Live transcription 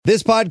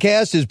This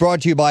podcast is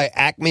brought to you by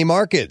Acme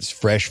Markets,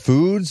 fresh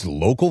foods,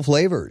 local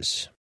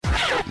flavors.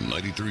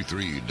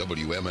 93.3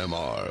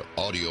 WMMR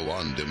Audio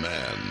on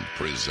Demand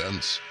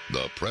presents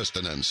the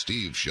Preston and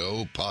Steve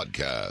Show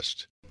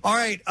podcast. All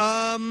right.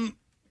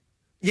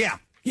 Yeah.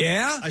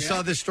 I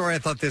saw this story. I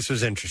thought this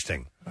was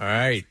interesting. All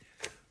right.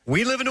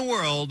 We live in a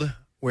world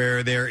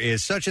where there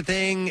is such a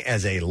thing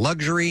as a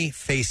luxury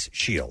face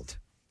shield.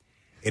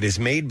 It is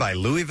made by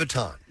Louis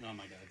Vuitton.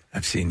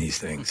 I've seen these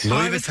things.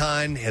 Louis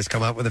Vuitton has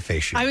come out with a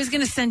face shield. I was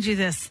going to send you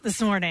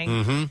this morning.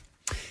 Mm-hmm.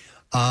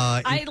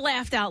 I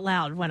laughed out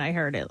loud when I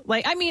heard it.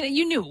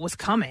 You knew it was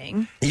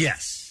coming.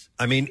 Yes.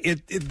 I mean,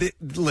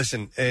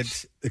 listen,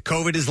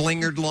 COVID has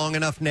lingered long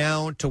enough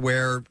now to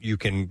where you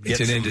can get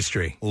It's an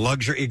industry.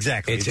 Luxury.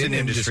 Exactly. It's an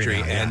industry,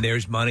 now, and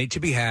there's money to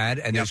be had,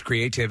 and there's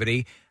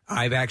creativity.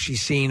 I've actually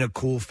seen a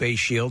cool face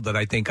shield that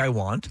I think I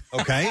want.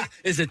 Okay.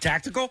 Is it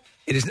tactical?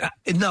 It is not.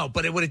 No,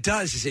 but what it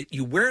does is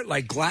you wear it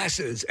like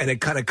glasses, and it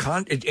kind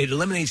of it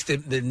eliminates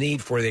the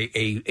need for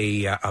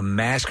a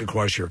mask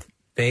across your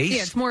face.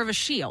 Yeah, it's more of a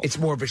shield. It's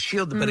more of a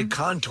shield, but it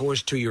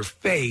contours to your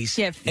face,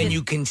 and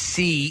you can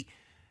see.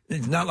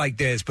 It's not like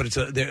this, but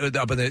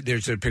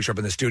there's a picture up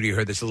in the studio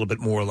here that's a little bit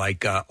more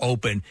like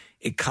open.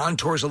 It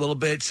contours a little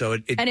bit, so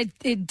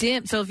it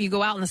dims. So if you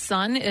go out in the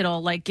sun,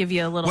 it'll give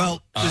you a little.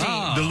 Well,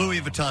 the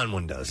Louis Vuitton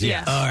one does.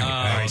 Yeah. All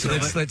right. So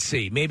let's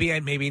see. Maybe I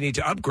need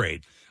to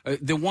upgrade.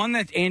 The one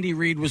that Andy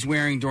Reid was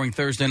wearing during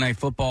Thursday Night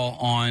Football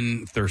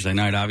on Thursday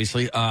night,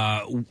 obviously,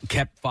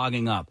 kept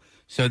fogging up.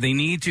 So they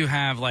need to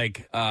have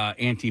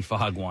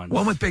anti-fog ones.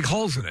 One with big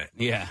holes in it.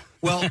 Yeah.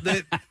 Well,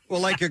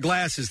 like your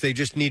glasses, they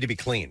just need to be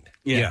cleaned.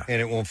 Yeah.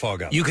 And it won't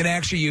fog up. You can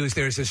actually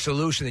there's a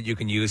solution that you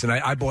can use, and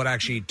I bought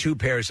actually 2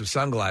 pairs of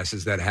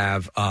sunglasses that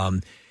have,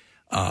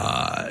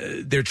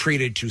 they're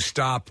treated to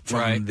stop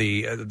from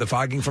the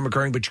fogging from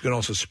occurring, but you can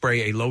also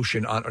spray a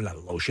lotion on, or not a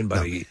lotion,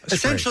 but a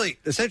spray.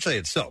 Essentially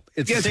it's soap.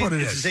 It's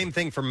the same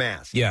thing for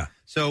masks. Yeah.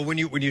 So when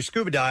you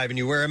scuba dive and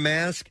you wear a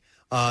mask,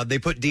 they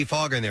put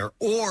defogger in there,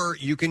 or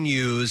you can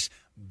use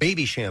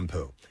baby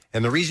shampoo.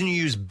 And the reason you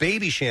use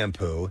baby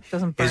shampoo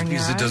is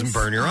because it doesn't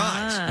burn your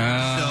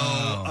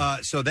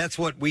eyes. So that's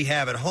what we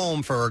have at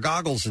home for our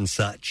goggles and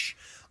such.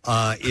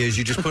 Is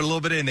you just put a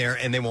little bit in there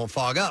and they won't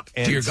fog up.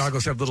 And do your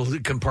goggles have little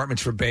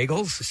compartments for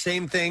bagels? The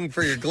same thing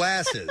for your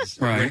glasses.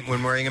 Right.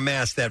 When wearing a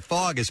mask, that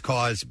fog is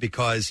caused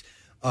because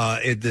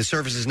the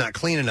surface is not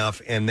clean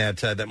enough, and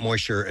that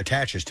moisture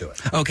attaches to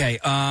it. Okay.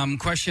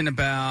 Question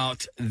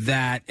about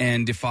that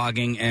and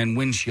defogging and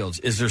windshields.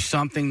 Is there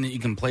something that you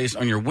can place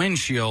on your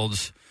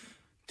windshields?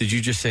 Did you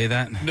just say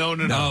that? No.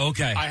 Oh,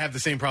 okay. I have the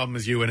same problem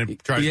as you, and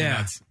it drives me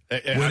nuts.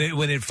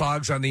 When it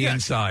fogs on the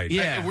inside.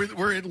 Yeah.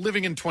 We're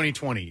living in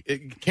 2020.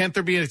 Can't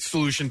there be a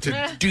solution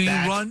to Do you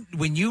run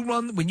when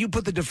you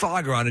put the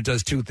defogger on, it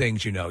does 2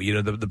 things,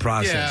 the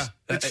process.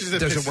 Yeah. Does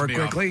it work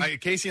quickly?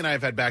 Casey and I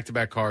have had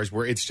back-to-back cars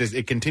where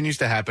it continues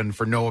to happen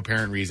for no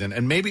apparent reason.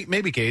 And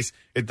maybe case,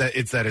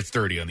 it's that it's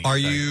dirty on the inside. Are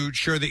you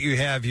sure that you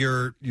have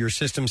your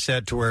system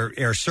set to where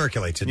air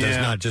circulates? It does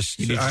not just...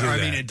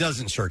 it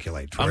doesn't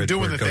circulate. I'm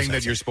doing the thing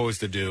that you're supposed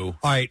to do.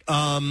 All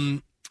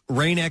right.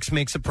 Rain-X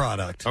makes a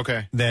product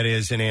that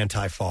is an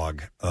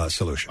anti-fog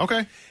solution.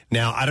 Okay.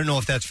 Now, I don't know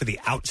if that's for the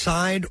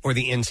outside or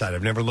the inside.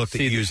 I've never looked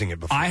at using it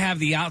before. I have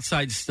the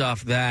outside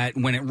stuff that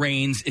when it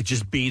rains, it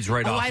just beads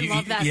right off. I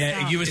love that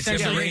stuff. You It's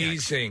essentially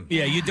amazing.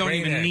 Yeah, you don't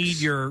even Rain-X. need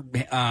your.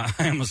 I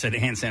almost said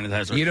hand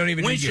sanitizer. You don't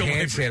even need your Windshield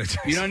hand wipers.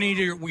 sanitizer. You don't need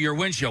your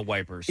windshield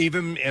wipers.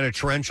 Even in a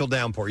torrential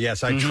downpour.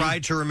 Yes, I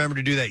tried to remember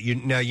to do that.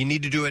 Now, you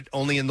need to do it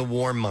only in the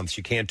warm months.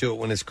 You can't do it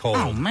when it's cold.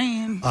 Oh,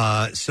 man.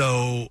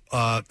 So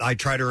I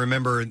try to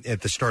remember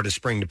at the start of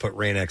spring to put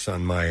Rain-X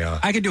on my...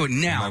 I could do it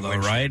now, though,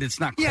 right? It's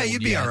not cold Yeah,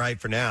 you'd be yet. all right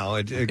for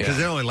now, because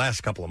it only lasts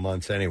a couple of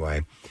months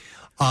anyway.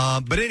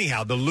 But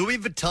anyhow, the Louis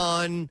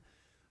Vuitton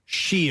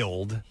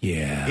Shield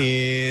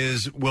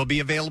will be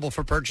available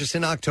for purchase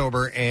in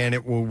October, and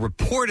it will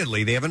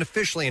reportedly, they haven't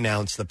officially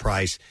announced the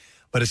price,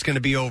 but it's going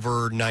to be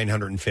over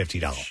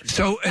 $950.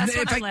 So, That's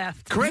when I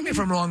left. Correct me if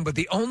I'm wrong, but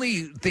the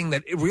only thing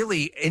that it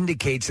really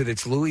indicates that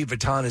it's Louis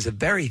Vuitton is a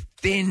very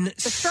thin...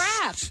 The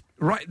strap.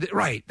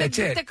 Right. That's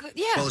it.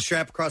 Well, the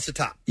strap across the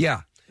top.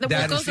 Yeah.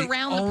 What goes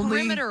around the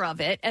perimeter of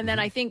it, and then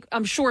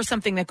I'm sure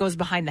something that goes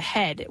behind the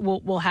head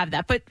will have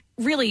that. But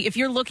really, if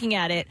you're looking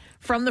at it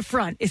from the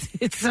front,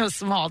 it's so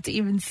small to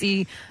even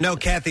see. No,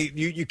 Kathy,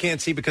 you can't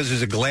see because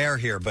there's a glare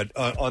here, but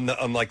on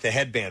the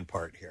headband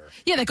part here.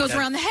 Yeah, that goes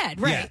around the head,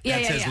 right? Yeah,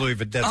 that says Louis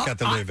Vuitton. That's got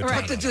the Louis Vuitton.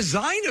 But the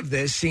design of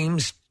this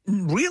seems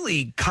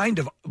really kind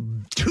of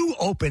too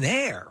open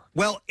air.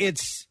 Well,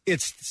 it's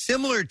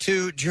similar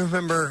to. Do you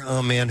remember?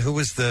 Oh man, who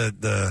was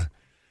the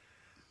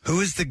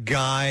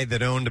guy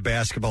that owned a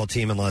basketball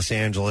team in Los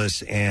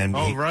Angeles? And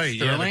Sterling?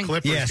 Yeah, the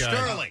Clippers guy.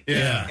 Sterling.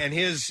 Yeah. And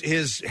his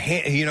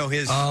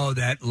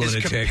that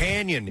lunatic. his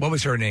companion. What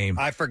was her name?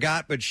 I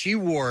forgot, but she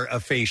wore a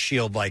face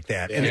shield like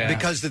that. And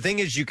because the thing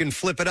is, you can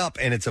flip it up,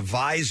 and it's a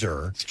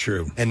visor. It's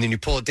true. And then you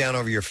pull it down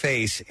over your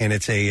face, and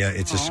it's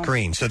a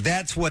screen. So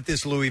that's what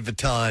this Louis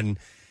Vuitton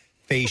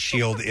face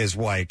shield is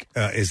like,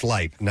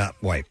 not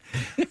white.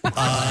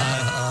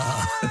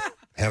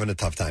 having a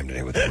tough time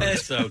today with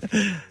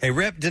it. A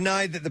rep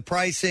denied that the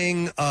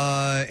pricing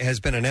has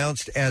been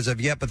announced as of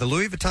yet, but the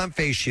Louis Vuitton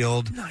face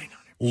shield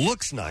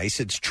looks nice.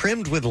 It's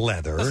trimmed with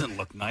leather. Doesn't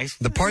look nice.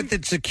 The part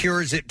that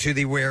secures it to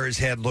the wearer's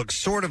head looks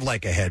sort of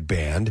like a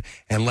headband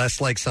and less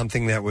like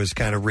something that was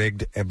kind of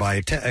rigged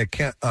by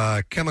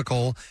a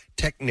chemical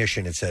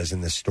technician, it says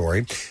in this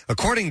story.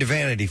 According to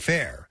Vanity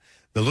Fair,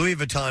 the Louis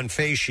Vuitton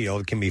face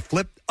shield can be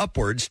flipped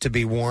upwards to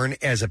be worn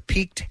as a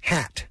peaked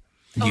hat.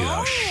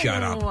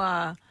 Shut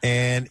up.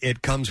 And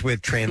it comes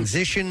with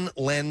transition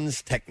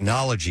lens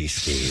technology,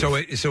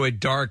 Steve. So it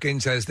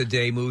darkens as the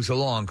day moves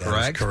along, correct?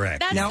 That is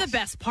correct. That's the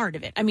best part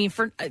of it. I mean,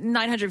 for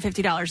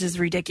 $950 is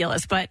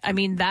ridiculous, but I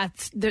mean,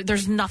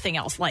 there's nothing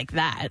else like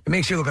that. It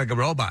makes you look like a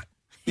robot.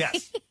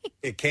 Yes.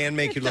 It can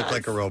make you look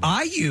like a robot.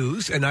 I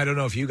use, and I don't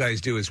know if you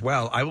guys do as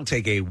well, I will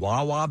take a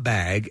Wawa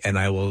bag and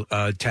I will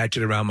attach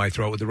it around my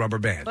throat with a rubber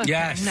band. Okay,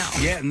 yes. No.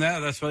 Yeah, no,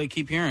 that's what I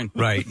keep hearing.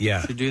 Right,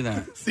 yeah. To do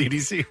that.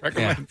 CDC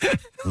recommend.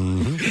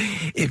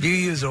 If you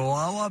use a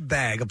Wawa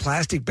bag, a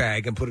plastic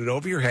bag, and put it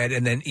over your head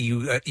and then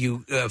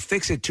you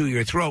fix it to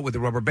your throat with a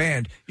rubber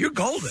band, you're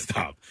golden.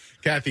 Stop.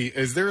 Kathy,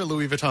 is there a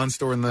Louis Vuitton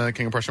store in the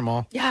King of Prussia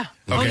Mall? Yeah.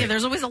 Okay. Oh, yeah,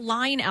 there's always a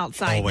line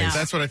outside now.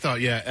 That's what I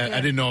thought, yeah.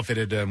 I didn't know if it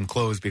had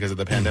closed because of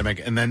the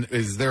pandemic. And then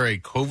is there a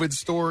COVID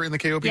store in the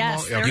KOP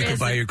Yes, Mall? You can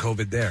buy your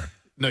COVID there.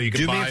 No, you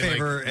can Do buy, me a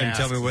favor and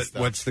tell me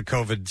what's the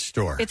COVID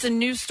store. It's a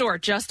new store,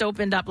 just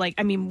opened up,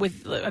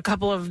 with a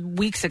couple of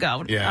weeks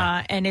ago.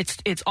 Yeah. And it's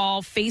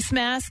all face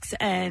masks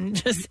and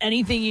just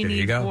anything you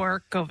need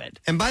for COVID.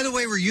 And by the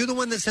way, were you the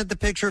one that sent the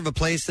picture of a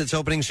place that's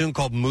opening soon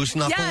called Moose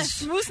Knuckles?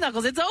 Yes, Moose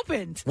Knuckles. It's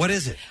opened. What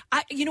is it?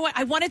 You know what?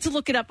 I wanted to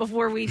look it up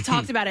before we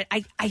talked about it.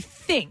 I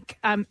think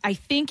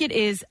it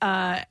is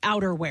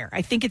outerwear.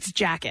 I think it's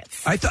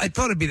jackets. I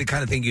thought it'd be the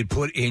kind of thing you'd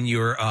put in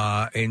your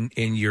in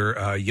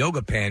your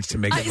yoga pants to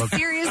make it look.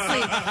 Seriously.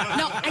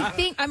 No,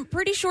 I'm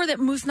pretty sure that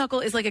Moose Knuckle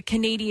is like a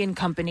Canadian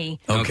company.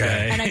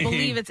 Okay. And I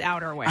believe it's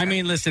outerwear. I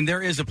mean, listen,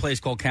 there is a place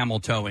called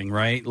Camel Towing,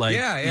 right?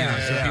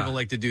 So people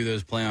like to do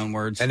those play on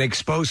words. An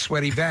exposed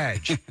sweaty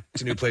vag.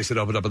 It's a new place that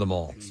opened up in the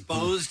mall.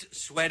 Exposed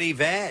sweaty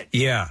vag.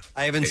 Yeah.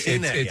 I haven't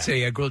seen that It's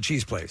yet. a grilled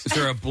cheese place. Is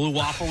there a blue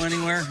waffle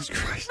anywhere?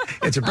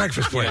 It's a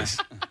breakfast place.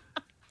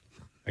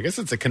 I guess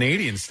it's a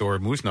Canadian store,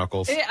 Moose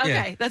Knuckles.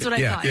 Okay, that's what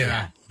I thought.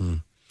 Yeah.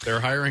 They're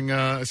hiring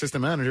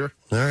assistant manager.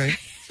 All right.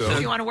 So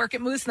if you want to work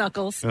at Moose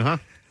Knuckles.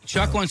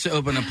 Chuck wants to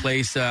open a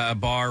place, a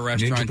bar,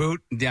 restaurant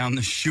down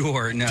the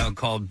shore,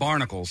 called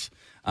Barnacles,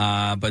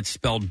 but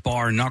spelled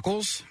Bar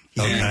Knuckles.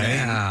 Okay.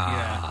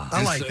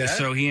 I like that.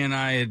 So he and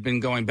I had been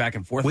going back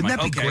and forth. Wouldn't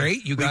that be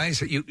great? You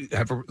guys, you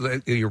have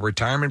your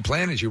retirement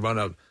plan is you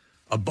run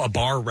a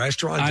bar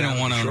restaurant? I don't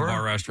want to own a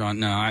bar restaurant.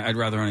 No, I'd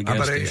rather own a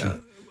gas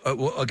station. A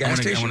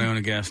gas station? I want to own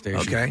a gas station.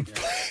 Okay.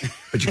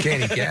 But you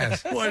can't eat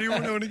gas. Why do you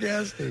want to own a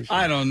gas station?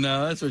 I don't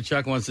know. That's what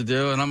Chuck wants to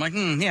do. And I'm like,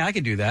 yeah, I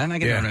could do that. I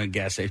can own a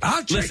gas station.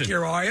 I'll check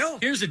your oil.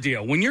 Here's the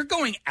deal. When you're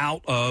going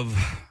out of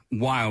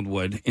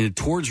Wildwood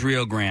towards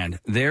Rio Grande,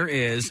 there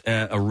is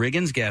a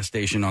Riggins gas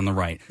station on the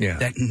right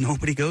that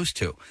nobody goes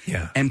to.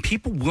 Yeah. And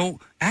people will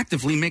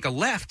actively make a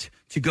left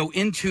to go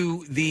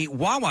into the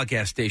Wawa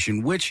gas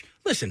station, which,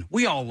 listen,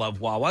 we all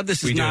love Wawa.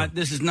 This is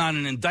not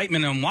an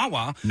indictment on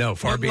Wawa. No,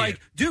 far be it.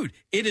 Dude,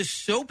 it is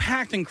so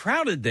packed and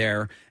crowded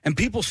there, and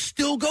people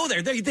still go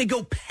there. They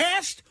go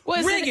past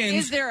Riggins.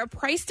 Is there a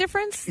price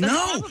difference? That's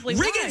No, probably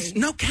Riggins.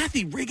 why. No,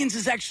 Kathy, Riggins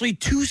is actually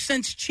 2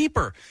 cents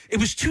cheaper. It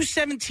was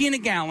 $2.17 a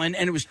gallon,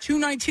 and it was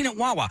 $2.19 at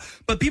Wawa.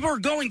 But people are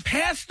going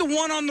past the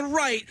one on the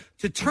right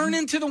to turn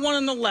into the one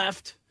on the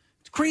left.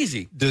 It's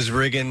crazy. Does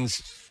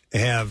Riggins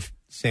have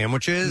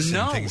sandwiches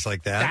No, and things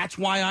like that? That's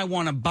why I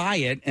want to buy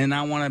it, and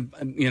I want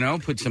to,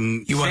 put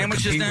some You want to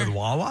sandwiches compete there. with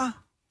Wawa?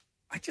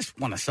 I just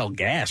want to sell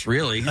gas,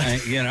 really. I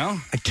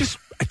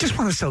just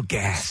want to sell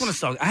gas.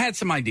 I had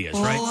some ideas,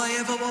 right? All I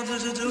ever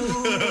wanted to do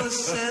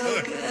was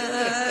sell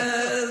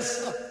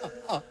gas,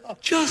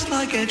 just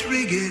like at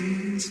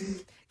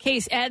Riggins.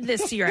 Case, add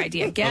this to your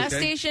idea. Gas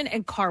Okay. station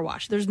and car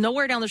wash. There's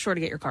nowhere down the shore to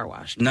get your car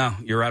washed. No,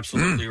 you're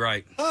absolutely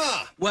right.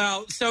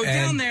 Well, so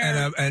down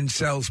there... And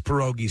sells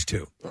pierogies,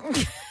 too.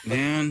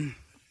 Man...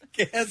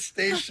 Gas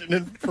station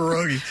and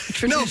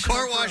pierogies. No,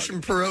 car wash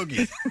and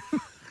pierogies.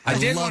 I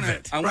did love wanna-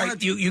 it. I wanna-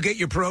 You get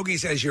your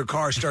pierogies as your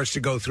car starts to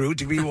go through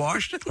to be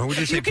washed? Or would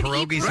you say You can eat-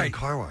 pierogies right. and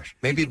car wash?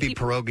 Maybe it'd be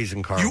pierogies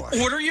and car You wash.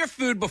 order your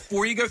food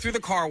before you go through the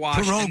car wash,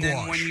 Pierogi and then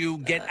wash. when you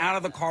get out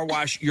of the car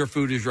wash, your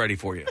food is ready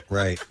for you.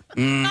 Right. I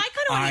kind of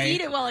want I- to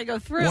eat it while I go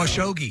through.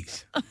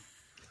 Washogies.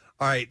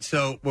 All right,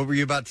 so what were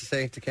you about to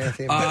say to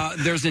Kathy?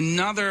 There's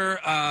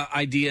another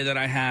idea that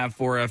I have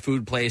for a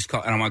food place,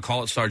 and I'm going to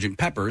call it Sergeant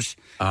Pepper's.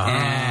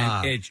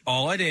 And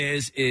all it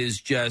is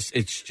just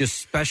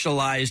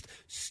specialized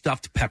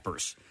stuffed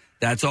peppers.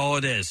 That's all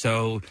it is.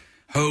 So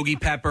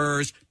hoagie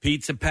peppers,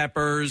 pizza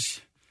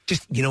peppers.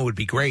 Just, would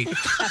be great.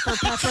 Pepper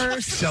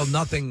peppers. Sell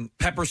nothing.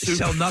 Pepper soup.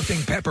 Sell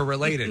nothing pepper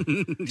related.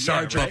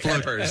 Sergeant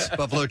Peppers.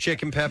 Buffalo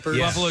chicken peppers.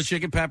 Yes. Buffalo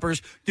chicken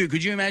peppers. Dude,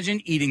 could you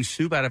imagine eating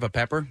soup out of a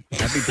pepper?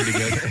 That'd be pretty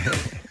good.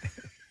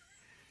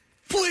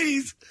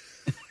 Please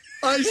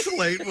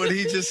isolate what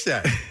he just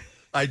said.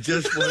 I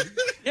just want.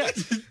 Yeah,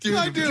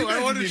 I do.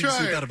 I want to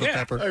try it. Out of a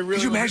pepper.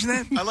 Could you imagine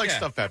that? I like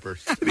stuffed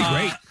peppers. That'd be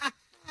great.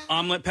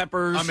 Omelet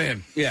peppers. I'm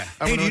in. Yeah.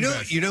 Hey,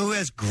 you know who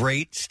has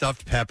great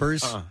stuffed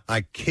peppers?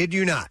 I kid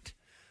you not.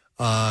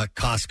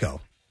 Costco.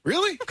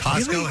 Really?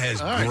 Costco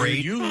has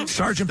great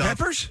Sergeant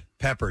Peppers?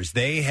 Peppers.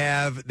 They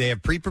have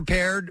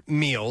pre-prepared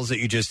meals that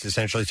you just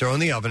essentially throw in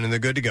the oven and they're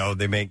good to go.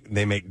 They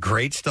make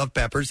great stuffed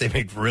peppers. They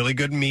make really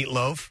good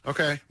meatloaf.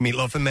 Okay.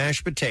 Meatloaf and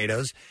mashed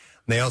potatoes.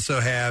 They also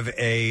have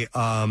a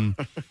I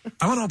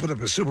want to open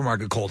up a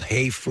supermarket called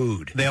Hey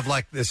Food. They have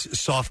like this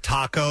soft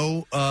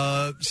taco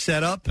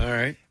setup. All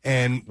right.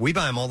 And we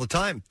buy them all the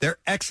time. They're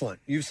excellent.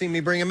 You've seen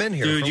me bring them in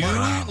here. Dude, you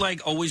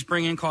like always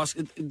bring in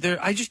Costco.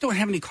 I just don't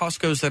have any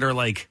Costcos that are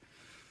like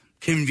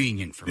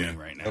convenient for me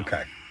right now.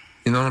 Okay.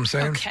 You know what I'm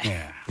saying?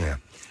 Okay. Yeah.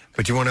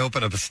 But you want to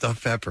open up a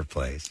stuffed pepper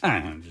place. I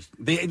don't know,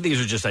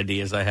 these are just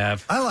ideas I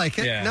have. I like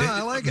it. Yeah. No,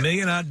 I like it.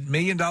 $1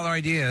 million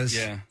ideas.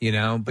 Yeah. You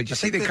know, but you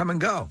see they come and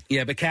go.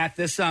 Yeah, but Kat,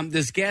 this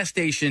gas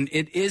station,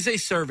 it is a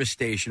service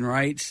station,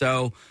 right?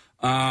 So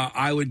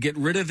I would get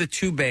rid of the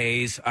 2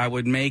 bays. I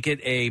would make it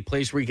a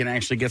place where you can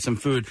actually get some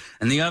food.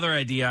 And the other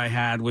idea I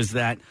had was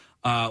that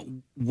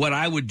what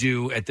I would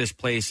do at this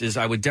place is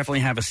I would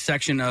definitely have a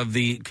section of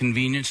the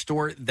convenience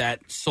store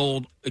that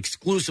sold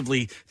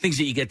exclusively things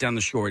that you get down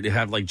the shore. They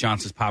have like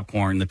Johnson's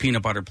popcorn, the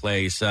peanut butter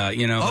place,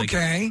 you know.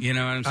 Okay. Like, you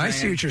know what I'm saying? I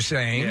see what you're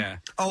saying. Yeah.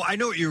 Oh, I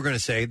know what you were going to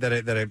say.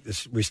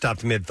 We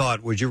stopped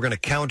mid-thought. Was you were going to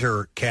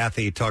counter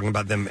Kathy talking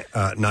about them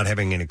not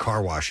having any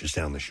car washes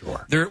down the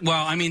shore?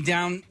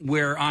 Down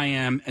where I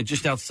am,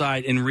 just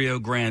outside in Rio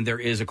Grande, there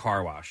is a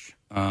car wash.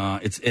 I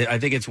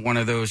think it's one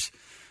of those.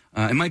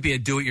 It might be a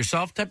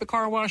do-it-yourself type of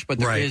car wash, but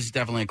there is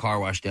definitely a car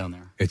wash down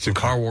there. It's a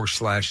car wash /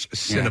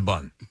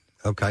 Cinnabon.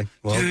 Okay.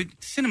 Well, dude,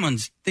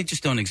 Cinnamons, they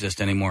just don't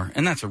exist anymore,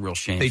 and that's a real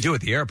shame. They do at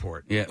the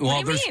airport. Yeah. Well,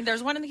 what do you mean?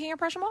 There's one in the King of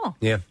Prussia Mall.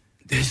 Yeah.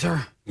 Is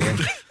there? Yeah.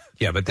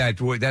 Yeah, but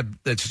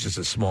that's just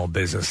a small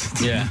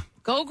business. Yeah.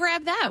 Go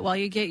grab that while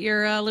you get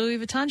your Louis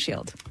Vuitton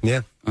shield.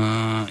 Yeah.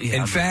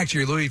 In fact,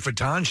 your Louis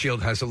Vuitton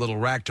shield has a little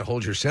rack to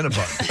hold your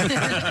Cinnabon.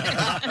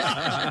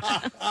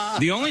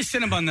 The only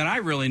Cinnabon that I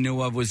really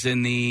knew of was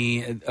in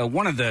the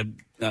one of the.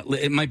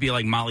 It might be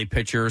like Molly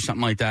Pitcher or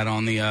something like that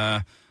on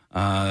the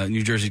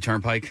New Jersey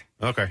Turnpike.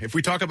 Okay. If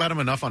we talk about them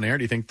enough on air,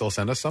 do you think they'll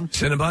send us some?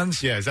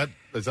 Cinnabons? Yeah. Is that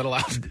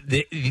allowed?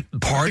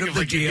 Part of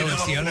the deal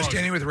is the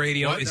understanding with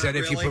radio is that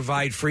if you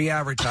provide free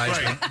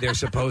advertisement, they're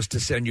supposed to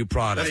send you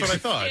products.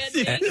 That's what I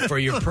thought. For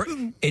your,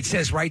 it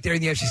says right there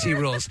in the FCC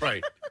rules.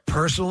 Right.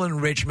 Personal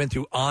enrichment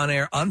through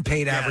on-air,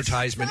 unpaid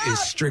advertisement is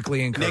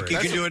strictly encouraged. Nick, you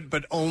can do it,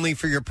 but only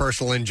for your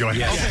personal enjoyment.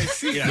 Yes. Okay,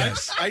 see,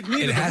 yes.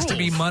 it has to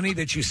be money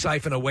that you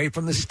siphon away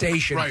from the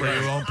station for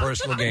your own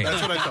personal gain.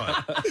 That's what I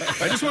thought.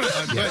 I just want to.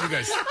 I'm glad you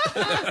guys.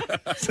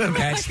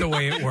 That's the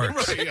way it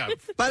works. Right, yeah.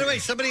 By the way,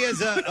 somebody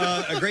has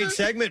a great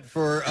segment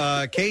for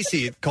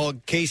Casey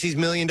called Casey's $1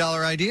 Million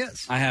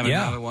Ideas. I have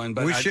another one,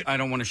 but I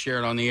don't want to share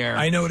it on the air.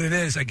 I know what it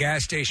is, a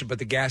gas station, but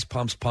the gas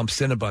pumps pump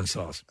Cinnabon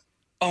sauce.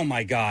 Oh,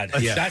 my God.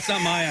 Yeah. That's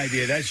not my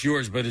idea. That's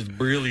yours, but it's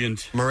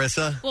brilliant.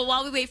 Marissa? Well,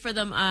 while we wait for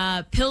them,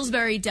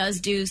 Pillsbury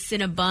does do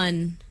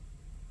Cinnabon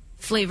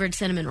flavored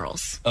cinnamon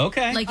rolls.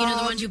 Okay. Like, you know,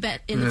 the ones you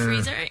bet in the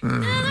freezer? No,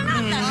 they're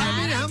not that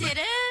bad. I did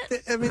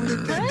it. I mean,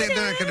 they're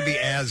not going to be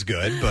as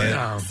good,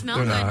 but...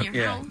 Smell good in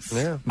your house.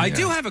 Yeah. I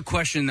do have a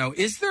question, though.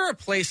 Is there a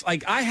place,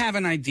 like, I have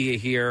an idea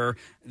here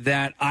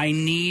that I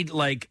need,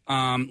 like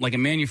a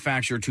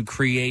manufacturer to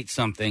create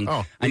something.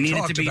 Oh, I need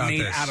it to be about made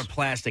this. out of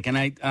plastic,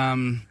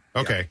 and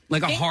Okay.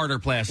 like a harder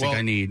plastic Well,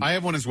 I need. I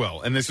have one as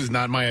well, and this is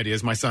not my idea;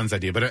 it's my son's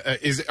idea. But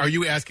are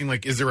you asking,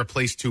 like, is there a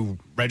place to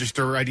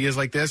register ideas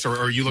like this, or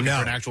are you looking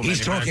for an actual? He's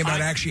talking manufacturer?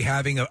 about actually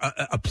having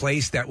a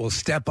place that will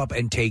step up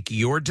and take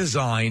your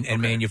design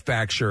and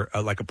manufacture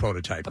like a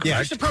prototype. Yeah,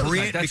 Just a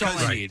prototype. That's all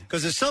I need.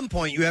 Because at some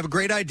point you have a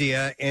great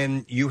idea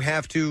and you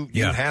have to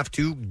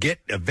get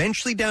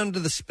eventually down to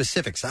the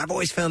specifics. I've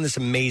always found this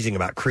amazing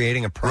about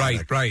creating a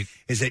product. Right.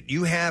 Is that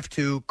you have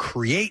to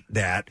create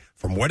that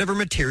from whatever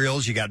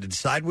materials. You got to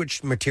decide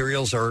which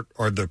materials are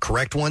the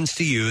correct ones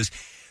to use.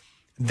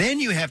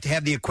 Then you have to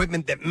have the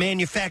equipment that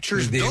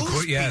manufactures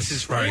those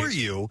pieces for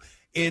you.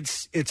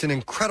 It's an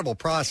incredible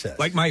process.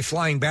 Like my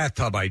flying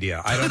bathtub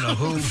idea. I don't know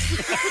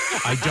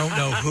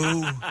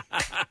who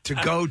to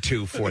go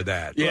to for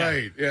that. Yeah.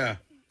 Right? Yeah.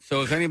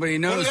 So if anybody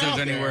knows there's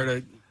anywhere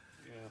to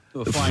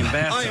do a flying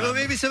bathtub. All right, well,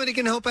 maybe somebody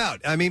can help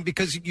out. I mean,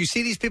 because you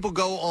see these people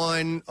go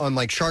on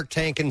like Shark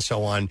Tank and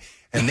so on,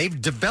 and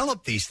they've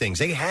developed these things.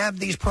 They have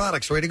these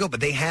products ready to go, but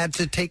they had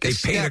to take a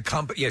step. Paid a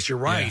company. Yes, you're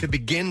right. To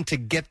begin to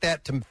get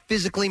that to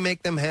physically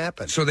make them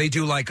happen. So they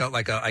do like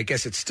a I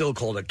guess it's still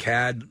called a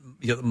CAD,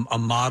 a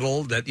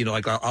model that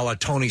like a la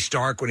Tony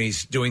Stark when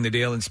he's doing the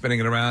deal and spinning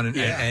it around,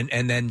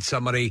 and then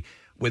somebody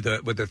with a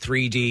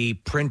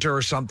 3D printer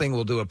or something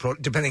will do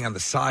depending on the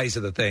size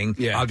of the thing.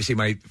 Yeah. Obviously,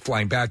 my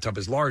flying bathtub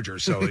is larger,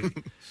 so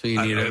so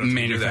you need a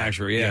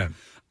manufacturer. Yeah.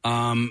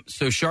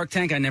 So Shark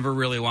Tank I never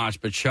really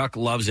watched, but Chuck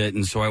loves it,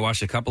 and so I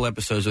watched a couple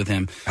episodes with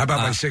him. How about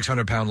My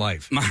 600-Pound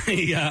Life?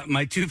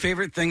 My two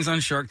favorite things on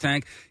Shark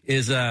Tank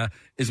is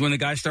when the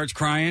guy starts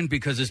crying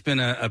because it's been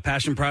a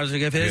passion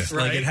project of his. Yeah.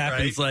 Like Right, it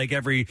happens right. like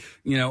every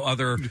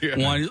other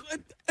one.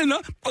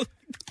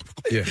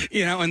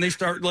 Yeah. And they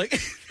start like,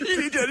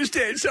 you need to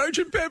understand,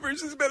 Sergeant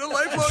Pepper's has been a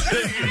lifelong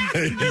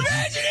thing.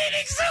 Imagine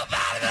eating soup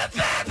out of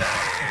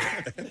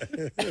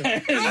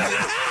a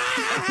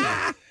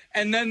pepper.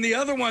 And then the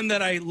other one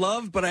that I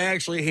love, but I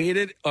actually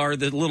hated, are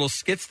the little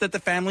skits that the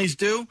families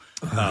do.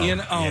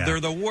 They're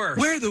the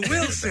worst. We're the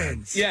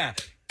Wilsons. Yeah.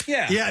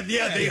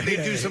 They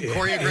do some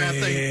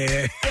choreographed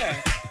thing.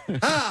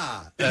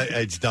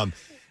 It's dumb.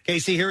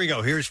 Casey, here we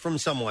go. Here's from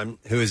someone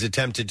who has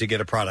attempted to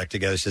get a product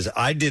together. Says,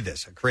 I did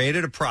this. I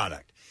created a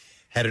product,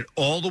 had it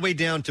all the way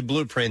down to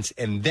blueprints,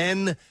 and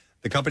then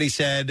the company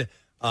said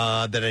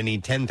that I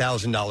need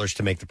 $10,000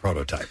 to make the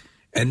prototype.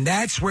 And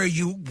that's where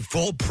you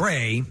fall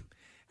prey,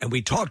 and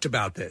we talked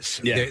about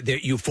this. Yeah.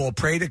 You fall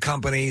prey to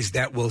companies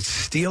that will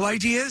steal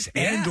ideas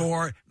and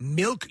or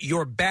milk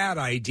your bad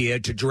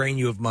idea to drain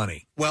you of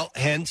money. Well,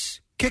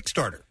 hence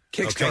Kickstarter.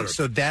 Okay,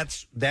 so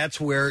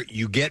that's where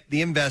you get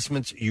the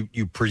investments.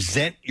 You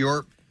present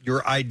your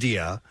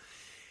idea,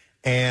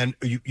 and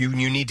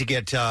you need to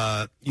get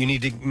you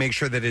need to make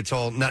sure that it's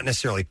all not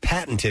necessarily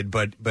patented,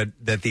 but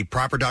that the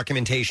proper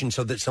documentation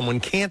so that someone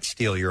can't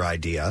steal your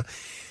idea.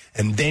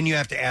 And then you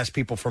have to ask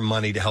people for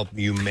money to help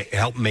you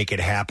help make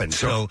it happen.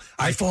 So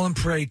I've fallen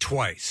prey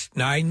twice.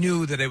 Now, I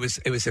knew that it was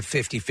a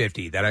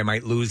 50-50, that I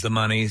might lose the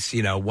monies.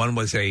 One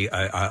was a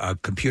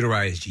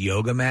computerized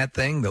yoga mat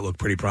thing that looked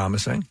pretty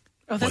promising.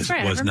 Oh, that's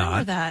right. I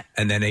remember that.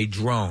 And then a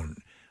drone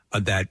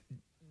that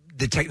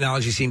the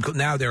technology seemed cool.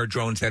 Now there are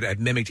drones that have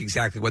mimicked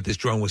exactly what this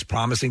drone was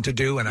promising to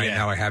do, and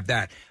now I have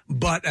that.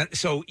 But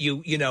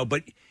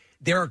but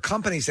there are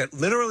companies that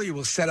literally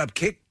will set up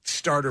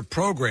Kickstarter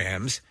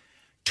programs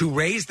to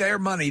raise their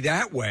money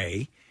that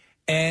way,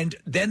 and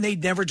then they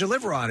never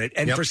deliver on it.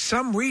 And for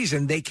some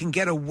reason, they can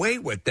get away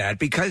with that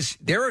because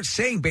they're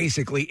saying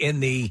basically in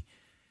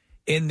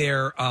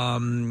their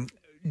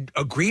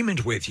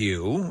agreement with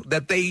you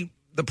that the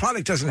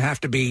product doesn't have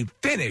to be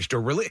finished or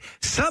really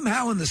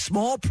somehow in the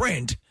small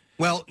print.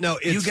 Well, no,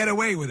 you get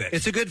away with it.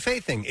 It's a good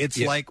faith thing. It's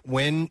like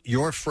when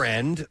your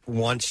friend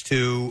wants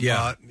to,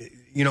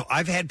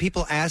 I've had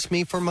people ask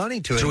me for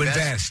money to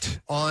invest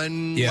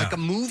on like a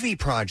movie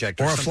project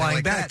or a something flying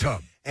like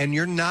bathtub. That. And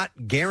you're not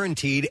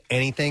guaranteed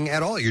anything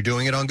at all. You're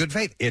doing it on good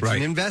faith. It's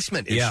an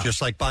investment. It's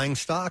just like buying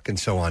stock and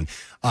so on.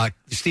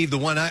 Steve, the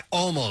one I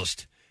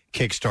almost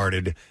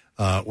kickstarted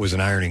was an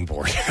ironing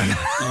board.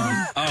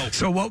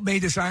 So what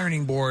made this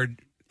ironing board?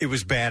 It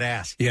was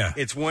badass. Yeah.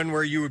 It's one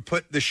where you would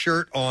put the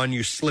shirt on,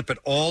 you slip it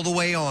all the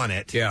way on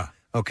it. Yeah.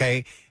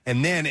 Okay?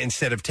 And then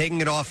instead of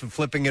taking it off and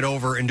flipping it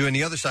over and doing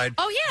the other side,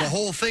 the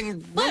whole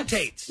thing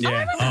rotates.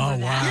 Yeah. Oh, I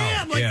remember that.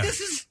 Yeah, I'm like,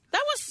 this is...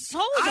 That was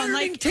sold on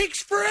ironing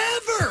takes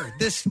forever.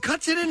 This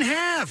cuts it in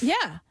half.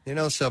 Yeah.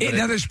 Now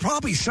there's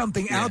probably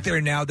something out there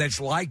now that's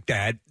like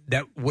that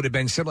would have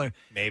been similar.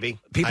 Maybe.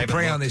 People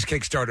prey on these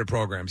Kickstarter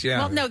programs. Yeah.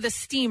 Well, no, the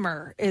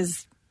steamer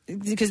is...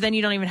 Because then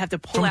you don't even have to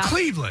pull out... From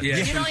Cleveland.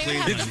 You don't even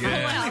have to pull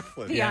out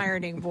the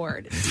ironing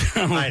board.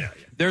 I know.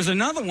 There's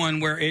another one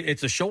where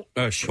it's a shirt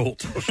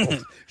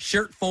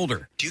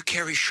folder. Do you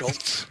carry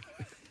Schultz?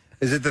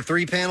 Is it the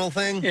 3-panel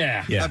thing?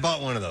 Yeah. I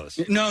bought one of those.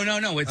 No.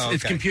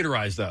 It's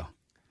computerized, though.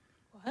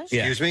 What?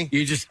 Yeah. Excuse me?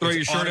 You just throw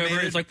your shirt over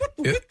it. It's like... Whoop,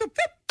 whoop, whoop, whoop.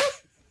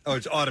 Oh,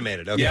 it's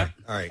automated. Okay. Yeah.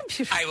 All right.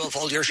 I will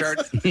fold your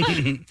shirt.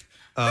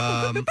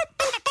 I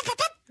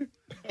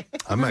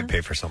might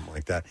pay for something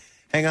like that.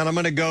 Hang on, I'm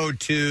going to go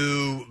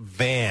to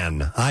Van.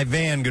 Hi,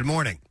 Van. Good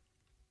morning.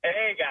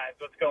 Hey, guys.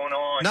 What's going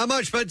on? Not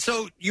much, but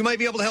so you might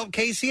be able to help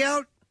Casey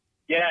out?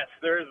 Yes,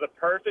 there's a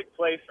perfect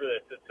place for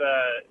this.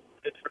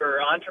 It's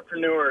for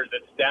entrepreneurs.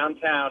 It's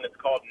downtown. It's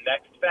called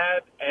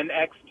NextFab,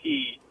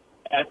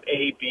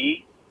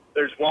 NXTFAB.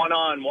 There's one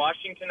on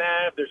Washington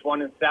Ave. There's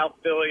one in South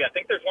Philly. I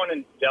think there's one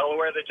in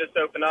Delaware that just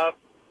opened up.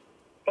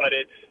 But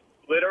it's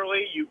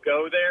literally, you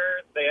go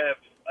there, they have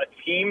a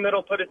team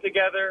that'll put it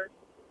together,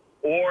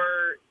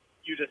 or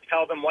you just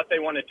tell them what they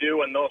want to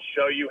do, and they'll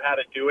show you how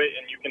to do it,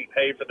 and you can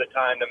pay for the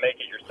time to make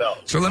it yourself.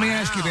 So let me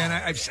ask you, Ben.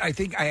 I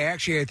think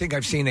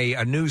I've seen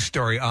a news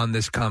story on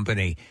this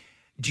company.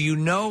 Do you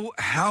know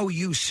how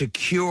you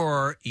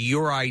secure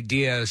your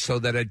idea so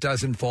that it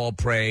doesn't fall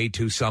prey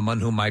to someone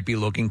who might be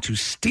looking to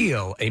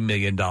steal $1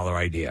 million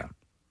idea?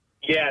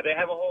 Yeah, they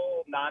have a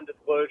whole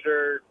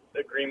non-disclosure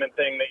agreement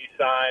thing that you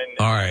sign.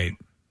 All right.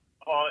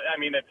 I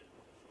mean, it's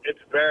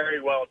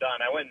very well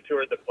done. I went and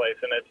toured the place,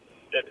 and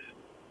it's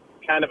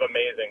kind of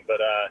amazing.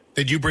 But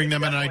did you bring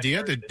them an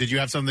idea? Did you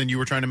have something you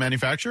were trying to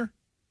manufacture?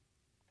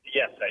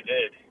 Yes, I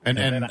did.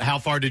 And how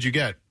far did you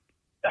get?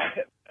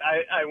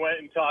 I went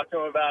and talked to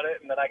him about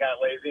it, and then I got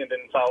lazy and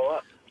didn't follow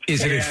up.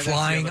 Is it a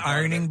flying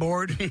ironing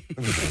board? Yeah,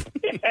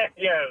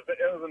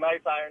 it was a nice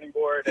ironing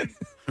board. And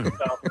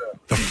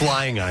the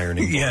flying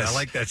ironing board. Yes. I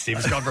like that, Steve.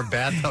 It's called for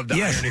bathtub to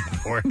ironing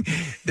board.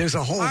 There's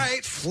a whole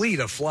fleet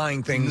of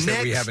flying things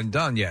that we haven't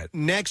done yet.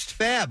 Next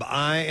fab.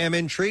 I am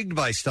intrigued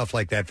by stuff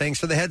like that. Thanks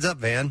for the heads up,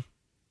 Van.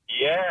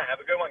 Yeah, have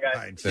a good one, guys.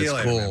 All right, see you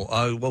That's later,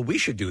 cool. Well, we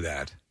should do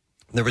that.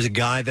 There was a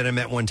guy that I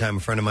met one time. A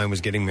friend of mine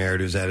was getting married.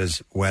 Who was at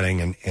his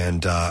wedding,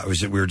 and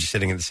we were just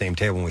sitting at the same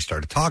table, and we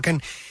started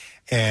talking.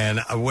 And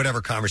whatever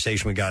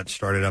conversation we got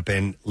started up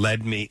in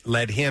led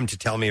him to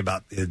tell me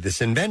about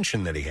this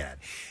invention that he had,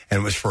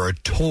 and it was for a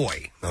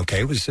toy. Okay,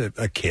 it was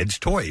a kid's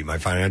toy. You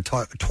might find it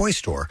at a toy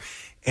store,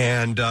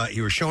 and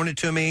he was showing it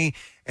to me,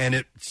 and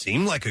it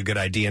seemed like a good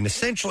idea. And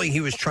essentially,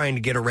 he was trying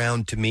to get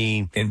around to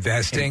me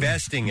investing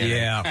in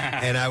it.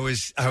 And I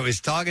was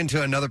talking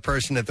to another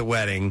person at the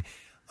wedding.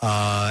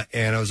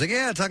 And I was like,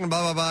 talking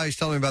blah, blah, blah. He's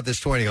telling me about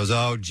this toy. And he goes,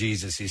 oh,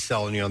 Jesus, he's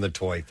selling you on the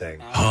toy thing.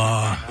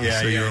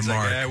 So you're a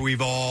mark. Like,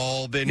 we've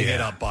all been hit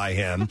up by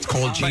him. It's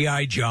called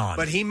G.I. John.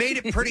 But he made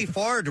it pretty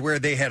far to where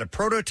they had a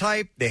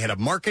prototype. They had a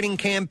marketing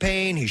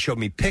campaign. He showed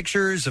me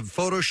pictures of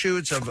photo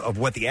shoots of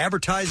what the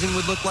advertising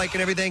would look like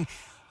and everything.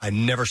 I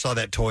never saw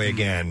that toy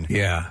again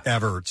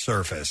ever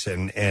surface.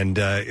 And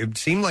it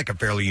seemed like a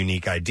fairly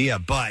unique idea,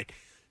 but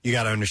you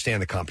got to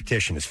understand the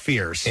competition is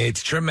fierce.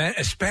 It's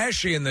tremendous,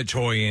 especially in the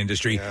toy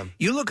industry. Yeah.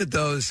 You look at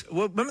those.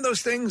 Well, remember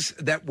those things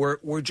that were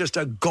just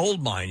a gold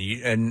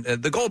mine? And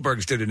the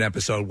Goldbergs did an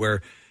episode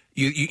where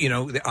you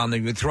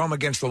throw them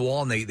against the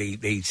wall and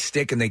they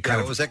stick and they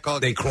kind of. What was that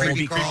called? They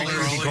creepy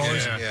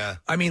crawlers. Yeah.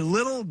 I mean,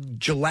 little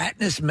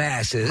gelatinous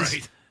masses.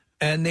 Right.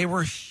 And they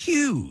were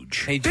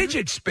huge.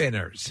 Fidget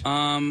spinners.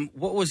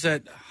 What was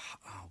that?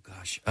 Oh,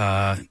 gosh.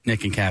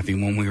 Nick and Kathy,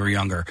 when we were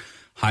younger.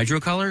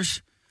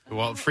 Hydrocolors?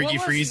 Well, Freaky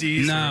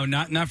Freezies? No,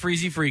 not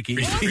Freezy Freaky.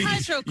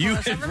 I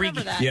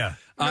remember that. Yeah.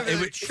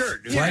 It was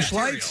shirt.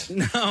 Flashlights?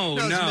 No.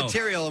 It was a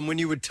material, and when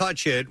you would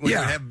touch it, when you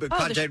would have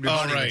contact with your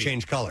body, it would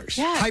change colors.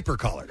 Yeah.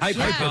 Hypercolors.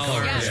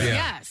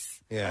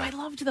 Yes. Yeah. Oh, I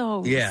loved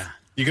those. Yeah.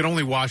 You could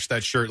only wash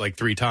that shirt like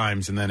 3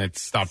 times, and then it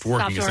stopped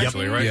working,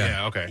 essentially, right?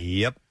 Yeah, okay.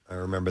 Yep, I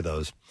remember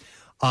those.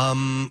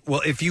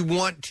 Well, if you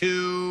want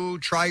to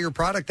try your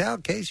product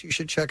out, Case, you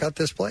should check out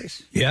this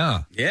place.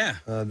 Yeah. Yeah.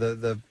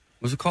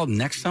 Was it called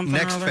Next something?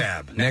 Next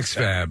Fab. Next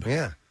Fab.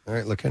 Yeah. All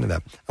right, look into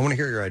that. I want to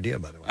hear your idea,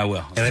 by the way. I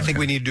will. And I think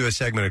we need to do a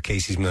segment of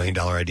Casey's $1 Million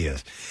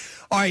Ideas.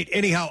 All right,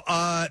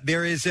 anyhow,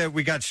 there is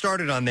we got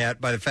started on that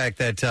by the fact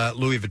that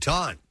Louis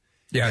Vuitton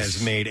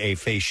has made a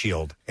face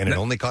shield, and it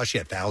only costs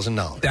you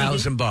 $1,000.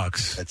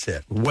 $1,000. That's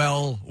it.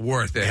 Well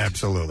worth it.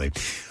 Absolutely.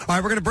 All right,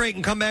 we're going to break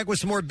and come back with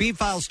some more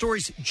B-File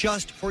stories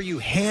just for you,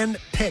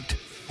 hand-picked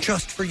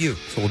just for you.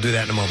 So we'll do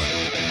that in a moment.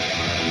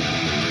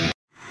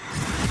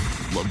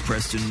 Love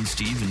Preston and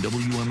Steve and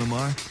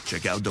WMMR?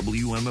 Check out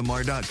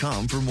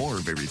WMMR.com for more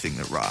of everything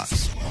that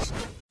rocks.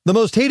 The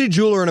most hated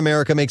jeweler in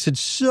America makes it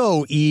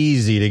so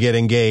easy to get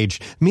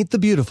engaged. Meet the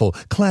beautiful,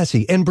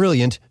 classy, and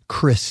brilliant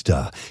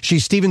Krista.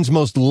 She's Steven's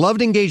most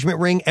loved engagement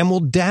ring and will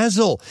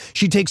dazzle.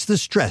 She takes the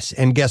stress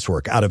and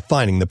guesswork out of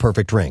finding the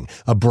perfect ring.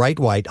 A bright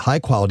white,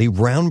 high-quality,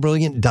 round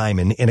brilliant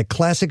diamond in a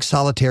classic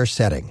solitaire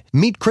setting.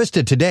 Meet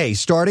Krista today,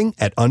 starting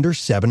at under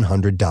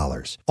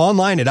 $700.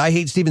 Online at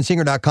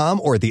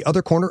IHateStevenSinger.com or at the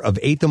other corner of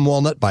 8th and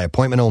Walnut by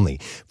appointment only.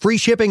 Free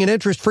shipping and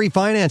interest-free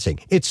financing.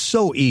 It's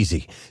so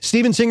easy.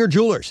 Steven Singer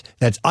Jewelers.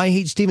 That's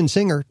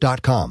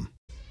IHateStevenSinger.com.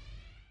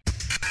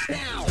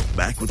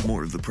 Back with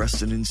more of the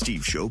Preston and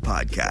Steve Show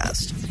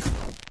podcast.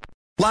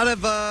 A lot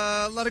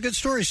of good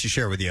stories to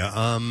share with you.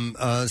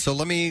 So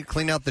let me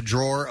clean out the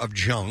drawer of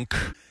junk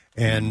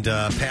and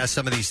pass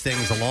some of these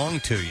things along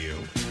to you,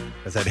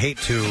 because I'd hate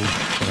to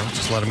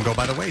just let them go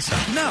by the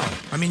wayside. No.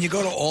 I mean, you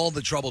go to all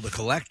the trouble to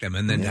collect them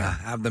and then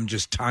have them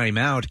just time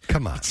out.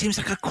 Come on. It seems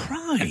like a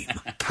crime.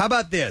 How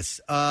about this?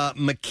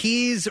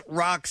 McKees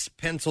Rocks,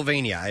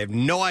 Pennsylvania. I have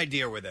no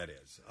idea where that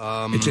is.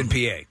 It's in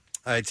PA.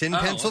 It's in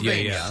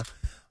Pennsylvania.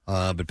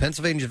 But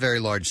Pennsylvania is a very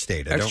large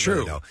state. I That's don't true.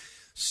 Really know.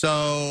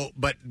 So,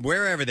 but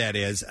wherever that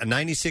is, a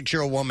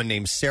 96-year-old woman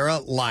named Sarah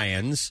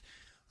Lyons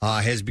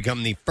has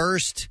become the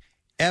first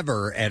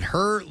ever at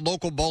her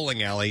local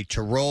bowling alley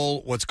to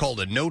roll what's called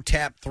a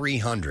no-tap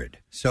 300.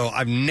 So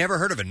I've never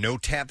heard of a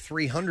no-tap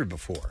 300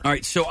 before. All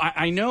right, so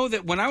I know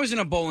that when I was in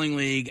a bowling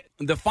league,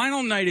 the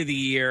final night of the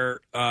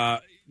year,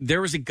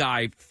 there was a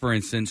guy, for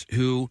instance,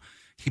 who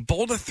he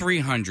bowled a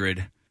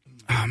 300.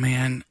 Oh,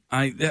 man,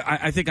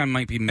 I think I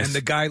might be missing. And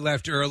the guy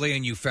left early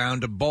and you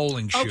found a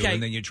bowling shoe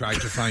and then you tried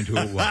to find who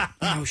it was.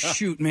 Oh,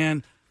 shoot,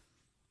 man.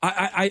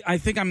 I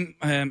think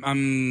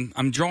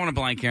I'm drawing a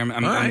blank here.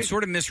 I'm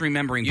sort of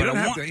misremembering. You but don't I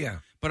have want, to,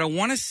 But I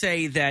want to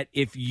say that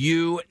if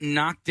you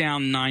knock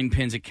down 9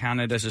 pins, it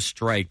counted as a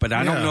strike. But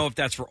I don't know if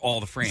that's for all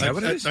the frames.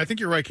 I think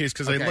you're right, Case,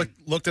 because I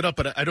looked it up,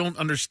 but I don't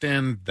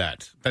understand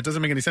that. That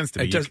doesn't make any sense to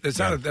me.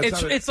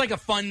 It's like a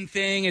fun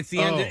thing. It's the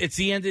end. It's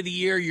the end of the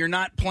year. You're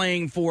not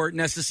playing for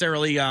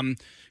necessarily.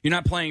 You're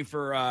not playing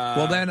for.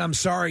 Well, then I'm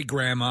sorry,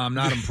 Grandma. I'm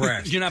not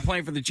impressed. You're not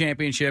playing for the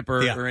championship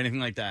or anything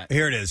like that.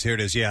 Here it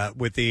is. Yeah,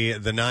 with the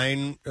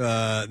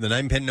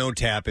 9 pin no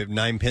tap, if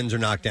 9 pins are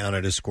knocked down,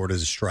 it is scored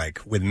as a strike.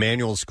 With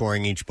manual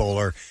scoring, each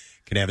bowler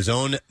can have his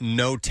own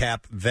no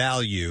tap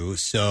value.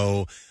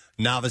 So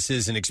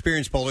novices and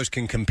experienced bowlers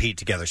can compete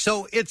together.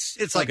 So it's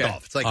like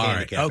golf. It's like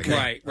handicapping.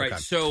 Right. Okay.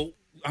 So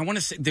I want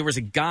to say there was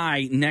a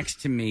guy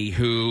next to me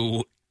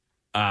who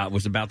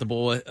was about to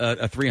bowl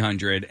a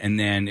 300, and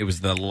then it was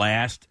the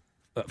last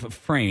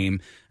frame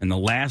and the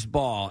last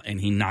ball,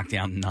 and he knocked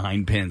down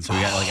 9 pins. So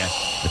we got like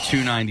a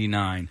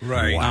 299.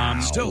 Right. Wow.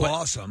 Still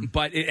awesome.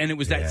 But it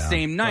was that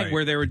same night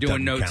where they were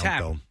doing no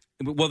tap. Though.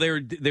 Well,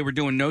 they were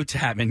doing no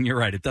tap, and you're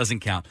right, it doesn't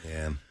count.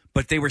 Yeah.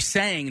 But they were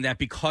saying that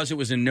because it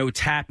was a no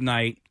tap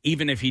night,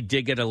 even if he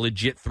did get a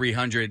legit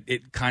 300,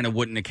 it kind of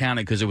wouldn't have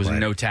counted because it was a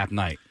no tap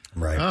night.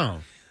 Right. Oh.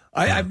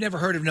 I've never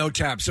heard of no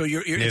tap. So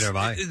Neither have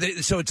I.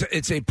 So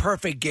it's a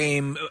perfect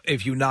game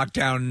if you knock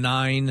down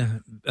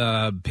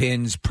 9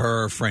 pins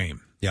per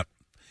frame. Yep.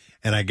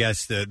 And I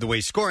guess the way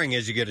scoring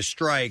is, you get a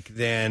strike,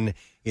 then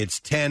it's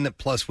 10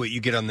 plus what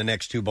you get on the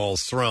next 2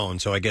 balls thrown.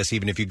 So I guess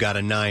even if you got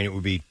a 9, it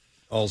would be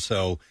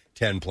also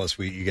 10 plus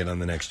what you get on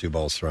the next 2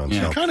 balls thrown.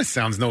 Yeah. So. It kind of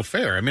sounds no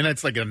fair. I mean,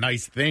 it's like a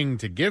nice thing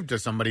to give to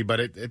somebody, but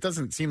it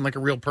doesn't seem like a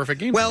real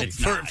perfect game. Well,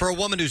 for a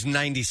woman who's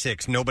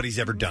 96, nobody's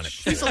ever done it.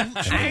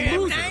 I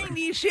am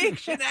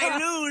 96 and I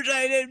lose.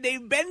 They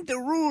bent the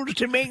rules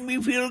to make me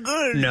feel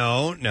good.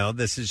 No,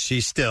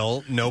 she's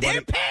still nobody.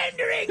 They're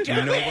pandering to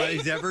me.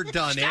 Nobody's ever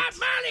done Stop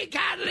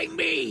mollycoddling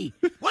me.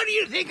 What do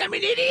you think? I'm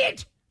an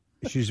idiot?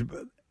 She's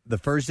the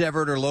first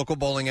ever at her local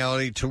bowling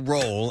alley to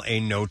roll a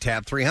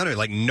no-tap 300.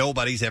 Like,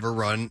 nobody's ever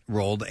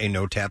rolled a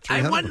no-tap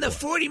 300 I won before. the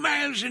 40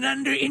 miles and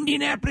under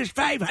Indianapolis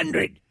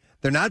 500.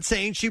 They're not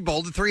saying she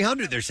bowled a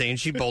 300. They're saying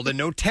she bowled a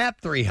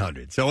no-tap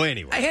 300. So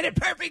anyway. I had a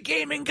perfect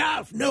game in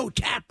golf. No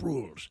tap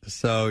rules.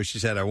 So she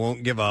said, I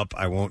won't give up.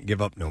 I won't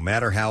give up no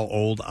matter how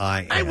old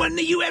I am. I won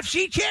the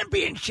UFC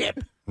championship.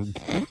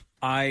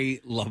 I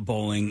love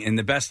bowling, and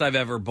the best I've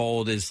ever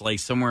bowled is like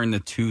somewhere in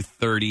the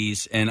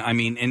 230s. And I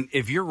mean, and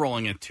if you're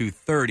rolling at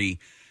 230,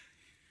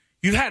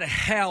 you had a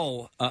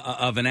hell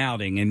of an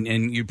outing,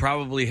 and you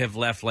probably have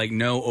left like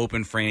no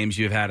open frames.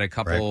 You've had a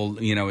couple,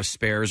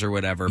 spares or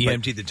whatever. You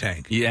emptied the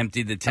tank. You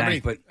emptied the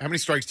tank. How many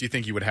strikes do you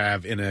think you would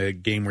have in a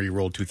game where you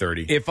rolled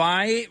 230? If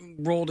I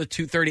rolled a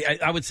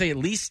 230, I would say at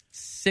least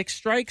 6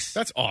 strikes.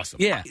 That's awesome.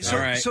 Yeah. So,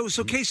 all right.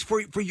 So Case,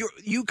 for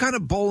you kind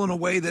of bowl in a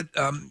way that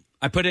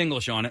I put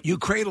English on it. You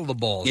cradle the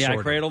ball. Yeah, I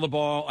cradle the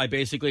ball. I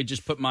basically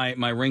just put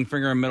my ring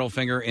finger and middle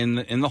finger in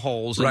the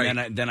holes,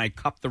 and then I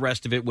cup the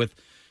rest of it with.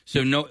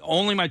 So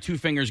only my 2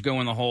 fingers go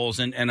in the holes,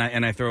 and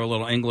I throw a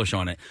little English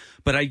on it.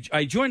 But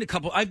I joined a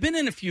couple. I've been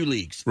in a few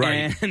leagues,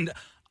 and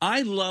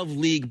I love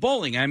league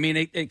bowling. I mean,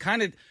 it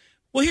kind of.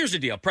 Well, here's the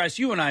deal, Press.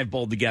 You and I have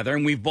bowled together,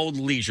 and we've bowled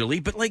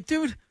leisurely. But like,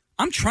 dude,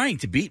 I'm trying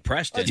to beat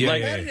Preston.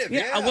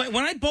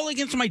 When I bowl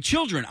against my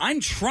children, I'm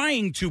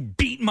trying to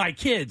beat my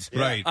kids.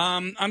 Right.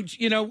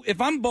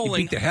 If I'm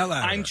bowling, the hell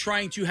out of I'm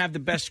trying to have the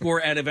best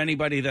score out of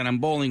anybody that I'm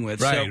bowling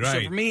with. So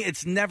for me,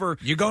 it's never.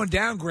 You're going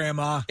down,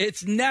 Grandma.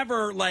 It's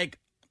never like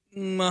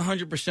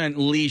 100%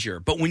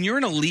 leisure. But when you're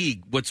in a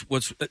league,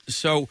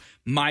 so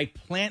my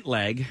plant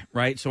leg,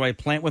 right? So I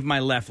plant with my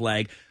left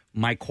leg.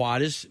 My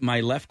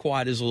left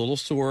quad is a little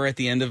sore at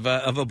the end of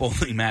a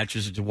bowling match.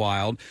 It's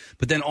wild.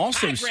 But then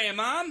also, hi,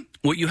 Grandma.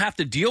 What you have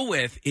to deal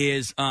with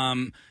is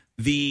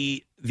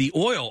the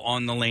oil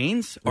on the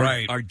lanes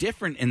are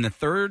different in the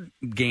third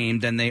game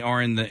than they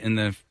are in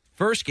the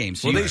first game.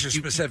 So these are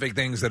specific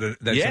things that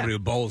somebody who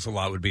bowls a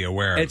lot would be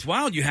aware of. It's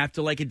wild. You have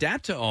to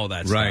adapt to all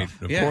that stuff. Right,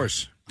 of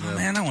course. Oh,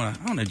 man, I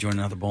want to join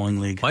another bowling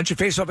league. Why don't you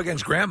face up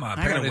against Grandma?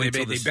 Apparently,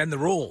 they bend the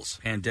rules.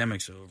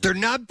 Pandemic's over. They're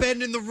not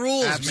bending the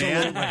rules,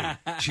 Absolutely. man.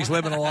 She's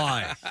living a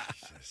lie.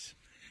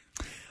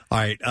 All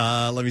right,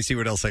 let me see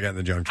what else I got in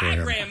the junk drawer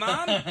here.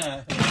 Grandma.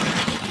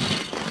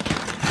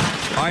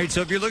 All right,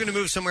 so if you're looking to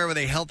move somewhere with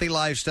a healthy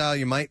lifestyle,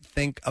 you might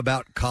think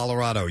about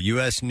Colorado.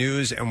 U.S.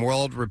 News and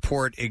World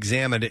Report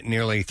examined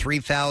nearly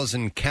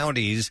 3,000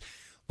 counties,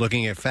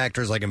 looking at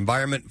factors like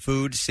environment,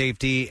 food,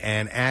 safety,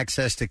 and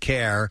access to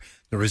care.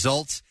 The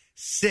results,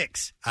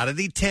 6 out of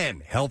the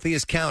 10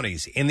 healthiest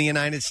counties in the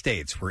United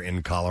States were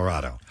in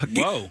Colorado.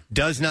 Whoa.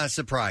 Does not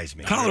surprise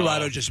me.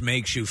 Colorado just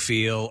makes you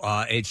feel,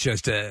 it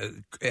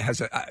has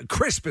a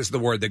crisp is the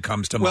word that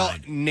comes to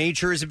mind. Well,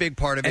 nature is a big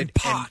part of it.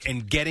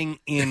 And getting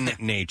in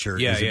nature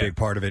is a big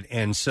part of it.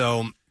 And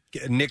so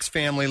Nick's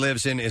family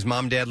his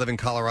mom and dad live in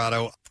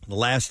Colorado. The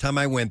last time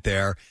I went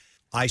there,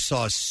 I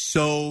saw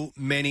so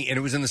many, and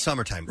it was in the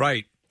summertime.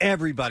 Right.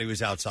 Everybody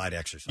was outside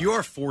exercising. You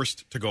are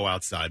forced to go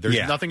outside. There's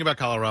nothing about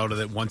Colorado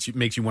that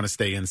makes you want to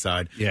stay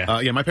inside.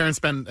 My parents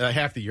spend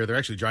half the year. They're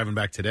actually driving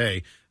back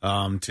today.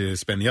 to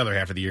spend the other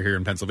half of the year here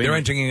in Pennsylvania. They're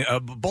entering a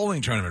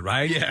bowling tournament,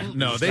 right? Yeah,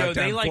 no, they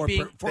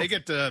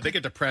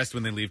get depressed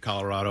when they leave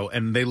Colorado,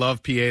 and they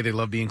love PA. They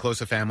love being close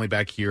to family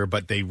back here,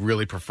 but they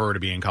really prefer to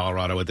be in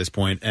Colorado at this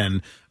point.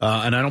 And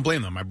I don't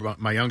blame them.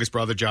 My youngest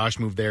brother Josh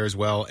moved there as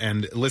well.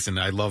 And listen,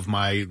 I love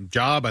my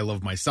job, I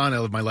love my son, I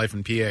love my life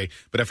in PA.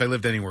 But if I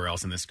lived anywhere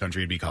else in this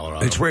country, it'd be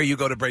Colorado. It's where you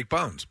go to break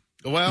bones.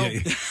 Well,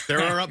 there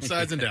are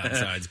upsides and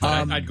downsides,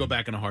 but I'd go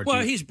back in a heartbeat.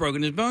 Well, he's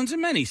broken his bones in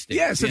many states.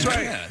 Yes, that's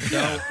right. Yeah.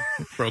 So,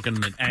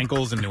 broken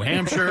ankles in New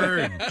Hampshire.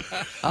 And,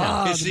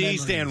 it's the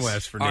East and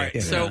West for Nick. All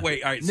right, so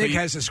wait. All right, Nick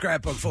has a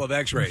scrapbook full of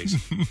x-rays.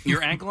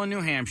 Your ankle in New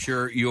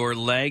Hampshire, your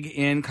leg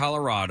in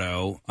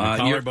Colorado.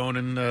 Collarbone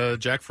in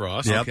Jack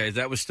Frost. Yep. Okay,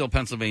 that was still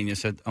Pennsylvania,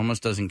 so it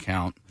almost doesn't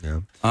count. Yeah.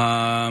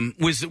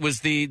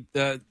 Was the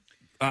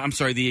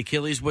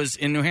Achilles was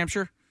in New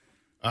Hampshire?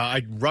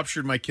 I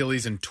ruptured my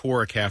Achilles and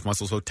tore a calf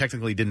muscle, so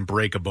technically didn't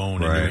break a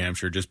bone in New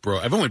Hampshire. Just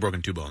I've only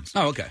broken 2 bones.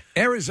 Oh, okay.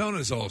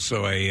 Arizona's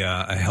also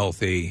a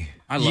healthy.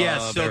 I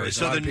love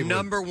so the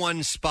number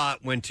one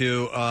spot went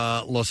to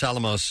Los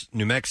Alamos,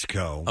 New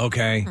Mexico.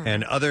 Okay.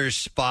 And other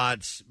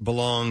spots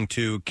belong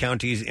to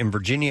counties in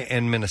Virginia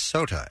and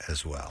Minnesota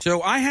as well.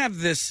 So I have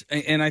this,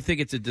 and I think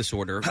it's a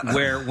disorder,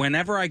 where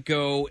whenever I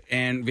go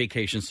and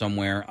vacation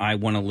somewhere, I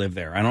want to live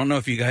there. I don't know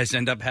if you guys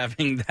end up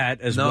having that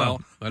as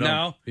well.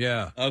 No?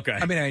 Yeah. Okay.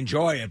 I mean, I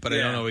enjoy it, but I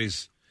don't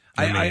always.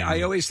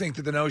 I always think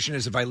that the notion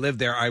is if I lived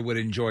there, I would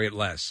enjoy it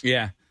less.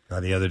 Yeah.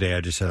 The other day,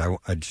 I just said,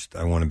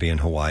 I want to be in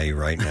Hawaii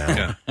right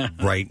now.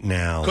 Right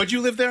now. Could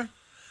you live there?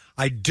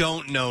 I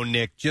don't know,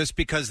 Nick, just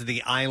because of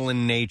the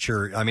island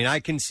nature. I mean,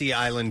 I can see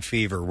island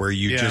fever where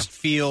you just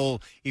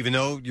feel, even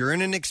though you're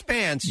in an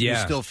expanse, you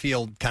still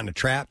feel kind of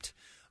trapped.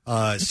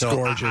 It's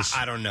gorgeous.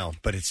 I don't know,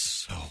 but it's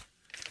so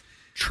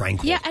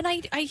tranquil. Yeah, and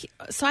I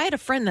had a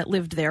friend that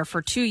lived there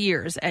for 2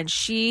 years, and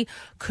she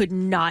could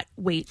not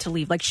wait to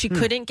leave. Like, she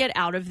couldn't get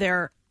out of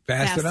there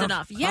fast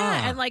enough.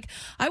 Yeah, and like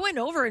I went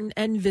over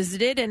and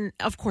visited, and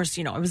of course,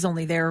 I was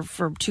only there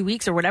for 2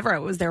 weeks or whatever I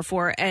was there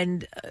for,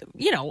 and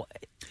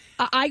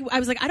I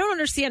was like, I don't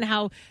understand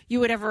how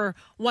you would ever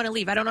want to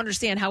leave. I don't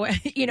understand how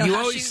how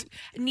always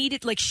she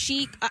needed, like,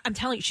 I'm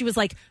telling you, she was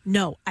like,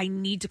 no, I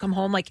need to come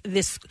home. Like,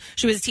 this,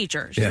 she was a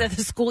teacher. She said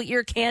the school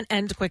year can't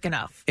end quick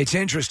enough. It's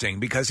interesting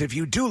because if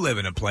you do live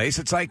in a place,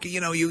 it's like,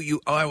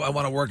 I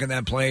want to work in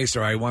that place,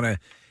 or I want to.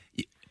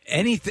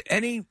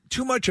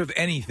 Too much of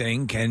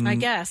anything can, I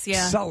guess,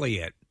 sully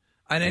it.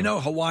 And I know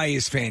Hawaii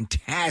is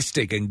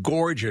fantastic and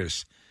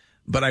gorgeous,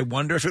 but I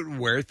wonder if it would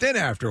wear thin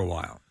after a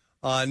while.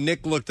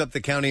 Nick looked up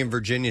the county in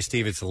Virginia,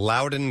 Steve. It's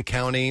Loudoun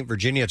County,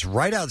 Virginia. It's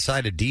right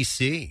outside of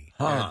D.C.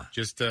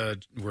 Just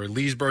where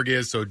Leesburg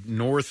is, so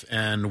north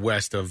and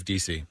west of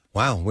D.C.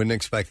 Wow, wouldn't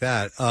expect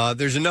that.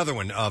 There's another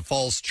one,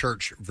 Falls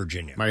Church,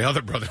 Virginia. My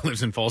other brother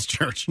lives in Falls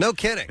Church. No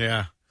kidding.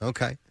 Yeah.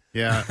 Okay.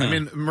 Yeah, I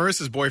mean,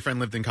 Marissa's boyfriend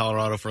lived in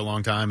Colorado for a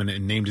long time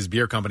and named his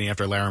beer company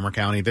after Larimer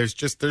County. There's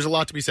a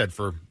lot to be said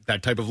for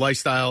that type of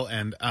lifestyle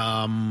and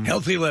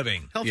healthy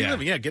living. Healthy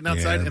living, getting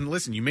outside and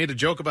listen. You made a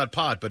joke about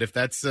pot, but if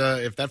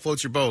that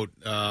floats your boat,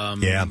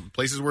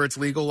 places where it's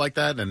legal like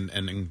that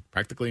and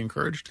practically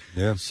encouraged.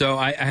 Yeah. So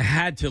I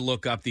had to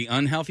look up the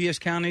unhealthiest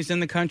counties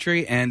in the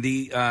country, and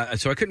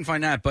so I couldn't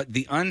find that, but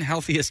the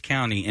unhealthiest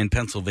county in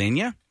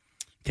Pennsylvania,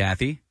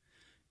 Kathy,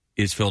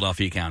 is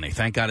Philadelphia County.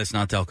 Thank God it's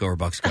not Delco or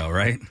Bucksco,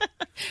 right?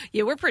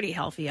 Yeah, we're pretty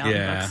healthy out in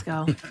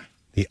Bucksco.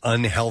 The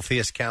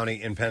unhealthiest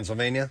county in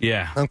Pennsylvania?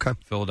 Yeah. Okay.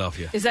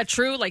 Philadelphia. Is that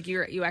true? Like,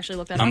 you actually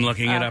looked that up? I'm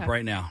looking it up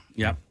right now.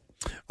 Yep.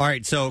 All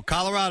right, so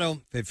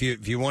Colorado, if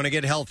you want to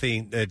get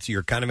healthy,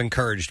 you're kind of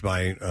encouraged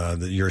by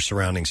your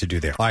surroundings to do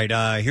there. All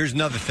right, here's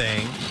another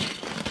thing.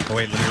 Oh,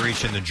 wait, let me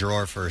reach in the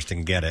drawer first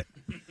and get it.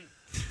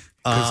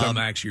 Because I'm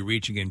actually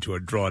reaching into a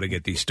drawer to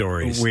get these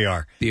stories. We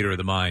are. Theater of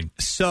the mind.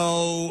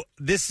 So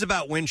this is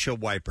about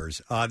windshield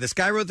wipers. This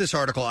guy wrote this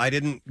article. I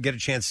didn't get a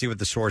chance to see what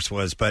the source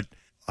was, but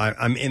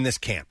I'm in this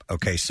camp.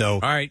 Okay, so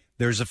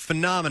there's a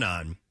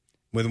phenomenon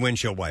with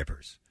windshield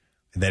wipers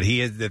that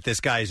this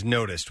guy's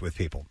noticed with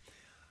people.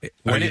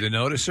 Are you the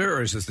noticer,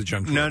 or is this the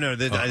junk food? No,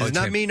 it's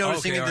not me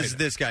noticing it. This is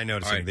this guy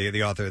noticing,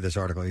 the author of this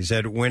article. He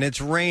said, when it's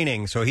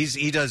raining, so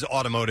he does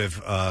automotive,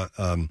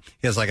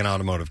 he has like an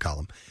automotive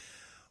column.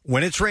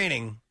 When it's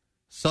raining,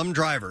 some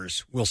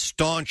drivers will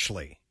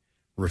staunchly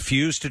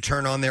refuse to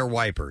turn on their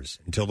wipers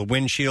until the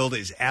windshield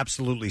is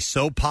absolutely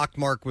so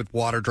pockmarked with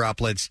water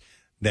droplets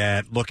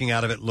that looking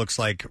out of it looks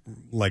like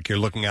you're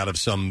looking out of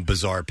some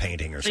bizarre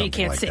painting or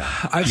something like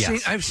that.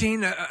 I've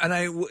seen,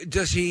 and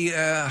does he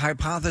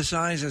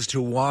hypothesize as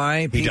to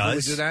why people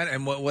would do that,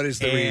 and what is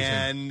the reason?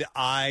 And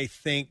I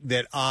think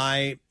that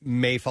I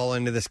may fall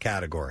into this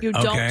category. You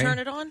don't turn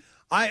it on?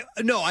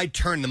 I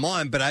turn them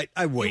on, but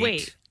I wait. You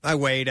wait. I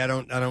wait. I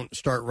don't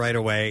start right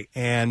away.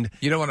 And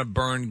you don't want to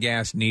burn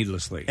gas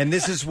needlessly. And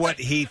this is what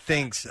he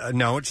thinks.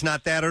 No, it's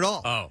not that at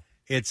all. Oh.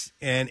 It's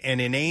an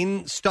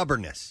inane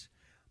stubbornness.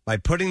 By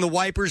putting the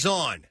wipers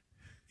on,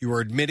 you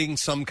are admitting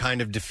some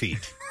kind of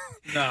defeat.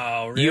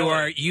 No,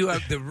 really? You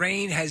have the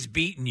rain has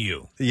beaten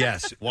you.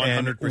 Yes,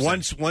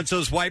 100%. Once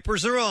those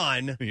wipers are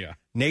on,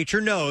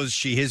 nature knows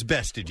she has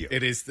bested you.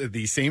 It is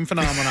the same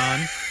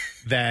phenomenon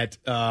that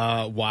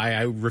why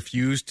I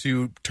refuse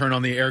to turn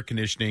on the air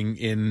conditioning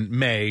in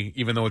May,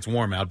 even though it's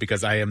warm out,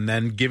 because I am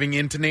then giving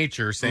in to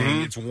nature,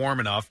 saying it's warm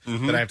enough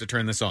that I have to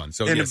turn this on.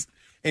 So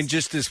and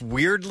just this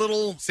weird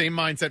little same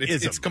mindset.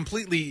 It's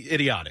completely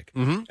idiotic,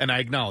 and I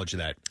acknowledge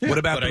that. What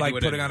about like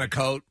putting on a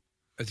coat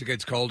as it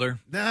gets colder?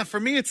 Nah, for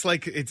me, it's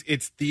like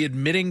it's the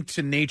admitting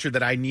to nature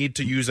that I need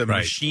to use a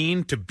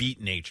machine to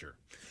beat nature.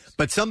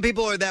 But some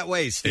people are that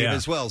way, Steve,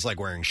 as well. It's like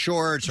wearing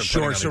shorts or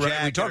putting on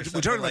a jacket.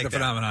 We talked about the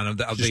phenomenon of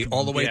the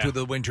all the way through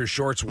the winter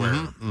shorts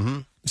wear.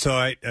 So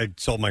I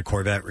sold my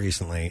Corvette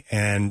recently,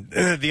 and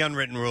the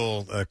unwritten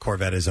rule,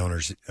 Corvette is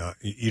owners,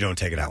 you don't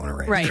take it out when it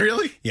rains. Right.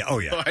 Really? Yeah. Oh,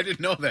 yeah. Oh, I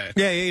didn't know that.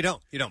 Yeah, you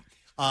don't. You don't.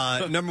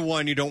 Number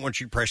one, you don't want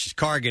your precious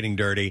car getting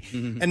dirty.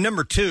 And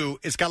number two,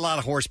 it's got a lot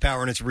of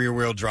horsepower and it's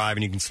rear-wheel drive,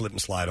 and you can slip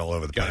and slide all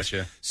over the place.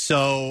 Gotcha.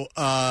 So,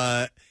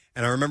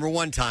 and I remember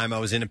one time I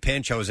was in a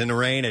pinch. I was in the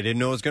rain. I didn't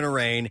know it was going to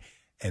rain.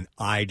 And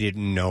I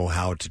didn't know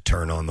how to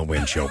turn on the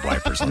windshield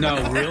wipers. On the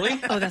car. Really?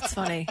 Oh, that's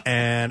funny.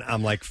 And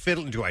I'm like,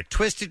 fiddling. Do I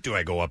twist it? Do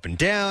I go up and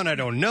down? I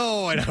don't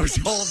know. And I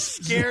was all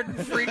scared and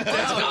freaked out.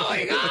 What's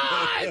going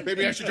on?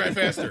 Maybe I should drive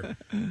faster.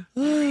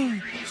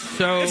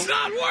 So it's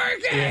not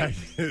working. Yeah.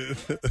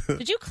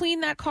 Did you clean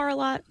that car a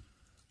lot?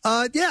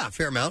 Yeah, a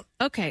fair amount.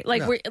 Okay,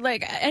 like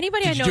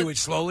anybody Did I know. you do it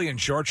slowly in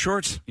short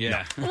shorts?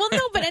 Yeah. Well,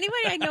 no, but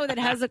anybody I know that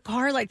has a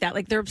car like that,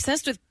 like they're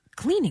obsessed with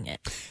cleaning it.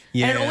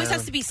 Yeah. And it always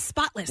has to be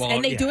spotless. Well,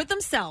 and they do it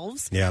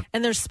themselves. Yeah.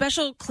 And there's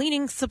special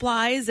cleaning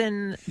supplies,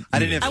 and I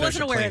didn't have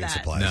wasn't special aware of cleaning that.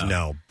 supplies.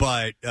 No.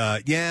 But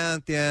yeah,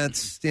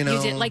 it's, you know.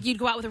 You did, like, you'd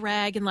go out with a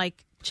rag and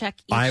like check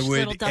each I would,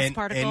 little dust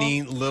particle.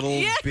 any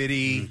little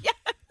bitty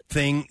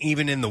thing,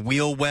 even in the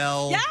wheel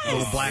well,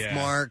 little black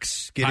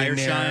marks, get Tire in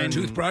there. shine.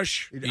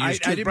 Toothbrush? I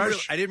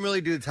didn't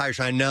really do the tire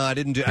shine. No, I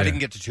didn't do. I didn't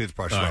get to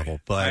toothbrush level.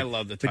 But I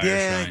love the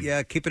tire shine.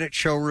 Yeah, keeping it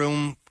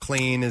showroom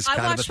clean is kind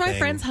of a watched thing. my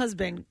friend's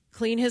husband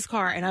clean his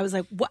car, and I was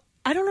like, "What?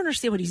 I don't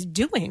understand what he's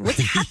doing. What's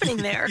happening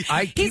there?"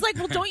 He's like,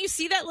 "Well, don't you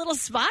see that little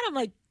spot?" I'm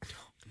like,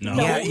 No.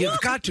 Yeah,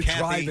 you've got to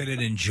drive it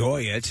and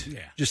enjoy it.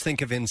 Yeah. Just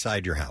think of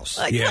inside your house.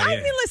 Like, I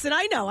mean, listen,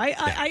 I know,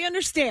 I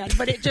understand,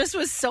 but it just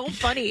was so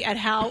funny at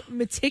how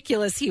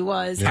meticulous he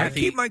was. I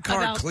keep my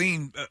car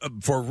clean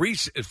for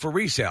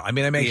resale. I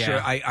mean, I make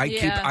sure I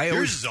keep.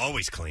 Yours is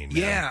always clean. Now.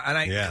 Yeah,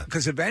 and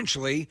because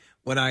eventually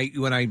when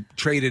I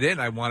trade it in,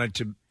 I want it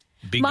to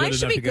be Mine good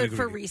should enough be to good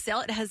for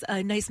resale. It has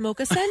a nice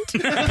mocha scent. The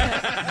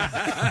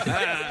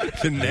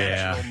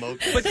natural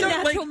mocha. But The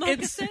natural mocha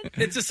it's scent.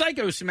 a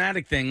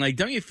psychosomatic thing. Like,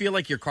 don't you feel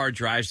like your car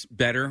drives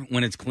better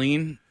when it's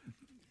clean?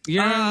 You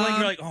know, like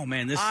you're like, oh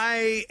man, this.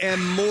 I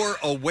am more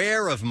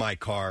aware of my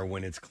car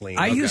when it's clean.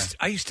 I used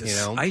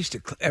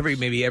to every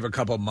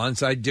couple of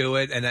months I'd do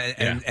it, and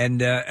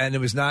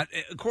it was not.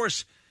 Of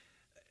course,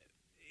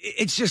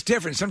 it's just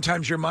different.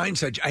 Sometimes your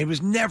mindset. I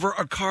was never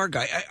a car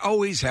guy. I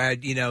always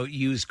had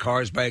used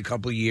cars by a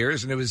couple of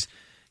years, and it was.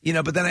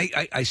 But then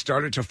I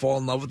started to fall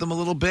in love with them a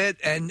little bit,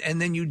 and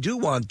then you do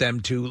want them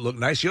to look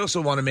nice. You also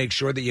want to make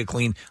sure that you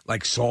clean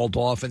like salt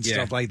off and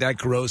stuff like that,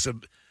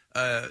 corrosive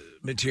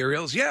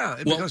materials. Yeah,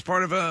 it becomes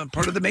part of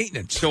the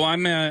maintenance. So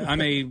I'm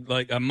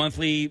a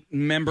monthly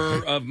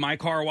member of my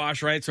car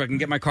wash, right? So I can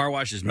get my car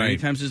washed as many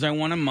times as I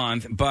want a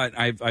month. But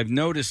I've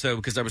noticed though,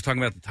 because I was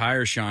talking about the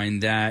tire shine,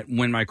 that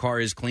when my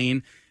car is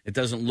clean, it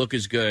doesn't look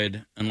as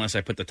good unless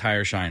I put the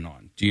tire shine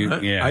on. Do you?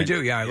 Huh? Yeah, I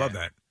do. Yeah, I love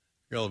that.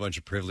 You're all a bunch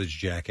of privileged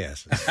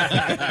jackasses.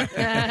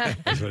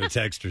 That's what a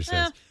texter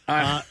says.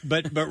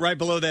 But right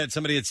below that,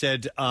 somebody had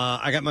said,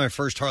 I got my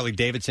first Harley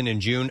Davidson in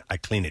June. I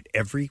clean it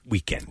every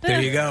weekend.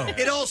 There you go.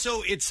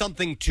 It's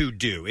something to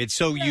do. It's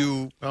so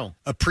you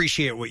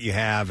appreciate what you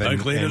have. And, I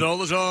clean it all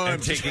the time.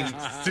 And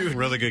taking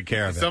really good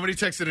care of it. Somebody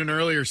texted in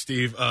earlier,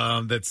 Steve,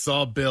 that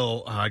saw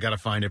Bill. I got to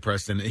find it,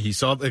 Preston. He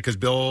saw because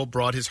Bill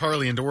brought his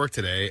Harley into work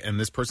today, and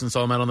this person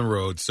saw him out on the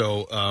road.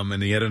 So,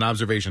 and he had an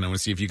observation. I want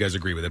to see if you guys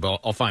agree with it, but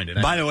I'll find it.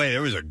 By the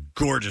way, there was a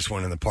gorgeous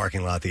one in the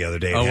parking lot the other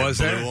day. Oh, It had was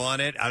there? blue on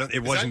it?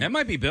 It wasn't. That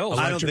might be Bill's.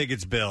 I don't think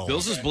it's Bill's.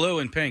 Bill's is blue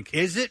and pink.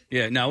 Is it?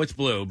 Yeah, no, it's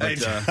blue.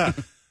 But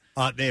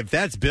if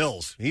that's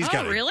Bill's, he's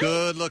got a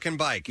good-looking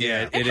bike.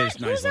 Yeah, it is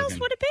nice Who else looking.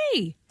 would it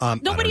be?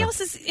 Nobody else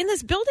is in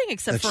this building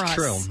except That's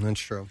for us. That's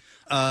true.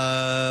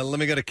 Let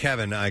me go to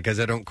Kevin because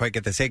I don't quite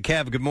get this. Hey,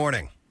 Kev, good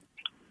morning.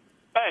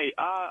 Hey,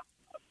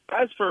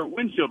 as for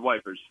windshield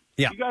wipers,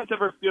 do you guys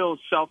ever feel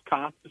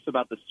self-conscious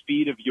about the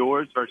speed of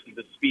yours versus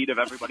the speed of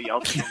everybody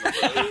else?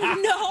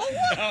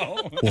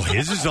 No. Well,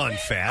 his is on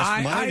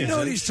fast. Mine I know isn't.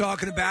 what he's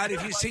talking about.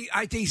 If you see,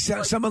 I think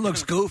someone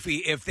looks goofy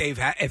if they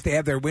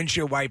have their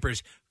windshield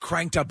wipers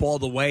cranked up all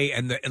the way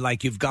and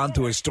like you've gone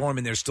through a storm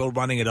and they're still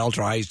running at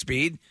ultra high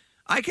speed.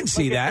 I can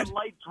see that. It's a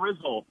light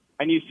drizzle,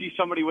 and you see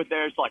somebody with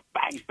theirs like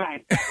bang,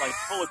 bang, like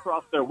pull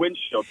across their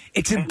windshield.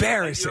 It's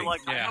embarrassing. And you're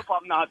like, I hope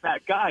I'm not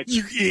that guy.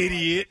 You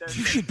idiot.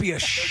 You should be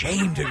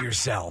ashamed of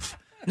yourself.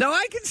 No,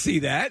 I can see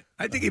that.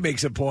 I think he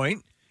makes a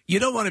point. You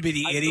don't want to be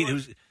the idiot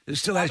who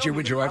still has your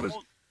windshield wipers.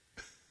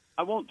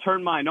 I won't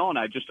turn mine on.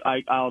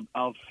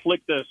 I'll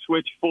flick the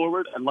switch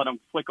forward and let them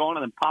flick on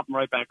and then pop them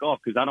right back off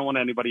because I don't want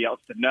anybody else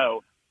to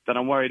know that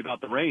I'm worried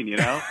about the rain,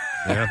 Yeah.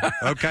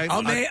 Okay.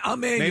 I'll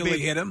manually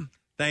hit him.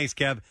 Thanks,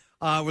 Kev.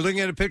 We're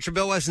looking at a picture of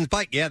Bill Weston's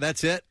bike. Yeah,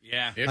 that's it.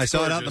 Yeah. I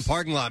saw it out in the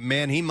parking lot.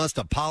 Man, he must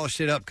have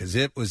polished it up because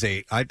it was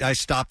I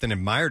stopped and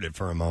admired it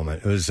for a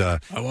moment. It was, I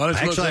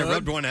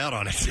rubbed one out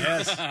on it.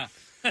 Yes.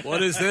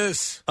 What is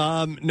this?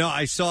 No,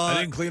 I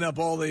didn't clean up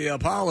all the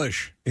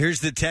polish.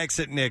 Here's the text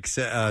that Nick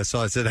saw.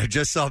 It said, I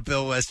just saw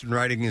Bill Weston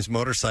riding his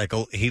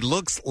motorcycle. He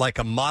looks like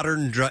a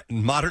modern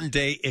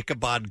day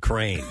Ichabod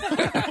Crane.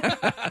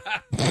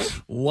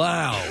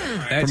 Wow.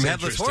 That's from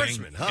Headless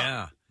Horseman, huh?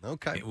 Yeah.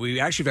 Okay. We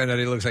actually found out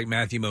he looks like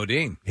Matthew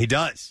Modine. He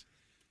does.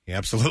 He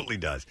absolutely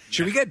does.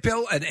 Should we get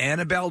Bill an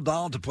Annabelle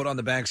doll to put on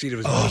the backseat of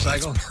his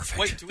motorcycle? That's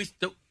perfect.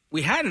 Wait,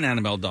 we had an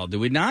Annabelle doll,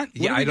 did we not?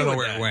 Yeah, I don't know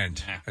where it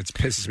went. It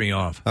pisses me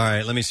off. All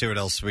right, let me see what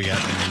else we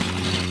got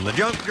in the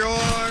junk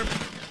drawer.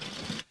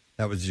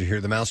 Did you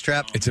hear the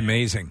mousetrap? It's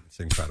amazing. It's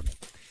incredible.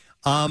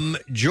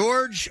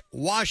 George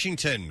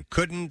Washington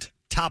couldn't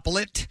topple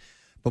it,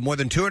 but more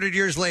than 200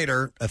 years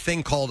later, a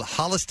thing called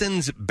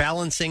Holliston's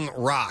Balancing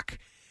Rock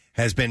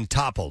has been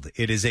toppled.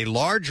 It is a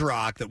large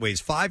rock that weighs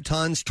 5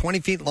 tons, 20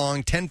 feet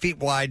long, 10 feet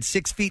wide,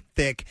 6 feet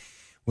thick,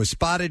 was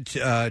spotted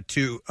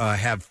to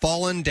have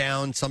fallen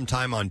down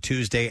sometime on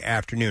Tuesday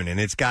afternoon, and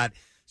it's got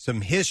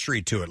some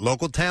history to it.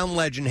 Local town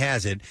legend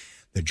has it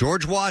that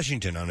George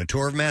Washington, on a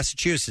tour of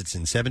Massachusetts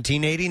in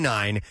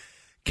 1789,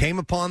 came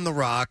upon the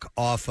rock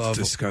off of...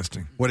 It's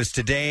disgusting. What is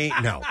today...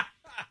 No,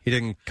 he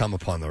didn't come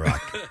upon the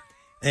rock.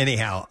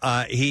 Anyhow,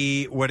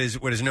 what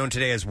is known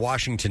today as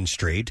Washington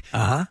Street.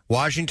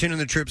 Washington and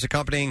the troops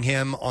accompanying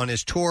him on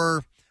his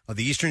tour of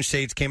the eastern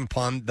states came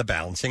upon the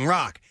Balancing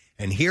Rock.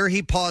 And here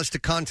he paused to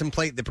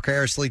contemplate the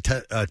precariously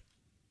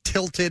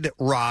tilted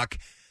rock.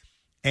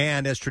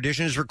 And as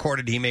tradition is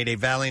recorded, he made a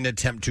valiant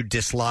attempt to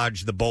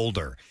dislodge the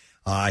boulder.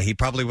 He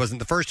probably wasn't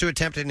the first to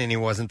attempt it, and he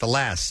wasn't the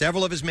last.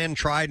 Several of his men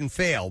tried and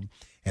failed.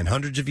 And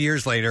hundreds of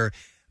years later,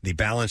 the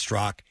balanced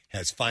rock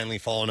has finally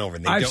fallen over.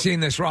 And I've seen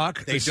this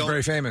rock. This is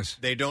very famous.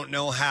 They don't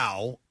know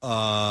how,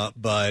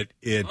 but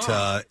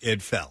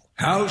it fell.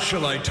 How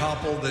shall I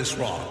topple this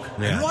rock?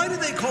 Yeah. And why do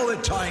they call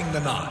it tying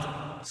the knot?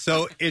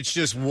 So it's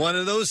just one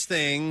of those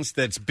things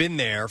that's been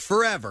there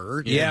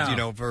forever. Yeah.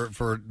 And,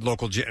 for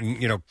local,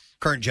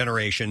 current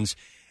generations.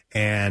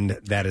 And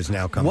that has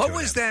now come. What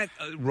was that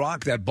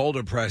rock, that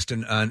boulder,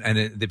 Preston?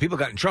 And the people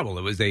got in trouble.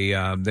 It was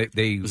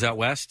It was out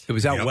west. It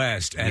was out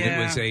west, and it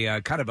was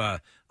a kind of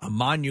a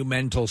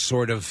monumental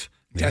sort of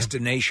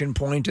destination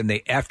point, and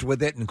they effed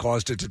with it and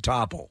caused it to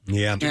topple.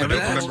 Yeah, I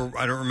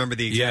don't remember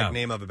the exact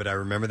name of it, but I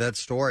remember that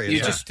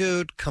story.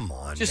 Dude, come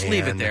on, just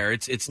leave it there.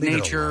 It's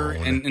nature,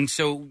 and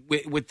so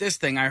with this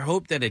thing, I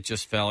hope that it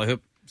just fell. I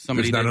hope.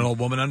 Somebody There's not an old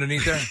woman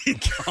underneath there?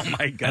 Oh,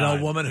 my God. An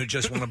old woman who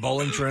just won a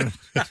bowling trip?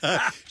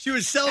 She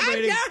was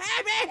celebrating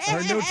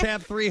her No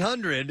Tap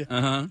 300.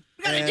 Uh-huh.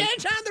 We're going to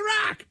dance on the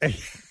rock.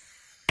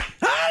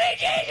 Holy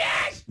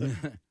Jesus!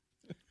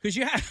 Because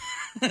you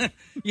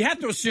have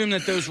to assume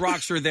that those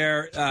rocks are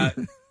there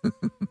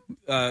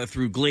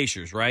through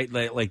glaciers, right?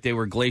 Like they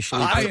were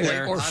glacially put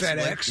there. Or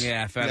FedEx.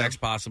 Yeah,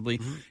 FedEx possibly.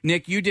 Mm-hmm.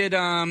 Nick, you did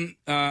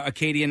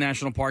Acadia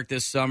National Park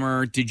this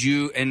summer. Did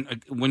you,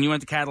 and when you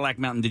went to Cadillac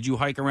Mountain, did you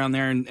hike around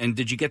there and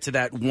did you get to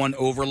that one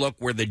overlook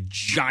where the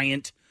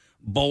giant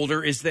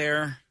boulder is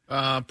there?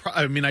 I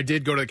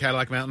did go to the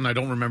Cadillac Mountain. I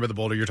don't remember the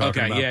boulder you're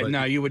talking about. Okay,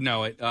 no, you would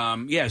know it.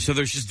 So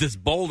there's just this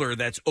boulder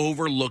that's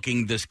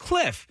overlooking this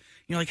cliff.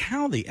 You're like,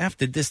 how the F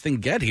did this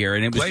thing get here?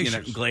 And it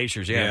was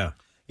glaciers, yeah.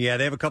 Yeah,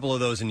 they have a couple of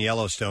those in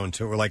Yellowstone,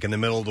 too, where, like, in the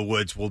middle of the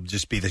woods will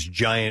just be this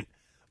giant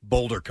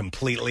boulder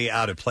completely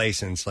out of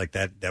place, and it's like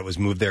that was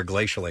moved there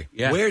glacially.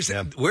 Yeah. Where's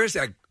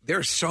that? There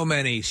are so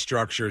many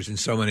structures and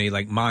so many,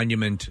 like,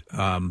 Monument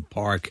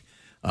Park.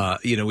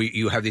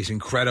 You have these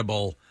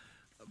incredible,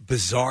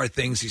 bizarre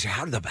things. You say,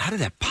 how did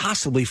that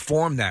possibly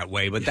form that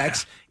way? But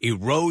that's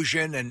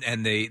erosion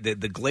and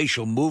the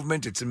glacial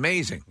movement. It's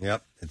amazing.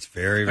 Yep, it's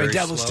very, very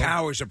Devil's slow.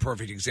 Tower is a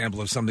perfect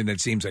example of something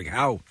that seems like,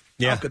 how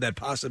could that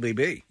possibly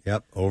be?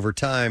 Yep, over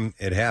time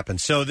it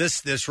happens. So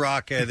this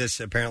rock,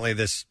 apparently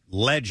this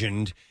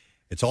legend,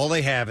 it's all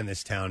they have in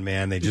this town,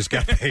 man. They just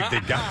got they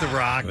got the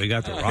rock. They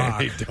got the rock.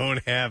 They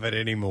don't have it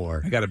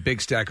anymore. I got a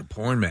big stack of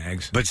porn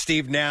mags. But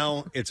Steve,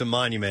 now it's a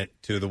monument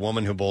to the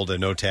woman who bowled a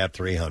No Tap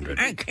 300.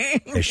 I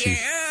can't. As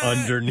she's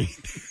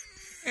underneath.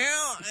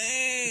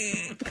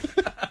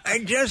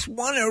 I just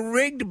won a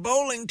rigged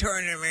bowling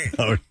tournament.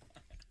 Oh.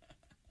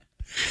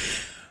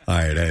 All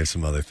right, I have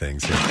some other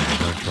things here.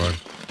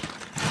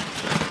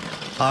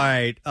 All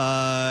right,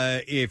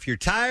 if you're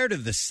tired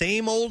of the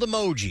same old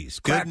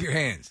emojis, clap your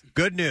hands.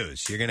 Good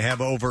news. You're going to have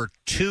over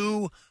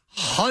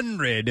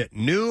 200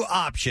 new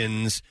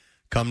options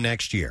come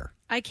next year.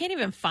 I can't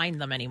even find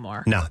them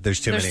anymore. No, there's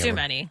too many. There's too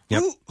many.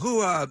 Yep.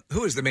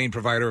 Who is the main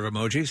provider of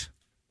emojis?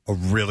 A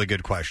really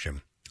good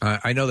question.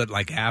 I know that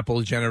like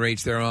Apple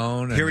generates their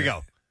own. Here we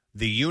go.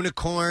 The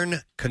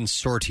Unicorn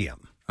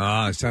Consortium.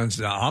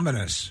 Sounds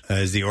ominous.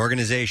 Is the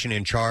organization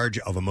in charge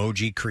of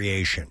emoji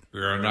creation.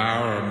 We are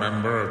now a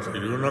member of the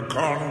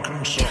Unicorn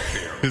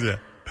Consortium.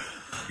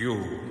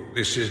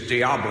 This is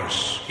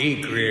Diablos.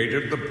 He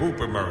created the poop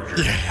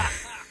emoji.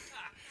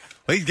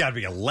 Well, he's got to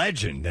be a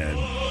legend then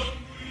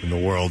in the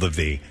world of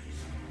the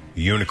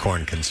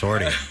Unicorn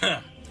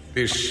Consortium.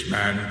 This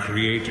man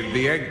created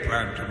the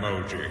eggplant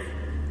emoji.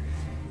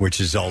 Which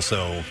is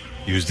also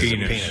used as a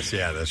penis.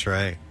 Yeah, that's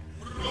right.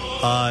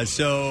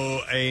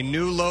 So a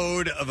new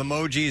load of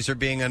emojis are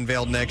being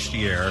unveiled next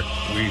year.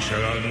 We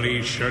shall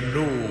unleash a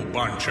new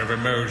bunch of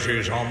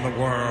emojis on the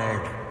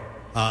world.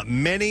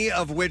 Many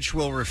of which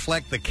will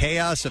reflect the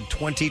chaos of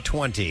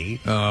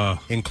 2020,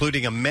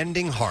 including a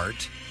mending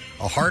heart,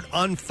 a heart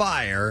on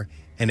fire,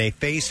 and a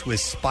face with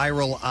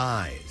spiral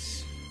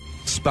eyes.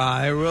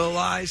 Spiral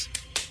eyes?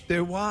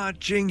 They're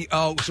watching.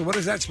 Oh, so what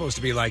is that supposed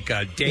to be like?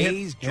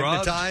 Dazed,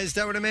 drugged? Hypnotized,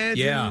 I would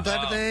imagine,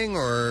 type of thing?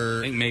 Or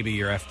I think maybe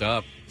you're effed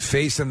up.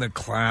 Face in the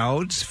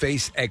clouds,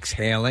 face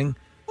exhaling.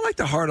 I like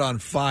the heart on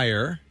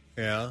fire.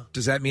 Yeah.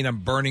 Does that mean I'm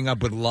burning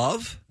up with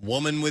love?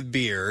 Woman with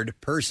beard,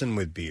 person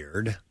with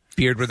beard.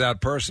 Beard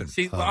without person.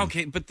 See,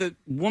 okay, but the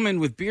woman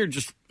with beard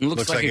just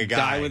looks like a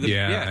guy with a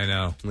beard. Yeah, I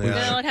know.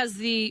 No, it has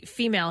the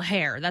female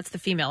hair. That's the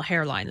female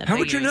hairline that How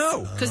they would you use.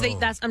 know? Because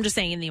I'm just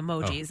saying in the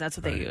emojis, that's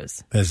what they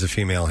use. As the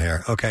female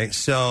hair. Okay,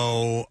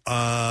 so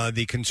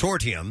the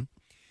consortium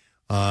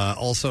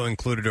also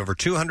included over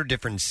 200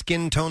 different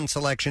skin tone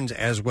selections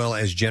as well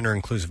as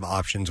gender-inclusive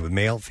options with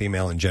male,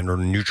 female, and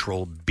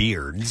gender-neutral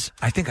beards.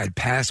 I think I'd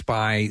pass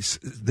by.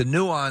 The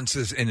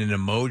nuances in an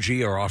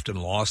emoji are often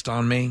lost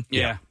on me.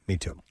 Yeah, me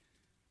too.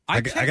 I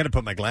got to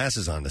put my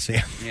glasses on to see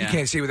them. You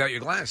can't see without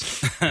your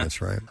glasses.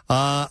 That's right.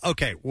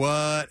 Okay,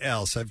 what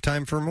else? I have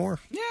time for more?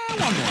 Yeah,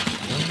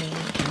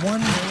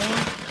 one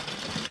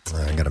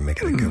more. I got to make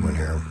it a good one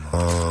here.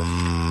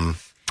 All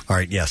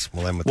right, yes,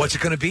 we'll end with What's it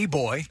going to be,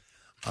 boy?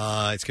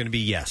 It's going to be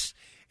yes.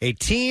 A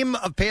team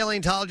of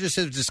paleontologists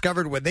has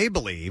discovered what they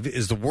believe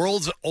is the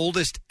world's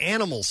oldest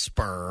animal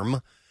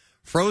sperm,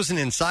 frozen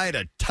inside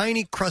a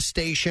tiny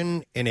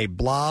crustacean in a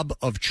blob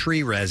of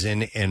tree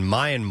resin in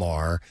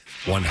Myanmar.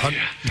 100.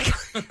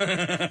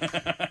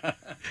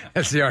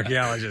 That's the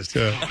archaeologist.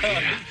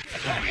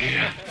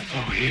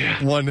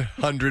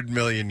 100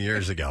 million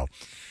years ago.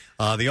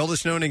 The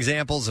oldest known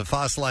examples of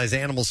fossilized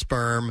animal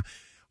sperm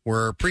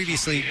were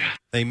previously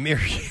a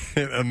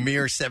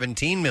mere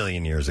 17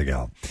 million years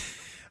ago,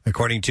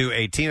 according to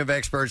a team of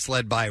experts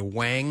led by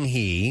Wang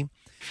He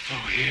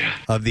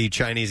of the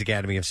Chinese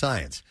Academy of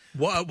Science.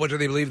 What do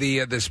they believe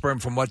the sperm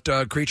from what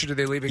creature did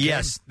they leave again?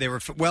 Yes, they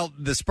were. Well,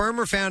 the sperm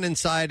were found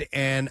inside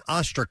an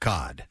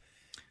ostracod,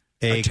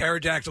 a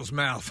pterodactyl's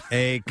mouth,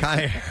 a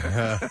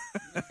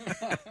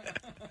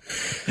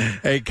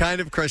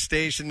kind of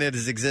crustacean that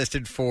has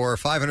existed for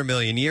 500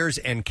 million years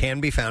and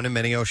can be found in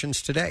many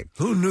oceans today.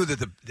 Who knew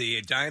that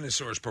the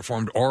dinosaurs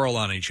performed oral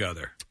on each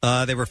other?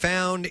 They were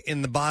found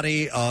in the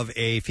body of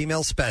a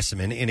female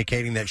specimen,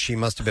 indicating that she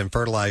must have been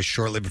fertilized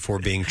shortly before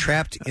being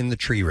trapped in the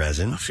tree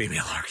resin. A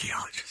female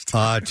archaeologist.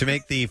 To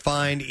make the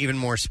find even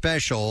more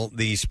special,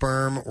 the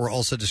sperm were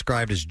also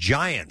described as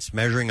giants,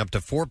 measuring up to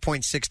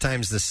 4.6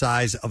 times the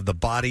size of the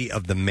body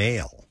of the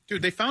male.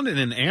 Dude, they found it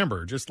in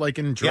amber, just like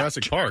in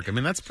Jurassic Park. I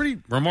mean, that's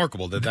pretty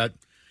remarkable that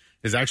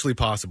is actually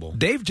possible.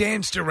 They've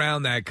danced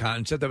around that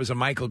concept. That was a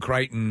Michael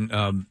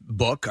Crichton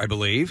book, I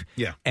believe.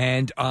 Yeah.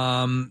 And,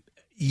 a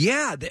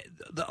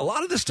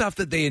lot of the stuff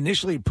that they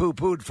initially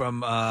poo-pooed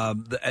from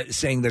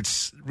saying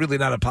that's really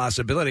not a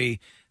possibility,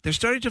 they're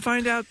starting to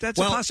find out that's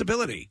a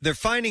possibility. They're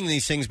finding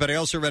these things, but I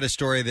also read a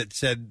story that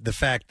said the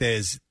fact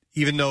is,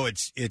 even though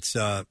it's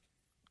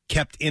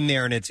kept in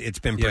there and it's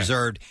been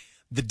preserved,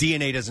 the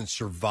DNA doesn't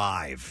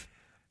survive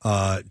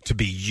to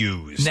be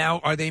used.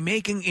 Now, are they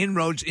making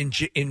inroads in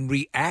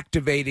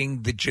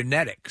reactivating the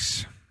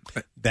genetics?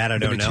 That I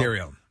don't know.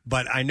 Material.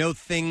 But I know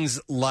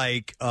things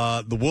like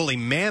the woolly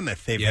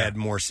mammoth, they've had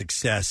more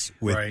success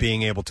with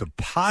being able to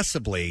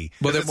possibly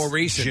they're more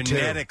recent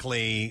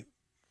genetically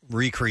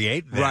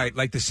recreate them. Right,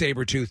 like the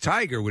saber-toothed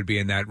tiger would be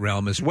in that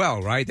realm as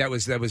well, right? That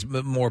was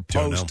more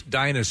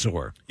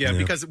post-dinosaur. Yeah,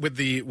 because with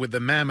the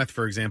mammoth,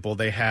 for example,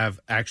 they have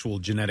actual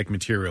genetic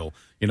material.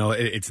 You know,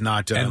 it's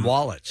not and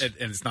wallets, and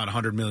it's not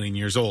 100 million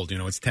years old. You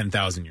know, it's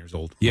 10,000 years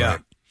old. Yeah.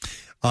 Right.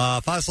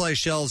 Fossilized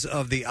shells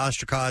of the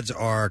ostracods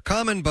are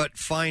common, but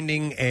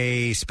finding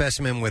a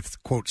specimen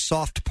with, quote,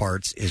 soft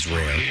parts is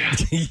rare.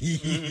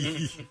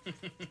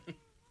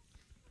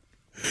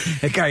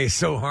 That guy is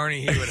so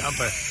horny,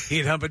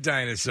 he'd hump a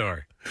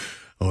dinosaur.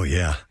 Oh,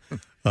 yeah.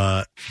 There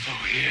are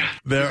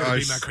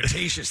be my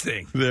Cretaceous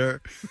thing.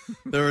 There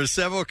are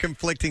several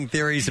conflicting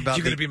theories about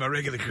you're going to be my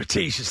regular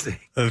Cretaceous thing.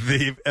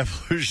 The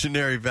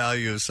evolutionary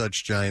value of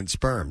such giant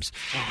sperms.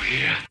 Oh,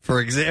 yeah. For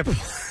example...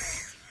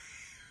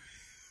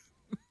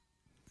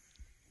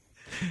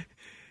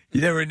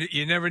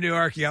 You never knew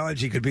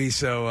archaeology could be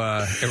so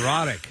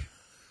erotic.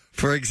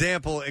 For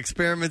example,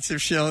 experiments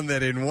have shown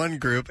that in one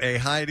group, a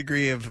high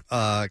degree of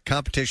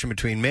competition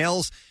between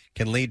males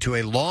can lead to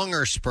a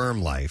longer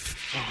sperm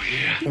life. Oh,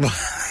 yeah.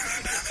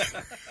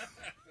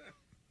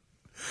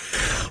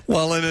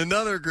 While in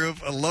another group,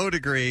 a low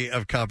degree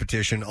of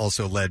competition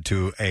also led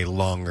to a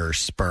longer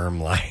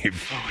sperm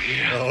life. Oh,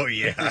 yeah. Oh,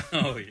 yeah.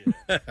 Oh,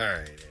 yeah. All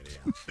right.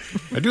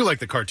 I do like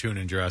the cartoon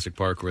in Jurassic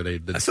Park where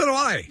so do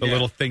I. The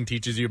little thing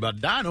teaches you about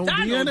dino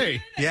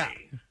DNA. Yeah.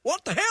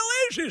 What the hell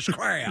is this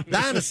crap?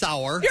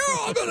 Dinosaur. You're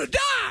all going to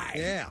die.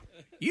 Yeah.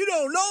 You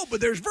don't know,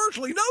 but there's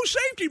virtually no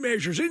safety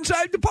measures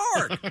inside the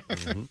park.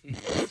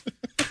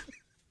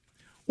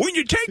 When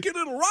you take your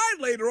little ride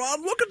later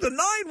on, look at the 9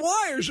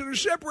 wires that are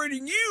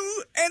separating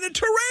you and a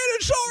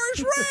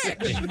Tyrannosaurus Rex.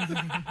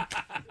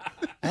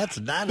 That's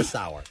a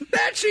dinosaur.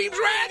 That seems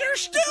rather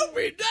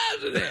stupid,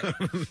 doesn't it?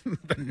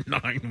 The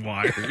 9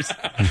 wires.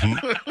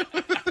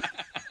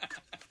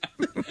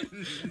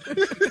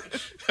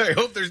 I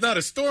hope there's not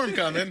a storm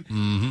coming.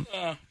 Mm-hmm.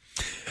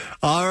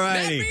 All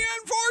right. That'd be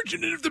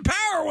unfortunate if the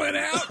power went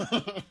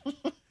out.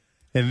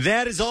 And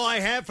that is all I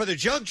have for the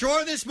junk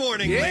drawer this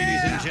morning, ladies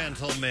and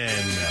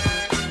gentlemen.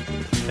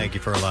 Thank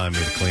you for allowing me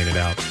to clean it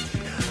out.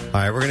 All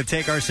right, we're going to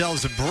take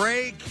ourselves a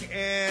break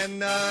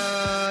and,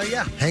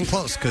 hang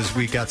close because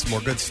we got some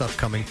more good stuff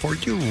coming for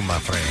you, my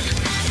friend.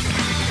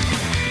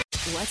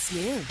 What's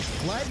new?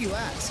 Glad you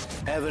asked.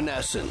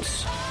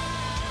 Evanescence.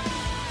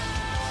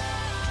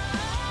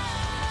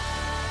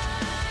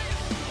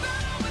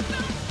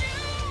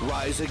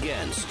 Rise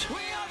Against.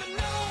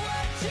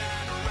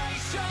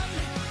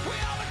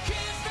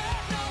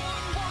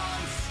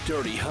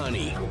 Dirty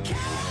Honey.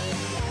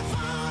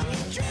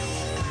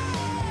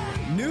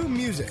 New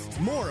music.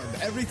 More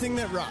of everything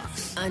that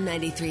rocks. On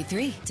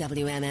 93.3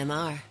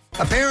 WMMR.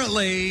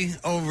 Apparently,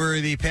 over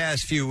the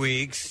past few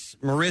weeks,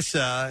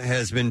 Marissa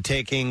has been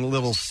taking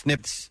little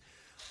snips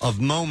of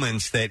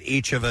moments that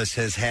each of us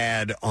has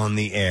had on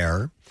the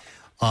air.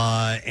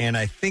 And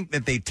I think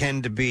that they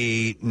tend to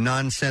be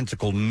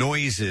nonsensical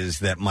noises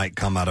that might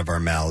come out of our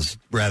mouths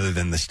rather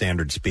than the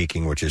standard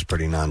speaking, which is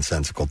pretty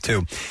nonsensical,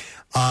 too.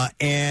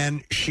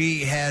 And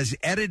she has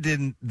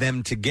edited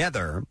them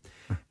together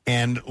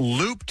and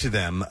looped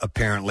them,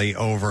 apparently,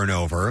 over and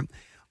over.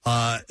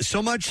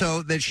 So much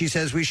so that she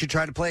says we should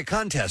try to play a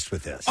contest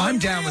with this. I'm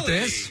down with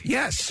this.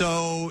 Yes.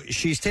 So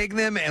she's taken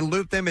them and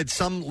looped them at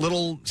some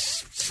little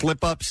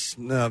slip-ups,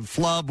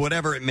 flub,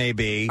 whatever it may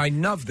be. I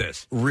love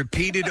this.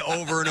 Repeated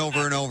over and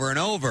over and over and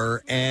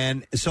over.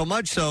 And so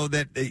much so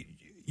that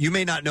you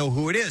may not know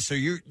who it is. So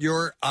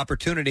your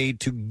opportunity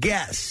to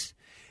guess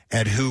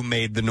at who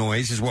made the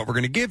noise is what we're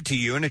going to give to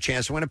you and a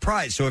chance to win a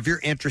prize. So if you're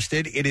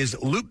interested, it is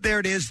Loop.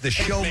 There it is, the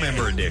show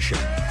member edition.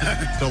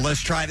 So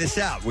let's try this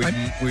out. We've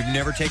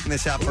never taken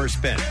this out for a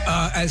spin.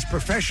 As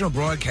professional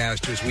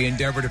broadcasters, we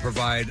endeavor to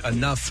provide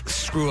enough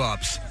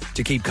screw-ups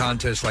to keep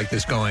contests like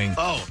this going.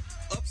 Oh,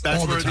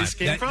 that's where these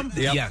came from?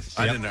 Yep. Yes.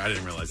 I didn't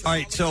realize that. All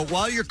right, so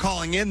while you're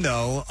calling in,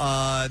 though,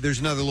 there's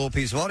another little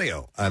piece of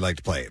audio I'd like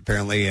to play.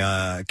 Apparently,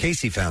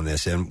 Casey found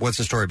this, and what's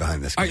the story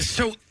behind this? All right,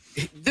 so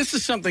this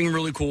is something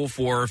really cool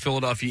for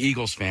Philadelphia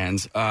Eagles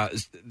fans.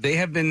 They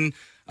have been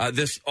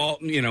this all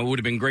would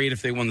have been great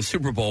if they won the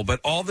Super Bowl, but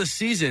all this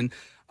season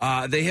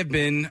they have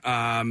been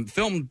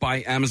filmed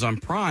by Amazon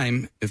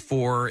Prime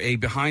for a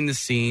behind the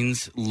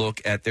scenes look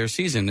at their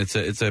season.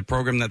 It's a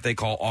program that they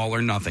call All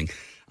or Nothing.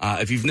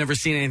 If you've never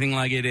seen anything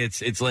like it,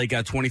 it's like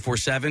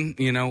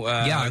 24/7.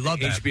 I love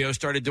that. HBO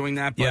started doing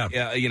that, but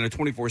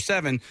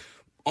 24/7.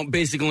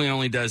 Basically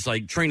only does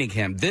like training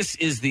camp. This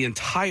is the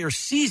entire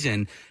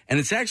season,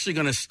 and it's actually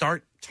going to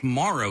start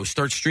tomorrow,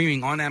 start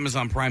streaming on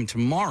Amazon Prime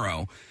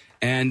tomorrow.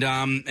 And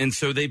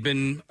so they've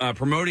been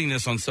promoting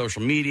this on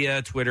social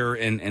media, Twitter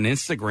and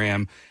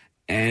Instagram,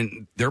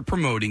 and they're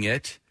promoting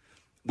it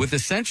with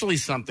essentially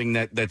something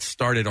that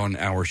started on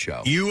our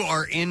show. You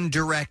are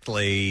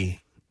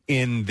indirectly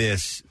in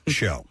this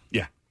show.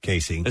 Yeah.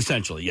 Casey.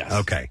 Essentially, yes.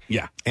 Okay.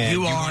 Yeah. And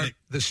you are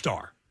the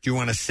star. Do you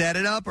want to set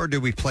it up, or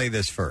do we play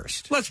this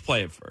first? Let's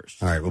play it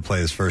first. All right, we'll play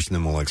this first, and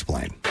then we'll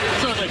explain.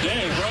 It's not that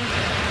game, bro.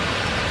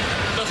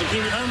 That's a Pee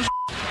Wee Herman.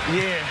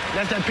 Yeah,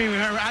 that's that Pee Wee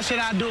Herman. I said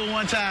I'd do it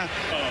one time.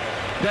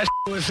 That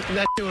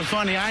shit was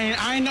funny.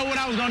 I ain't know what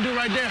I was gonna do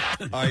right there.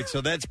 All right, so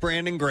that's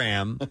Brandon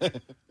Graham,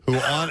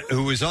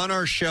 who was on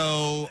our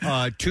show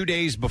 2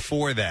 days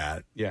before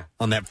that. Yeah.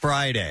 On that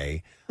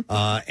Friday,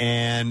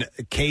 and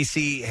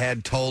Casey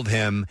had told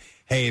him,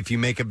 "Hey, if you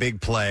make a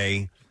big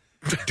play,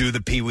 do the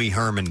Pee Wee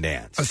Herman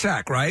dance." A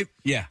sack, right?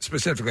 Yeah.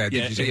 Specifically, I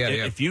think you said,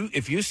 yeah.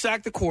 If you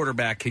sack the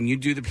quarterback, can you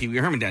do the Pee Wee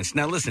Herman dance?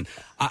 Now, listen,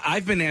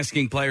 I've been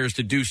asking players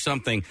to do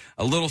something,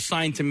 a little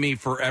sign to me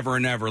forever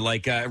and ever.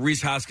 Like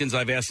Reese Hoskins,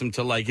 I've asked him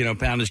to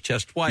pound his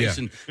chest twice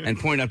and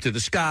point up to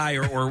the sky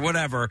or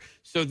whatever.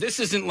 So this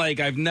isn't like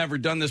I've never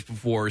done this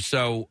before.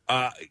 So,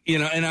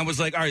 and I was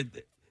like, all right,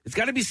 it's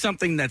got to be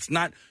something that's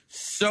not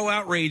so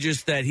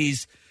outrageous that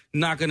he's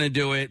not going to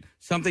do it,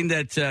 something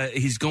that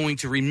he's going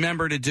to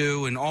remember to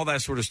do and all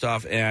that sort of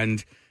stuff.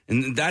 And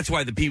that's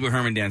why the Pee Wee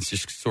Herman dance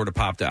just sort of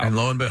popped out. And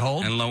lo and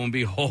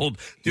behold?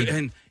 Dude,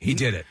 and he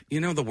did it.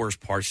 You know the worst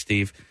part,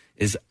 Steve,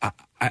 is I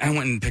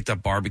went and picked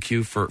up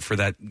barbecue for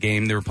that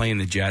game. They were playing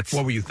the Jets.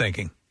 What were you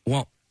thinking?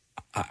 Well,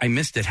 I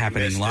missed it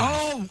happening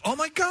live. Oh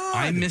my God.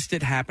 I missed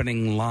it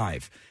happening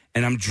live.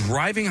 And I'm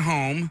driving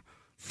home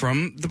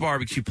from the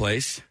barbecue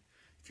place.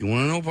 If you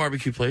want to know a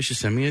barbecue place,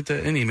 just send me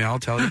an email. I'll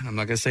tell you. I'm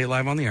not going to say it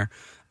live on the air.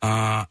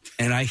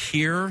 And I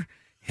hear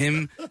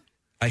him.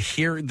 I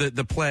hear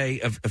the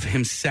play of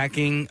him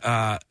sacking.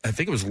 I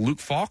think it was Luke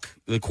Falk,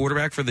 the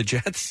quarterback for the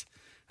Jets.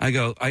 I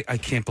go. I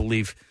can't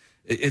believe.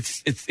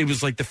 It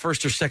was like the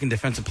first or second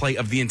defensive play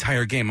of the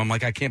entire game. I'm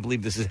like, I can't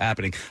believe this is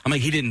happening. I'm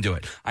like, he didn't do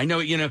it. I know,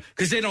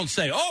 because they don't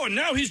say, oh, and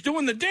now he's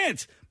doing the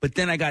dance. But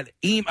then I got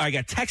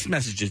text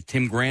messages.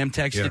 Tim Graham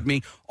texted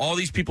me. All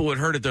these people who had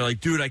heard it, they're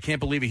like, dude, I can't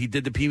believe it. He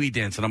did the Pee Wee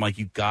dance. And I'm like,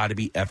 you got to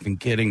be effing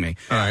kidding me.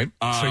 All right.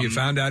 So you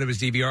found out it was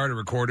DVR to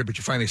record it, but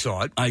you finally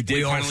saw it. I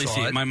did finally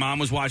see it. My mom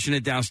was watching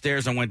it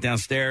downstairs. I went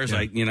downstairs.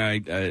 Yeah.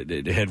 I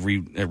had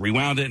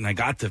rewound it, and I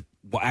got to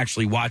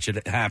actually watch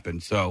it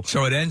happen. So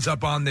it ends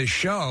up on this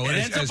show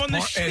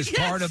as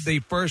part of the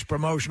first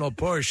promotional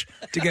push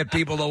to get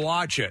people to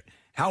watch it.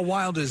 How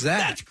wild is that?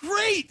 That's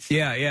great.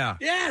 Yeah.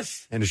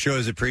 Yes. And to show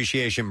his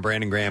appreciation,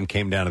 Brandon Graham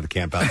came down to the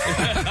camp out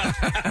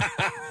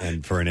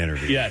and for an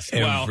interview. Yes.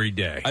 Every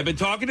day. I've been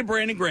talking to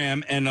Brandon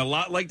Graham, and a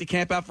lot like the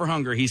Camp Out for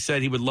Hunger, he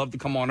said he would love to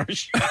come on our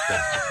show.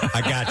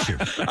 I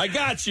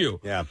got you.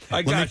 Yeah.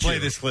 Let me play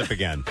this clip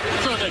again.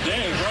 It's not that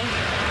game, bro.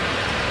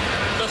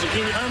 That's a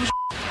Pee Wee Herman.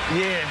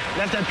 Yeah,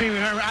 that's that Pee Wee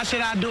Herman. I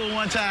said I'd do it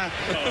one time.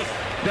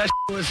 That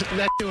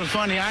shit was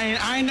funny.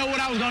 I ain't know what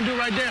I was gonna do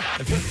right there.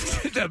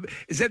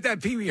 Is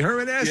that Pee Wee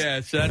Herman-esque?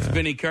 Yeah, so that's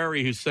Vinny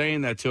Curry who's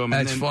saying that to him.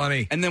 That's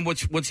funny. And then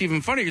what's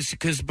even funnier is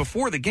because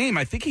before the game,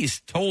 I think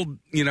he's told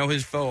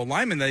his fellow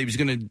lineman that he was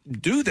going to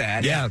do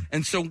that. Yeah,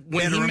 and so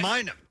when he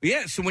remind him.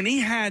 Yeah, so when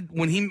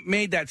he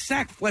made that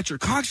sack, Fletcher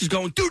Cox is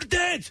going, do the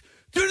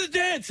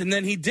dance, and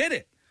then he did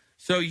it.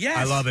 So, yes.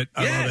 I love it.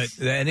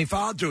 And he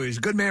followed through. He's a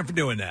good man for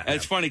doing that.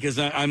 It's funny because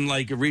I'm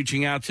like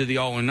reaching out to the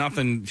All or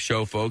Nothing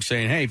show folks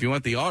saying, hey, if you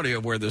want the audio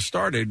of where this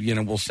started,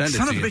 we'll send it to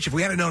you. Son of a bitch, if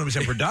we had known it was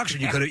in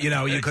production, you could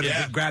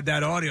have grabbed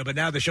that audio. But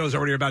now the show's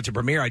already about to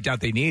premiere. I doubt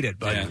they need it.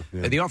 But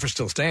the offer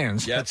still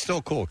stands. Yeah, it's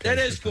still cool. It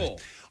is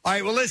cool. All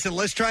right, well, listen,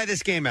 let's try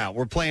this game out.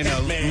 We're playing a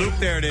loop.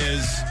 There it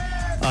is.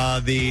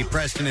 The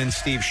Preston and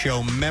Steve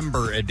Show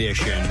member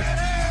edition.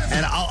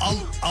 And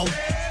I'll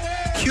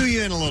cue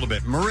you in a little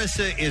bit.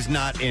 Marissa is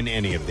not in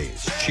any of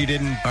these. She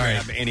didn't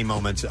grab any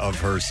moments of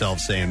herself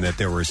saying that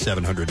there were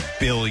 700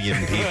 billion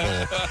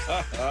people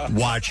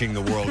watching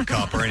the World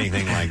Cup or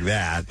anything like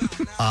that.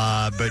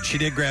 But she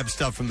did grab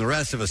stuff from the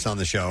rest of us on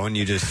the show, and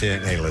you just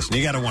said, hey, listen,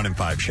 you got a 1 in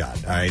 5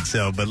 shot. All right,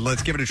 but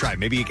let's give it a try.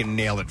 Maybe you can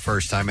nail it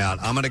first time out.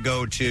 I'm going to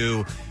go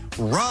to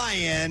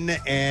Ryan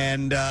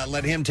and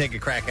let him take a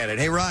crack at it.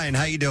 Hey, Ryan,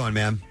 how you doing,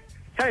 man?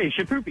 Hey,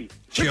 Shapoopy.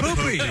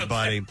 Shapoopy,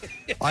 buddy.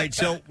 All right,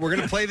 so we're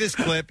going to play this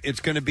clip.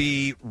 It's going to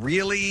be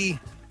really,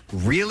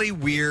 really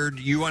weird.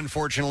 You,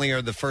 unfortunately,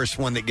 are the first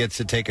one that gets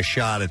to take a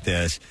shot at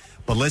this.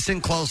 But listen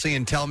closely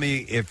and tell me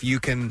if you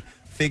can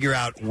figure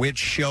out which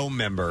show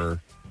member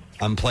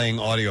I'm playing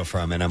audio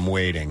from, and I'm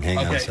waiting. Hang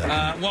on a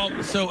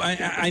second. So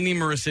I need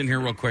Marissa in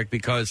here real quick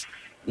because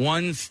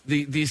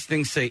these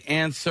things say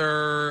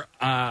answer.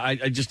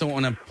 I just don't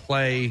want to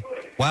play.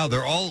 Wow,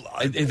 they're all...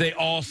 they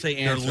all say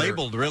answer. They're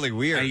labeled really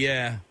weird.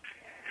 Yeah.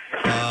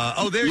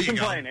 There you can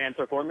go. play an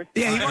answer for me.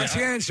 Yeah, he wants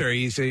the answer.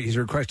 He's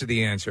requested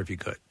the answer if you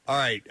could. All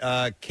right,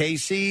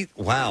 Casey.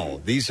 Wow,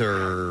 these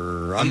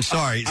are... I'm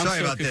sorry. I'm sorry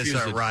so about confused.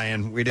 this,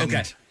 Ryan. We didn't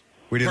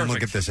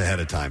look at this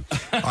ahead of time.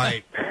 All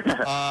right.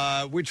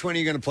 Which one are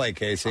you going to play,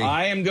 Casey?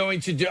 I'm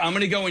going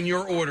to go in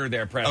your order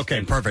there, Preston.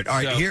 Okay, perfect.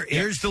 All right,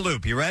 here's the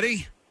loop. You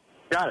ready?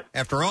 Got it.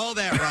 After all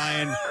that,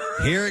 Ryan,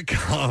 here it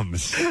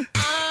comes.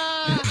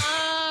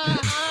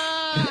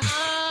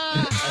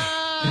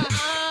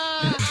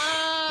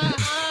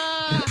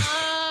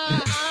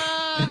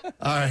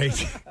 All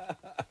right.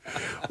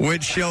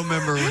 Which show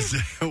member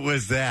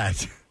was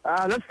that?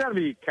 That's got to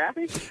be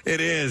Kathy.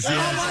 It is. Oh,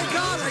 yes. my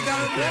God, I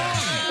got it wrong.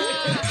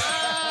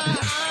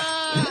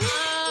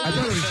 I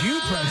thought it was you,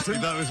 Preston.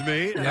 You thought it was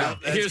me? No,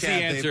 here's Kathy.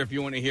 the answer if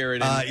you want to hear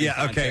it.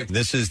 Okay.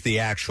 This is the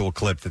actual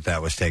clip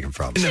that was taken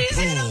from. In the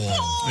pool.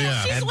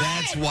 Yeah. And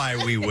that's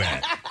why we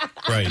went.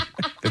 Right.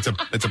 It's a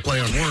play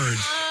on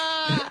words.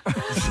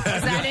 Is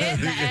that it?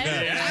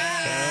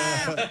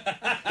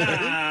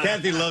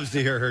 Kathy loves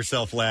to hear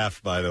herself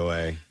laugh, by the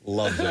way.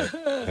 Loves it.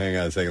 Hang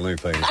on a second. Let me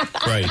play it.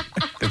 Right.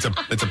 It's a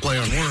play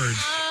on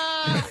words.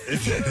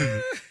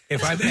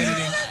 If I'm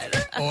editing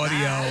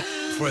audio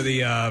for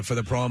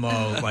the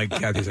promo, like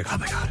Kathy's like, oh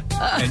my God.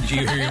 And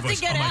you hear your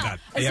voice, oh my God.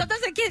 And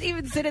sometimes I can't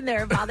even sit in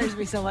there. It bothers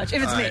me so much.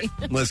 If it's me.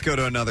 Let's go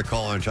to another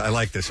caller. I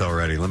like this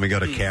already. Let me go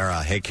to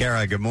Kara. Hey,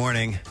 Kara, good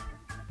morning.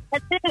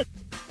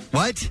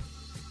 What?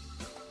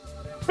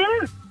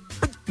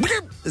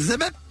 Is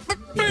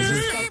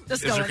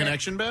your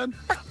connection bad?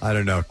 I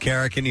don't know.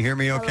 Kara, can you hear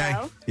me okay?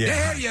 Hello?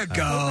 Yeah. There you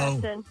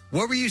go.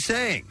 What were you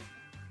saying?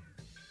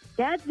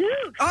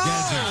 Gadzooks.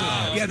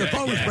 Oh! Yeah, the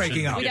phone was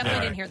breaking up. We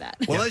definitely didn't hear that.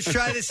 Well, let's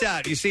try this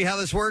out. You see how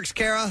this works,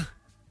 Kara?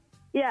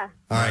 Yeah.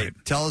 All right.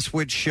 Tell us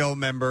which show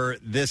member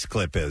this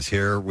clip is.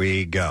 Here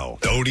we go.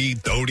 Dodie,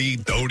 Dodie,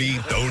 Dodie,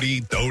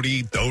 Dodie,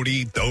 Dodie,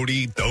 Dodie, Dodie,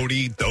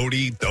 Dodie,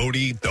 Dodie,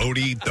 Dodie,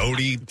 Dodie,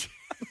 Dodie.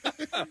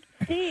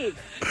 Steve.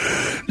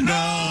 No.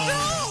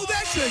 No,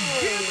 that's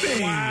That's a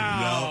gimme.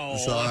 Wow. No,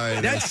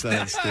 sorry. That's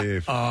not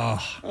Steve.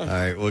 Oh. All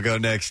right, we'll go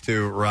next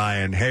to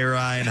Ryan. Hey,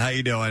 Ryan, how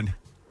you doing?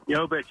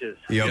 Yo, bitches.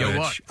 Yo, bitch.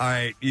 What? All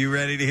right, you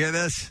ready to hear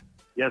this?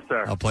 Yes,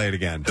 sir. I'll play it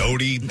again.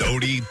 Dodie,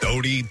 Dodie,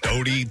 Dodie,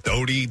 Dodie,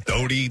 Dodie,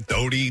 Dodie,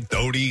 Dodie,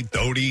 Dodie,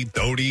 Dodie,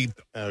 Dodie.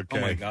 Okay.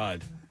 Oh, my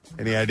God.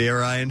 Any idea,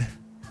 Ryan?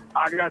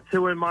 I got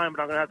two in mind,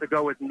 but I'm going to have to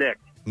go with Nick.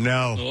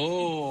 No.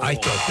 Oh. I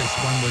thought this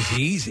one was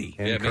easy.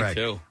 Incorrect.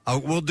 Me too.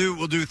 We'll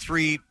do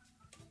 3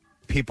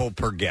 people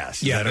per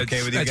guest. Yeah, Is that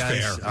okay with you that's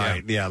guys? fair. All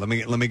right. Yeah. Let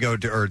me go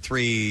to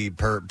 3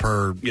 per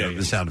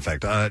sound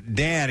effect.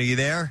 Dan, are you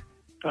there?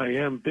 I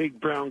am Big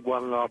Brown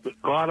Guadalupe.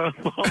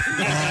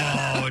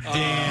 Oh,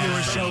 Dan, you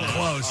were so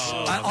close.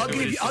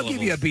 I'll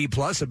give you a B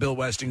plus, a Bill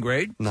Weston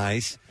grade.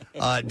 Nice.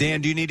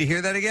 Dan, do you need to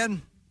hear that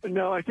again?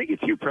 No, I think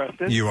it's you,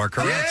 Preston. You are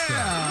correct.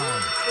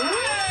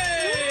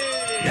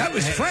 That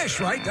was fresh,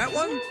 right? That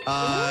one?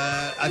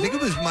 I think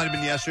it might have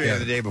been yesterday or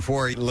the day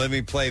before. Let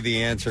me play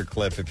the answer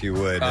clip, if you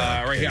would.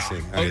 Right here.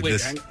 Casey. Oh, right,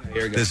 wait,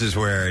 here we go. this is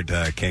where it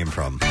came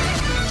from.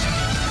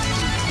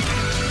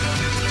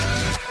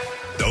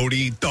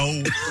 Dodie,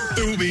 do,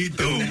 doobie,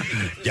 doo,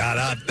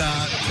 Yada da.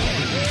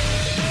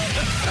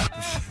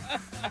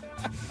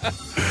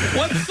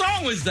 What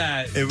song was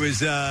that? It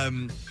was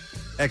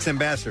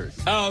Ex-Ambassadors.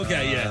 Oh,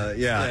 okay,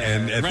 yeah.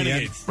 And at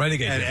Renegades. The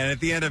end, and at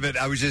the end of it,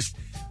 I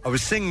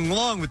was singing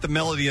along with the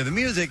melody of the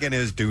music, and it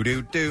was do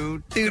do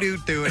do do do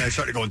do, and I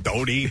started going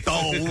dodie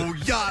do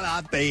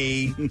yada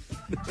be. All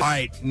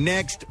right,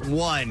 next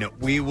one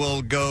we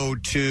will go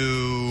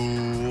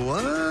to.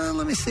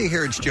 Let me see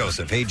here. It's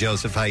Joseph. Hey,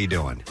 Joseph, how you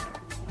doing?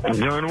 I'm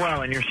doing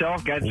well, and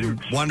yourself,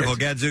 Gadzooks? Wonderful,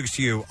 Gadzooks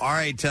to you. All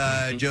right,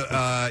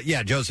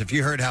 Joseph,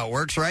 you heard how it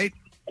works, right?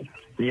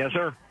 Yes,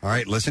 sir. All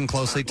right, listen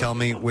closely. Tell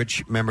me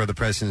which member of the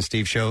Preston and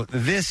Steve show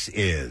this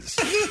is.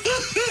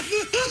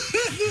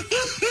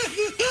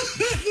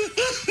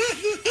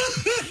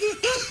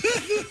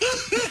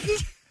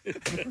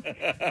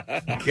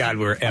 God,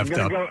 we're effed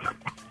up.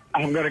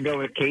 I'm going to go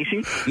with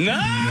Casey.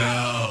 No,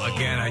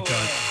 again, I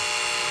thought.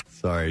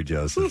 Sorry,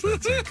 Joseph.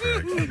 That's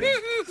incorrect.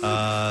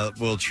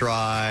 We'll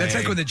try. That's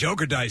like when the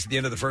Joker dies at the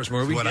end of the first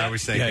movie. What I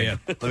was thinking. Yeah.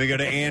 Let me go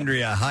to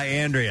Andrea. Hi,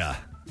 Andrea.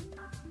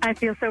 I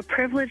feel so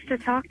privileged to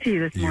talk to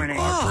you this morning.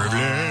 You are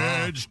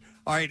privileged.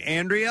 All right,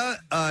 Andrea,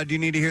 do you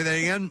need to hear that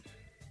again?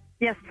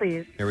 Yes,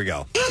 please. Here we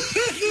go.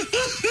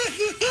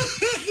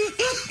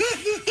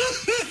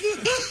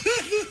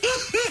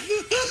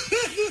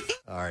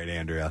 All right,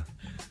 Andrea.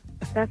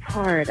 That's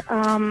hard.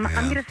 I'm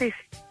going to say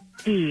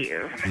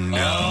Steve.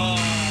 No.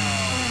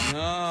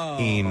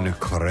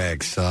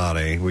 Incorrect.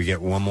 Sorry. We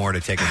get one more to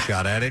take a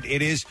shot at it.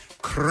 It is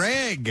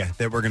Craig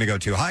that we're going to go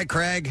to. Hi,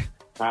 Craig.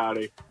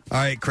 Howdy. All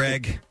right,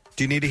 Craig.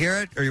 Do you need to hear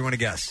it, or you want to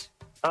guess?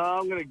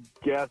 I'm going to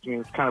guess. I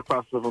mean, it's kind of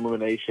process of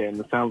elimination.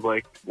 It sounds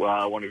like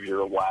one of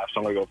your laughs.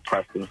 I'm going to go with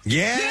Preston.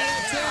 Yeah!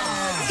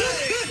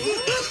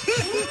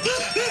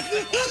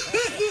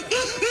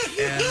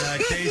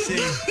 And Casey.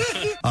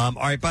 All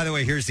right, by the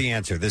way, here's the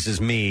answer. This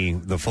is me,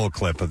 the full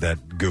clip of that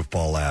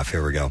goofball laugh.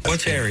 Here we go.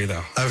 What's hairy,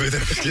 though? I was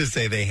going to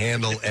say they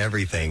handle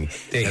everything.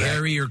 They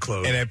hairy your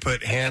clothes. And I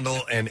put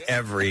handle and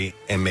every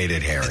and made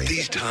it hairy. At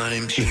these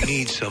times, you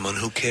need someone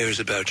who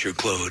cares about your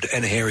clothes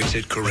and harries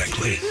it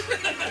correctly.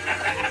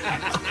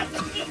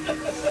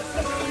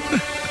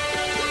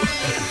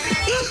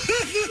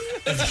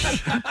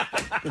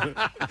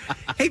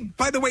 Hey,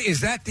 by the way, is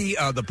that the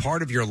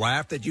part of your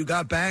laugh that you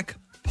got back?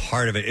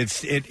 Part of it.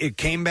 It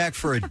came back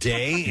for a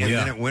day and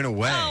then it went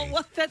away. Oh,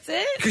 well, that's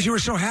it? Because you were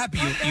so happy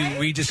you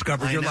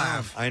rediscovered your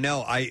laugh. I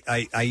know.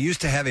 I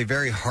used to have a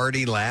very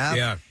hearty laugh.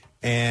 Yeah.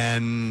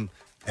 And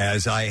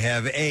as I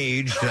have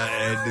aged,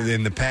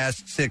 in the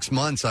past 6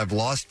 months, I've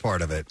lost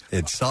part of it.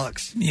 It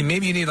sucks.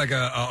 Maybe you need like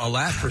a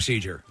laugh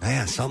procedure.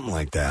 Yeah, something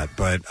like that.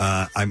 But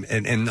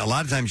and a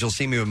lot of times you'll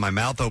see me with my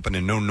mouth open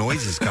and no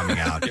noise is coming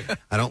out.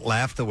 I don't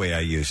laugh the way I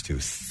used to.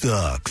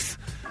 Sucks.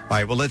 All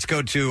right, well, let's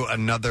go to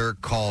another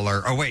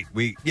caller. Oh, wait,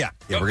 we're going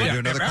to do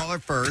another caller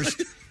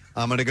first.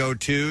 I'm going to go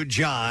to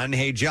John.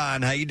 Hey,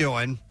 John, how you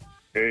doing?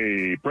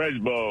 Hey,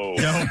 Presbo.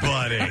 Yo,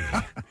 buddy.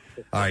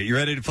 All right, you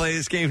ready to play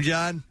this game,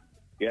 John?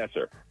 Yes,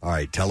 sir. All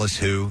right, tell us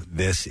who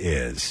this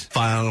is.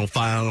 Final.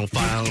 Oh,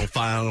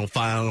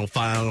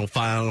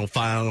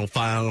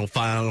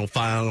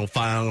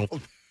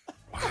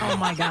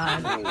 my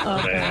God.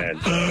 Man.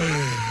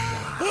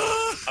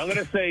 I'm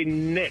going to say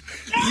Nick.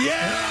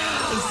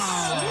 Yes!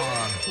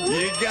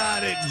 You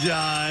got it,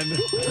 John.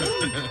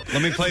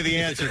 Let me play the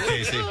answer,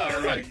 Casey.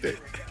 All right.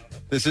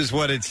 This is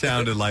what it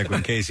sounded like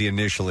when Casey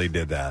initially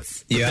did that.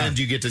 But then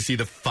you get to see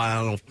the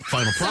final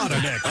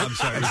product. Nick, I'm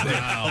sorry.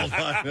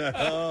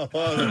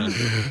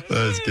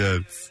 That's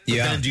good.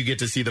 Yeah. Then you get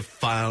to see the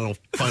final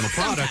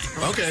product.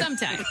 Okay.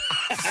 Sometime.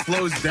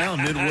 Slows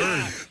down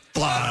mid-word.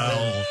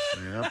 Wow.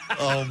 Yep.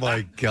 Oh,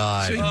 my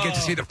God. So you can get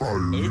to see the...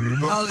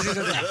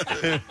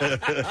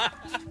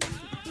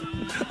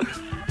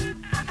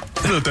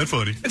 It's not that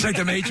funny. It's like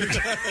the Matrix.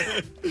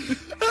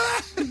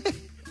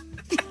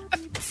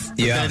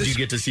 Yeah. Then you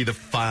get to see the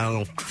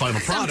final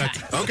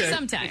product. Okay.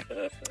 Sometime.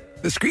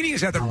 The screening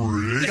is at the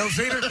Regal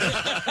Theater.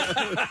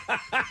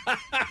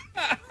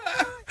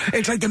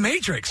 It's like The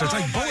Matrix. It's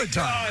like bullet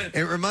time.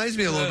 It reminds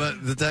me a little bit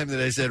of the time that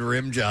I said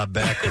rim job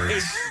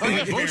backwards.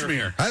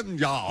 Bushmere.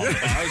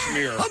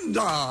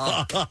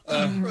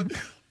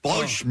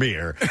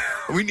 Bushmere.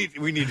 We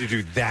need to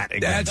do that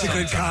again. That's a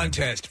good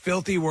contest.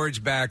 Filthy words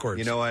backwards.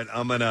 You know what?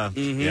 I'm gonna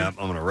I'm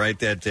gonna write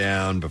that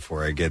down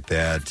before I get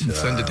that.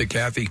 Send it to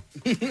Kathy.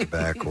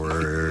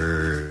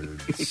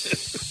 Backwards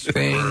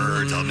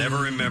words. I'll never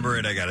remember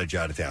it. I got to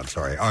jot it down.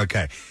 Sorry.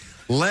 Okay.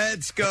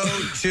 Let's go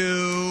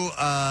to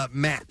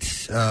Matt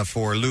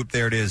for Loop.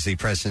 There it is, the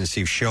Preston and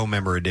Steve Show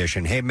Member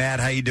Edition. Hey, Matt,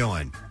 how you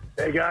doing?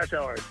 Hey, guys,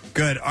 how are you?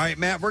 Good. All right,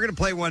 Matt, we're going to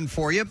play one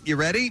for you. You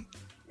ready?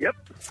 Yep.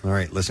 All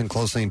right, listen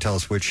closely and tell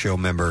us which show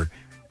member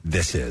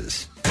this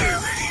is.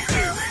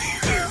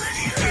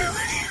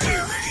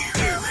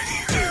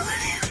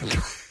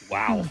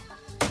 Wow.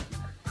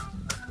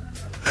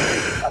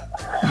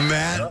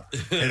 Matt,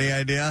 any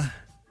idea?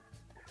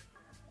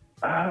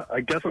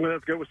 I guess I'm going to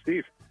have to go with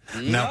Steve.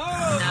 No.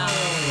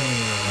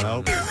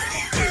 Nope.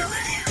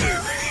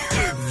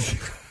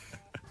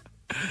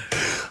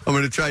 I'm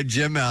going to try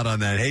Jim out on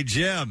that. Hey,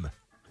 Jim.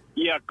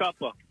 Yeah,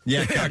 Cuppa.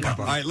 Yeah, Cuppa.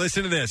 All right,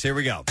 listen to this. Here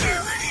we go.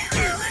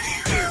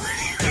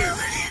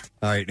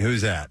 All right,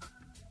 who's that?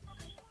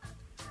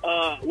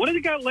 What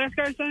did the last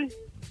guy say?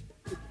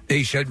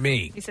 He said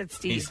me. He said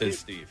Steve. He said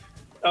Steve.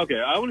 Okay,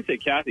 I want to say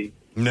Kathy.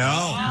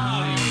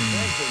 No.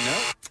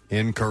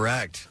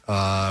 Incorrect.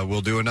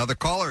 We'll do another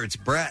caller. It's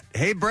Brett.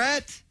 Hey,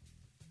 Brett.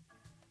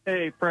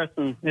 Hey,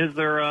 Preston, is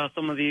there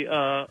some of the,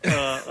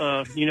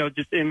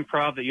 just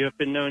improv that you have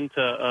been known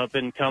to,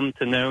 come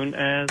to known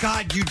as?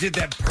 God, you did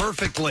that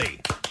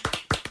perfectly.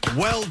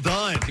 Well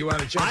done.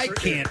 I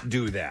can't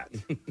do that.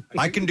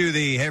 I can do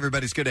the, hey,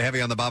 everybody's good to have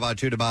you on the ba-ba,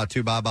 two-da-ba,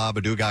 two-ba-ba,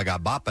 ba-do-ga-ga,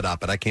 bop-ba-da,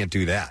 but I can't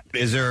do that.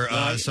 Is there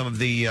some of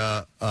the,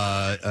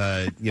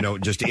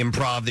 just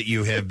improv that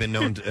you have been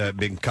known to,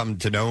 become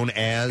to known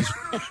as?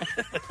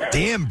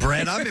 Damn,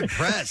 Brett, I'm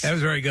impressed. That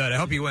was very good. I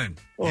hope you win.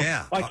 Well,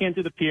 yeah. I can't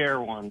do the Pierre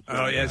one. So.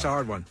 Oh, yeah, it's a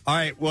hard one. All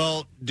right,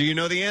 well, do you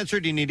know the answer?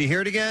 Do you need to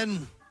hear it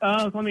again?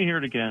 Let me hear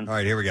it again. All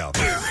right, here we go.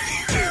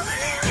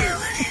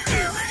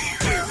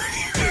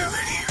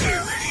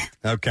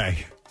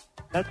 Okay.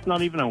 That's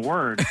not even a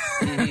word.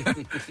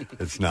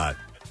 It's not.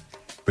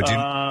 But you...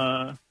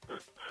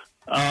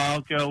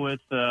 I'll go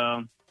with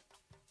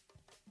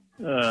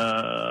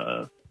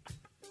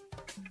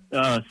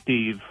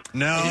Steve.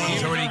 No.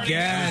 He's already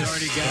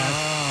guessed.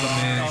 Oh,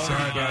 man.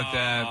 Sorry about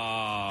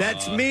that.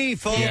 That's me,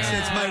 folks. Yeah.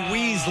 It's my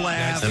wheeze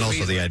laugh. And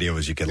also the idea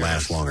was you could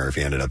last longer if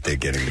you ended up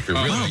getting, if you're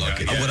really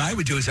lucky. What I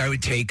would do is I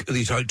would take, at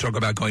least I would talk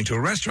about going to a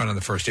restaurant on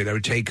the first date. I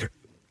would take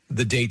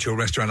the date to a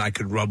restaurant I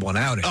could rub one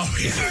out in. Oh,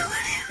 yeah.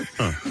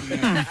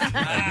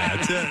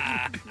 That's it.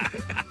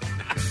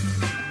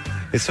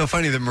 It's so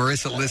funny that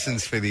Marissa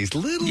listens for these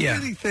little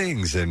bitty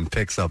things and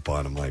picks up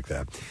on them like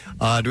that.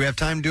 Do we have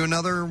time to do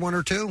another one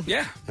or two?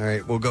 Yeah. All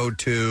right, we'll go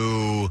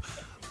to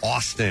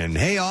Austin.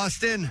 Hey,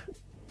 Austin.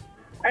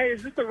 Hey,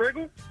 is this the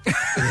Wriggle?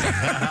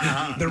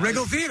 The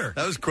Wriggle Theater.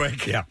 That was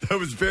quick. Yeah, that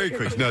was very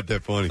quick. It's not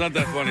that funny. It's not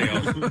that funny.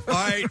 All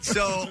right,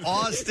 so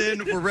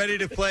Austin, we're ready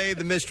to play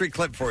the mystery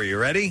clip for you.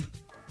 Ready?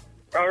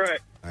 All right.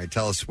 All right,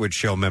 tell us which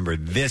show member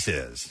this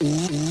is.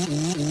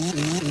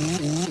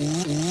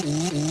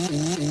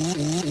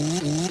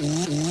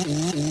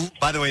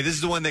 By the way, this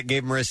is the one that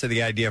gave Marissa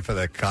the idea for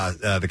the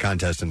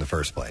contest in the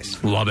first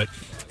place. Love it.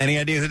 Any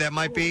idea who that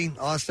might be,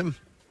 Austin?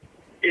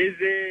 Is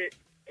it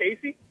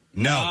Casey?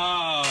 No.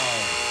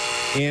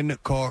 Oh.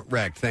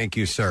 Incorrect. Thank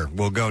you, sir.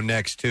 We'll go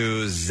next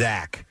to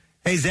Zach.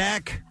 Hey,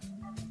 Zach.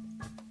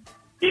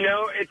 You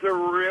know, it's a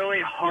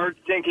really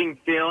hard-thinking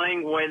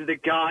feeling when the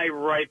guy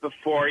right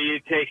before you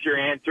takes your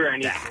answer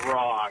and he's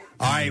wrong.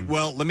 All right,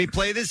 well, let me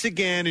play this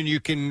again and you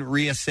can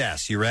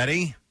reassess. You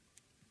ready?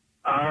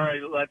 All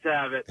right, let's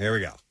have it. Here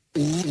we go.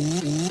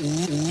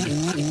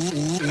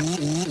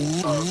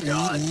 Oh,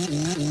 God.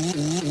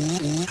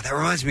 That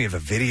reminds me of a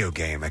video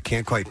game. I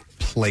can't quite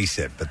place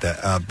it,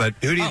 but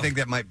who do you think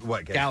that might...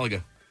 What?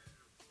 Gallagher.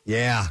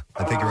 Yeah,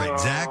 I think you're right.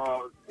 Zach?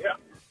 Yeah.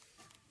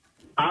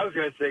 I was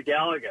going to say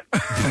Gallagher.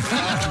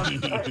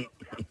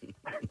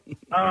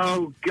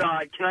 Oh,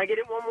 God. Can I get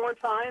it one more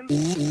time?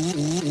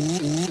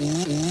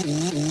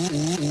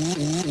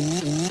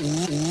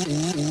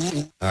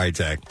 All right,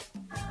 Zach.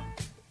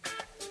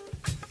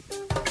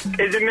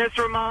 Is it Miss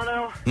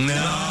Romano? No.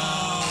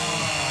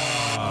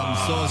 I'm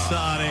so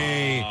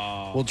sorry.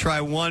 We'll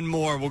try one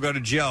more. We'll go to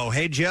Joe.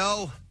 Hey,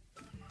 Joe.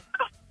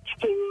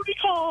 Booty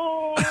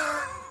call.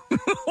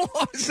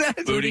 What was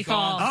that? Booty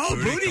call. Oh,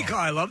 Booty call.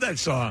 I love that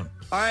song.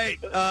 All right,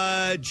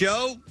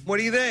 Joe, what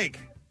do you think?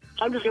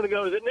 I'm just going to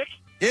go. Is it Nick?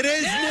 It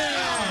is Nick.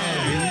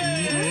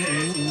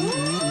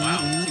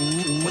 Wow.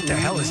 What the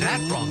hell is that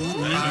from?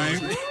 All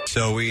right.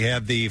 So we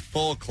have the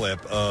full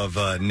clip of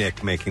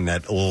Nick making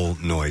that little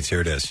noise.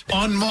 Here it is.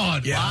 On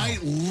Maud, Yeah. I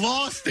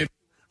lost it.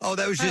 Oh,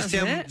 that was just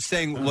him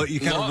saying, well, you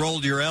kind of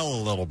rolled your L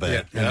a little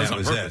bit. Yeah, and that was that on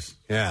was purpose.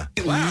 it. Yeah.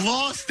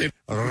 Lost it.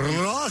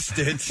 Lost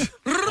it.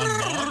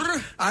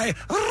 I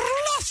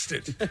lost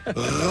it.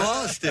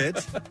 Lost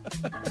it.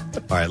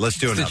 All right, let's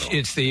do another one.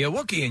 It's the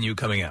Wookiee in you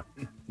coming up.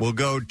 We'll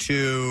go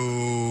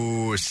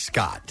to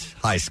Scott.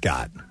 Hi,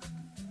 Scott.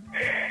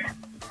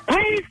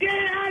 Please get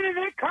out of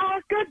the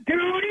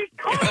Call-of-Duty.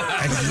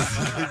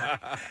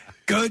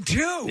 Good,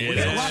 too. We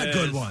got a lot of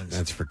good ones.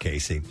 That's for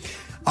Casey.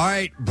 All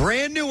right,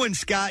 brand new one,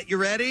 Scott. You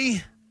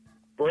ready?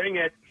 Bring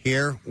it.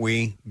 Here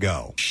we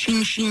go.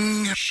 Shing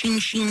shing shing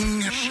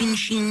shing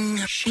shing shing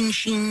shing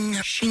shing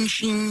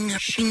shing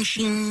shing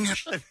shing.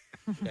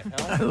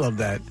 I love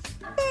that.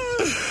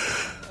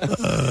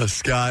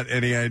 Scott,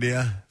 any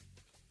idea?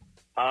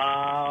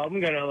 I'm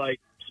gonna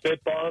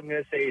spitball. I'm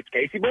gonna say it's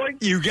Casey Boy.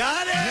 You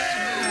got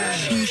it.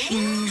 Shing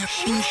shing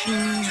shing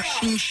shing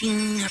shing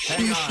shing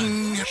shing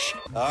shing.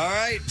 All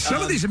right.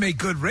 Some of these have made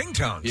good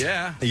ringtones.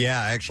 Yeah. Yeah,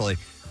 actually.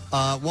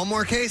 One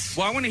more case?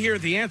 Well, I want to hear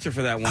the answer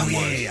for that one.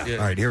 Yeah. All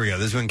right, here we go.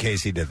 This is when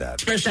Casey did that.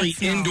 Especially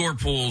indoor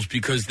pools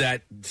because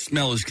that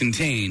smell is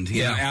contained.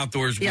 You know,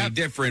 outdoors will be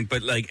different,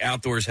 but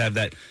outdoors have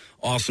that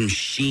awesome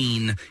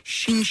sheen.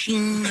 Shing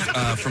shing.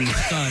 From the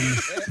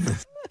sun.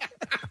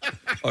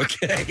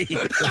 Okay.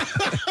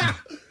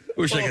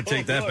 Wish I could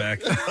take that back.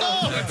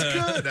 Oh, that's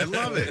good. I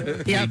love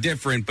it. Be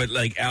different, but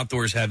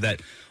outdoors have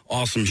that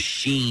awesome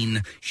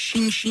sheen.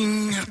 Shing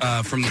shing.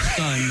 From the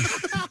sun.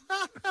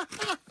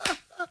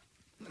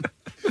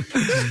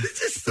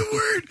 Just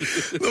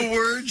the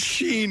word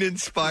sheen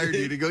inspired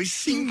you to go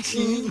shing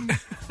shing.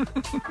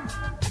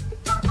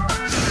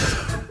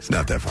 It's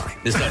not that funny.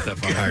 It's not that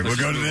funny. All right, we'll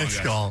go to the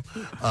next call.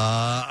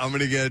 I'm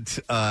going to get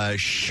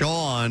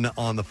Sean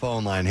on the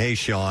phone line. Hey,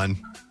 Sean.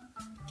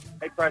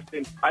 Hey,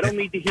 Preston. I don't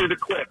need to hear the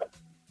clip.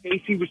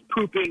 Casey was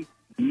pooping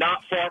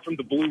not far from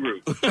the Blue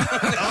Route.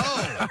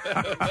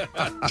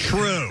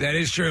 True. That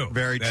is true.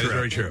 Very That true. is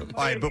very true.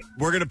 All right, but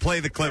we're going to play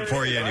the clip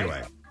for you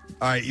anyway.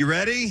 All right, you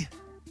ready?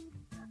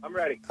 I'm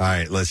ready. All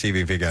right, let's see if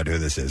you can figure out who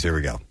this is. Here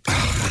we go.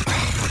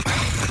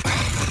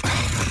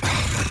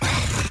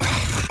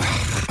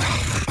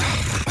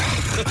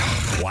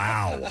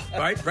 Wow. All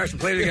right, Preston,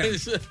 play it again.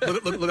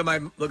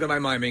 Look at my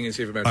miming and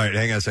see if it matters. All right,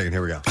 hang on a second.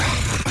 Here we go.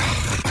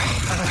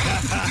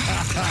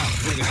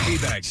 Doing a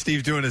speed bag.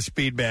 Steve's doing a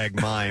speed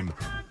bag mime.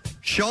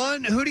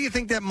 Sean, who do you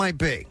think that might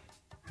be?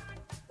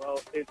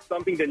 Well, it's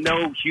something that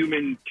no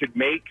human could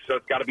make, so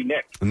it's got to be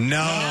Nick.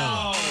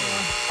 No.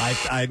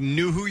 I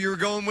knew who you were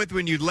going with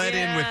when you let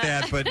in with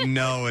that, but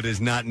no, it is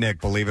not Nick,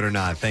 believe it or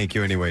not. Thank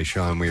you anyway,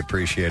 Sean. We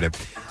appreciate it.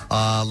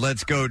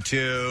 Let's go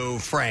to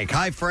Frank.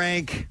 Hi,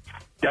 Frank.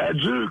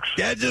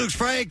 Gadzooks,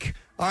 Frank.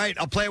 All right,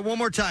 I'll play it one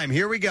more time.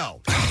 Here we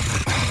go.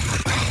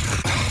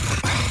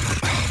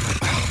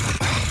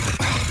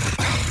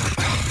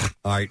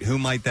 All right, who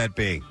might that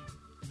be?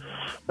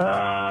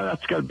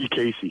 That's got to be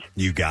Casey.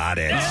 You got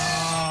it.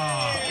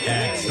 Oh,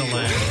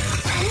 excellent.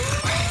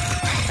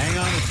 Hang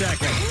on a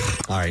second.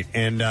 All right,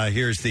 and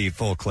here's the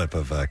full clip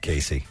of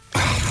Casey.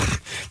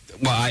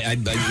 Well, I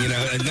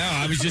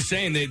I was just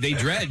saying they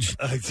dredge.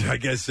 I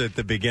guess at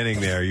the beginning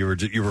there you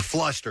were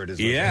flustered.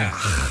 Yeah.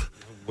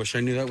 Wish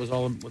I knew that was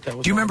all what that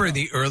was. Do you remember all in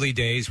the early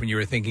days when you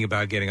were thinking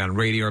about getting on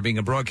radio or being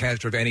a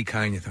broadcaster of any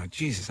kind? You thought,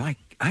 Jesus, I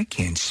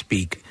can't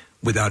speak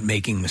without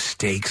making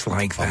mistakes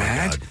like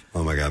that.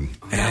 Oh my God!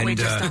 Now we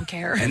just don't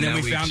care. And then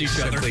we found each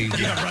other.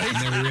 Yeah, right.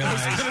 And then we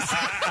realized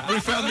we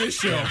found this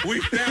show.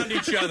 We found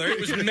each other. It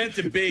was meant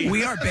to be.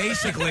 We are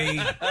basically,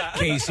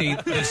 Casey,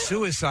 the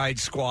Suicide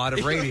Squad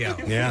of radio.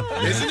 Yeah,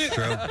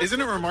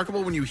 Isn't it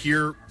remarkable when you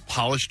hear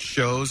polished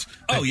shows?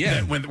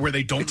 Where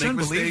they don't make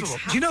mistakes.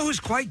 Do you know who's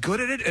quite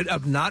good at it,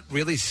 of not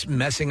really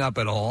messing up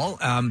at all?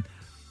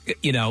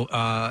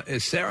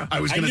 Is Sarah. I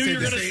was going to say you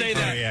were going to say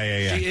that.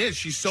 Yeah. She is.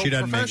 She's so she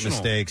doesn't make professional.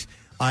 mistakes.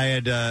 I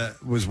had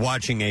was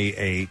watching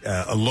a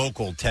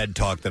local TED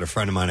Talk that a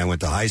friend of mine I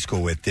went to high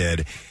school with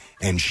did,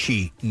 and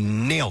she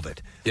nailed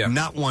it. Yeah.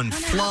 Not one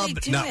flub,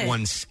 not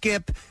one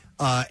skip,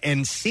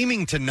 and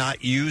seeming to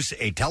not use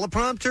a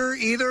teleprompter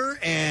either.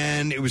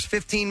 And it was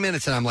 15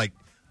 minutes, and I'm like,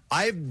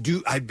 I've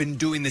been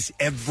doing this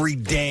every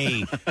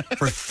day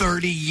for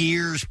 30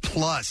 years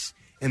plus.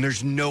 And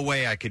there's no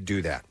way I could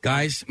do that.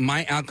 Guys,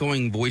 my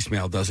outgoing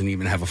voicemail doesn't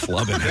even have a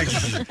flub in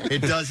it.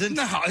 It doesn't?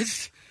 No,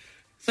 it's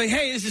like,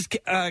 hey, this is You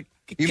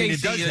Casey. mean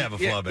it does have a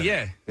flub in it?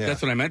 Yeah,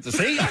 that's what I meant to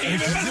say.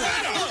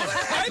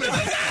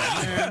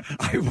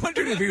 I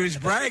wondered if he was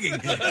bragging.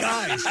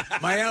 Guys,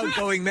 my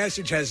outgoing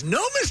message has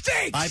no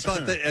mistakes. I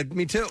thought that,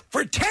 me too.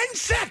 For 10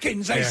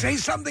 seconds, I say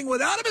something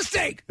without a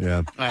mistake.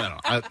 Yeah. I don't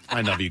know.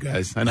 I love you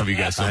guys. I love you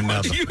guys so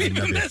much. You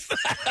even missed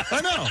that.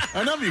 I know.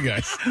 I love you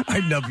guys. I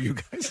love you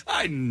guys.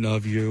 I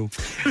love you.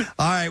 All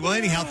right. Well,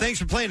 anyhow, thanks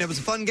for playing. It was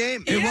a fun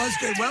game. It was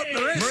good. Well,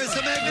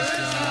 Marissa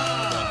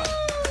Magnuson.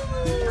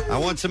 I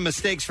want some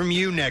mistakes from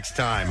you next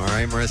time. All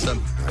right, Marissa?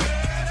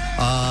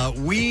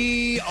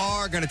 We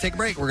are going to take a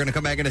break. We're going to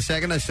come back in a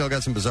second. I still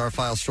got some bizarre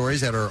file stories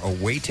that are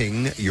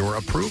awaiting your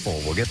approval.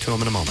 We'll get to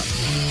them in a moment.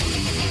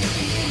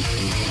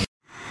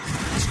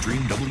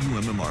 Stream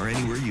WMMR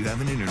anywhere you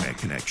have an internet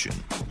connection.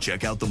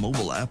 Check out the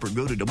mobile app or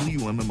go to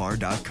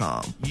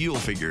WMMR.com. You'll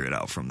figure it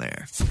out from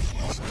there.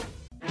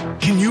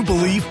 Can you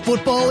believe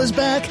football is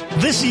back?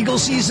 This Eagle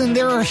season,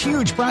 there are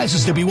huge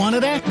prizes to be won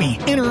at Acme.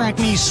 Enter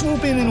Acme's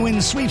Swoop In and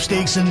Win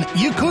sweepstakes, and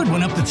you could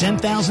win up to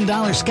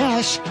 $10,000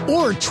 cash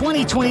or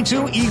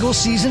 2022 Eagle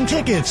season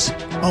tickets.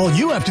 All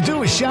you have to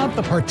do is shop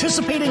the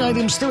participating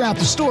items throughout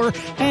the store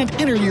and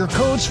enter your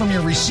codes from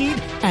your receipt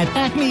at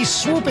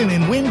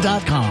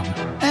acmeswoopinandwin.com.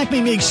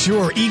 Acme makes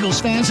sure Eagles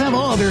fans have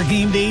all their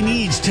game day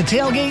needs to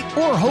tailgate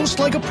or host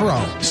like a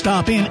pro.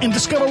 Stop in and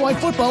discover why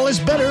football is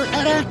better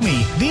at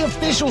Acme, the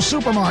official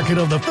supermarket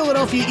of the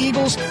Philadelphia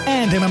Eagles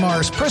and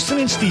MMR's Preston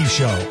and Steve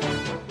Show.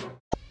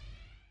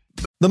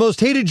 The most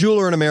hated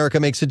jeweler in America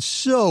makes it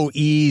so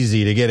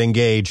easy to get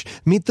engaged.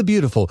 Meet the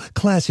beautiful,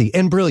 classy,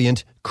 and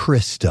brilliant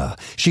Krista.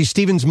 She's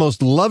Steven's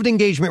most loved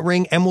engagement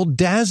ring and will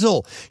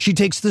dazzle. She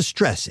takes the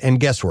stress and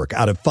guesswork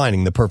out of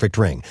finding the perfect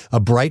ring. A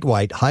bright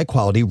white,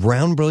 high-quality,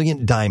 round,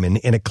 brilliant diamond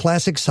in a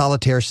classic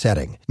solitaire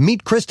setting.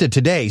 Meet Krista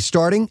today,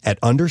 starting at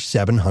under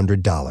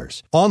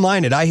 $700.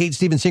 Online at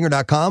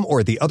IHateStevenSinger.com or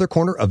at the other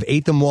corner of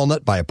 8th and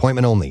Walnut by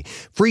appointment only.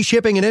 Free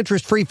shipping and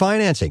interest-free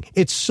financing.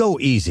 It's so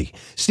easy.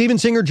 Steven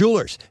Singer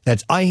Jewelers.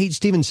 That's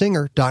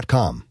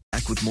IHateStevenSinger.com.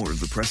 Back with more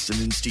of the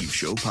Preston and Steve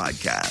Show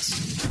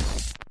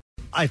podcast.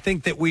 I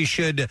think that we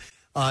should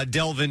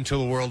delve into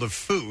the world of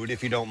food,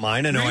 if you don't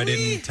mind. I know I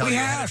didn't tell you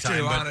ahead of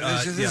time.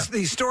 But,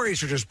 these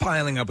stories are just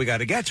piling up. We got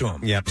to get to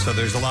them. Yep. So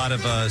there's a lot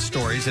of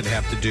stories that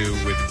have to do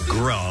with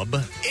grub.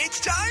 It's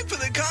time for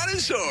the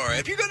connoisseur.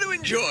 If you're going to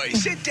enjoy,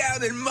 sit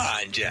down and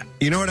mind ya.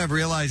 You know what I've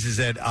realized is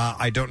that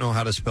I don't know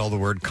how to spell the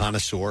word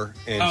connoisseur.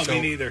 And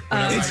me neither.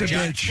 It's a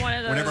bitch.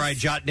 Whenever I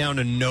jot down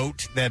a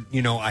note that,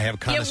 I have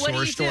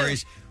connoisseur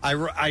stories,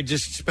 I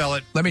just spell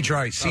it. Let me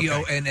try.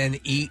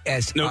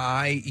 CONNESIU.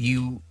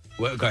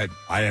 Well, go ahead.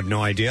 I have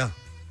no idea.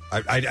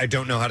 I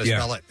don't know how to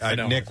spell it.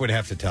 Nick would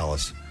have to tell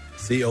us.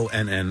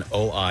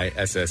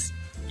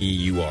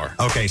 CONNOISSEUR.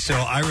 Okay, so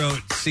I wrote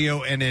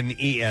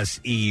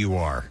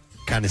CONNESEUR.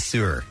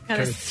 Connoisseur.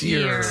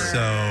 Connoisseur.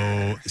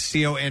 So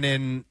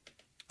CONNI?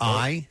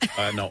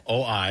 No,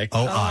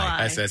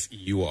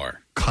 OISSEUR.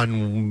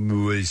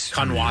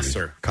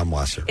 Connoisseur.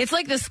 It's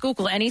like the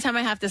Schuylkill. Anytime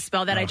I have to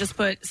spell that, I just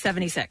put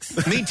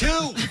 76. Me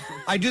too.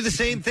 I do the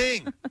same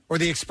thing. Or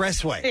the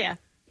expressway. Yeah.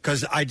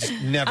 Because I just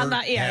never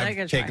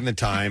have taken the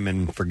time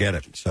and forget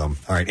it. So, all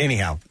right.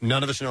 Anyhow,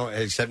 none of us know,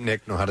 except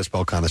Nick, know how to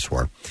spell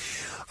connoisseur.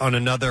 On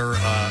another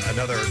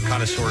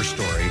connoisseur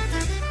story,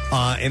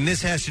 and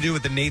this has to do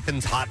with the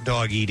Nathan's Hot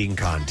Dog Eating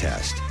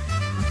Contest.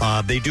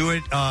 They do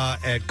it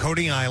at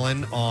Coney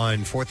Island on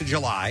 4th of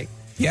July.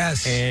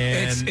 Yes,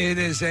 and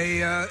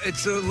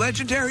it's a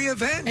legendary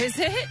event. Is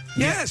it?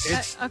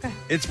 Yes. Okay.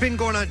 It's been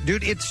going on,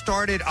 dude. It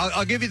started.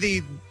 I'll give you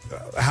the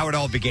how it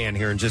all began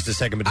here in just a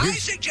second. But I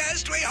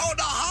suggest we hold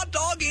a hot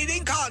dog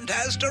eating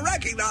contest to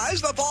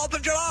recognize the 4th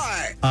of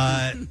July.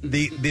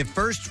 The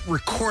first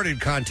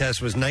recorded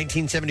contest was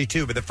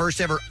 1972, but the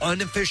first ever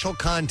unofficial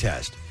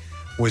contest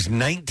was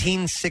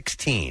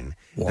 1916.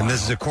 Wow. And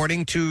this is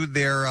according to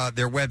their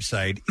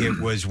website. It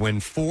was when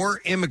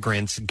 4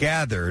 immigrants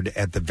gathered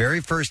at the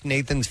very first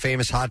Nathan's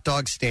famous hot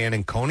dog stand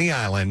in Coney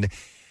Island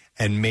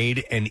and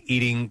made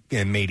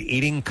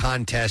eating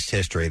contest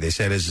history. They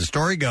said, as the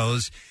story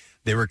goes,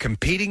 they were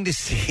competing to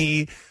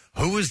see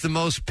who was the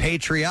most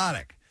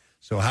patriotic.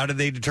 So how did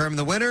they determine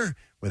the winner?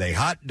 With a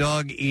hot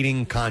dog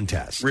eating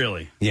contest.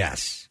 Really?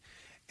 Yes.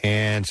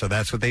 And so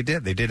that's what they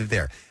did. They did it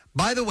there.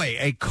 By the way,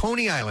 a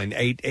Coney Island,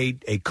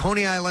 a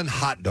Coney Island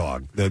hot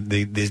dog.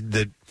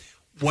 The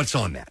what's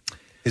on that?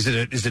 Is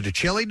it a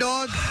chili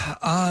dog?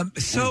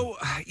 So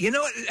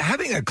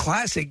having a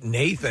classic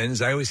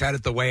Nathan's, I always had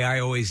it the way I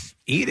always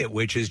eat it,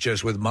 which is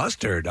just with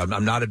mustard.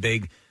 I'm not a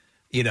big,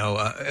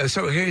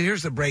 So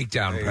here's the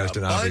breakdown,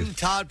 Preston. Bun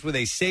topped with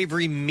a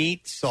savory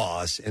meat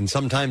sauce and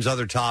sometimes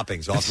other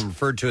toppings, often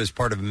referred to as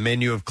part of a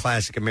menu of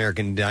classic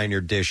American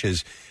diner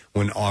dishes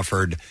when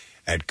offered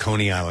at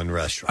Coney Island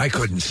restaurants. I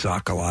couldn't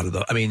suck a lot of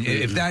those. I mean,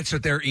 if that's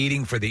what they're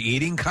eating for the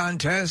eating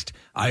contest,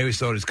 I always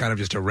thought it's kind of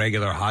just a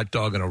regular hot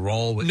dog and a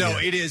roll.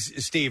 It is,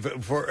 Steve,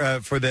 for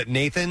the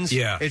Nathan's.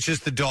 Yeah, it's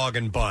just the dog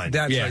and bun.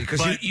 That's right,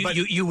 because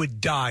you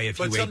would die if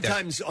you ate that. But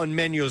sometimes on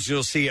menus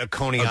you'll see a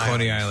Coney Island.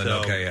 Coney Island,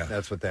 so okay, yeah,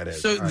 that's what that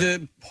is. So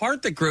the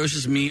part that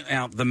grosses me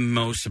out the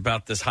most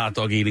about this hot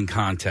dog eating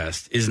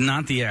contest is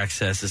not the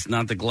excess, it's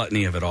not the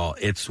gluttony of it all.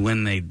 It's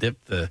when they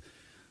dip the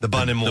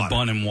bun in water. The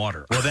bun in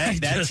water. Well,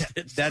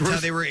 that's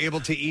how they were able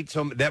to eat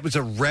some. That was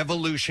a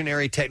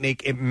revolutionary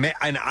technique.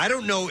 And I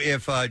don't know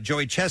if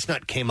Joey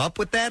Chestnut came up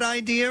with that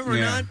idea or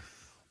not,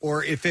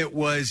 or if it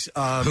was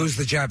who's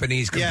the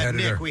Japanese competitor?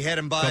 Yeah, Nick. We had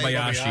him by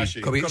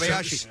Kobayashi.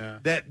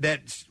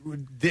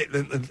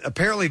 Yeah.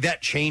 Apparently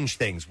that changed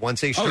things.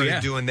 Once they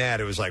started doing that,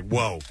 it was like,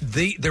 whoa.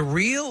 The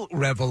real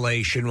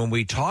revelation when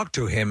we talked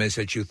to him is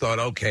that you thought,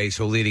 okay,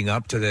 so leading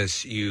up to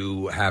this,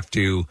 you have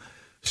to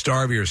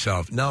starve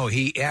yourself. No,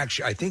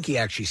 I think he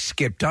actually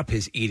skipped up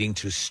his eating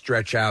to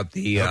stretch out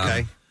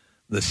the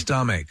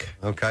stomach.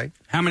 Okay.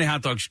 How many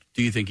hot dogs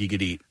do you think he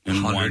could eat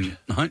in 100.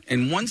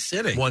 in one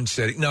sitting? One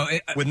sitting. No,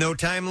 with no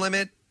time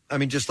limit. I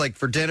mean, just like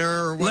for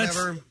dinner or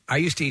whatever. I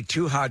used to eat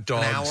 2 hot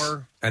dogs. An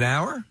hour. An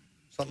hour?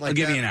 Something like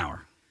that. I'll give you an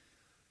hour.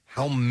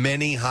 how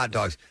many hot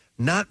dogs.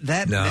 Not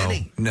that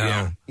many. No.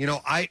 Yeah. You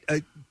know,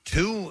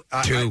 two.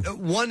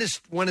 One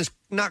is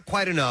not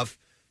quite enough.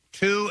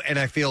 Two, and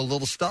I feel a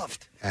little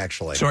stuffed,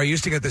 actually. So I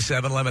used to get the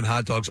 7-Eleven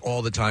hot dogs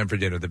all the time for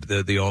dinner,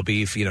 the all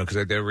beef,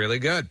 because they're really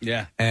good.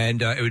 Yeah.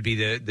 And it would be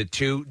the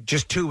two,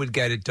 just two would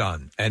get it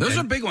done. And those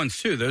are big ones,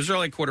 too. Those are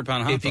like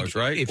quarter-pound hot dogs,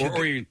 right?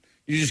 Or you're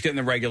just getting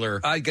the regular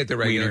I get the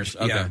regular, wieners.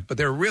 Okay. yeah, but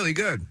they're really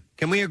good.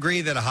 Can we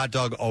agree that a hot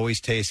dog always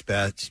tastes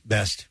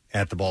best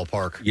at the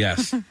ballpark?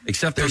 Yes,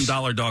 except on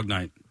Dollar Dog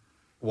Night.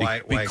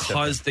 Why?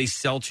 Because they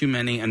sell too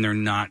many and they're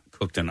not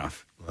cooked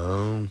enough.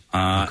 Oh,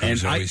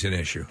 and always an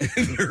issue.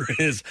 There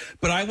is.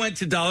 But I went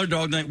to Dollar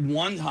Dog Night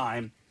one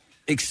time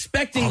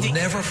expecting I'll to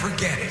never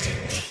forget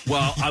it.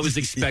 Well, I was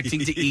expecting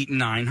to eat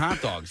 9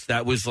 hot dogs.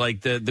 That was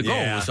like the goal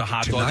was a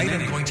hot dog. Tonight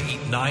I'm going to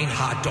eat 9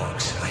 hot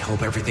dogs. I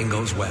hope everything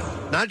goes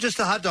well. Not just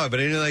a hot dog, but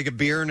like a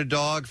beer and a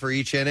dog for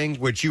each inning,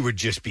 which you would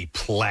just be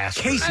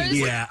plastered.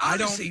 Casey,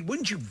 honestly,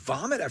 wouldn't you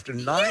vomit after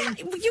 9?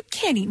 Yeah, you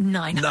can't eat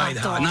 9 hot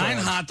dogs. 9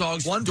 hot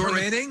dogs one per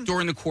inning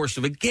during the course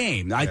of a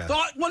game. I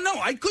thought,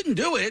 I couldn't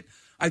do it.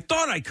 I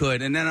thought I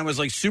could, and then I was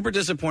like super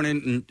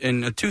disappointed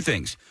in 2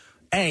 things.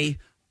 A,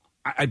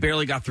 I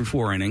barely got through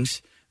 4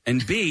 innings.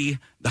 And B,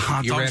 the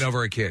hot dogs. You ran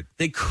over a kid.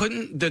 They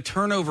couldn't. The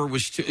turnover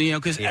was too,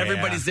 because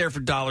everybody's there for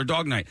Dollar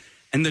Dog Night,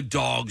 and the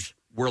dogs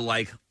were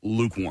like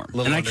lukewarm.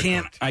 And I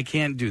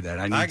can't do that.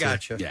 I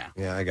got you.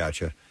 Yeah, I got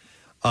you.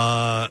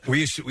 We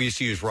used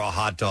to use raw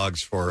hot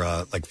dogs for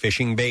like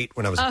fishing bait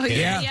when I was a kid.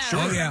 Yeah,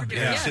 sure.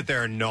 Yeah. Sit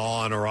there and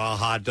gnaw on a raw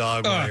hot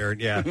dog.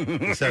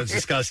 It sounds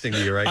disgusting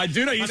to you, right? I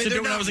do know. I used to do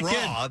it when I was a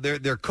raw.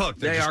 kid. They're cooked.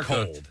 They're they just are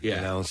cold. Cooked.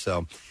 Yeah.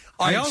 So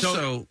I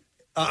also.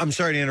 I'm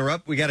sorry to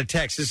interrupt. We got a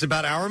text. This is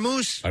about our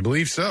Moose? I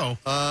believe so.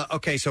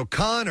 Okay, so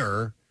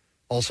Connor,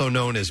 also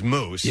known as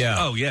Moose. Yeah.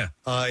 Oh, yeah.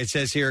 It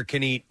says here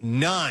can eat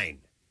 9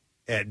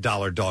 at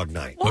Dollar Dog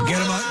Night. Well,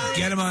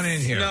 get him on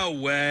in here. No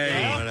way.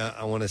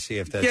 I want to see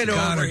if that's... Get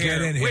over here.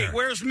 Get in here. Wait,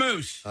 where's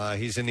Moose?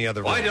 He's in the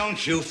other room. Why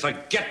don't you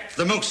forget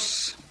the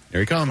Moose?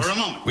 Here he comes. For a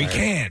moment. We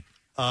can't.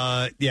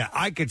 Yeah,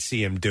 I could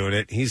see him doing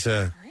it. He's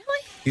a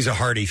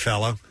hardy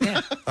fellow.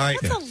 Yeah. All right.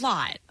 That's a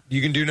lot. You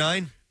can do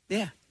 9?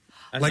 Yeah.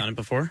 I've done it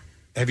before.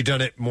 Have you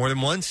done it more than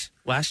once?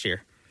 Last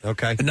year.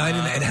 Okay. 9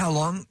 and how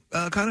long,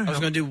 Connor? I was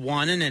going to do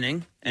 1 an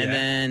inning, and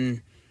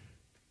then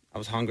I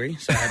was hungry,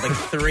 so I had like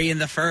 3 in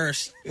the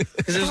first.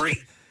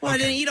 3? Well, I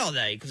didn't eat all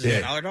day because it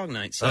was Dollar Dog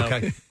Night. So.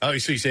 Okay. Oh,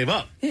 so you save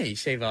up? Yeah, you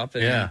save up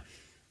and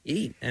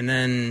eat. And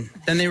then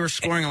they were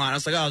scoring a lot. I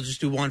was like, I'll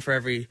just do 1 for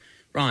every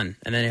run.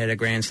 And then it hit a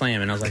grand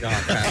slam, and I was like, oh,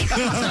 crap. So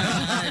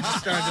I just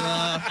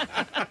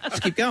started to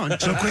just keep going.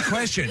 So quick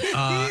question.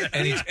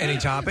 Any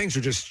toppings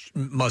or just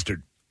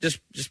mustard?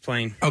 Just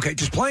plain. Okay,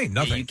 just plain,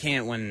 nothing. You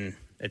can't when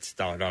it's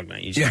Dollar Dog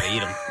Night. You just gotta eat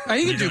them. Oh,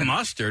 you can do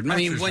mustard. I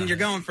mean, when you're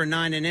going for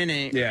 9 an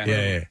inning,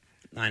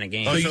 9 a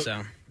game.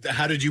 So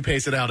how did you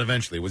pace it out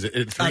eventually? Was it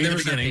 3 at the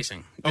beginning? No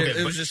pacing. Okay,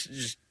 it was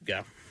just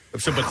go.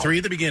 So, but 3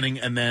 at the beginning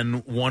and then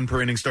 1 per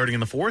inning starting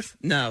in the 4th?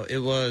 No, it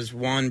was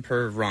 1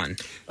 per run.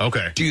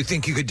 Okay. Do you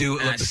think you could do,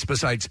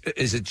 besides,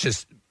 is it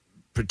just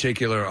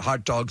particular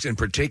hot dogs in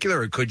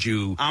particular, or could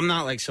you? I'm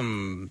not like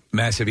some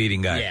massive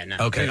eating guy. Yeah, no.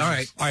 Okay, all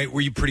right.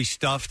 Were you pretty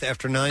stuffed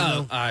after 9,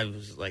 though? I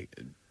was like,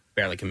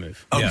 barely can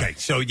move. Okay,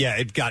 so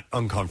it got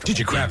uncomfortable. Did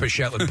you crap a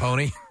Shetland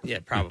pony? Yeah,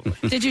 probably.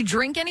 Did you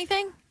drink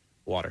anything?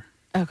 Water.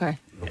 Okay.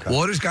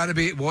 Water's got to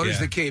be, water's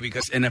the key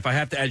and if I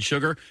have to add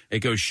sugar, it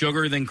goes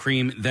sugar, then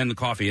cream, then the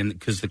coffee, and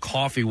because the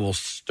coffee will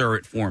stir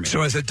it for me.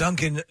 So as a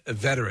Dunkin'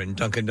 veteran,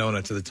 Dunkin'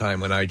 Donuts at the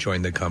time when I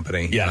joined the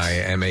company, I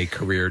am a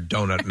career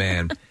donut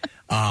man.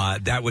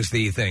 That was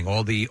the thing.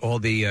 All the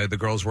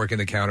girls working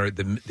the counter,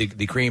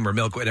 the cream or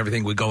milk and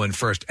everything would go in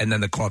first, and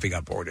then the coffee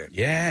got poured in.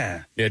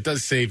 Yeah, it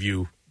does save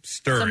you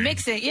stirring. So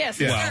mix it,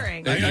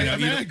 stirring.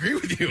 I agree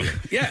with you.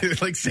 Yeah,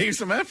 like save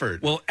some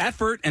effort. Well,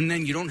 effort, and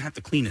then you don't have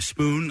to clean a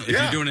spoon if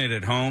you're doing it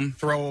at home.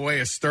 Throw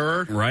away a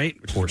stir, right?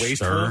 Poor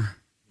stir.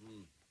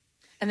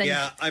 And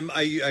then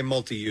I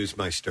multi-use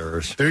my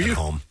stirrers at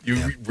home.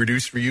 You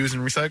reduce, reuse,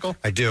 and recycle?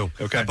 I do.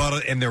 Okay. I bought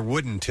it, and they're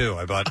wooden, too.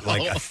 I bought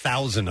like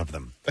 1,000 of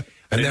them.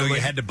 I didn't know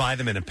you had to buy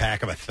them in a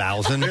pack of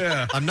 1,000.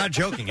 Yeah. I'm not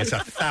joking. It's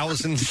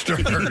 1,000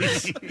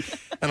 stirrers.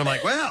 And I'm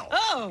like, well,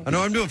 I know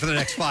what I'm doing for the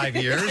next 5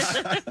 years.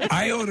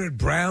 I ordered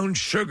brown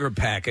sugar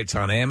packets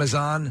on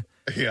Amazon.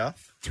 Yeah.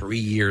 3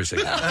 years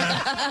ago. And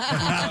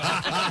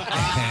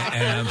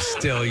I'm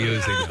still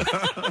using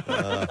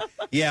them.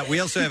 We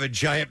also have a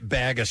giant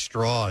bag of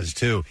straws,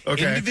 too.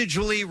 Okay.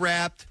 Individually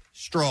wrapped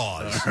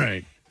straws. All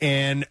right.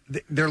 And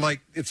they're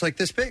like, it's like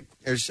this big.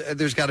 There's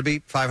got to be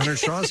 500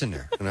 straws in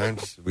there. And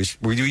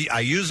I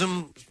use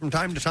them from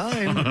time to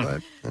time,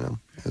 but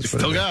you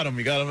still got them.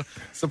 You got them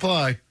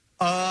supply.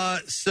 All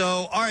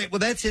right. Well,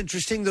 that's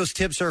interesting. Those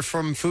tips are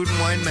from Food and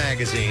Wine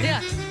Magazine.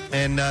 Yeah.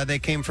 And they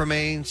came from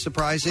a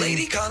surprising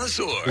lady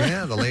connoisseur.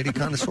 Yeah, the lady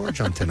connoisseur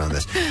jumped in on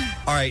this.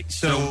 All right.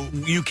 So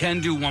you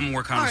can do one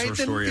more connoisseur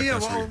story. We'll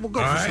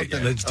go for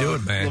something. Let's do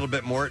it, man. A little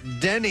bit more.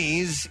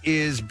 Denny's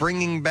is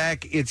bringing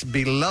back its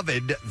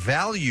beloved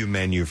value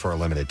menu for a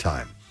limited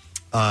time.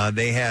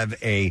 They have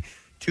a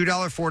 $2,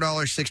 $4,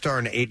 $6,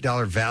 and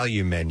 $8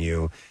 value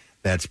menu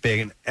That's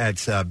big.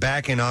 It's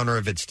back in honor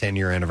of its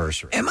 10-year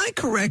anniversary. Am I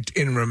correct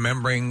in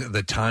remembering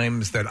the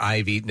times that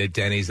I've eaten at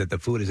Denny's that the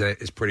food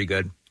is pretty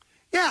good?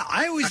 Yeah,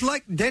 I always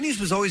liked Denny's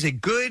was always a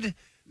good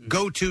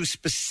go-to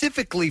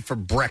specifically for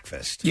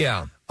breakfast.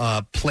 Yeah.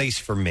 Place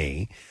for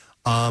me.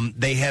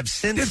 They have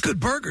since they have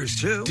good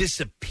burgers too.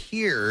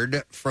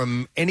 Disappeared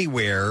from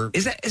anywhere.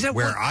 Is that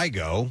where one, I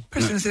go?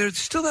 Preston, is there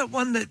still that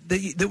one that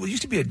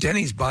used to be a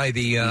Denny's by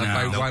the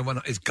by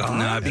one is gone?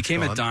 No, it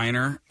became a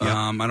diner. Yep.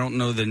 I don't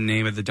know the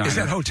name of the diner. Is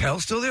that hotel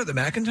still there? The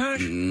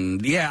Macintosh?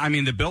 Yeah, I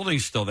mean the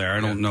building's still there.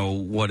 I don't know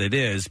what it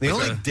is. The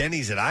only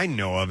Denny's that I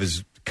know of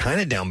is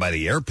kind of down by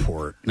the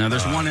airport. No,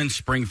 there's one in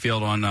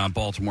Springfield on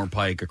Baltimore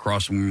Pike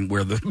across from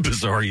where the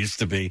Bazaar used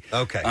to be.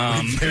 Okay.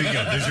 There you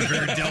go. There's your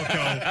very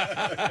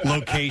Delco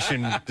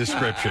location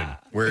description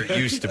where it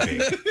used to be.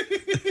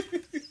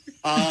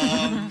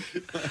 I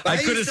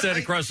could have said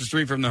across the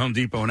street from the Home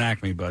Depot and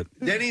Acme, but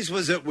Denny's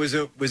was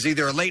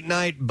either a late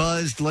night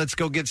buzzed, let's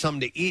go get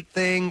something to eat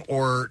thing,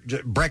 or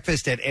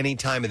breakfast at any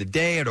time of the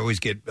day. I'd always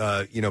get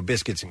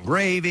biscuits and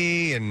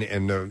gravy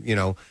and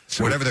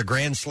whatever the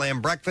Grand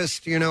Slam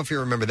breakfast. If you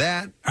remember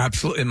that.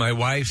 Absolutely. In my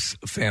wife's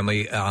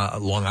family,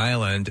 Long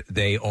Island,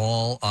 they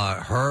all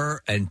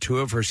her and two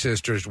of her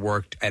sisters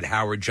worked at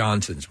Howard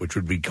Johnson's, which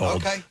would be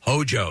called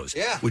Hojo's,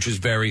 which is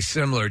very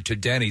similar to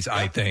Denny's,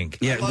 I think.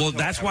 Yeah, well,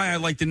 that's why I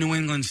like the New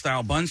England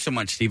style bun so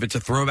much, Steve. It's a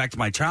throwback to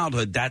my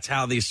childhood. That's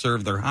how they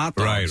serve their hot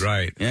dogs.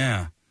 Right.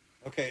 Yeah.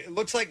 Okay, it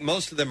looks like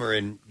most of them are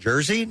in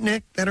Jersey,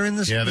 Nick, that are in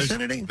this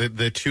vicinity.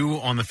 The two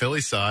on the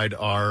Philly side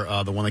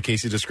are the one that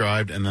Casey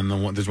described, and then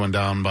there's one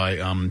down by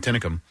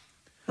Tinicum.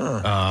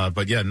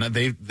 But yeah,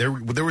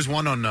 there was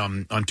one on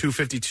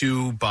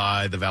 252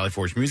 by the Valley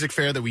Forge Music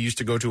Fair that we used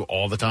to go to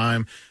all the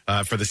time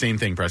for the same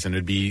thing, Preston.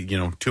 It'd be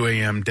 2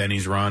 a.m.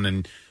 Denny's run,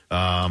 and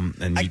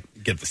you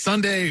get the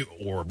sundae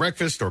or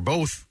breakfast or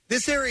both.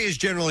 This area is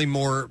generally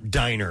more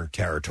diner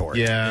territory.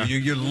 Yeah.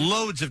 You're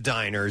loads of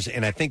diners,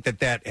 and I think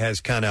that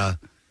has kind of...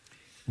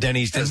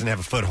 Denny's doesn't have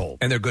a foothold.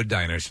 And they're good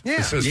diners.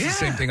 Yeah. So it's the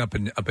same thing up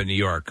in New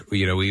York.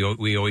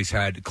 We always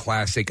had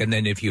classic, and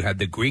then if you had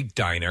the Greek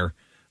diner,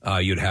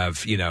 you'd have,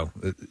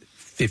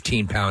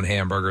 15-pound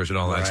hamburgers and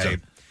all that stuff.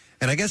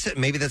 And I guess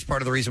maybe that's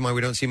part of the reason why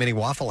we don't see many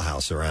Waffle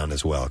House around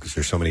as well, because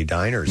there's so many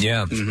diners.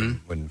 Yeah.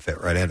 Wouldn't fit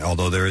right in.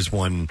 Although there is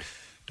one...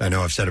 I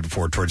know I've said it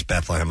before, towards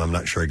Bethlehem. I'm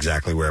not sure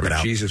exactly where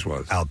but Jesus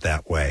was. Out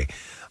that way.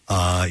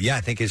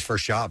 I think his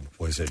first job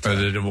was at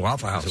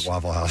Waffle House. Was at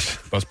Waffle House.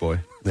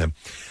 Busboy. Yeah.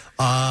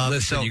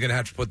 Listen, you're going to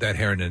have to put that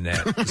hair in the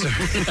net.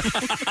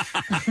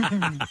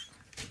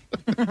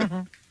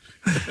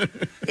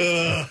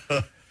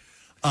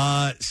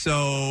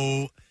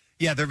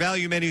 Their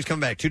value menus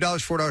come back. $2,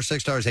 $4,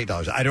 $6,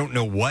 $8. I don't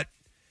know what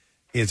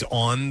is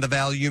on the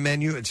value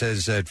menu. It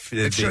says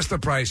it's just the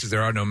prices.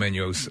 There are no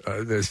menus.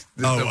 There's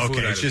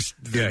okay. It's just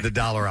the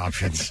dollar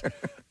options.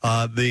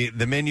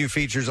 The menu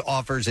features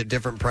offers at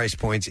different price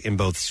points in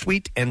both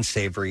sweet and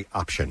savory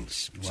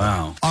options.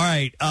 Wow. All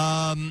right.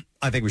 I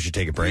think we should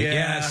take a break.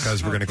 Yes.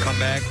 Because we're going to come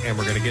back and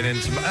we're going to get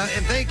into some...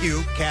 and thank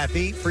you,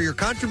 Kathy, for your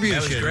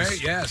contributions. That was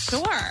great, yes.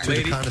 Sure. To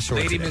the connoisseur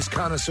Lady today. Miss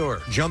Connoisseur.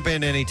 Jump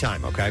in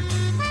anytime, okay?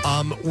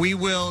 We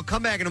will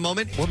come back in a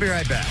moment. We'll be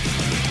right back.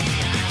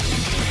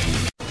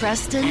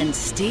 Preston and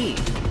Steve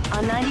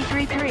on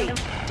 93.3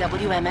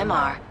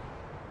 WMMR.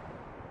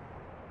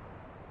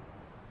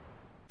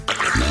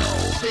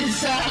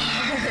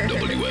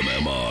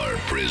 WMMR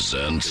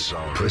presents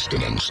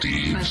Preston and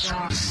Steve's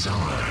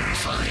Bizarre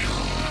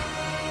File.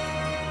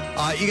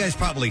 You guys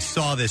probably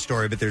saw this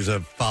story, but there's a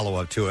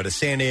follow-up to it. A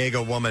San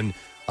Diego woman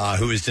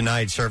who is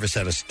denied service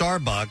at a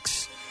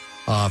Starbucks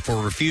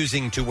for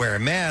refusing to wear a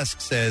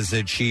mask says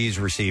that she's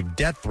received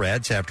death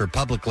threats after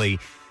publicly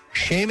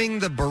shaming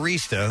the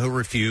barista who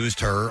refused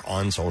her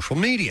on social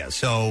media.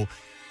 So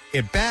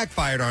it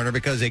backfired on her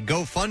because a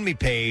GoFundMe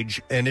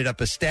page ended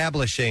up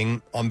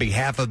establishing on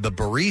behalf of the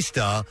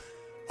barista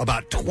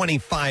about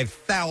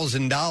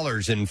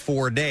 $25,000 in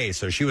 4 days.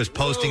 So she was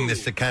posting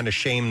this to kind of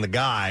shame the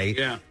guy.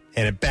 Yeah.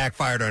 And it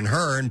backfired on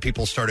her, and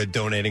people started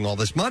donating all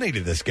this money to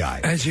this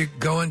guy. As you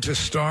go into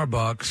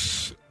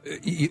Starbucks,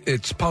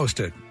 it's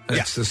posted.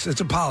 It's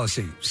a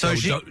policy. So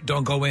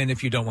don't go in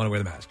if you don't want to wear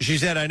the mask. She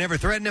said, I never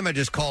threatened him. I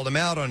just called him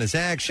out on his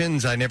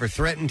actions. I never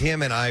threatened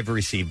him, and I've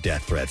received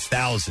death threats.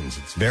 Thousands.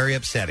 It's very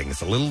upsetting.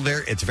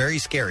 It's very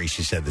scary,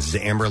 she said. This is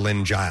Amber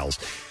Lynn Giles.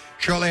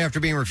 Shortly after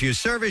being refused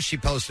service, she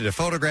posted a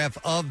photograph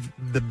of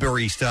the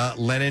barista,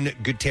 Lennon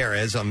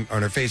Gutierrez, on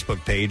her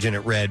Facebook page, and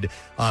it read,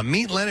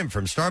 meet Lennon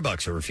from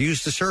Starbucks who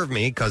refused to serve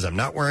me because I'm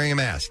not wearing a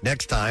mask.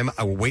 Next time,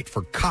 I will wait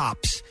for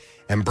cops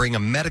and bring a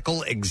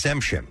medical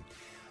exemption.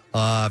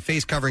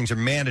 Face coverings are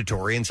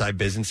mandatory inside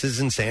businesses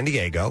in San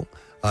Diego,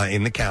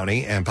 in the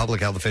county, and public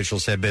health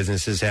officials said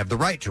businesses have the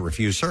right to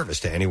refuse service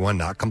to anyone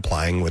not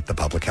complying with the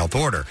public health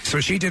order.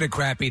 So she did a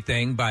crappy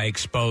thing by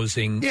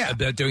exposing,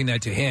 doing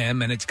that to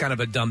him, and it's kind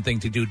of a dumb thing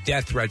to do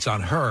death threats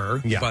on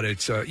her, but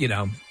it's,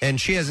 And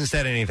she hasn't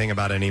said anything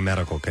about any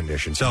medical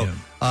condition. So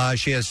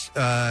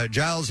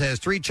Giles has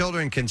 3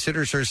 children,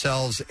 considers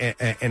herself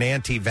an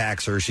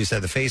anti-vaxxer. She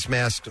said the face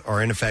masks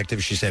are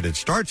ineffective. She said it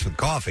starts with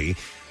coffee,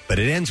 but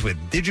it ends with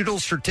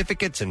digital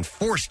certificates and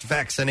forced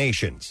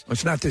vaccinations.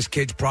 It's not this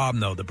kid's problem,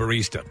 though, the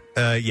barista.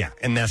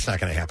 And that's not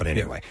going to happen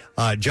anyway.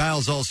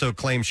 Giles also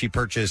claims she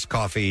purchased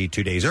coffee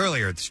 2 days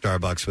earlier at the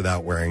Starbucks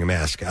without wearing a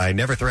mask. I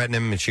never threatened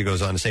him, and she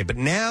goes on to say, but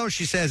now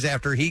she says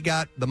after he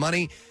got the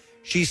money,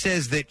 she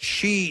says that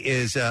she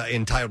is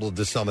entitled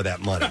to some of that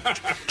money.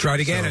 Try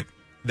to get it.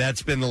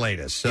 That's been the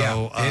latest.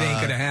 So it ain't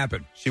going to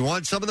happen. She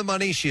wants some of the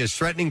money. She is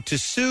threatening to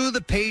sue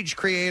the page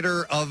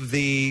creator of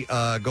the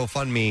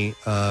GoFundMe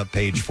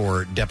page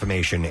for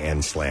defamation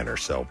and slander.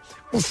 So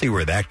we'll see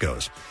where that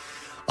goes.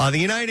 The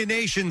United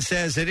Nations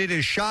says that it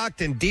is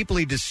shocked and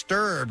deeply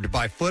disturbed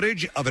by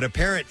footage of an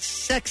apparent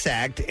sex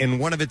act in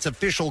one of its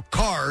official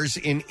cars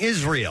in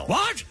Israel.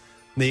 What?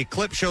 The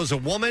clip shows a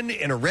woman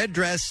in a red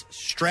dress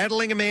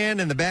straddling a man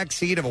in the back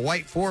seat of a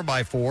white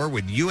 4x4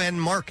 with UN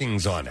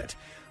markings on it.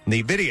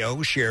 The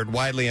video, shared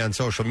widely on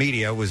social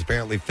media, was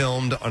apparently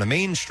filmed on a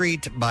main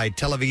street by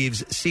Tel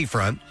Aviv's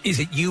seafront. Is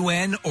it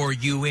UN or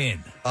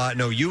UN?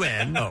 No,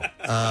 UN.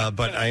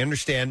 But I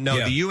understand.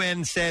 No, the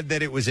UN said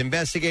that it was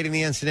investigating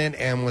the incident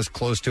and was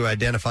close to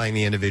identifying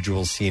the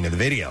individuals seen in the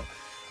video.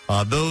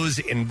 Those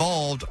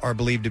involved are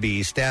believed to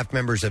be staff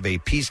members of a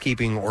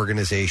peacekeeping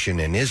organization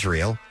in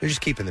Israel. They're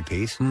just keeping the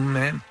peace.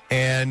 Man.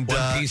 And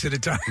one piece at a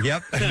time.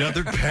 Yep.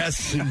 Another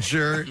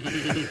passenger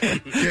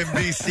can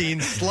be seen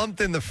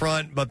slumped in the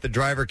front, but the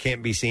driver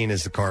can't be seen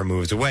as the car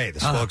moves away. The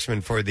spokesman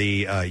for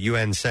the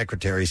UN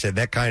secretary said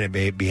that kind of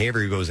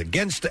behavior goes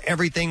against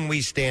everything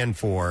we stand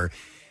for,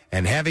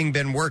 and having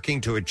been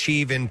working to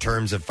achieve in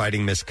terms of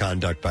fighting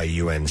misconduct by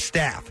UN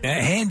staff.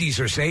 Handies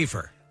are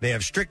safer. They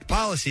have strict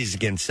policies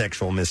against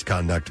sexual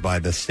misconduct by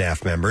the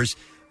staff members.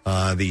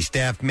 The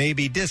staff may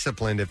be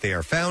disciplined if they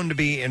are found to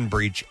be in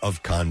breach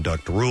of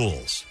conduct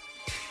rules.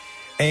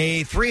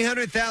 A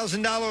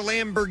 $300,000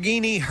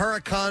 Lamborghini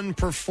Huracan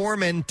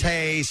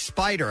Performante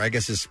Spider, I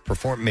guess it's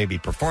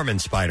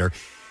Performance Spider,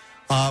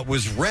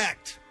 was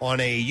wrecked on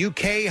a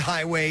UK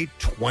highway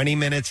 20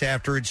 minutes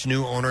after its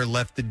new owner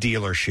left the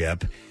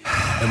dealership.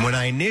 And when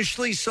I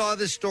initially saw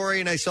this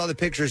story and I saw the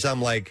pictures,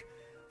 I'm like,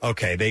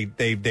 okay,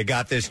 they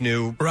got this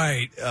new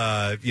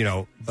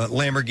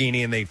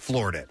Lamborghini and they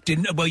floored it.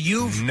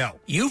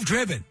 You've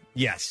driven.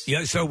 Yes.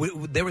 Yeah. So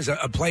there was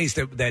a place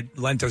that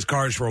lent us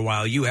cars for a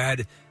while. You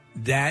had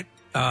that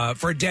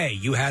for a day.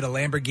 You had a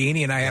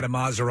Lamborghini and I had a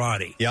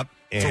Maserati. Yep.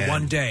 For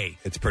one day.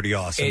 It's pretty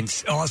awesome.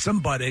 It's awesome,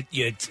 but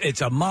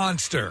it's a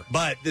monster.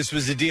 But this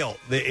was the deal.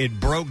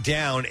 It broke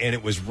down and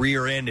it was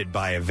rear-ended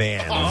by a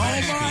van. Oh,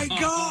 my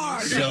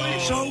God.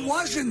 So it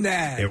wasn't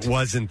that. It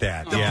wasn't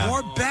that. The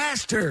poor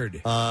bastard.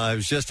 It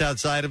was just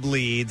outside of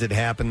Leeds. It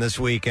happened this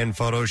weekend.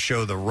 Photos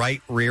show the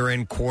right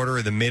rear-end quarter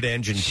of the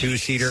mid-engine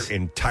two-seater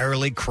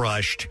entirely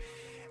crushed,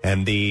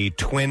 and the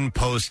twin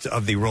posts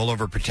of the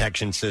rollover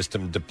protection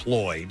system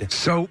deployed.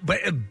 So, but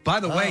by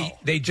the way,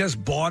 they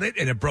just bought it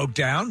and it broke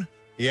down?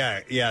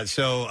 Yeah.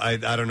 So I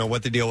don't know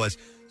what the deal was.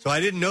 So I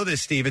didn't know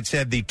this, Steve. It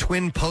said the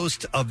twin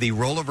post of the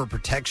rollover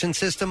protection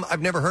system.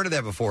 I've never heard of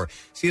that before.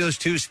 See those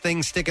two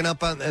things sticking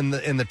up in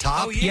the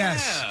top? Oh, yeah.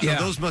 Yes. So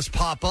those must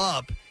pop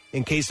up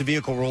in case the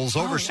vehicle rolls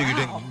over, so you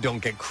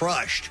don't get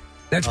crushed.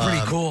 That's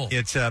pretty cool.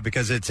 It's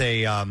because it's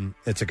a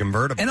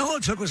convertible, and all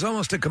it took was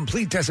almost a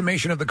complete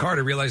decimation of the car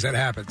to realize that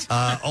happens.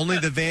 Only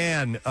the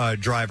van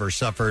driver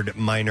suffered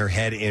minor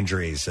head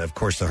injuries. Of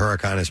course, the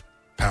Huracan is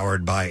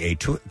powered by a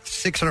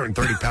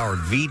 630 powered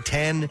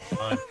V10,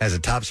 has a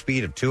top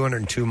speed of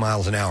 202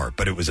 miles an hour.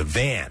 But it was a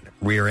van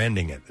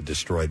rear-ending it that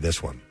destroyed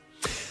this one.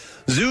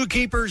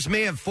 Zookeepers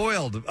may have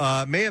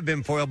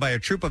been foiled by a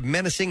troop of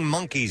menacing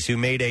monkeys who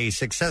made a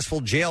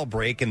successful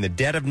jailbreak in the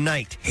dead of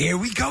night. Here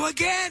we go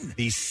again.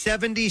 The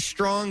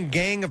 70-strong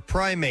gang of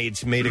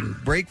primates made a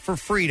break for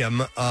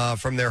freedom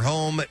from their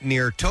home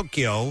near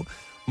Tokyo,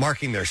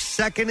 marking their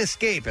second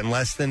escape in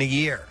less than a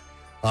year.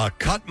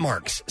 Cut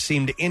marks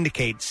seem to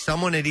indicate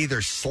someone had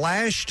either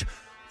slashed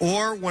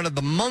or one of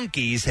the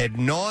monkeys had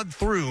gnawed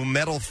through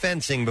metal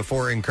fencing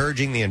before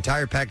encouraging the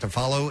entire pack to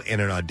follow in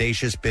an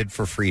audacious bid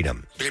for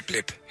freedom. Blip,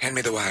 blip. Hand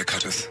me the wire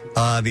cutters.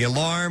 The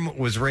alarm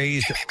was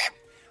raised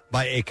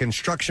by a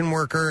construction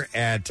worker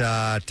at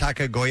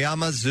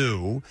Takagoyama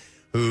Zoo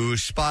who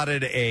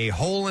spotted a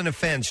hole in a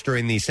fence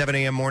during the 7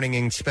 a.m. morning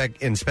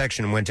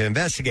inspection and went to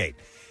investigate.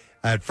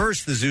 At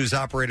first, the zoo's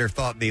operator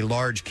thought the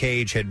large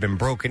cage had been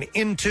broken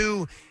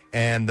into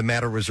and the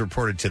matter was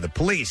reported to the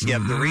police.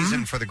 Yet the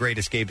reason for the Great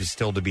Escape is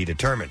still to be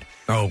determined.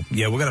 Oh,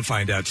 yeah, we're going to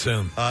find out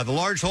soon. The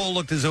large hole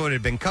looked as though it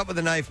had been cut with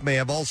a knife. May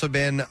have also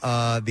been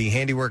the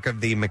handiwork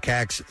of the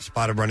macaques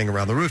spotted running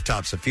around the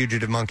rooftops. The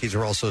fugitive monkeys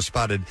are also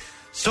spotted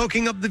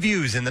soaking up the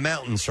views in the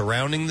mountains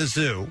surrounding the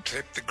zoo.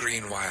 Clip the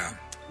green wire.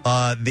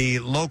 The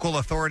local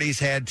authorities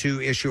had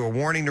to issue a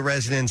warning to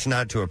residents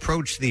not to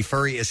approach the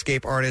furry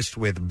escape artist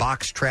with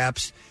box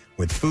traps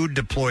with food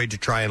deployed to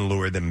try and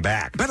lure them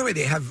back. By the way,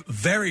 they have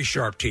very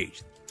sharp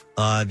teeth.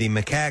 The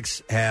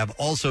macaques have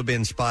also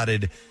been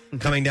spotted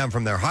coming down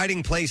from their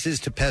hiding places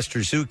to pester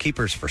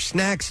zookeepers for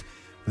snacks.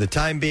 For the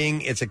time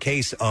being, it's a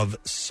case of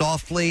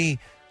softly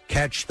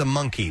catch the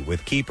monkey,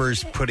 with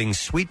keepers putting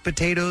sweet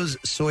potatoes,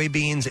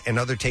 soybeans, and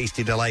other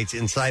tasty delights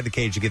inside the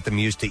cage to get them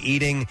used to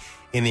eating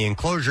in the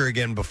enclosure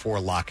again before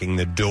locking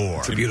the door.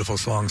 It's a beautiful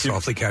song,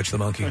 Softly Catch the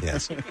Monkey.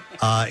 Yes.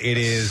 It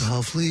is...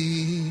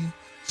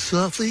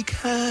 Softly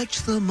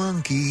catch the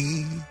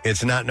monkey.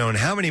 It's not known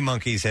how many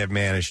monkeys have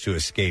managed to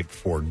escape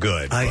for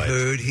good. I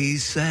heard he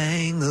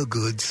sang a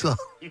good song.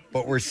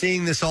 But we're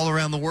seeing this all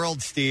around the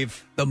world,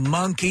 Steve. The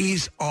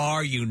monkeys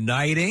are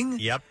uniting.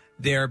 Yep.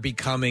 They're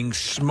becoming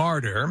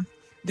smarter.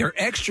 They're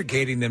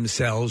extricating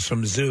themselves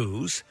from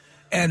zoos,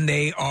 and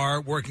they are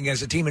working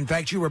as a team. In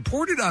fact, you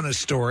reported on a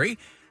story.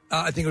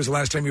 I think it was the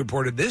last time you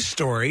reported this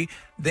story.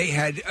 They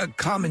had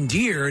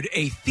commandeered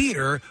a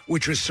theater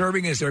which was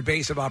serving as their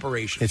base of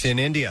operations. It's in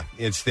India.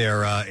 It's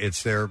their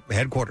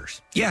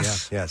headquarters.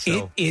 Yes, yeah.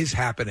 So, it is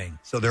happening.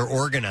 So they're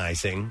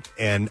organizing,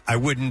 and I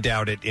wouldn't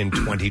doubt it in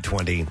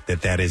 2020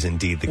 that is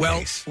indeed the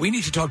case. We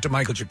need to talk to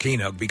Michael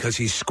Giacchino because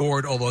he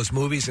scored all those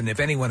movies, and if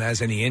anyone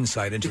has any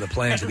insight into the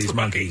plans of these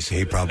monkeys,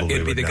 he probably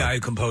it'd be would the know. guy who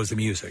composed the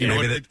music.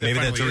 Maybe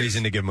that's a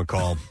reason to give him a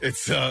call.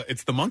 It's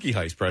the monkey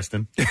heist,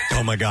 Preston.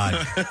 Oh my God!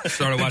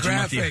 Started watching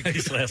Monkey graphic.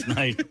 Heist last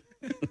night.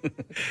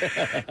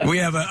 We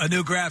have a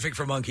new graphic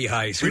for Monkey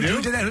Heist. We do?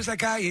 Who did that? Who's that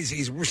guy?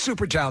 He's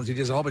super talented.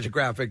 He does a whole bunch of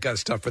graphic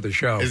stuff for the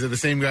show. Is it the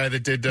same guy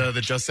that did the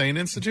Just Saying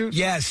Institute?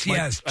 Yes.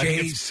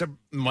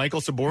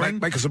 Michael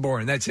Saborin? Michael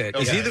Saborin, that's it.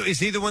 Okay. Is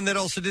he the one that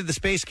also did the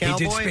Space Cowboy?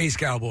 He did Space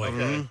Cowboy.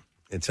 Okay.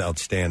 It's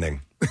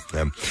outstanding.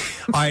 All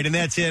right, and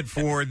that's it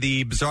for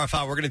the Bizarre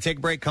File. We're going to take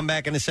a break, come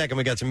back in a second.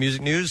 We got some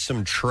music news,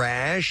 some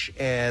trash,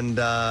 and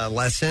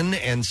lesson,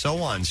 and so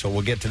on. So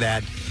we'll get to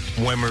that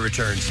when we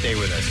return. Stay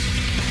with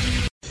us.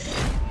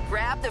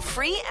 Grab the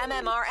free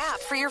MMR app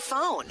for your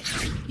phone.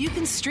 You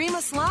can stream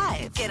us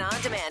live, get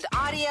on-demand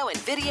audio and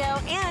video,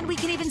 and we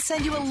can even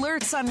send you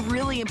alerts on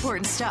really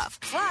important stuff.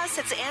 Plus,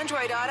 it's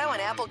Android Auto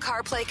and Apple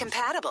CarPlay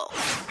compatible.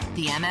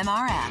 The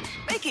MMR app,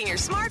 making your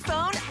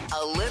smartphone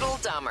a little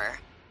dumber.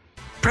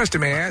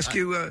 Preston, may I ask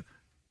you,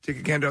 take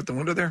a gander out the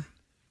window there?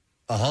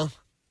 Uh-huh.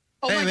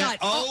 Oh, Hey, my man. God.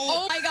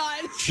 Oh, my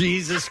God.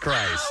 Jesus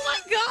Christ. Oh, my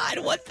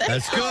God. What the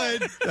That's hell?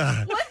 good. What the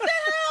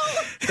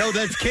hell? No,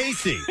 that's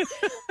Casey.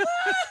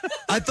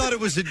 I thought it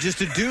was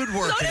just a dude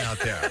working out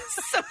there.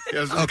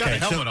 Got a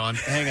helmet on.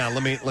 Hang on,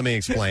 let me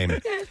explain.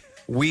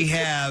 We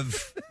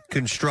have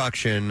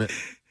construction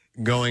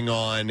going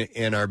on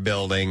in our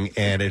building,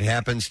 and it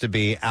happens to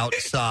be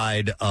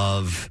outside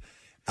of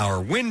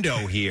our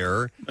window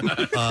here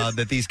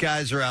that these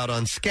guys are out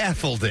on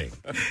scaffolding.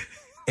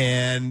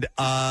 And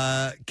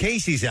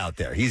Casey's out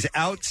there. He's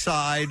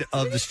outside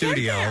of the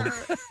studio.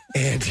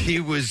 And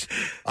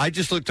I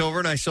just looked over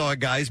and I saw a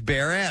guy's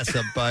bare ass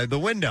up by the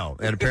window.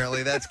 And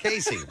apparently that's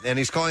Casey. And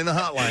he's calling the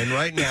hotline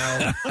right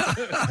now.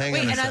 Hang on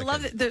a and I second.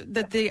 love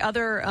that the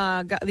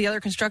other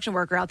construction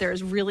worker out there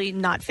is really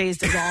not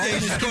phased at all.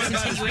 He's just going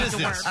about his continuing to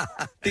business.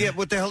 work. Yeah,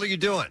 what the hell are you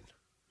doing?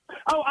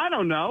 Oh, I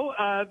don't know.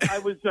 I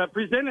was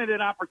presented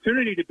an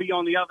opportunity to be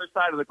on the other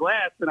side of the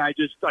glass, and I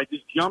just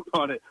jumped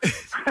on it.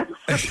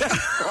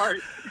 Sorry,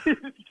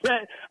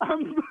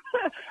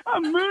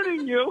 I'm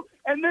mooning you,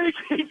 and then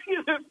he gave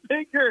you the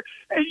finger,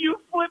 and you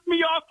flipped me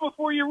off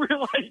before you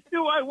realized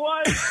who I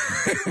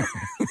was.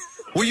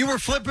 Well, you were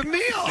flipping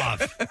me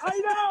off. I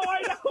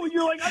know.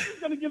 You're like, I'm just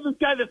going to give this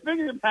guy the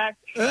finger back,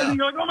 and then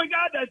you're like, oh my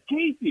God, that's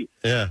Casey.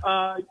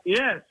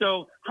 Yeah.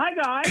 So, hi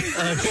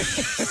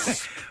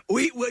guys.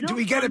 Do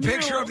we get a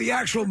picture of the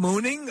actual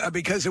mooning?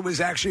 Because it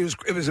was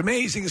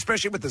amazing,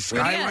 especially with the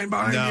skyline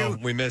behind you. No,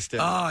 we missed it.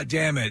 Oh,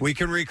 damn it. We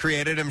can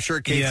recreate it. I'm sure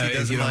Casey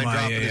doesn't mind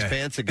dropping his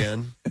pants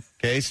again.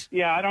 Case?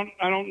 Yeah, I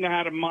don't know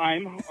how to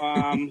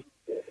mime.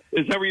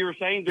 Is that what you were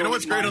saying? You know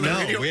what's great on the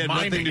radio? We had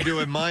nothing to do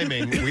with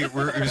miming. We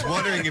was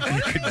wondering if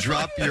you could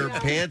drop your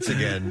pants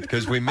again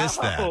because we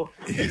missed that.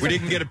 We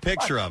didn't get a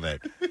picture of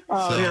it.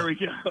 There we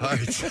go. All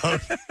right, so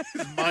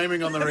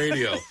miming on the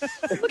radio.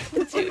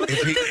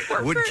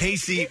 Would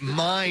Casey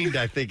mind,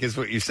 I think is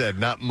what you said,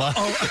 not mind.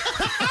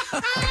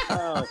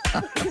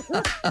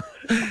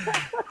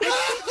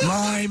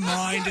 My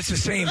mind, it's the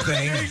same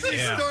thing. He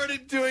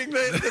started doing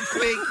the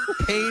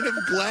fake pane of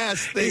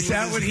glass thing. Is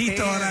that what he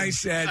thought I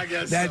said? I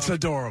guess That's so.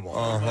 adorable.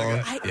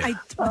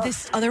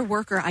 This other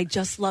worker, I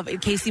just love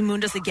it. Casey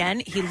mooned us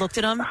again. He looked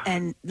at him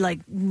and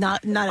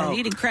not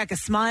he didn't crack a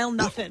smile,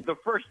 nothing. The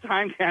first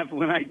time, Kath,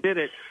 when I did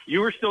it,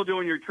 you were still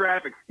doing your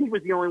traffic. He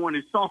was the only one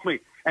who saw me,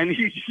 and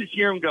you just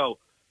hear him go,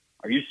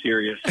 Are you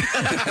serious?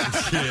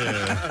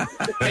 Yeah.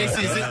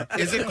 Casey,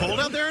 is it cold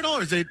out there at all,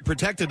 or is it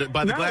protected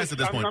by the glass at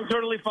this point? I'm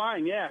totally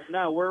fine. Yeah,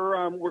 no,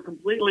 we're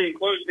completely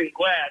enclosed in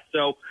glass,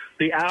 so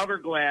the outer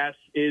glass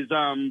is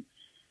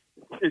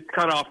it's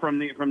cut off from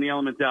the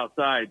elements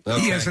outside.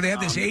 Okay. Yeah, so they have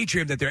this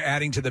atrium that they're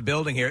adding to the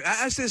building here.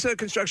 Ask this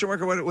construction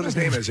worker what his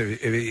name is.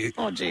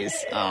 Oh, jeez.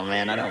 Oh,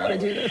 man, I don't want to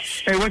do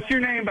this. Hey, what's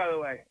your name, by the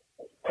way?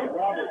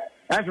 Robert.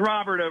 That's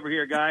Robert over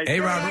here, guys. Hey,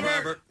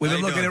 Robert. We've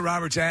been looking at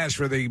Robert's ass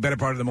for the better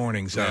part of the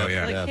morning, so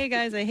yeah. Like, hey,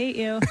 guys, I hate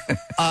you.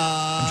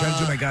 I'm trying to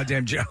do my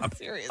goddamn job.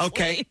 Seriously.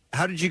 Okay,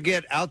 how did you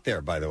get out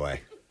there, by the way?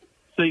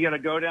 So you got to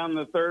go down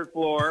the third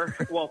floor.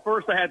 Well,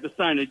 first I had to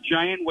sign a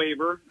giant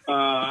waiver,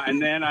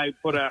 and then I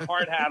put a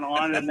hard hat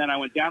on, and then I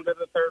went down to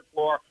the third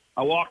floor.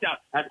 I walked out.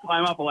 I had to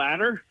climb up a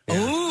ladder.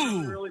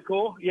 Ooh. Really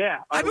cool.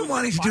 Yeah. I've been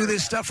wanting to do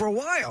this stuff for a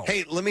while.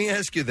 Hey, let me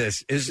ask you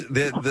this. Is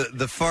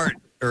the fart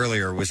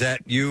earlier, was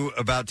that you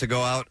about to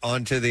go out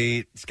onto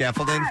the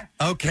scaffolding?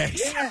 Okay.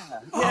 Yeah.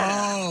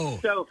 Oh.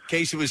 So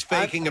Casey was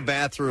faking a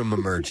bathroom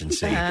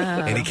emergency,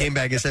 and he came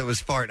back and said it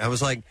was fart. I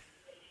was like,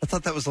 I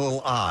thought that was a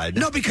little odd.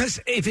 No, because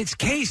if it's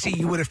Casey,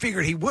 you would have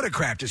figured he would have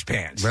crapped his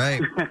pants.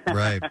 Right.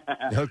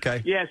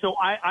 Okay. Yeah, so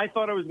I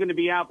thought I was going to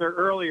be out there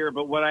earlier,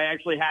 but what I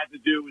actually had to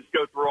do was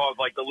go through all of,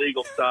 like, the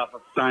legal stuff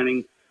of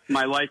signing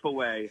my life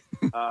away.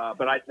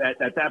 But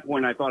at that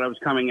point, I thought I was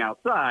coming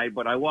outside,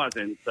 but I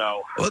wasn't.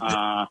 So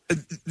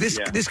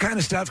this kind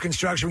of stuff,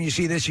 construction. When you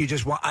see this, you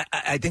just want.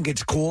 I think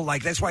it's cool.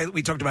 Like that's why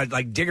we talked about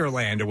like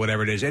Diggerland or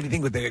whatever it is.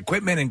 Anything with the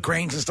equipment and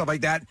cranes and stuff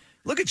like that.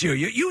 Look at you.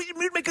 You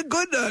make a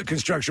good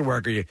construction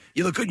worker. You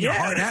look good in your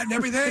hard hat and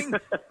everything.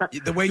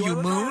 The way you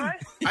moon.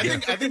 Right?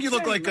 I think you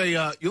look like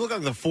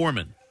the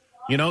foreman.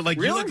 You know, like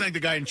Really? you look like the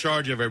guy in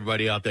charge of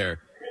everybody out there.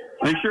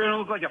 Are you sure I don't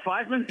look like a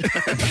fiveman?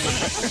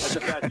 That's a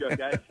fat joke,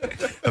 guys.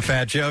 A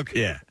fat joke?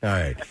 Yeah. All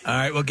right.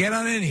 Well, get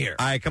on in here.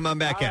 All right, come on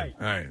back in. All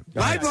right.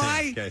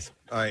 Bye-bye. Guys.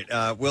 All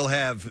right, we'll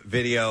have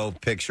video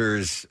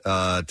pictures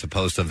to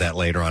post of that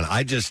later on.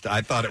 I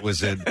thought it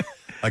was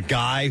a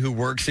guy who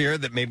works here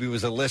that maybe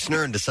was a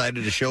listener and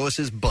decided to show us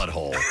his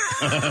butthole.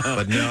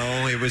 But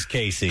no, it was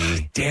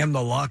Casey. Damn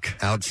the luck.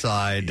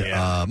 Outside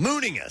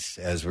mooning us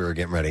as we were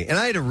getting ready. And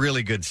I had a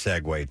really good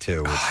segue,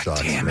 too, which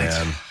sucks, damn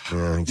man.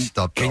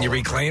 Can you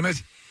reclaim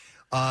it?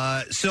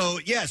 So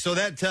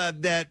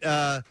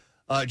that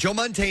Joe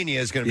Montana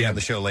is going to be on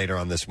the show later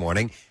on this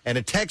morning. And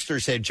a texter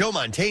said, Joe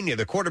Montana,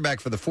 the quarterback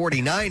for the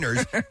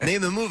 49ers,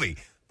 name the movie.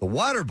 The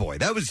Water Boy.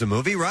 That was the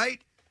movie, right?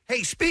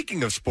 Hey,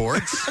 speaking of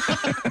sports.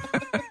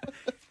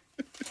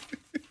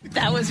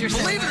 That was your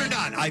Believe it or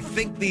not, I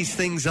think these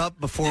things up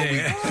before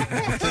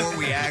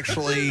we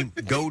actually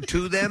go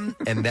to them,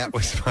 and that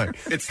was fun.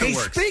 It still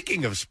works.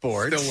 Speaking of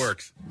sports. Still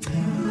works.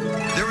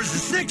 There was a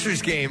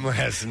Sixers game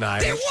last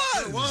night. There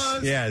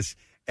was! Yes.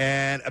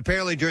 And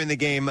apparently during the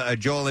game,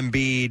 Joel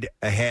Embiid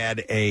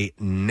had a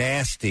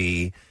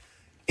nasty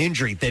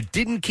injury that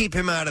didn't keep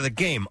him out of the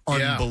game.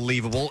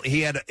 Unbelievable.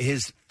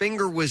 His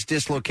finger was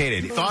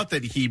dislocated. He thought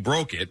that he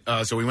broke it,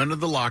 so we went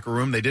into the locker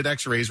room. They did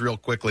x-rays real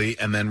quickly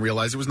and then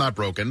realized it was not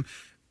broken,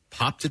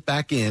 popped it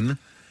back in,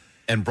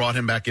 and brought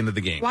him back into the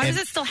game. Why is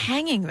it still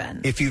hanging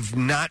then? If you've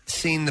not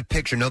seen the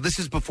picture, no, this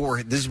is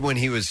when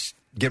he was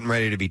getting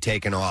ready to be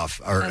taken off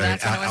or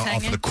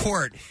off of the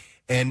court,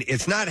 and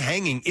it's not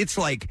hanging. It's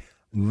like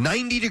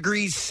 90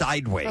 degrees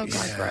sideways. Oh,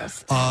 God,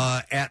 gross.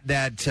 At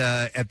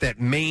that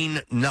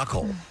main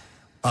knuckle.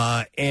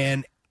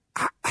 And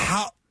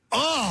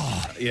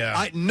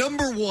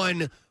number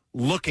one,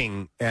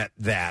 looking at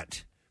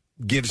that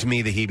gives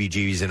me the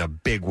heebie-jeebies in a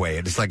big way.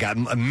 It's like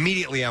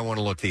immediately I want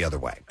to look the other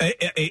way.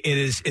 It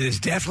is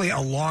definitely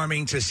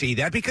alarming to see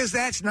that because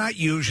that's not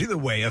usually the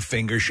way a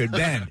finger should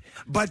bend.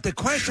 But the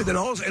question that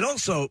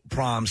also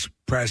prompts,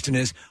 Preston,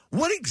 is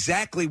what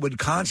exactly would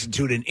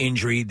constitute an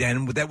injury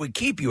then that would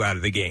keep you out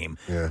of the game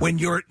when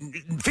your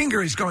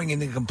finger is going in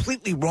the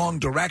completely wrong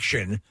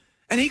direction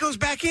and he goes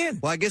back in?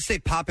 Well, I guess they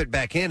pop it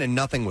back in and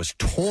nothing was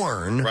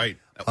torn. Right.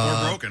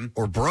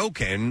 Or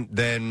broken,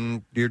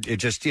 then it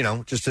just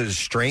a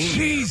strain.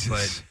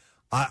 Jesus.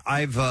 But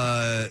I've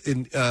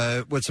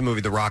what's the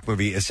movie? The Rock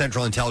movie,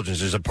 Central Intelligence.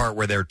 There's a part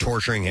where they're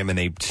torturing him and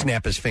they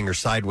snap his finger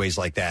sideways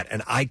like that,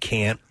 and I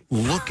can't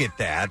look at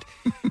that.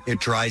 It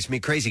drives me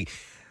crazy.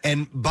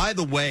 And by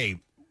the way,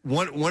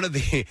 one of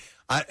the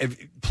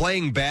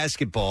playing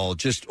basketball,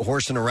 just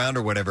horsing around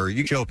or whatever,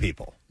 you show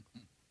people.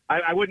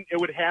 I wouldn't. It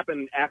would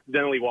happen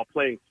accidentally while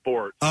playing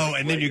sports. Oh,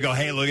 and then you go,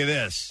 "Hey, look at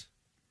this."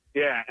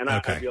 Yeah, and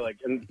I'd be like,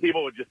 and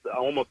people would just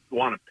almost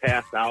want to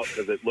pass out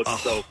because it looks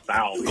so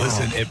foul.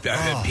 Listen, if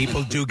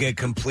people do get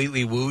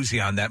completely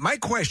woozy on that. My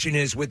question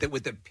is with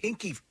the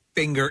pinky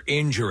finger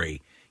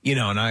injury,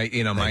 and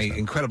my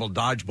incredible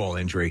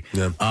dodgeball injury.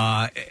 Yeah.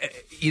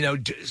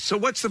 So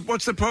what's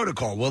the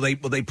protocol? Will they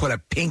put a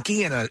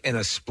pinky in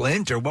a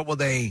splint, or what will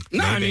they?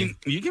 No, maybe? I mean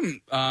you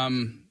can.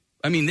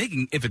 They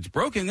can, if it's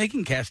broken, they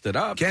can cast it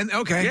up.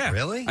 Okay. Yeah.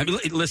 Really? I mean,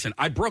 listen,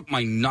 I broke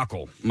my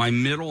knuckle. My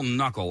middle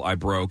knuckle I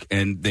broke,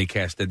 and they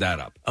casted that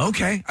up.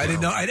 Okay. Wow. I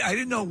didn't know. I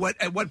didn't know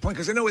at what point,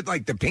 because I know with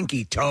like the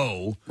pinky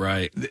toe.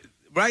 Right.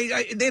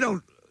 Right? They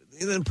don't,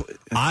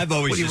 I've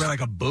always what do you just- wear,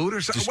 like a boot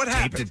or something? Just What taped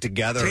happened? it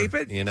together, Tape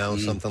it?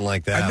 something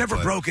like that. I've never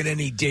but- broken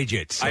any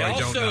digits. So I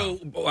don't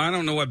know. I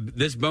don't know what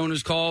this bone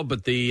is called,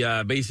 but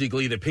the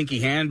basically the pinky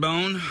hand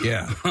bone.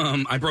 Yeah.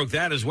 I broke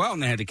that as well,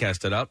 and they had to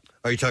cast it up.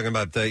 Are you talking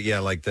about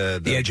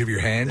the edge of your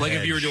hand? Like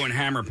if you were doing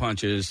hammer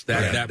punches,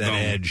 that bone.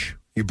 edge.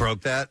 You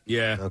broke that?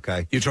 Yeah.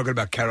 Okay. You're talking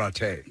about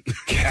karate.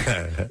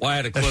 Well, I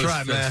had a That's close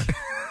right, man.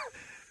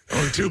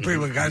 Only two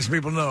people, guys.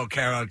 People know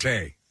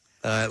karate.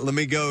 Let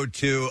me go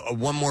to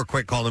one more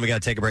quick call, then we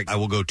got to take a break. I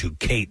will go to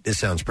Kate. This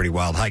sounds pretty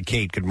wild. Hi,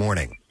 Kate. Good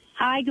morning.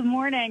 Hi, good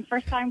morning.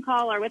 First time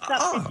caller. What's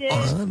up,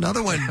 bitches?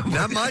 Another one.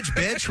 Not much,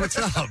 bitch. What's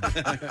up?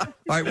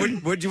 All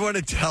right, what do you want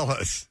to tell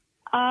us?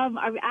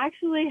 I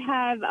actually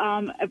have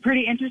a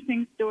pretty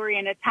interesting story,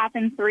 and it's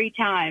happened 3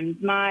 times.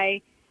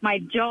 My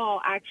jaw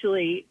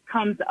actually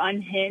comes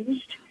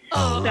unhinged.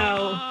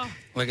 So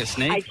like a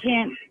snake? I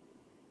can't.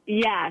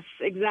 Yes,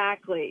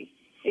 exactly.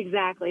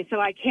 So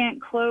I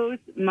can't close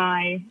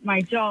my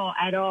jaw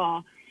at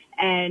all,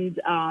 and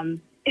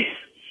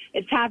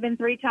it's happened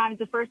 3 times.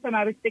 The first time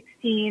I was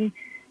 16.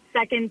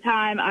 Second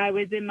time I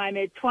was in my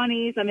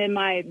mid-20s. I'm in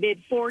my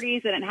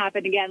mid-40s, and it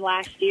happened again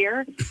last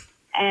year.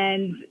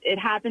 And it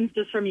happens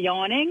just from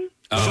yawning.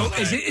 So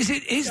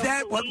is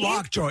that what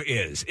lockjaw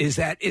is? Is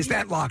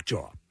that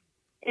lockjaw?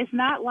 It's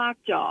not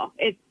lockjaw.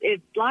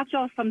 It's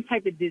lockjaw is some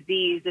type of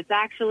disease. It's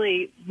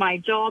actually my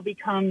jaw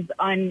becomes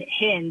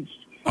unhinged.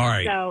 All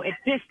right. So it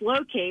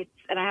dislocates,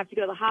 and I have to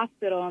go to the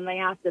hospital, and they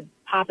have to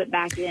pop it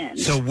back in.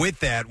 So with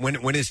that, when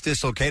it's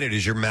dislocated,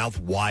 is your mouth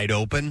wide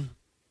open?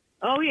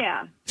 Oh,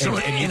 yeah. So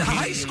in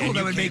high school,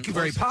 that would make you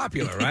very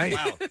popular, right?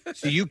 Wow.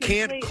 So you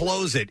can't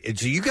close it.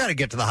 So you got to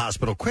get to the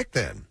hospital quick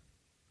then.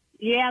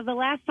 Yeah, the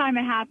last time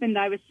it happened,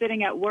 I was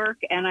sitting at work,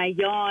 and I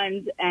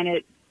yawned, and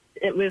it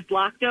was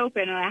locked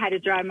open, and I had to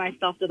drive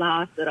myself to the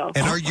hospital.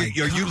 And are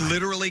you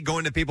literally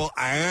going to people?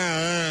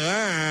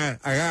 Are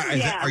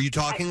you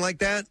talking like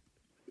that?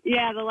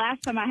 Yeah, the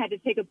last time I had to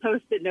take a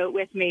Post-it note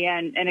with me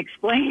and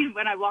explain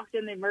when I walked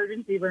in the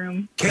emergency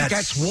room.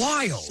 That's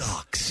wild.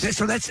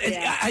 So that's.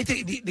 I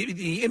think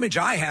the image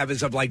I have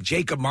is of like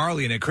Jacob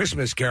Marley in A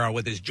Christmas Carol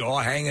with his jaw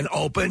hanging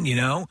open. You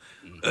know,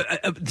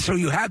 so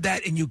you have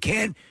that, and you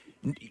can't.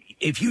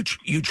 If you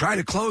try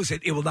to close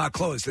it, it will not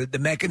close. The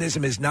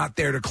mechanism is not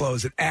there to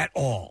close it at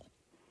all.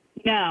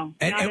 No,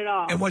 not at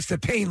all. And what's the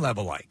pain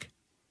level like?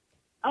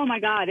 Oh my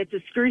God, it's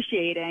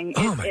excruciating.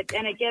 Oh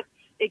and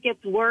it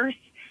gets worse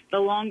the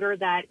longer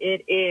that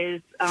it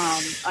is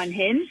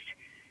unhinged.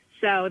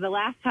 So the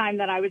last time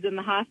that I was in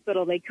the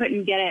hospital, they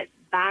couldn't get it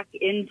back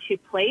into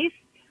place,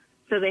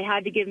 so they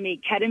had to give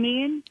me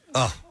ketamine.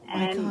 Oh,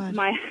 and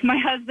my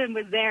husband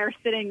was there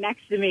sitting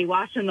next to me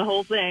watching the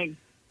whole thing.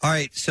 All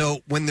right. So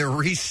when they're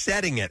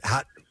resetting it,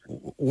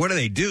 what do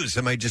they do?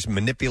 Somebody just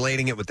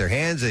manipulating it with their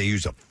hands? They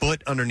use a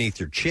foot underneath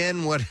your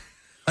chin? What?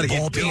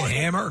 Ball-peen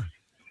hammer?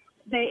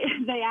 They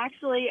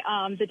actually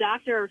the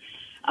doctor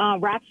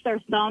wraps their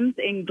thumbs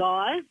in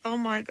gauze. Oh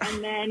my God!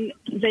 And then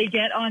they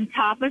get on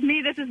top of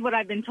me. This is what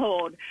I've been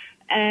told,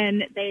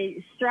 and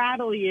they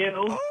straddle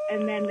you,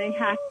 and then they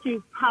have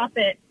to pop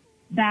it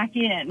back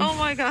in. Oh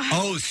my God!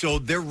 Oh, so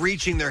they're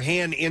reaching their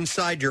hand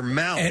inside your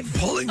mouth and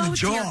pulling the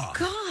jaw.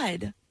 Dear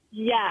God!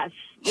 Yes.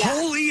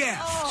 Holy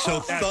F! So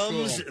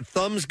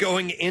thumbs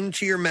going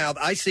into your mouth.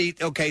 I see.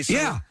 Okay,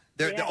 so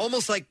they're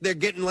almost like they're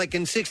getting like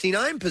in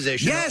 69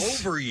 position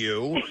over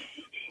you,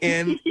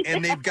 and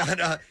they've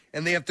got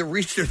and they have to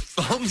reach their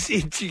thumbs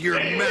into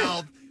your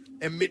mouth,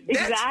 and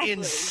that's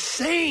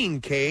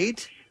insane,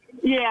 Kate.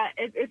 Yeah,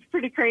 it's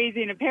pretty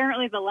crazy. And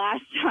apparently, the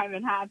last time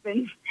it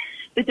happened,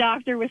 the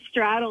doctor was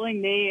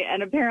straddling me,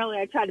 and apparently,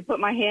 I tried to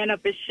put my hand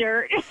up his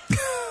shirt.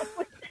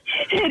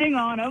 Hitting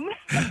on him.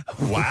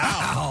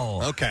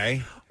 Wow.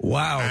 Okay.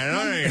 Wow. I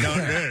know you don't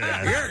do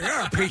that.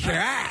 You're a piece of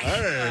ass.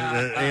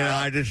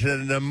 I just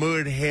said the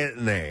mood hit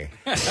me.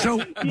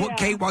 So,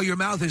 Kate, while your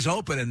mouth is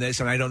open in this,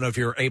 and I don't know if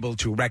you're able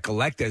to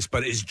recollect this,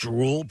 but is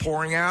drool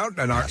pouring out?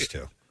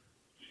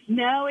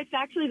 No, it's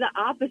actually the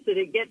opposite.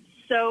 It gets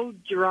so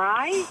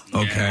dry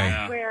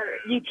where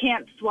you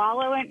can't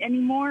swallow it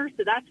anymore.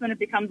 So that's when it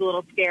becomes a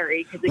little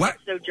scary because it gets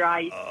so dry,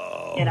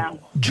 you know.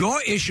 Jaw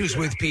issues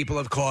with people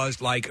have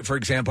caused, like, for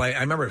example, I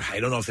remember, I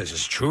don't know if this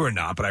is true or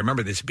not, but I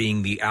remember this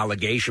being the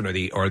allegation or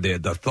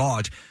the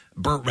thought.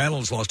 Burt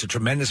Reynolds lost a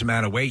tremendous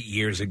amount of weight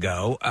years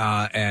ago,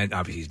 and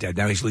obviously he's dead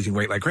now. He's losing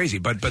weight like crazy.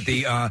 But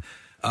he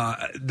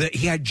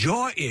had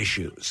jaw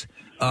issues.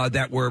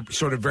 That were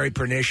sort of very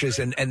pernicious,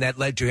 and that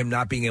led to him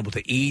not being able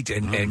to eat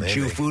and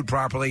chew food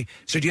properly.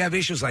 So do you have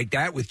issues like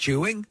that with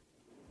chewing?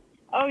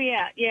 Oh,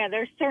 yeah.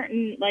 There's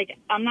certain, like,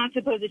 I'm not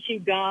supposed to chew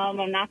gum.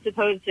 I'm not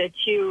supposed to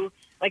chew,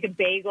 like, a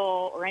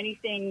bagel or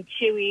anything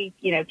chewy,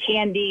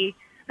 candy,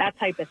 that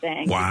type of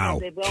thing. Wow.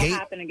 Because it will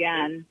happen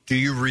again. Do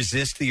you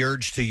resist the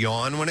urge to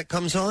yawn when it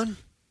comes on?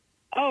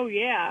 Oh,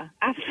 yeah.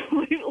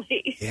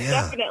 Absolutely. Yeah.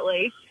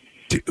 Definitely.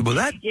 Well,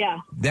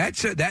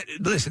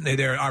 listen,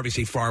 there are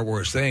obviously far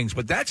worse things,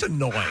 but that's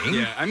annoying.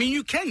 Yeah, I mean,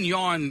 you can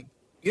yawn.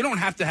 You don't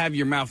have to have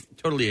your mouth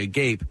totally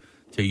agape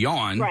to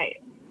yawn.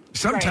 Right.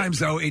 Sometimes,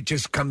 though, it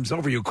just comes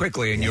over you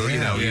quickly, and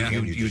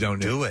you don't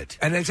do it.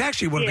 And it's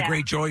actually one of the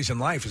great joys in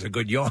life is a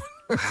good yawn.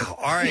 Wow.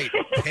 All right.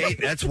 Hey,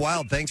 that's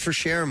wild. Thanks for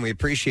sharing. We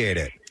appreciate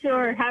it.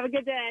 Sure. Have a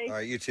good day. All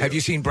right, you too. Have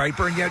you seen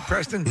Brightburn yet,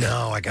 Preston?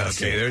 No, I got to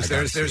see it.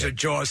 There's a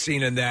jaw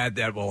scene in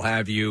that will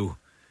have you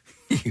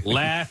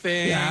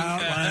laughing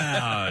out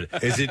loud.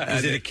 Is it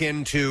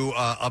akin to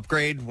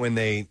Upgrade when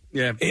they?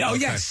 Yeah. Oh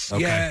yes,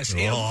 Okay. yes,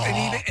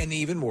 Oh. and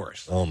even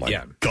worse. Oh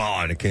my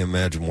God, I can't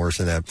imagine worse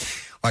than that.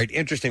 All right,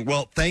 interesting.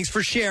 Well, thanks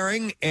for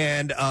sharing.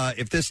 And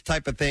if this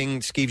type of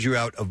thing skeeves you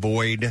out,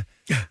 avoid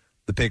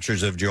the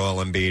pictures of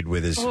Joel Embiid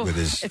with his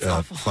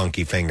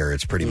funky finger.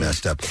 It's pretty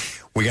messed up.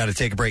 We got to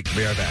take a break. We'll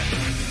be right back.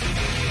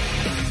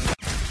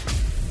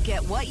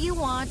 Get what you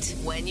want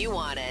when you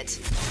want it.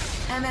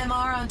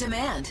 MMR on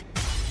demand.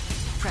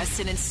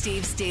 Preston and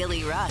Steve's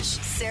Daily Rush.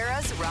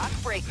 Sarah's Rock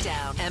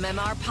Breakdown.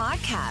 MMR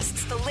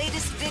podcasts. The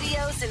latest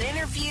videos and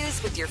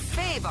interviews with your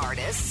fave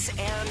artists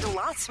and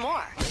lots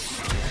more.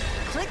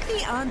 Click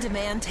the On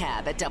Demand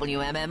tab at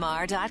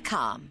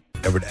WMMR.com.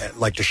 I would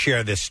like to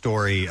share this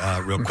story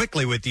real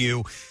quickly with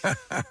you.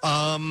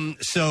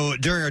 So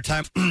during our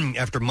time,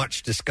 after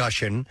much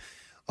discussion,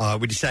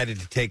 we decided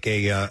to take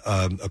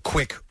a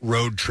quick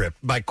road trip.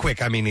 By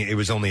quick, I mean it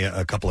was only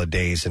a couple of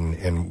days,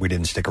 and we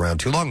didn't stick around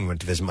too long. We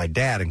went to visit my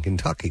dad in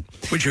Kentucky.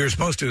 Which you were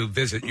supposed to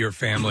visit your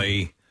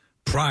family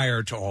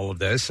prior to all of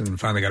this, and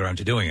finally got around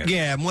to doing it.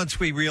 Yeah, and once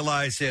we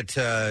realized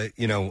that,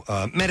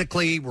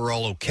 medically we're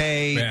all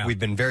okay. Yeah. We've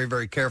been very,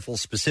 very careful,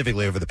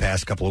 specifically over the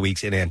past couple of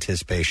weeks in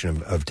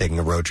anticipation of taking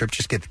a road trip.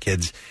 Just get the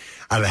kids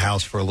out of the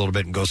house for a little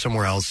bit and go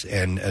somewhere else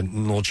and a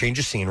little change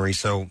of scenery.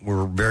 So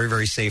we're very,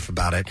 very safe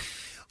about it.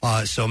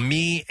 So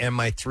me and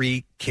my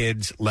 3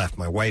 kids left.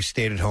 My wife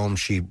stayed at home.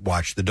 She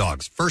watched the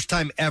dogs. First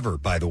time ever,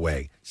 by the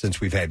way, since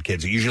we've had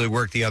kids. It usually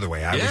worked the other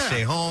way. I would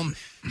stay home.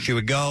 She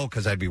would go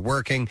because I'd be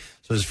working.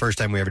 So it was the first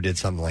time we ever did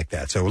something like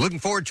that. So we're looking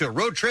forward to a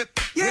road trip.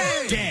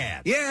 Yay!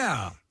 Dad.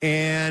 Yeah.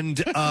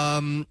 And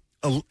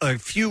a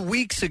few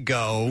weeks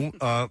ago,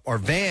 our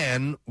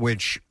van,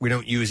 which we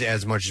don't use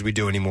as much as we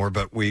do anymore,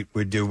 but we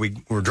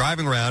were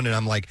driving around, and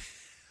I'm like,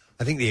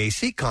 I think the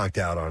AC conked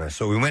out on us.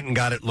 So we went and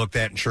got it looked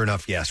at, and sure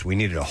enough, yes, we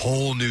needed a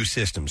whole new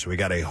system. So we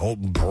got a whole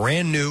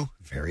brand new,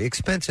 very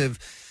expensive,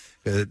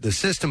 the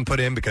system put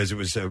in because it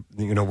was,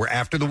 we're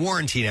after the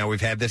warranty now.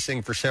 We've had this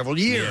thing for several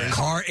years. Yeah.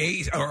 Car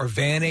AC or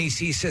van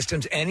AC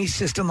systems, any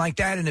system like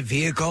that in a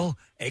vehicle,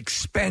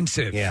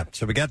 expensive. Yeah,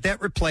 so we got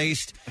that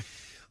replaced.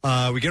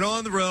 We get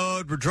on the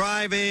road, we're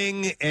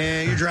driving,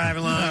 and you're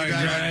driving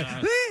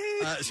along.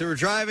 So we're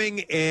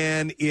driving,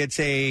 and it's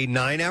a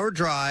 9-hour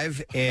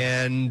drive,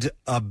 and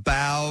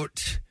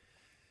about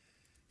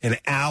an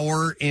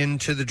hour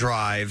into the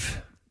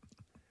drive,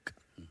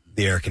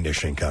 the air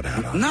conditioning cut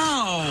out.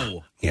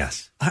 No.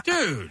 Yes,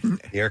 dude.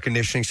 The air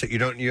conditioning. So you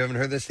haven't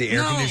heard this? The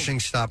air conditioning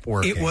stopped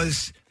working. It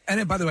was,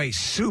 and by the way,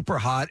 super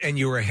hot, and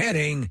you were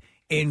heading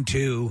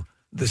into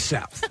the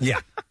south. Yeah.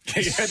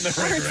 You're heading the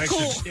right direction.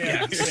 Cool.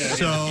 Yeah.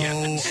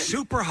 So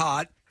super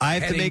hot. I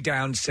have to make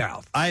down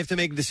south. I have to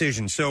make a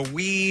decision. So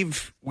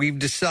we've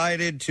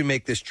decided to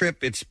make this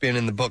trip. It's been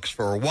in the books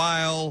for a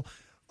while.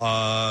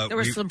 There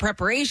was some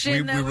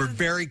preparation. We were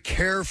very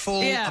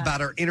careful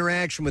about our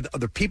interaction with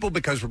other people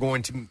because we're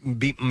going to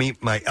meet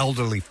my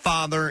elderly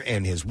father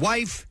and his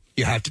wife.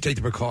 You have to take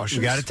the precautions.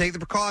 You got to take the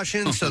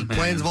precautions. So the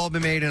plans have all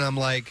been made, and I'm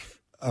like,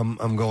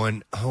 I'm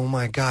going, oh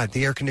my God,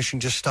 the air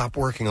conditioning just stopped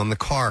working on the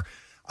car.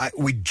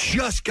 We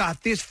just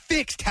got this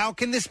fixed. How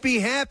can this be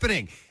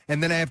happening?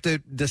 And then I have to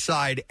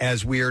decide,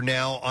 as we are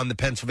now on the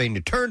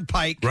Pennsylvania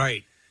Turnpike.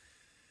 Right.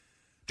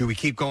 Do we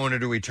keep going or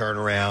do we turn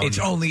around? It's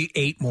only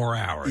 8 more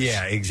hours.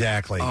 Yeah,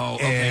 exactly. Oh,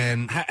 okay.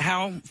 And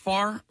how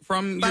far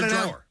from about your an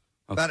drive? hour.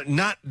 About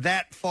not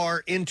that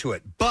far into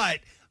it. But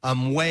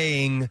I'm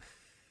weighing,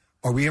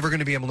 are we ever going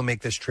to be able to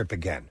make this trip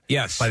again?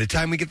 Yes. By the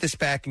time we get this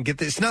back and get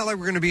this, it's not like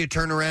we're going to be a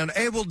turnaround.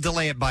 Hey, we'll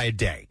delay it by a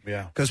day.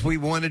 Yeah. Because we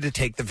wanted to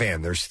take the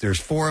van. There's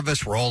 4 of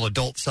us. We're all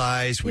adult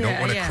size. We don't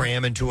want to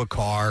cram into a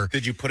car.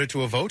 Did you put it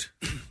to a vote?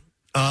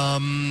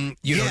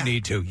 You don't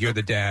need to. You're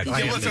the dad.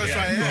 I am You the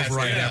dad. You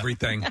override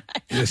everything.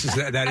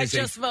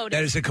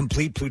 That is a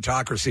complete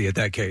plutocracy at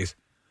that case.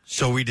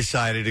 So we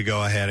decided to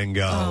go ahead and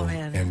go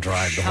and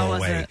drive the whole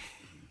way.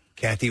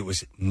 Kathy, it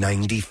was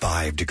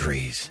 95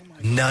 degrees.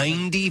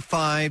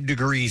 95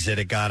 degrees that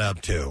it got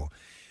up to.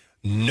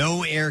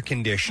 No air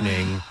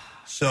conditioning.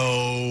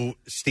 So,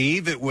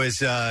 Steve, it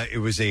was a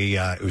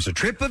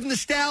trip of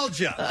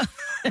nostalgia.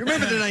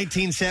 Remember the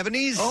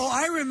 1970s? Oh,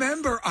 I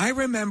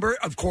remember.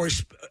 Of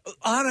course,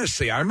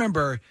 honestly, I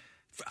remember.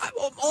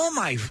 All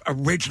my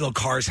original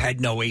cars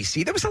had no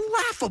AC. That was a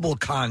laughable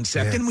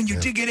concept. And when you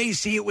did get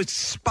AC, it was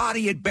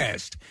spotty at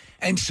best.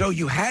 And so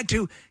you had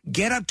to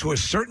get up to a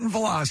certain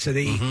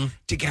velocity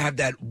to have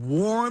that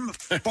warm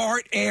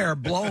fart air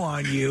blow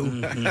on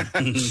you.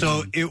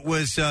 So it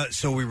was,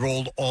 so we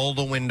rolled all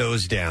the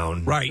windows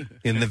down. Right.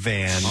 In the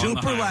van.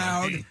 Super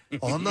loud.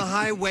 On the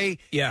highway.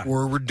 Yeah.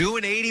 We're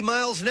doing 80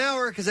 miles an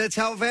hour because that's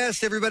how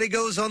fast everybody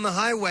goes on the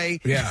highway.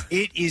 Yeah.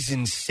 It is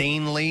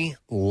insanely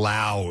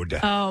loud.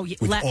 Oh,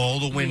 with all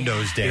the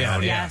windows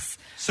down. Yes.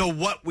 So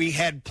what we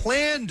had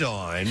planned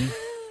on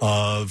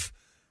of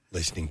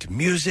listening to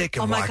music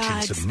and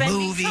watching some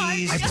movies,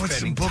 I bought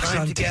some books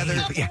on together,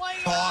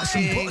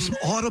 some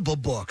Audible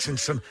books and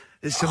some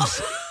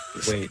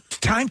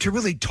time to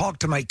really talk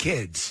to my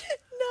kids.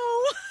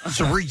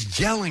 So we're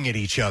yelling at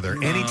each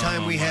other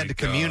anytime we had to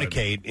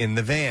communicate in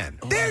the van.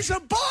 There's a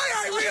boy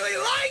I really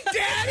like,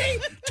 Daddy.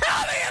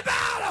 Tell me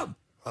about him.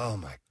 Oh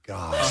my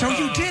God. So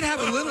you did have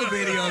a little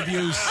video of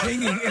you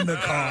singing in the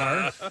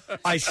car.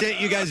 I sent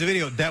you guys a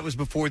video. That was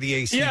before the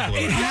AC blew.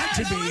 It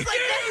had to be.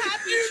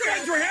 You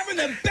guys were having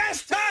the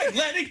best time.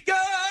 Let it go.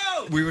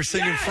 We were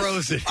singing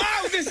Frozen.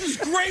 Oh, this is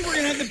great. We're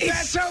going to have the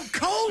best. It's so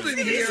cold in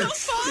here. so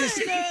fun.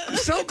 I'm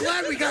so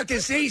glad we got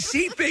this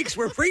AC fix.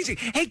 We're freezing.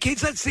 Hey,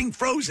 kids, let's sing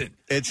Frozen.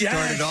 It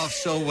started off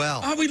so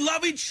well. Oh, we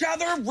love each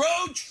other.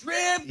 Road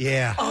trip.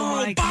 Yeah.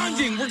 Oh,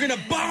 bonding. We're going to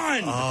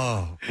bond.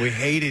 Oh, we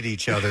hated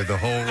each other the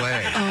whole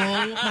way.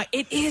 Oh my!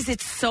 It is.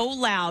 It's so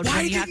loud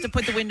when you have to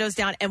put the windows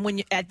down, and when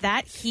you at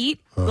that heat,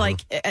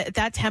 like at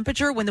that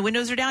temperature, when the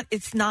windows are down,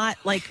 it's not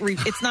like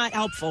it's not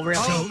helpful.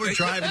 Really. So we're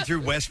driving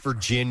through West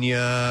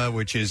Virginia,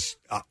 which is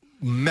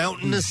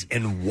mountainous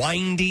and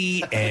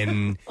windy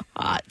and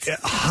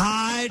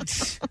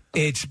hot.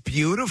 It's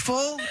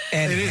beautiful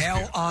and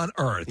hell on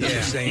earth at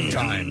the same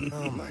time.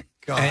 Oh my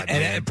God!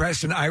 And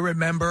Preston, I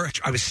remember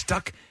I was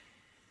stuck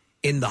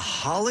in the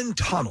Holland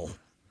Tunnel.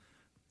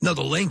 No,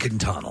 the Lincoln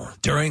Tunnel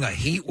during a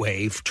heat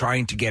wave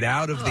trying to get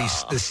out of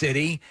the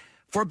city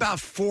for about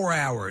 4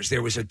 hours.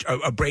 There was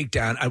a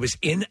breakdown. I was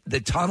in the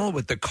tunnel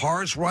with the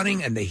cars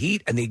running and the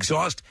heat and the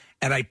exhaust,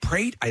 and I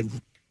prayed. I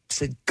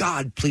said,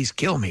 God, please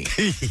kill me.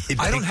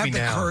 I don't have the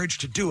courage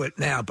to do it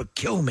now, but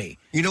kill me.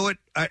 You know what?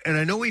 And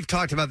I know we've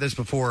talked about this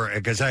before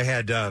because I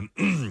had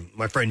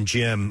my friend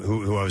Jim,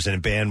 who I was in a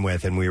band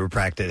with, and we were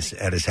practice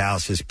at his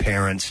house. His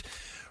parents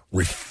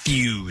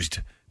refused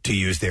to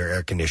use their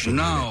air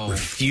conditioning unit.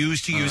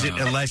 Refused to use it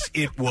unless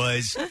it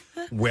was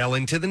well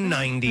into the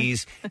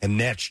 90s, and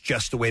that's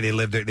just the way they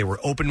lived there. They were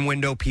open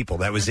window people.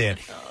 That was it.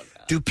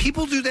 Do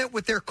people do that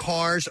with their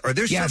cars? Are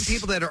there some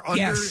people that are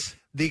under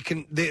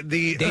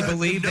the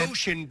believe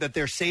notion that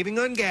they're saving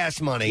on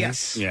gas money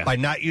by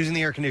not using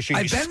the air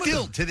conditioning?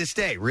 Still to this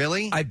day,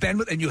 really? I've been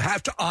with, and you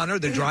have to honor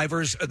the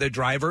drivers'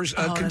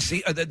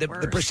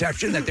 the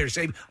perception that they're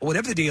saving,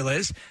 whatever the deal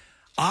is.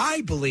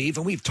 I believe,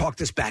 and we've talked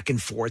this back and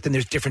forth, and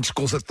there's different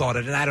schools of thought,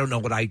 and I don't know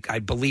what I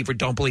believe or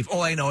don't believe.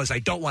 All I know is I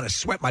don't want to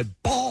sweat my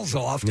balls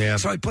off,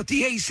 so I put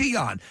the AC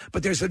on.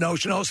 But there's the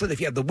notion also that if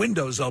you have the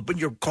windows open,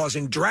 you're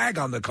causing drag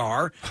on the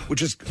car,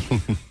 which is...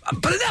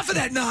 But enough of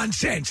that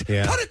nonsense.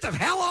 Yeah. Put it the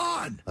hell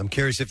on. I'm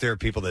curious if there are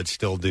people that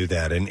still do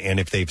that, and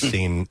if they've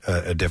seen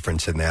a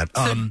difference in that.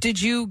 So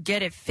did you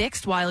get it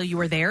fixed while you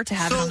were there to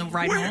have it on the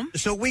ride home?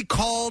 So we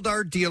called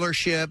our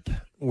dealership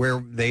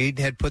where they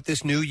had put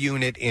this new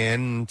unit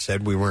in,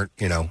 said we weren't,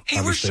 Hey,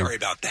 we're sorry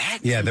about that.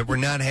 Yeah, that we're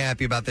not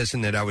happy about this,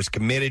 and that I was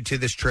committed to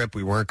this trip.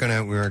 We weren't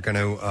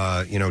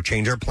gonna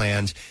change our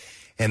plans.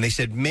 And they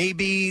said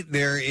maybe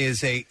there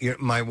is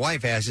my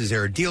wife asked, is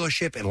there a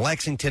dealership in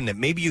Lexington that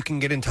maybe you can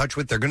get in touch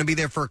with? They're going to be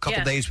there for a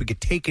couple days. We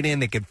could take it in,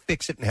 they could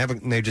fix it and have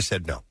it. And they just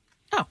said no.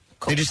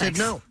 Cool, they just said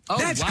no. Oh,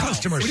 that's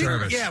customer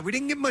service. We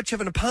didn't get much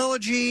of an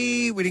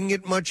apology. We didn't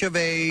get much of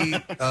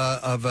a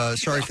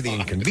sorry for the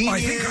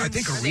inconvenience. I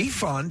think a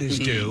refund is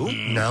due.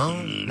 No.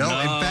 In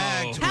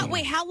fact,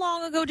 how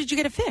long ago did you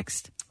get it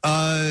fixed?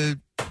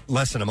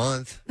 Less than a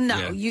month.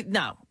 No,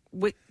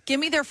 give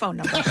me their phone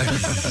number.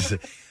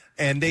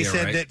 And they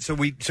said that. So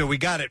we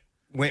got it.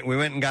 We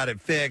went and got it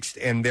fixed,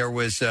 and there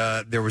was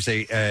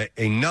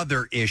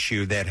another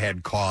issue that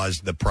had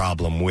caused the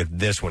problem with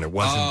this one. It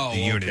wasn't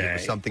the unit; it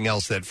was something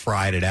else that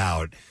fried it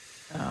out.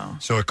 Oh.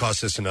 So it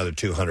cost us another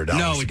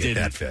 $200 to get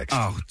that fixed.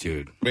 Oh,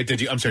 dude! Wait,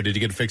 I'm sorry. Did you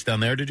get it fixed down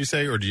there? Did you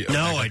say, or did you?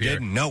 No, I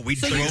didn't. No, we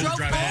so drove you drove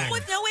back. home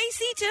with no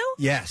AC too?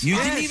 Yes, you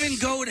didn't even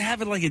go to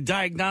have it like a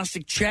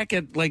diagnostic check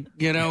at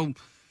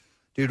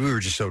Dude, we were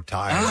just so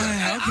tired.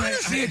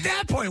 Honestly, at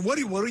that point, what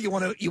do you want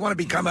to? You want to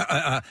become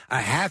a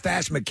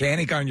half-ass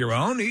mechanic on your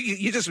own?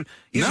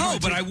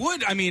 But I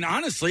would. I mean,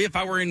 honestly, if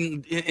I were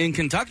in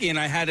Kentucky and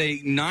I had a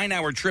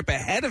 9-hour trip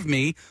ahead of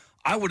me,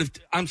 I would have.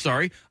 I'm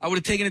sorry, I would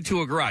have taken it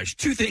to a garage.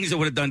 Two things I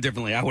would have done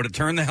differently. I would have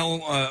turned the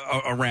hell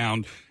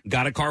around,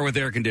 got a car with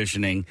air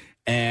conditioning,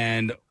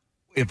 and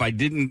if I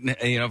didn't,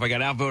 if I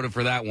got outvoted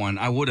for that one,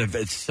 I would have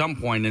at some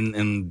point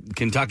in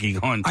Kentucky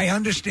gone. I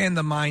understand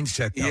the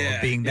mindset, though,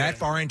 of being that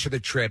far into the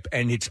trip,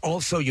 and it's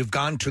also you've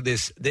gone to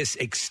this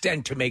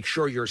extent to make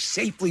sure you're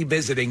safely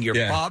visiting your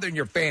father and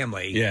your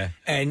family. Yeah.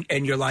 And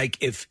you're like,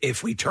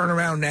 if we turn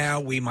around now,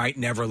 we might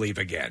never leave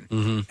again.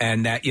 Mm-hmm.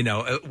 And that,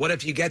 what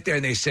if you get there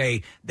and they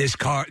say, this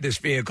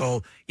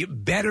vehicle, you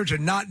better to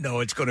not know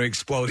it's going to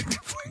explode into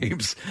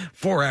flames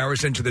 4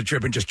 hours into the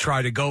trip and just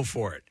try to go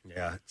for it.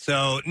 Yeah.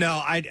 So,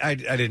 no, I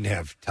didn't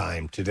have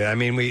time to do. I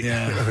mean, we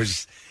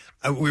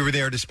were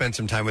there to spend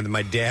some time with him.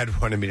 My dad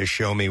wanted me to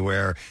show me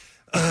where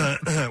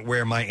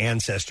my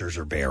ancestors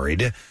are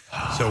buried.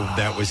 So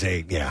that was So,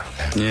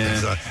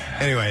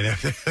 anyway,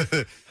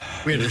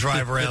 we had to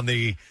drive around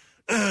the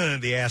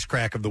ass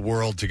crack of the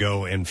world to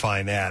go and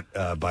find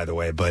that, by the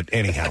way. But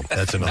anyhow,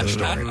 that's another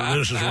story.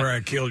 This is where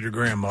I killed your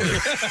grandmother.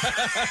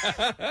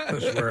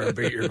 This is where I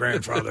beat your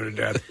grandfather to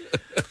death.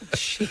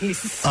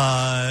 Jeez.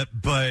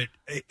 But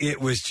it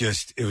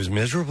was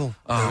miserable.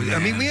 I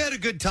mean, we had a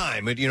good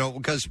time,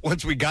 because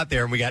once we got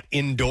there and we got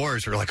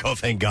indoors, we were like, oh,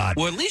 thank God.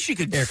 Well, at least you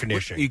could air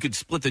conditioning. You could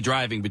split the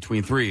driving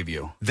between three of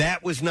you.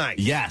 That was nice.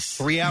 Yes.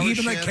 3 hours.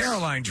 Even like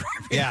Caroline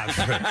driving. Yeah.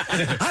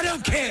 I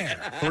don't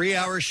care.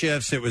 3-hour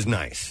shifts. It was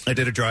nice. I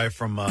did a drive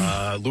from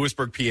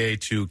Lewisburg, PA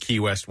to Key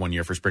West one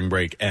year for spring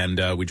break,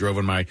 and we drove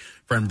in my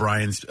friend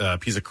Brian's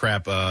piece of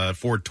crap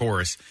Ford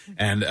Taurus,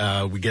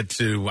 and we get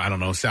to, I don't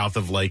know, south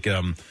of like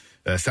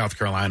South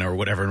Carolina or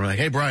whatever, and we're like,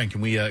 hey, Brian,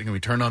 can we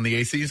turn on the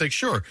AC? He's like,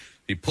 sure.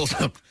 He pulls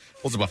up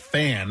a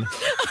fan,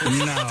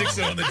 sticks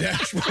it on the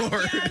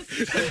dashboard,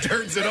 and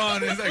turns it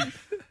on, and he's like,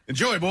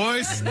 enjoy,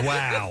 boys.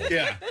 Wow.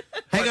 Yeah.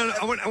 Hang on,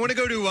 I want to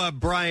go to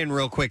Brian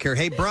real quick here.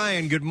 Hey,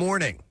 Brian, good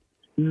morning.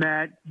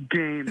 Matt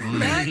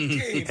Damon.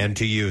 And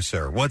to you,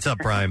 sir. What's up,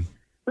 Brian?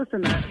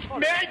 Listen,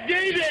 Matt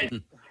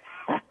Damon!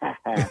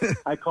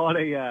 I caught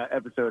a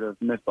episode of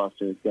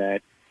Mythbusters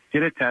that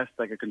did a test,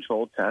 like a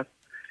controlled test,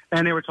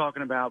 and they were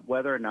talking about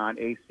whether or not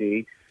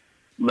AC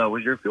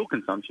lowers your fuel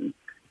consumption.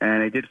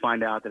 And they did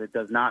find out that it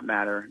does not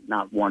matter,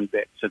 not one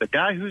bit. So the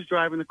guy who's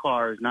driving the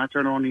car is not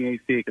turning on the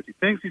AC because he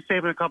thinks he's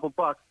saving a couple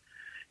bucks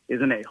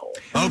is an a-hole.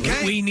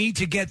 Okay. We need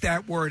to get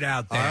that word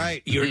out there. All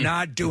right. You're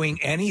not doing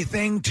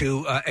anything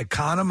to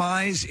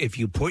economize if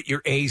you put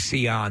your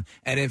AC on.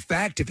 And in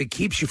fact, if it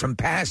keeps you from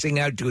passing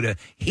out due to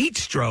heat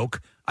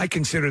stroke, I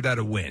consider that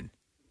a win.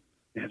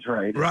 That's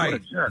right. Right.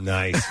 What a jerk.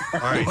 Nice. All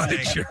right. What a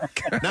thanks.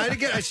 jerk. Now,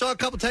 again, I saw a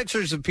couple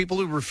texters of people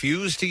who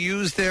refuse to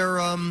use their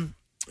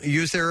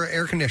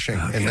air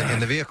conditioning in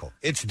the vehicle.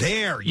 It's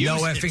there. No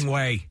effing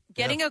way.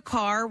 Getting a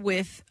car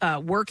with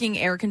working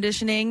air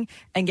conditioning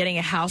and getting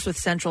a house with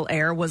central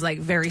air was like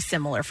very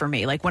similar for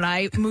me. Like when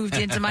I moved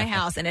into my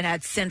house and it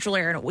had central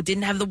air and it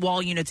didn't have the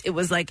wall units, it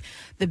was like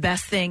the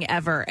best thing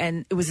ever.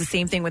 And it was the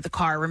same thing with the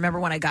car. Remember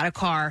when I got a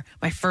car,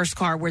 my first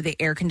car where the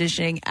air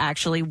conditioning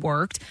actually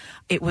worked?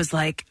 It was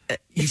like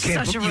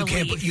such a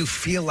relief. You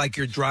feel like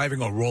you're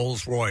driving a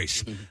Rolls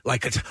Royce.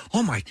 Like it's,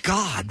 oh my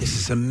God, this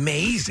is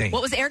amazing.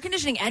 Well, it was air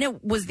conditioning and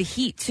it was the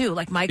heat too.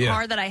 Like my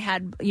car that I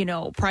had,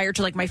 prior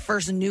to like my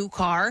first new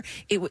car,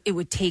 it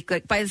would take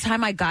like by the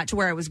time I got to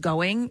where I was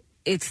going,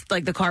 it's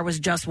like the car was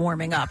just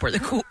warming up or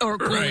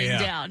cooling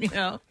down.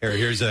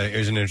 Here's an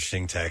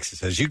interesting text. It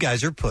says, "You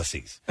guys are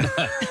pussies.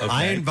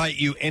 I invite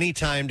you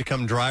anytime to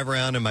come drive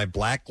around in my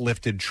black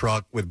lifted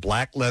truck with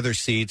black leather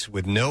seats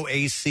with no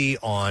AC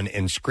on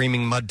and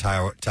screaming mud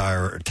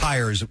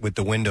tires with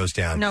the windows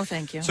down." No,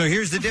 thank you. So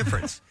here's the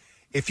difference.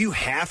 If you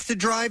have to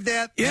drive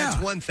that, that's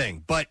one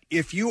thing. But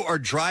if you are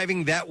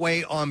driving that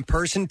way on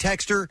person,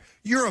 texter,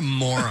 you're a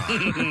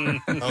moron.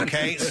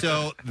 Okay?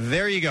 So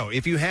there you go.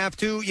 If you have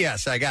to,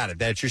 yes, I got it.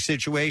 That's your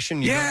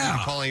situation. You don't need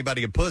to call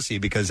anybody a pussy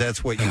because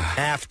that's what you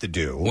have to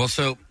do. Well,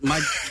 so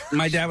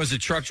my dad was a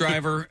truck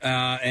driver,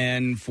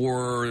 and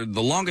for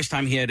the longest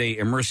time he had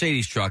a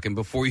Mercedes truck. And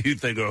before you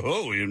think,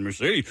 oh, he had a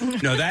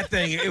Mercedes. No, that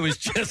thing, it was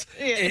just,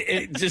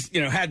 it just,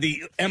 had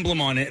the emblem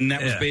on it, and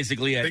that was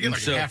basically it. They get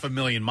like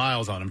 500,000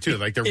 miles on them, too.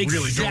 Like they're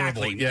really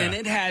durable. Yeah. And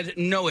it had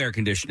no air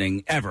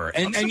conditioning ever.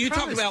 And you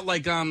talk about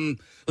like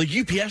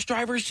UPS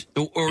drivers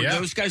or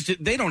those guys,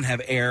 they don't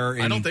have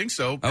air. I don't think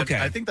so. Okay.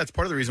 I think that's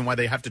part of the reason why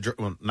they have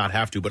to, not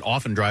have to, but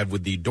often drive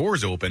with the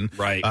doors open.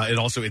 Right.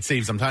 It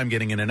saves some time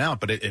getting in and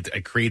out, but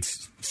it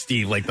creates,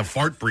 Steve, like the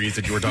fart breeze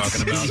that you were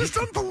talking about. It's just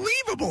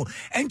unbelievable.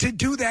 And to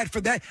do that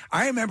for that,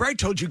 I remember I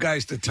told you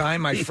guys the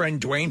time my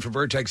friend Dwayne from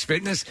Vertex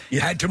Fitness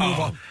had to move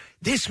on.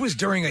 This was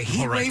during a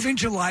heat wave in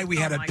July. We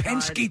had a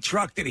Penske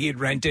truck that he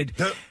had rented.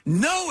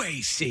 No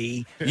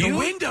AC. The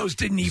windows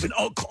didn't even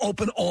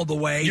open all the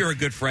way. You're a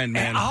good friend,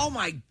 man. And, oh,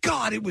 my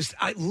God. It was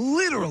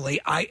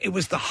it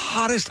was the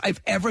hottest I've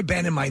ever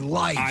been in my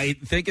life. I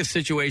think of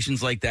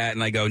situations like that,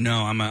 and I go,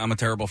 no, I'm a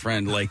terrible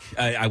friend. Like,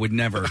 I would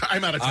never.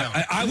 I'm out of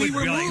town. We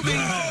were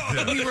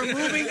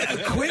moving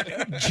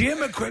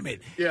gym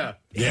equipment. Yeah.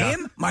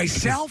 Him,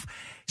 myself.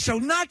 So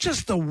not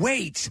just the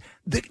weights,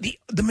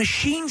 the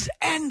machines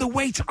and the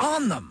weights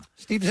on them.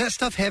 Steve, is that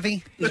stuff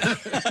heavy?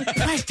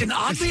 Preston,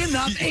 oddly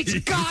enough, it's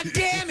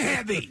goddamn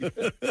heavy.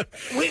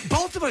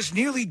 Both of us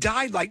nearly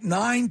died like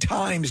 9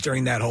 times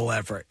during that whole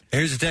effort.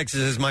 Here's a text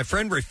that says, my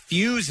friend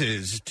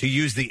refuses to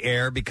use the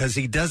air because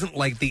he doesn't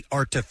like the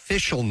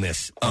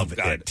artificialness of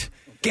it.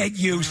 Get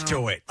used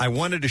to it. I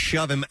wanted to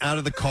shove him out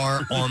of the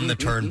car on the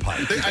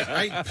turnpike.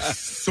 I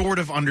sort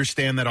of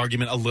understand that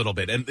argument a little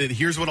bit. And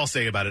here's what I'll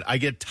say about it. I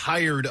get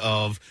tired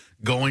of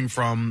going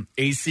from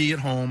AC at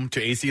home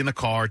to AC in the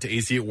car to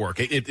AC at work.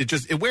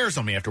 It wears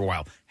on me after a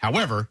while.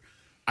 However,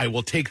 I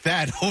will take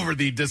that over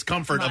the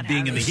discomfort of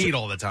being in the heat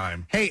all the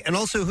time. Hey, and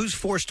also, who's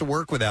forced to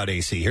work without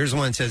AC? Here's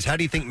one that says, how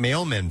do you think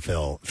mailmen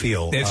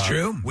feel? That's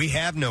true. We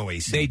have no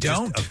AC. They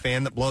don't. Just a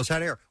fan that blows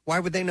hot air. Why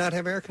would they not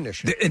have air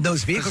conditioning? In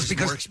those vehicles,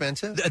 because it's more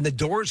expensive? And the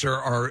doors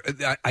are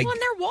Well, and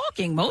they're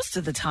walking most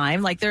of the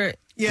time. Like they're...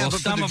 Yeah, well, but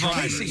some of them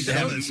have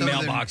some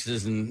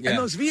mailboxes and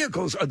those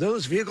vehicles, are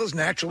those vehicles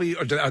naturally,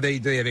 or do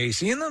they have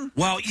AC in them?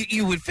 Well,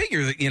 you would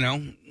figure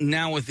that,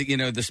 now with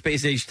the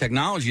space age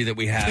technology that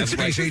we have.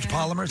 Space age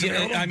polymers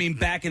available? I mean,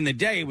 back in the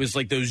day, it was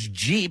like those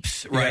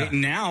Jeeps, right? Yeah.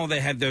 Now they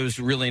have those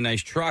really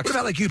nice trucks. What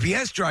about like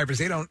UPS drivers?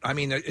 They don't, I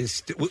mean,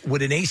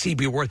 would an AC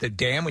be worth a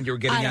damn when you're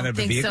getting out of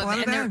a vehicle? I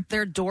don't think so. And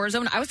their doors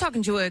open. I was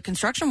talking to a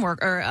construction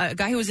worker, a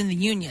guy who was in the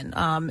union,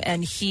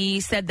 and he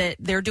said that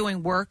they're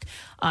doing work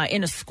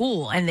in a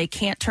school, and they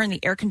can't turn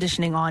the air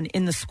conditioning on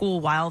in the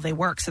school while they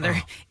work. So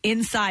they're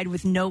inside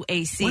with no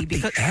AC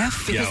because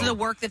of the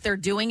work that they're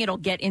doing. It'll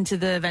get into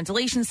the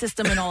ventilation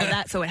system and all of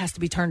that, so it has to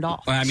be turned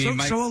off. Well, I mean,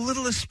 so a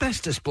little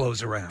asbestos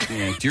blows around.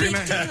 Yeah. Do you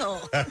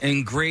remember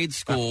in grade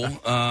school,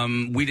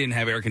 we didn't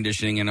have air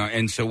conditioning,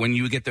 and so when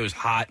you would get those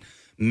hot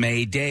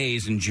May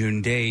days and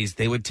June days,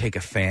 they would take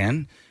a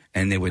fan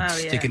and they would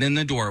stick it in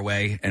the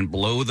doorway and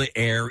blow the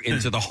air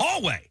into the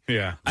hallway.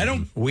 Yeah.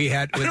 We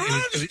had, I don't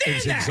it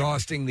was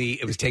exhausting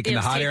it was taking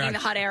the hot air out. The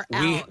hot air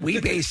out.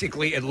 We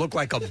basically, it looked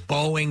like a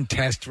Boeing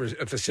test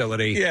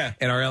facility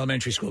in our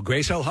elementary school.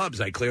 Grace Hill Hubs,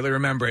 I clearly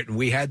remember it. And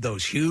we had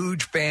those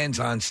huge fans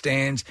on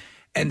stands.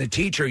 And the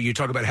teacher, you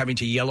talk about having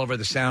to yell over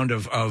the sound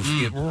of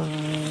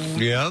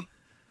Yep.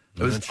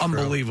 It was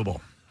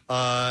unbelievable.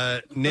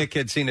 Nick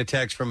had seen a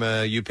text from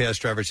a UPS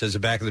driver that says the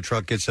back of the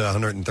truck gets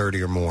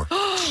 130 or more.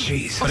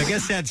 Jeez. But I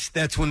guess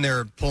that's when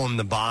they're pulling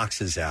the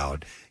boxes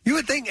out. You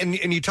would think, and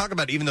you talk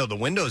about even though the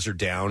windows are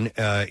down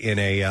in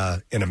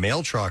a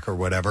mail truck or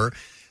whatever,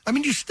 I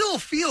mean, you still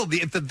feel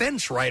if the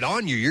vent's right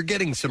on you, you're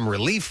getting some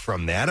relief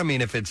from that. I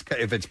mean, if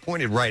it's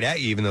pointed right at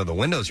you, even though the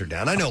windows are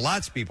down. I know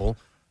lots of people,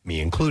 me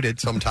included,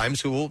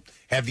 sometimes who will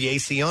have the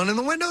AC on and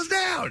the windows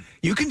down.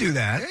 You can do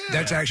that. Yeah.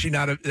 That's actually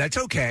that's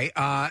okay.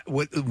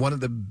 One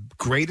of the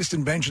greatest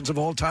inventions of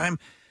all time,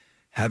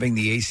 having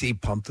the AC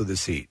pumped through the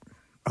seat.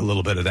 A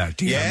little bit of that.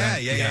 Do you know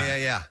that?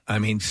 Yeah. I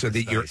mean, so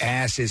that your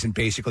ass isn't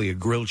basically a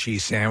grilled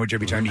cheese sandwich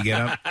every time you get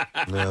up.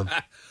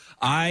 Yeah.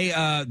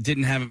 I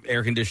didn't have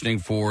air conditioning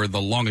for the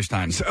longest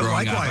time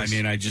growing up. I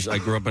mean, I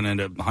grew up in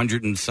a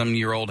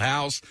 100-and-some-year-old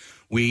house.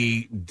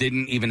 We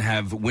didn't even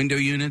have window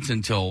units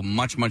until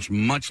much, much,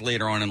 much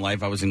later on in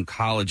life. I was in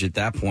college at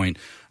that point.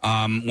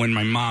 When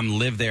my mom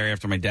lived there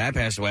after my dad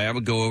passed away, I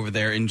would go over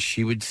there and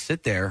she would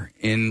sit there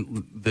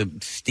in the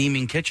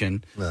steaming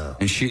kitchen. No.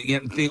 And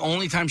the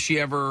only time she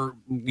ever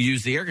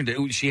used the air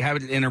conditioner, she had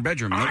it in her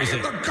bedroom. I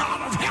am the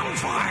god of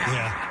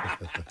hellfire.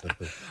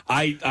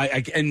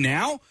 Yeah. And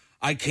now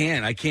I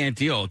can't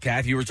deal.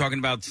 Kath, you were talking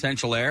about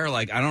central air.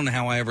 Like, I don't know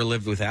how I ever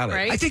lived without it.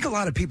 Right? I think a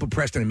lot of people,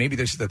 Preston, and maybe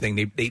this is the thing,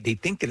 they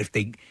think that if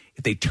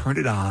they turn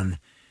it on,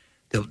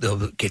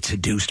 they'll get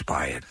seduced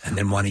by it and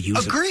then want to use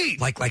it. Agreed.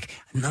 Like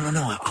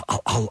no,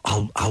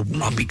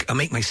 I'll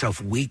make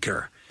myself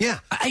weaker. Yeah.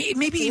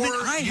 Even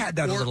I had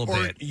that a little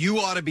bit. You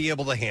ought to be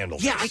able to handle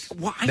Yeah, this.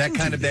 I that can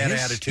kind do of bad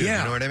this. attitude. Yeah.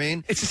 You know what I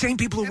mean? It's the same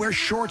people who wear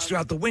shorts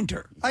throughout the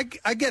winter. I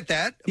get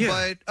that,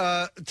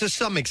 but to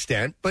some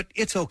extent. But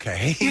it's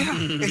okay. Yeah.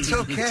 It's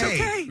okay. It's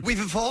okay. We've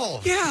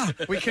evolved. Yeah,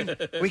 we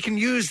can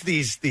use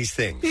these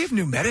things. They have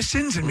new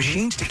medicines and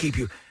machines to keep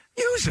you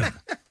use them.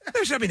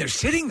 They're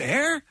sitting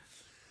there.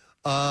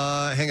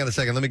 Hang on a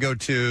second. Let me go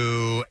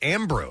to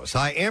Ambrose.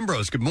 Hi,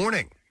 Ambrose. Good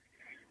morning.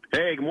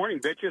 Hey, good morning,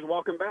 bitches.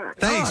 Welcome back.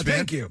 Thanks, man.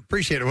 Thank you.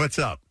 Appreciate it. What's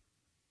up?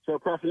 So,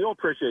 Preston, you'll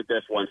appreciate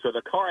this one. So,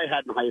 the car I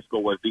had in high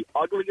school was the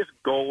ugliest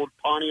gold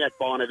Pontiac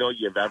Bonneville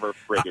you've ever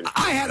friggin' seen.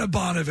 I had a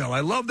Bonneville.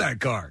 I love that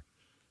car.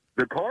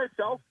 The car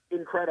itself,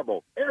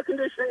 incredible. Air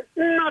conditioning,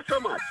 not so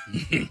much.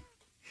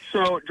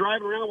 So,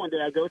 driving around one day,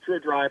 I go through a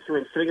drive-thru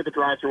and sitting at the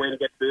drive-thru waiting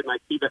to get food, and I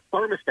see the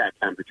thermostat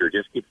temperature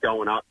just keeps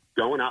going up,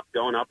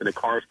 and the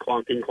car's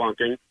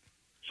clunking.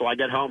 So I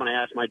get home and I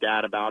ask my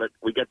dad about it.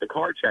 We get the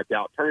car checked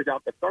out. Turns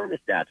out the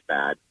thermostat's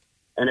bad,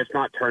 and it's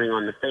not turning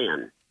on the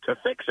fan. To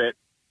fix it,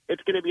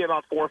 it's going to be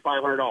about $400 or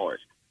 $500.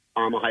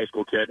 I'm a high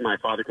school kid. My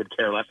father could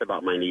care less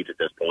about my needs at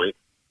this point.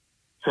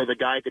 So the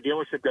guy at the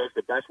dealership goes,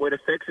 the best way to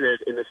fix it is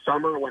in the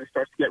summer when it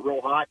starts to get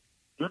real hot,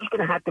 you're just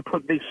going to have to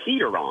put the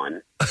heater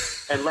on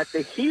and let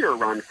the heater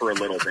run for a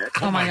little bit.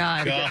 Oh, my God.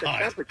 To get the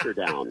temperature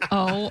down.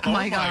 Oh,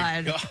 my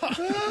God.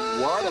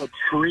 What a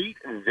treat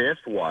this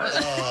was.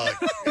 Oh,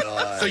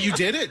 God. So you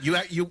did it?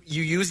 You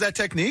used that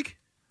technique?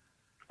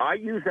 I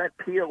used that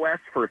POS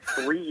for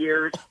 3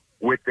 years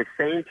with the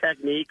same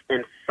technique.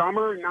 In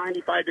summer,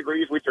 95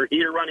 degrees with your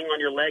heater running on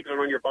your legs and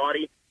on your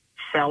body,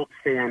 felt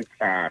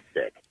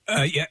fantastic.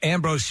 Yeah,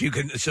 Ambrose, you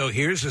can. So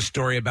here's a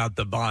story about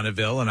the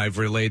Bonneville, and I've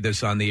relayed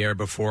this on the air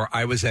before.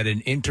 I was at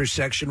an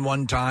intersection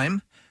one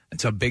time.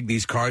 That's how big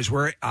these cars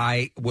were.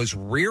 I was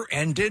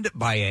rear-ended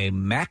by a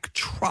Mack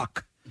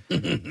truck.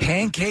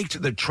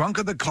 Pancaked the trunk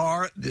of the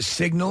car. The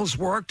signals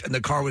worked, and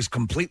the car was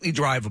completely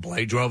drivable.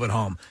 I drove it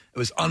home. It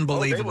was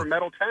unbelievable. They were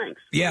metal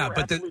tanks. Yeah,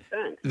 but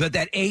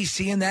that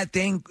AC in that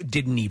thing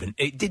didn't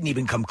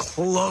even come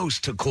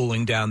close to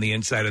cooling down the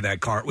inside of that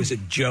car. It was a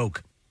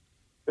joke.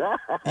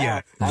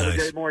 Yeah, nice. Have a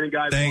great morning,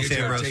 guys. Thanks,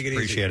 Ambrose.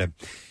 Appreciate it.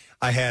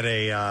 I had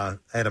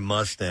a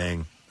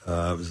Mustang. It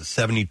was a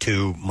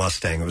 72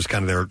 Mustang. It was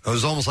kind of there. It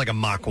was almost like a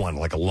Mach 1,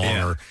 like a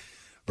longer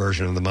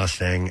version of the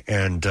Mustang.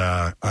 And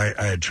I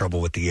had trouble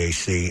with the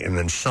AC. And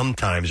then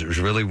sometimes it was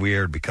really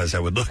weird because I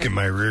would look in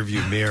my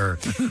rearview mirror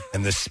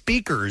and the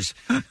speakers,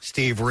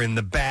 Steve, were in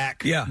the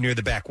back, near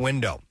the back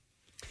window.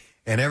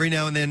 And every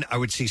now and then I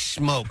would see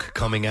smoke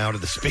coming out of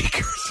the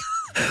speakers.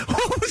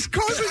 What was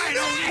causing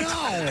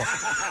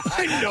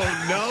I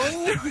don't know.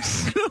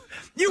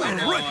 You were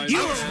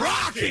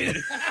rocking.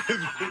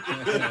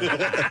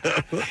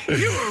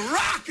 You were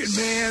rocking,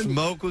 man.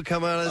 Smoke would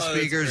come out of the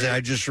speakers. And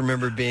I just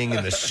remember being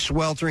in the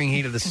sweltering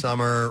heat of the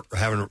summer,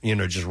 having,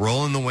 just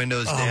rolling the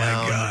windows down.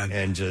 My God.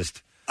 And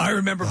just... I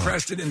remember,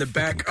 Preston, in the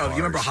back of, you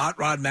remember Hot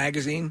Rod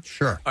Magazine?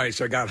 Sure. All right,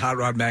 so I got Hot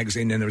Rod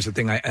Magazine, and there was a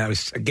thing, I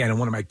was, again, in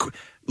one of my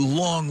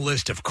long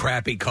list of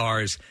crappy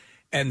cars,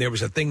 and there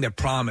was a thing that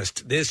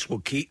promised, this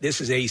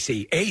is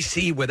AC.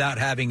 AC without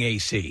having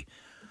AC.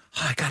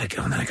 Oh, I got to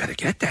go, and I got to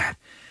get that.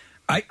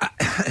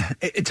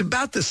 It's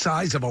about the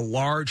size of a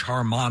large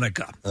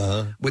harmonica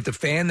with the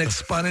fan that's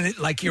spun in it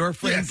like your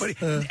friend.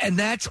 Yes. And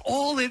that's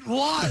all it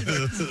was.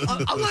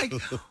 I'm like...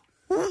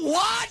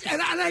 What?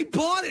 And I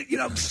bought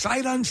it,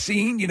 sight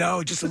unseen,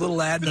 just a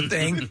little ad in the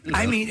thing.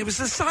 I mean, it was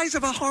the size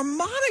of a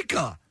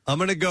harmonica. I'm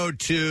going to go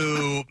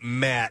to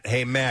Matt.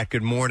 Hey, Matt,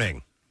 good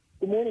morning.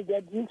 Good morning,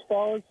 Gadzooks,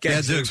 fellas.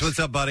 Gadzooks, what's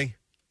up, buddy?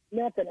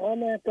 Nothing. I'm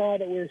that guy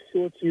that wears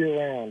shorts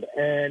year-round,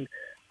 and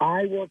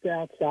I work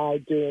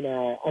outside doing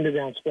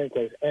underground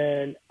sprinklers,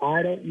 and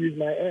I don't use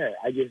my air.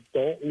 I just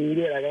don't need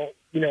it. I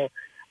don't,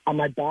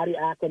 my body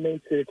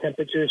acclimates to the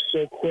temperature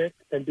so quick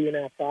and being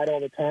outside all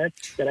the time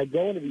that I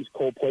go into these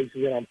cold places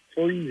and I'm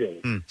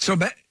freezing. So,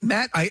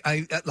 Matt,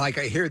 I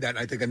hear that, and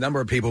I think a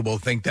number of people will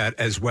think that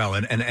as well.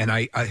 And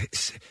I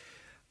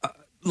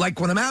like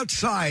when I'm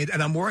outside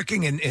and I'm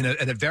working in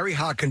a very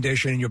hot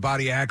condition and your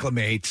body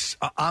acclimates,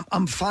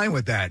 I'm fine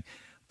with that.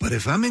 But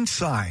if I'm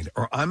inside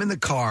or I'm in the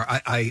car,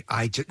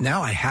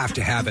 now I have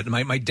to have it.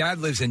 My dad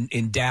lives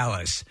in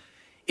Dallas.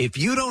 If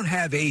you don't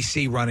have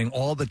AC running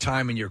all the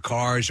time in your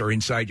cars or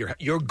inside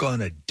you're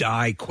going to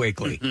die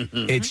quickly.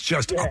 It's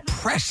just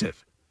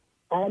oppressive.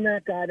 I'm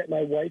that guy that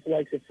my wife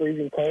likes it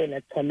freezing cold, and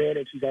I come in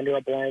and she's under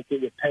a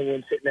blanket with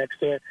penguins sitting next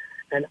to her,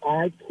 and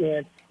I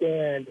can't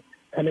stand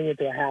coming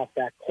into a house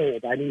that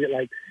cold. I need it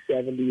like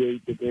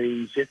 78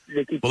 degrees.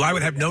 Well, I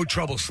would have no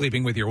trouble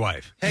sleeping with your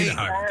wife. Hey,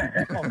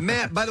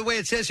 Matt, by the way,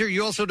 it says here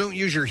you also don't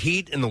use your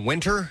heat in the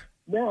winter?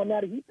 No, I'm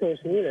not a heat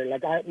person either.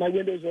 Like my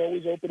windows are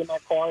always open in my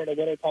car in the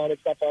wintertime and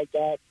stuff like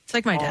that. It's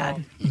like my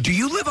dad. Do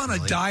you live on a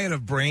diet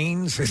of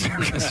brains?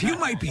 Because you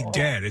might be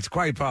dead. It's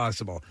quite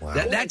possible. Wow.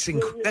 That's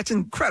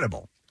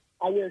incredible.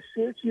 I wear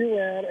shirts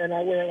year-round, and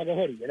I wear like a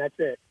hoodie, and that's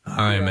it. All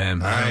right,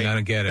 man. I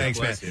don't get it.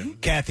 Thanks, man.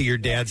 Kathy, your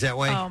dad's that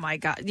way? Oh, my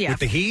God. Yeah.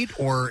 With the heat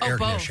or air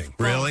conditioning?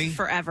 Really?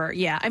 Forever,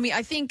 yeah. I mean,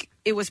 I think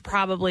it was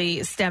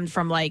probably stemmed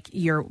from, like,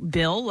 your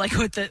bill, like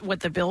what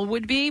the bill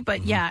would be.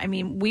 But, yeah, I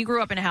mean, we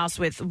grew up in a house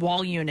with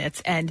wall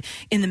units, and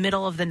in the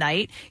middle of the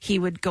night, he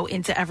would go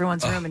into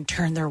everyone's room and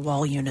turn their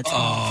wall units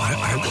off.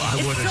 I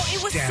would have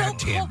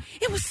stabbed him.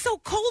 It was so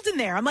cold in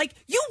there. I'm like,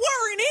 you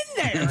weren't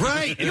in there.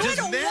 Right. You had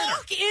to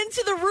walk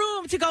into the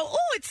room to go, oh,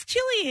 it's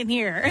chilly in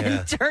here,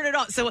 and turn it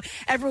off. So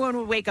everyone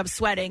would wake up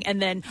sweating.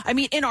 And then, I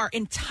mean, in our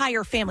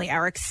entire family,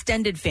 our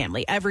extended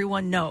family,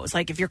 everyone knows.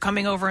 Like, if you're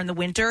coming over in the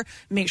winter,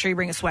 make sure you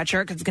bring a sweatshirt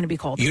because it's going to be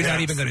cold. You're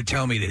not even going to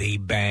tell me that he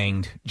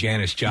banged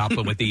Janis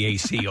Joplin with the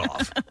AC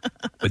off.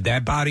 With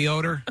that body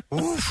odor?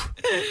 Oof.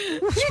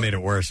 Just made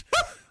it worse.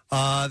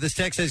 This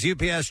text says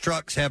UPS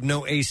trucks have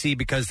no AC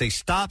because they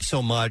stop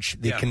so much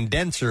the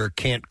condenser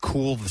can't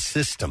cool the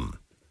system.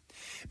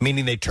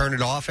 Meaning they turn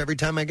it off every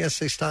time, I guess,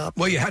 they stop?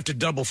 Well, you have to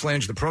double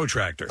flange the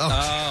protractor.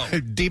 Oh.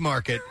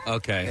 Demark it.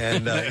 Okay.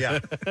 And,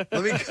 let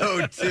me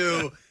go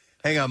to...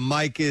 Hang on,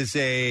 Mike is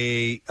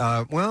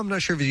I'm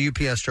not sure if he's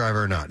a UPS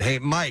driver or not. Hey,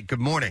 Mike, good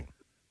morning.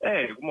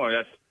 Hey, good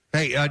morning.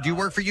 Hey, do you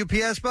work for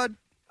UPS, bud?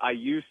 I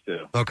used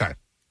to. Okay.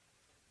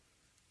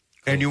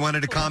 And you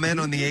wanted to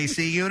comment on the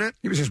AC unit?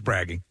 He was just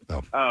bragging.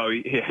 Oh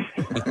yeah.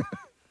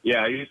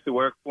 Yeah, I used to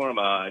work for them.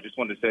 I just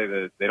wanted to say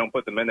that they don't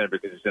put them in there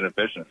because it's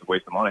inefficient. It's a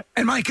waste of money.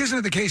 And Mike, isn't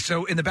it the case?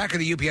 So in the back of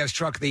the UPS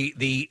truck, the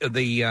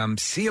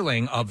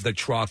ceiling of the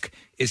truck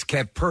is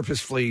kept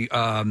purposefully.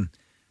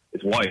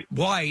 It's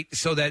white,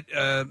 so that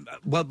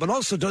but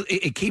also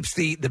it keeps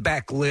the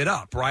back lit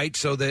up, right?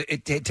 So that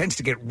it tends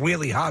to get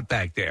really hot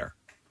back there.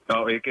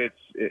 No, it gets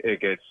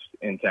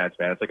intense,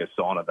 man. It's like a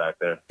sauna back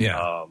there.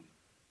 Yeah.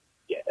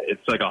 Yeah,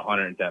 it's like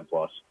 110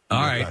 plus.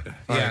 All right.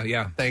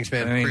 Yeah. Thanks,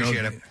 man.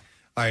 Appreciate it.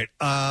 All right.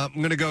 I'm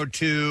going to go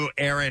to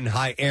Aaron.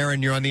 Hi,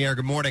 Aaron. You're on the air.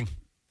 Good morning.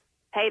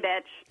 Hey,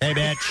 bitch. Hey,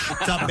 bitch.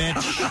 What's up,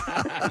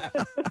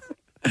 bitch?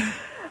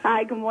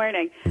 Hi, good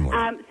morning.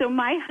 So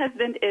my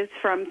husband is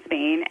from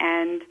Spain,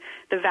 and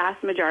the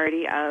vast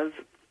majority of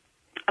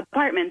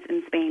apartments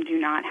in Spain do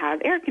not have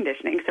air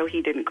conditioning, so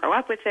he didn't grow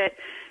up with it.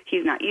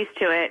 He's not used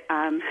to it.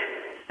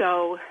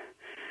 So,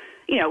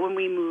 when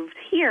we moved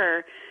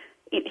here,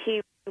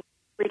 every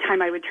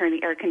time I would turn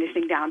the air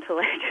conditioning down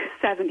to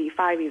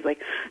 75, he's like,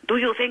 "Do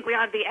you think we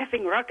are the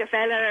effing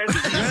Rockefellers?"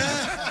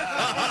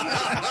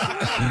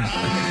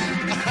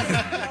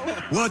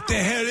 What the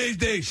hell is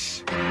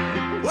this?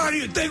 Why do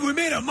you think we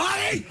made of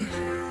money?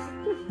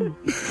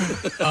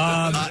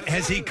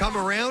 Has he come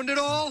around at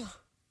all?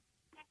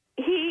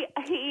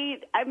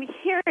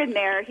 Here and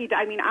there.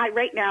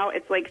 Right now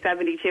it's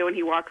 72, and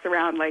he walks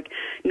around like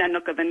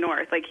Nanook of the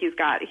North. He's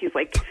got a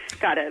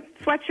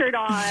sweatshirt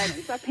on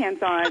and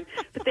sweatpants on.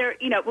 But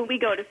when we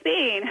go to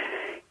Spain,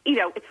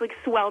 it's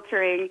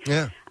sweltering.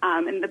 Yeah.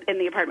 In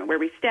the apartment where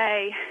we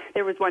stay,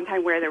 there was one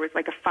time where there was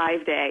a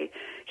 5-day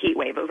heat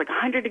wave. It was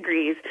 100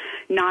 degrees,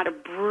 not a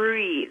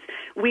breeze.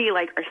 We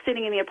are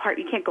sitting in the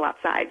apartment. You can't go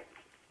outside.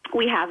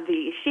 We have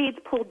the shades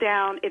pulled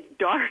down. It's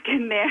dark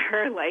in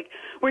there.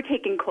 We're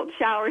taking cold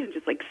showers and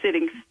just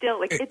sitting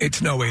still. It's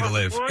no way to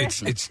live.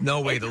 It's no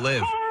way to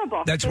live.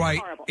 Horrible. That's why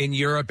in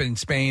Europe and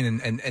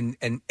Spain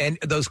and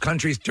those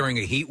countries during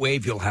a heat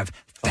wave, you'll have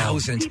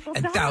thousands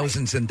and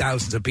thousands and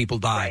thousands of people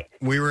die. Right.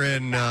 We were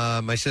in.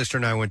 My sister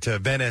and I went to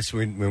Venice.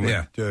 We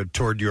went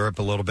toured Europe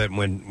a little bit.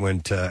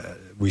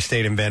 We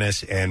stayed in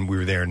Venice, and we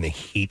were there in the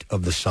heat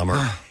of the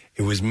summer.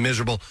 It was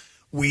miserable.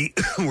 We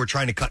were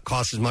trying to cut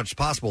costs as much as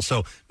possible.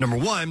 So, number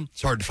one,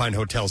 it's hard to find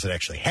hotels that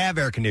actually have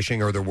air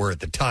conditioning, or there were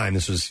at the time.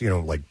 This was,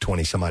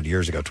 20 some odd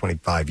years ago,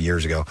 25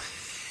 years ago.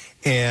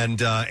 And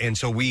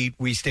so we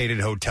stayed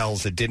at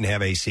hotels that didn't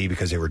have AC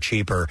because they were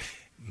cheaper.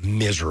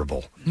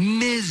 Miserable.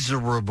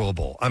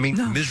 Miserable.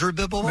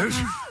 Miserable?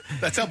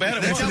 That's how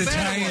bad it was.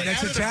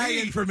 That's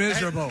Italian for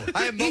miserable.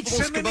 I have multiple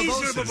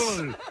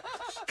sclerosis.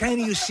 Can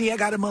you see I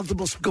got a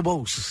multiple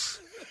sclerosis?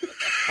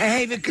 I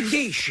have a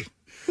condition.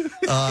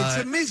 It's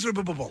a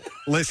miserable.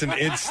 Listen,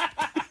 it's.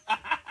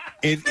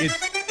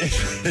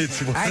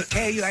 I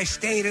tell you, I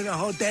stayed in a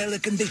hotel. The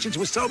conditions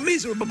were so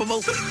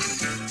miserable.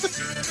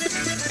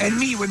 And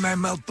me with my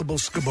multiple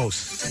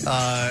sclerosis.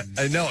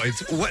 No,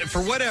 it's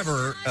for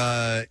whatever.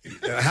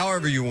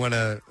 However you want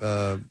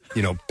to,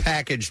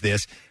 package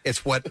this.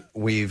 It's what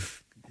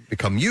we've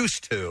become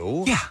used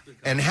to. Yeah.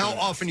 And how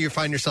often do you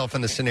find yourself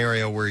in the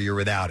scenario where you're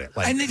without it?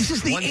 And this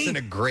is once in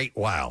a great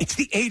while. It's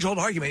the age-old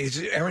argument. It's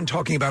Erin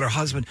talking about her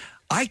husband.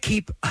 I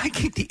keep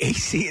the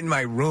AC in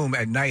my room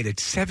at night at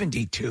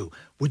 72.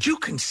 Would you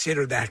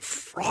consider that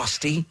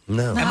frosty?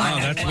 No.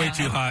 That's way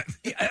too hot.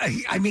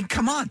 I mean,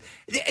 come on.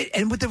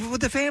 And with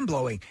the fan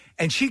blowing,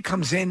 and she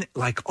comes in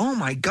like, oh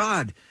my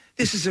God,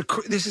 this is a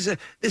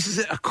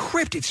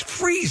crypt. It's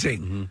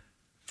freezing. Mm-hmm.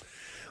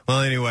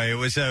 Well, anyway, it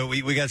was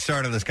we got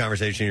started on this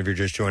conversation. If you're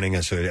just joining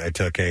us, I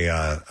took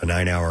a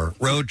 9-hour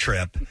road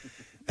trip.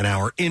 An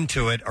hour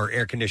into it, our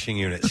air conditioning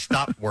unit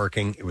stopped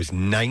working. It was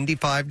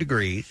 95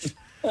 degrees.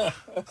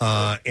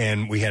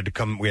 And we had to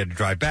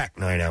drive back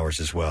 9 hours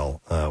as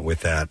well with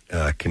that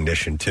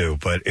condition too.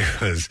 But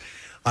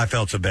I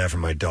felt so bad for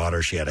my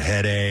daughter. She had a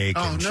headache.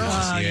 Oh, and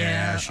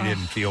no. She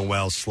didn't feel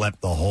well,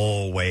 slept the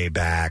whole way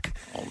back.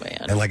 Oh,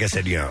 man. And like I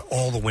said,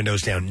 all the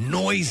windows down,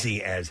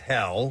 noisy as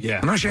hell.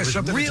 Yeah. Unless she has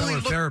something to tell her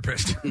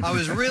therapist. I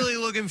was really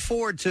looking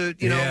forward to,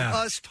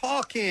 us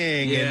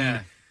talking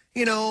and,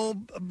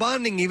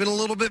 bonding even a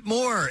little bit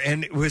more.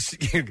 And it was,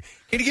 can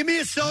you give me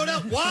a soda?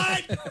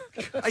 What?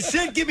 I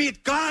said, give me a,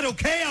 God,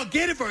 okay, I'll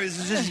get it for you. It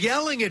was just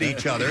yelling at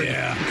each other.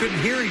 Yeah. We couldn't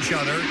hear each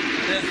other.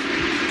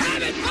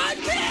 Having fun,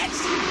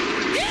 kids!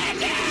 Yeah,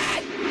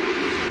 Dad!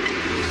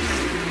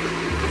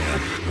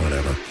 Yeah,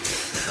 whatever.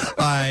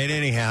 All right,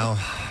 anyhow,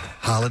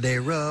 Holiday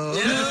Road.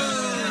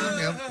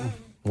 Yep.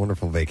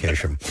 Wonderful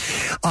vacation.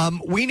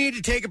 We need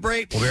to take a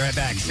break. We'll be right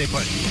back. Stay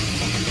put.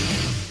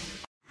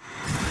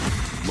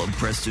 Love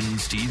Preston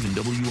and Steve and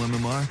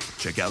WMMR?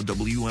 Check out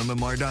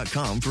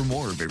WMMR.com for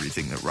more of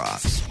everything that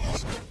rocks.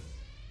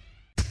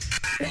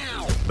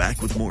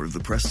 Back with more of the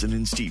Preston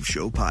and Steve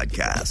Show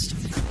podcast.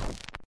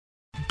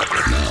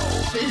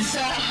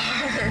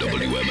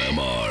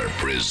 WMMR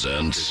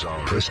presents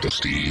Preston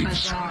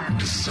Steve's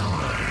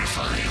Bizarre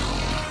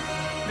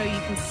File. Colorado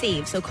you can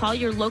save. So call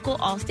your local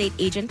Allstate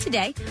agent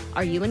today.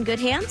 Are you in good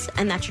hands?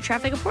 And that's your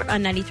traffic report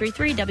on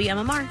 93.3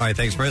 WMMR. All right,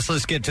 thanks, Marissa.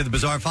 Let's get to the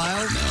Bizarre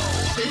File.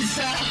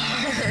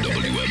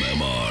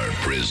 WMMR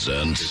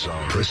presents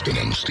Preston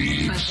and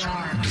Steve's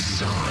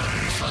Bizarre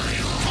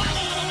File.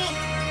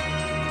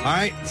 All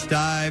right, let's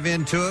dive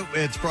into it.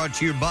 It's brought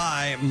to you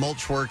by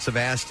Mulchworks of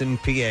Aston,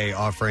 PA,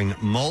 offering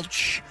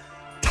mulch,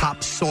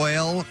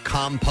 topsoil,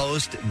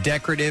 compost,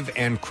 decorative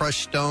and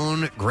crushed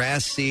stone,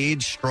 grass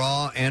seed,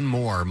 straw, and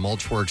more.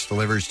 Mulchworks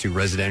delivers to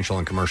residential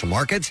and commercial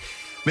markets.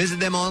 Visit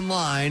them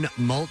online,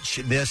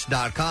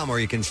 mulchthis.com, or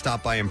you can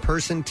stop by in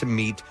person to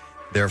meet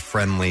their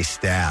friendly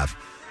staff.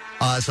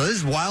 So this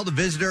is wild. A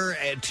visitor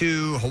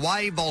to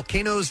Hawaii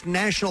Volcanoes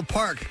National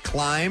Park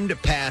climbed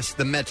past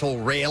the metal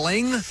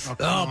railing.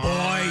 Oh,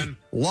 boy.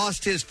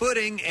 Lost his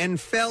footing and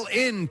fell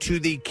into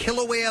the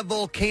Kilauea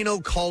Volcano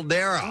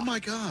caldera. Oh, my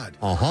God.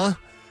 Uh-huh.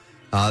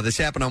 This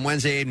happened on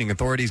Wednesday evening.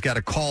 Authorities got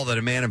a call that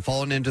a man had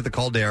fallen into the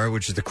caldera,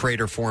 which is the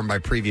crater formed by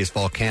previous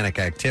volcanic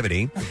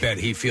activity. I bet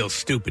he feels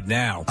stupid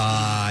now.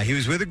 He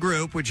was with a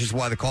group, which is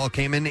why the call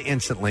came in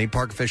instantly.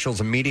 Park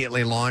officials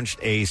immediately launched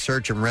a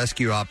search and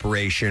rescue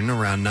operation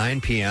around 9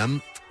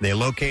 p.m. They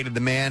located the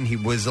man. He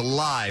was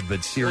alive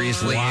but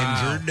seriously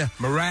injured.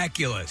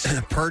 Miraculous.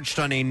 Perched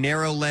on a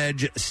narrow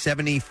ledge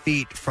 70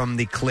 feet from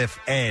the cliff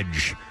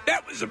edge.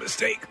 That was a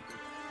mistake.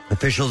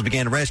 Officials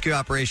began a rescue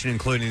operation,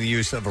 including the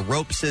use of a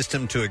rope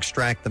system to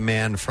extract the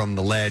man from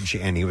the ledge,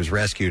 and he was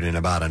rescued in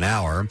about an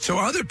hour. So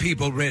other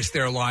people risked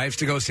their lives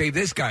to go save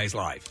this guy's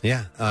life.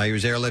 Yeah. He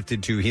was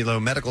airlifted to Hilo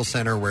Medical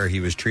Center, where he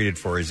was treated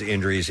for his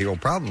injuries. He will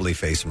probably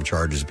face some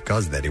charges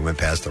because of that. He went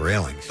past the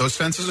railings. Those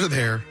fences are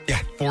there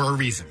for a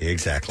reason.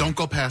 Exactly. Don't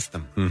go past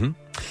them. Mm-hmm.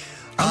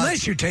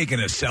 Unless you're taking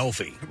a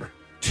selfie.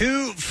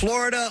 2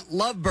 Florida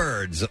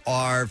lovebirds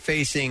are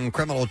facing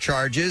criminal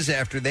charges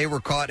after they were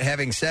caught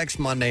having sex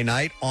Monday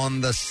night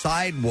on the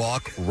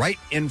sidewalk right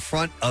in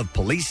front of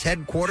police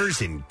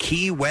headquarters in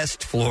Key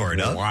West,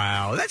 Florida.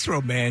 Wow, that's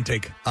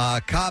romantic.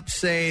 Cops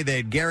say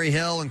that Gary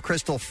Hill and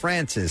Crystal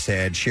Francis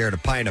had shared a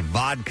pint of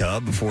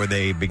vodka before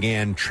they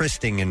began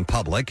trysting in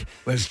public.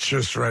 Let's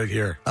tryst right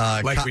here,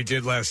 like we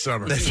did last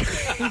summer.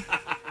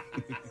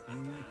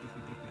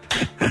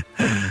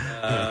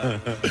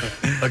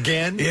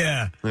 Again?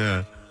 Yeah.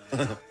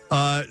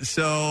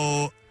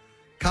 So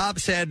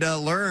cops had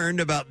learned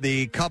about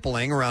the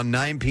coupling around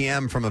 9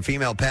 p.m. from a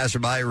female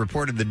passerby who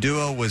reported the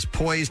duo was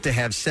poised to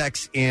have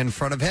sex in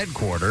front of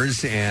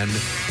headquarters. And,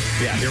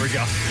 yeah, here we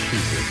go.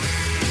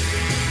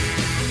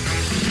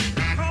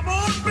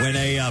 When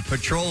a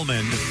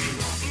patrolman...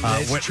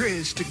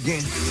 tryst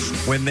again.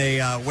 When they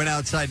went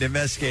outside to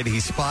investigate, he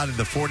spotted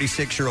the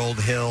 46-year-old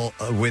Hill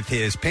with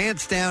his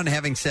pants down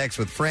having sex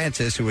with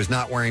Francis, who was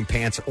not wearing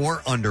pants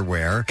or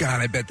underwear.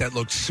 God, I bet that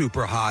looked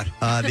super hot.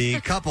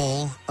 The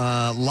couple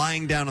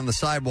lying down on the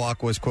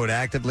sidewalk was, quote,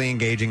 actively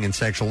engaging in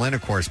sexual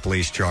intercourse,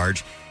 police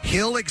charge.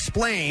 Hill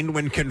explained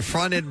when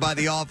confronted by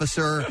the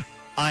officer,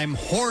 "I'm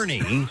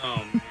horny."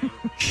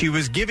 She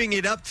was giving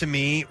it up to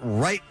me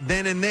right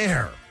then and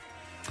there.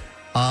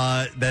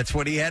 That's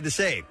what he had to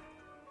say.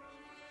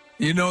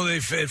 You know,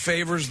 it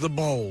favors the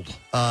bold.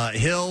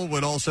 Hill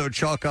would also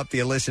chalk up the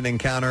illicit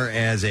encounter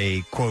as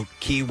a, quote,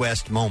 Key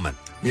West moment.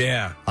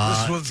 Yeah,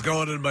 this one's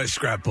going in my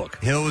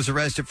scrapbook. Hill was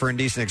arrested for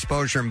indecent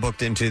exposure and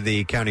booked into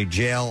the county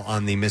jail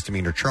on the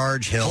misdemeanor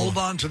charge. Hold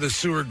on to the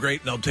sewer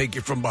grate and I'll take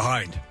you from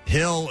behind.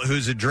 Hill,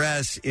 whose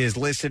address is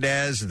listed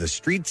as the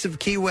Streets of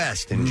Key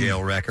West in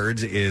jail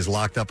records, is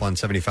locked up on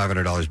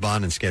 $7,500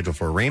 bond and scheduled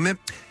for arraignment.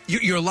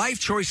 Your life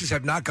choices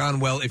have not gone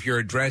well if your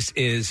address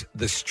is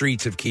the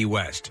Streets of Key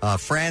West.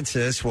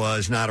 Francis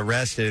was not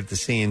arrested at the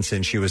scene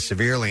since she was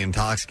severely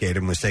intoxicated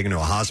and was taken to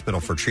a hospital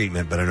for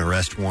treatment, but an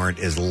arrest warrant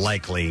is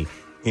likely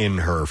in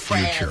her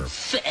future.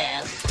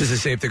 Does it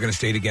say if they're going to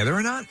stay together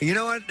or not? You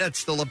know what? That's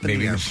still up in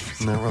the air.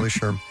 I'm not really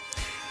sure.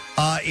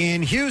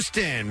 In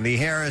Houston, the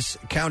Harris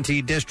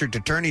County District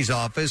Attorney's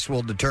Office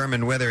will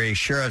determine whether a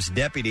sheriff's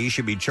deputy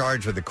should be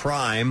charged with a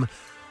crime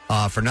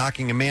for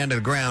knocking a man to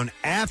the ground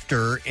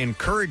after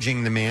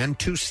encouraging the man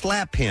to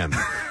slap him.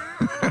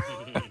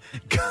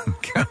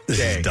 This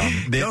is dumb.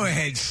 Go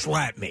ahead,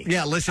 slap me.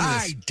 Yeah, listen to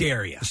this. I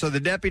dare you. So the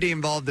deputy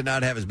involved did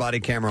not have his body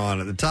camera on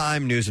at the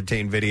time. News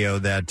obtained video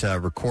that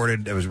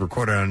was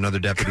recorded on another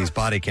deputy's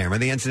body camera.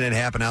 The incident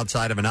happened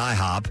outside of an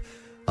IHOP.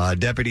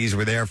 Deputies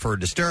were there for a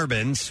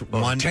disturbance.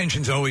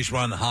 Tensions always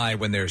run high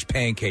when there's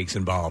pancakes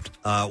involved.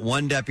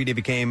 One deputy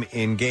became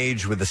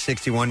engaged with a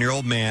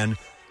 61-year-old man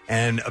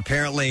and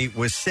apparently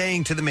was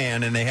saying to the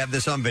man, and they have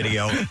this on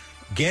video,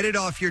 "Get it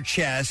off your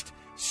chest,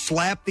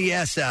 slap the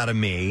S out of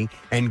me,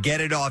 and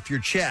get it off your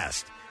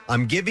chest.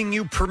 I'm giving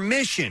you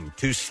permission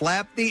to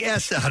slap the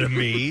S out of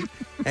me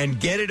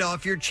and get it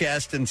off your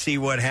chest and see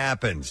what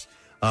happens."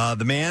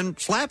 The man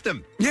slapped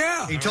him.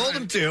 Yeah. He told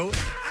him to,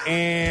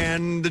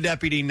 and the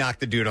deputy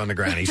knocked the dude on the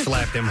ground. He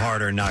slapped him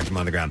harder and knocked him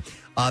on the ground.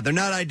 They're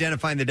not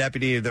identifying the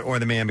deputy or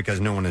the man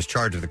because no one is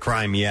charged with the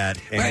crime yet.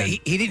 And,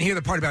 right, he didn't hear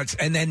the part about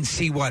and then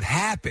see what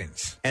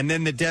happens. And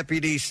then the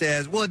deputy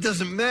says, well, it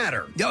doesn't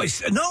matter. No,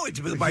 it's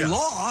by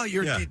law,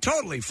 you're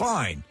totally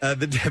fine.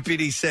 The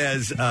deputy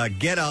says,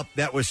 get up,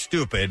 that was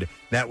stupid.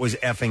 That was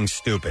effing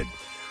stupid.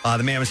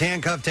 The man was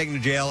handcuffed, taken to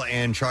jail,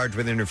 and charged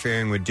with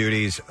interfering with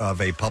duties of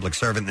a public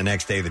servant. The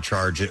next day, the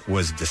charge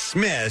was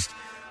dismissed.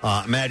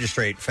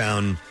 Magistrate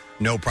found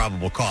no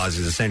probable cause,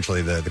 as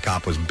essentially the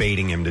cop was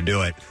baiting him to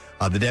do it.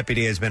 The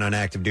deputy has been on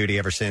active duty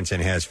ever since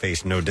and has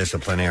faced no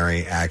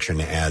disciplinary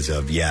action as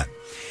of yet.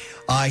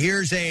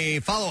 Here's a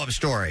follow-up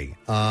story.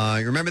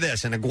 You remember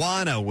this? An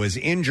iguana was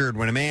injured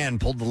when a man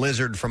pulled the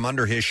lizard from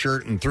under his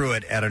shirt and threw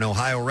it at an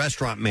Ohio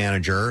restaurant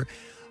manager.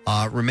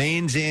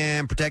 Remains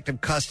in protective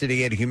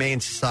custody at a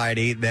humane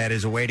society that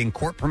is awaiting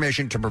court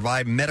permission to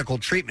provide medical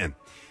treatment.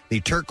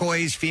 The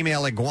turquoise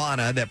female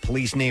iguana that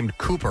police named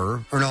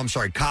Copper,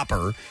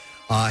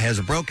 has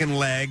a broken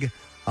leg,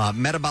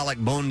 metabolic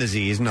bone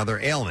disease, and other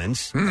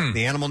ailments.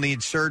 The animal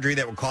needs surgery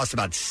that would cost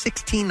about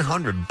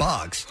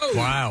 $1,600.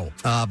 Wow.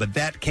 But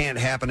that can't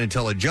happen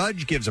until a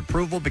judge gives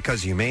approval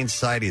because the Humane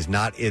Society is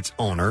not its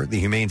owner. The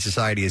Humane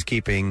Society is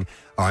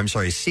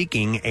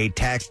seeking a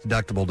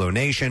tax-deductible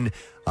donation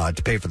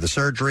to pay for the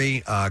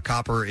surgery.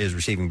 Copper is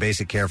receiving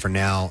basic care for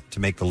now to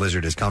make the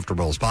lizard as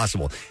comfortable as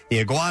possible. The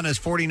iguana's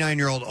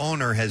 49-year-old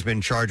owner has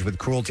been charged with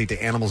cruelty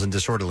to animals and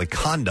disorderly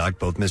conduct,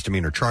 both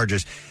misdemeanor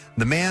charges.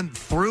 The man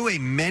threw a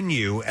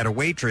menu at a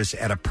waitress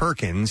at a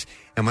Perkins,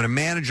 and when a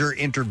manager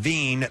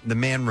intervened, the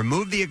man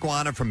removed the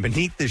iguana from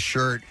beneath his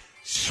shirt,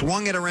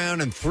 swung it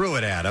around, and threw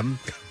it at him.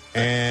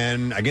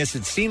 And I guess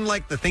it seemed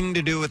like the thing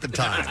to do at the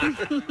time.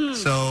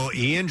 So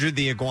he injured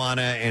the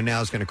iguana, and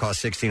now it's going to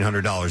cost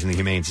 $1,600, and the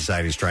Humane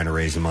Society is trying to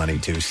raise the money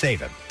to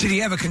save him. Did he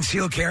have a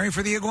concealed carry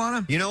for the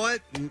iguana? You know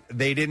what?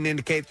 They didn't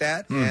indicate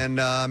that, and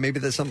maybe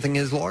that's something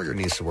his lawyer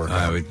needs to work on.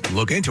 I would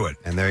look into it.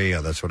 And there you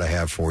go. That's what I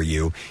have for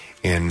you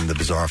in the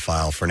Bizarre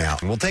File for now.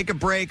 We'll take a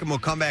break, and we'll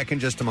come back in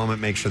just a moment.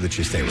 Make sure that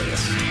you stay with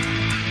us.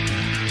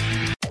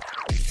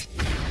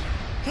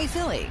 Hey,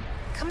 Philly,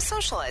 come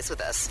socialize with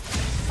us.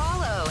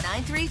 Follow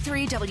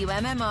 933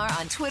 WMMR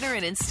on Twitter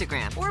and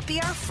Instagram, or be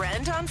our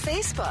friend on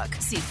Facebook.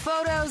 See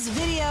photos,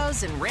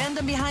 videos, and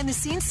random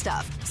behind-the-scenes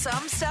stuff.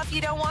 Some stuff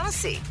you don't want to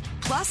see.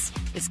 Plus,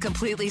 it's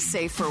completely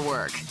safe for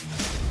work.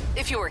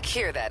 If you work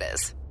here, that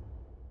is.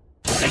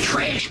 The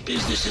trash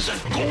business is a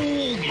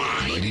gold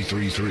mine.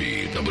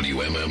 93.3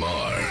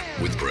 WMMR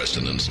with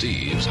Preston and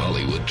Steve's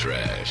Hollywood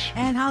Trash.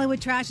 And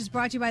Hollywood Trash is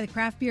brought to you by the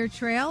Craft Beer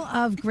Trail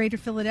of Greater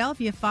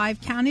Philadelphia.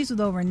 5 counties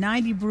with over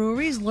 90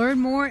 breweries. Learn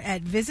more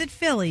at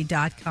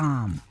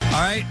visitphilly.com. All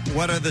right,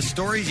 what are the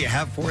stories you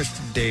have for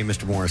us today,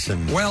 Mr.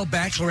 Morrison? Well,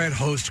 Bachelorette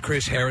host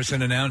Chris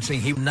Harrison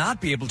announcing he will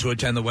not be able to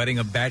attend the wedding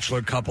of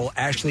Bachelor couple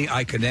Ashley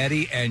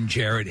Iconetti and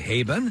Jared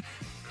Haben.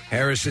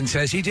 Harrison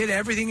says he did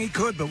everything he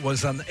could but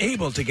was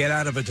unable to get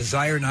out of a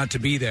desire not to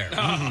be there.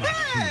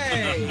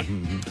 Hey!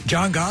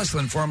 John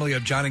Gosselin, formerly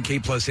of John and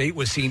Kate Plus 8,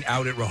 was seen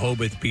out at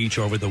Rehoboth Beach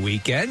over the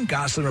weekend.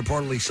 Gosselin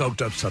reportedly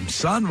soaked up some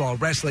sun while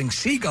wrestling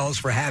seagulls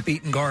for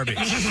half-eaten garbage.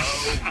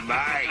 Oh,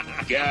 my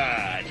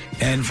God.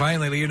 And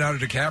finally, Leonardo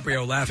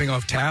DiCaprio laughing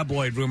off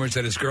tabloid rumors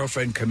that his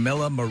girlfriend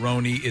Camilla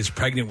Maroney is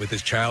pregnant with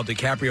his child.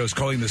 DiCaprio is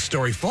calling the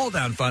story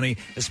fall-down funny,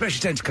 especially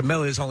since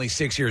Camilla is only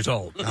 6 years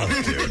old.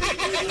 Oh, dude.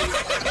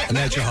 And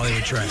that's your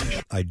Hollywood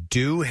Trash. I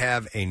do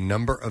have a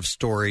number of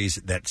stories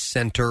that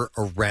center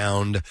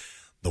around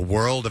the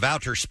world of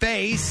outer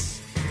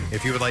space.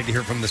 If you would like to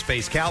hear from the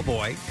Space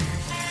Cowboy.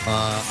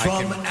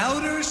 From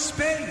outer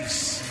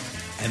space.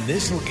 And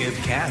this will give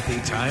Kathy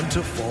time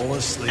to fall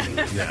asleep.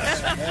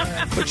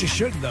 Yes. But you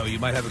shouldn't, though. You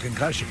might have a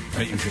concussion.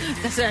 Right? You should.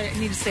 That's right. I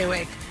need to stay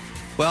awake.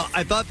 Well,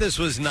 I thought this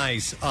was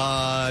nice.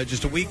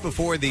 Just a week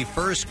before the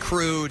first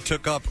crew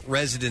took up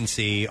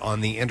residency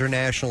on the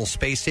International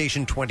Space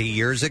Station 20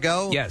 years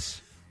ago.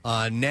 Yes.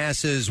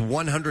 NASA's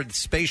 100th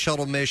space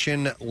shuttle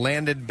mission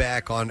landed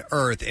back on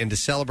Earth. And to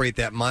celebrate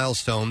that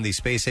milestone, the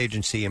Space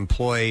Agency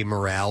Employee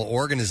Morale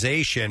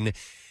Organization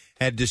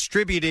had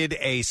distributed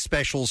a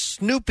special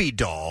Snoopy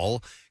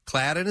doll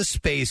clad in a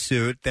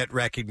spacesuit that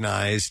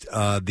recognized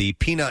the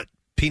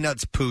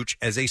Peanuts pooch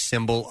as a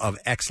symbol of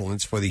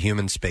excellence for the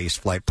human space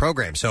flight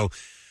program. So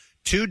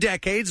 2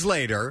 decades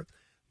later,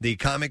 the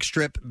comic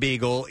strip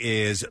Beagle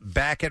is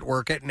back at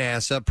work at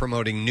NASA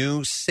promoting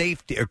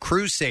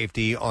crew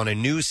safety on a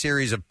new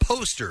series of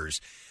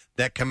posters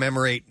that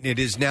commemorate, it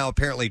is now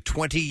apparently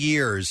 20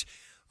 years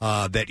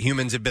that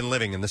humans have been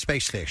living in the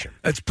space station.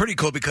 It's pretty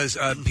cool because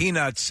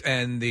Peanuts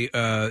and the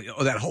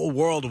that whole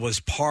world was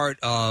part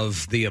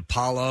of the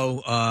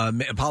Apollo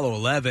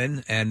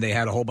 11, and they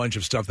had a whole bunch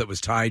of stuff that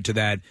was tied to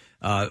that,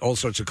 all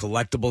sorts of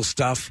collectible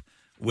stuff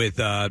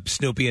with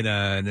Snoopy in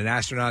an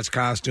astronaut's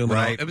costume.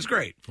 Right. It was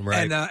great.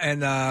 Right.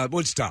 And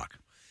Woodstock.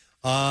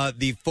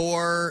 The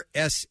 4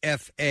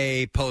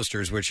 SFA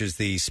posters, which is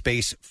the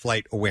Space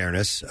Flight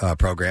Awareness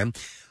program,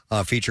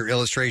 feature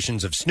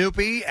illustrations of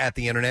Snoopy at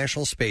the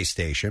International Space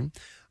Station,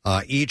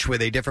 each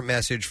with a different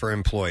message for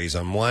employees.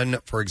 On one,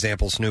 for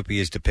example, Snoopy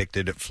is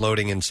depicted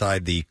floating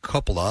inside the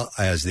cupola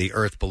as the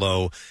Earth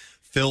below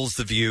fills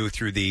the view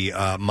through the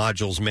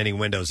module's many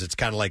windows. It's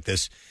kind of like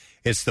this.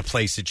 It's the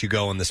place that you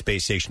go on the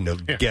space station to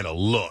get a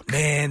look.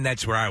 Man,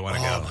 that's where I want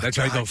to go. That's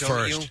where I go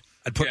first.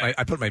 I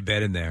put my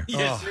bed in there.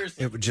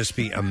 It would just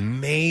be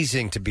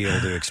amazing to be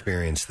able to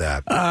experience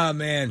that. Oh,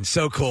 man,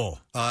 so cool.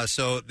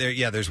 So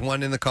there's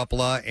one in the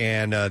cupola,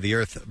 and the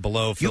Earth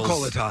below fills... You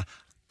call it a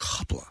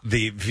cupola.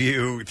 The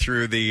view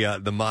through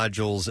the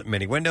module's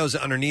many windows.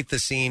 Underneath the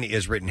scene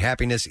is written,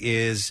 "Happiness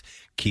is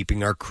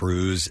keeping our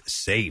crews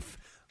safe."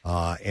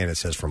 And it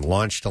says, "From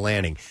launch to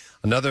landing."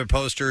 Another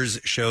posters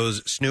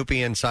shows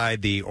Snoopy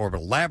inside the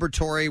orbital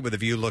laboratory with a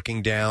view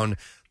looking down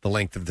the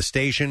length of the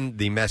station.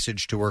 The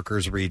message to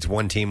workers reads,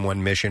 "One team,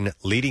 one mission,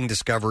 leading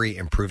discovery,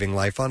 improving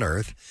life on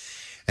Earth."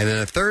 And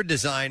then a third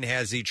design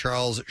has the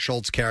Charles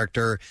Schultz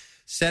character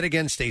set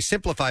against a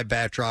simplified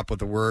backdrop with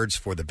the words,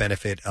 "For the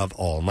benefit of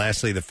all." And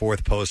lastly, the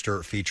fourth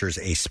poster features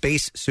a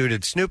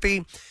space-suited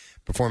Snoopy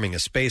performing a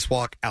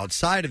spacewalk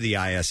outside of the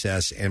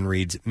ISS and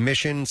reads,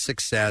 "Mission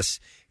success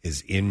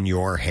is in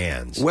your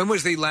hands." When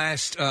was the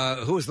last?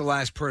 Who was the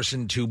last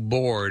person to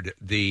board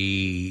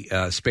the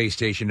space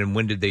station, and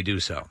when did they do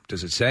so?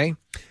 Does it say?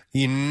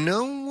 You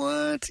know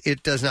what?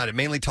 It does not. It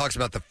mainly talks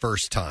about the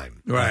first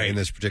time in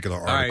this particular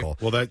article.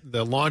 Well,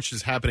 the launch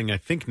is happening, I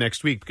think,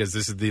 next week, because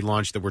this is the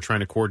launch that we're trying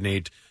to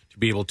coordinate to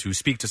be able to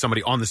speak to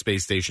somebody on the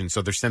space station.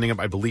 So they're sending up,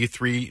 I believe,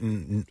 3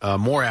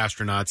 more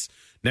astronauts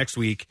next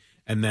week.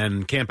 And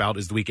then camp out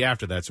is the week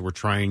after that, so we're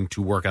trying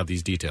to work out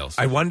these details.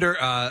 I wonder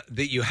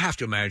that you have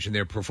to imagine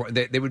their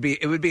it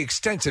would be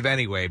extensive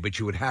anyway, but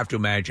you would have to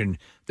imagine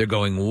they're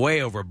going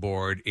way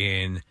overboard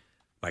in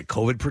like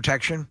COVID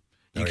protection.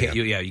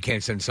 You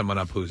can't send someone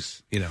up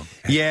who's any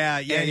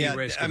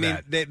risk. I mean,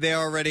 they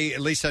already,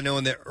 at least I know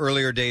in the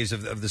earlier days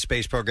of the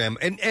space program,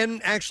 and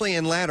actually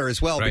in latter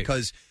as well,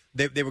 because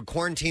they would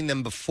quarantine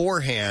them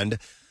beforehand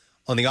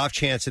on the off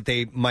chance that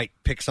they might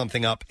pick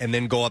something up and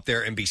then go up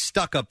there and be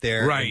stuck up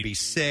there and be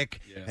sick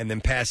and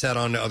then pass that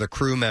on to other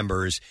crew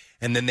members.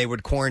 And then they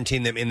would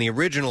quarantine them in the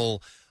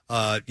original,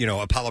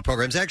 Apollo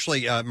programs.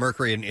 Actually,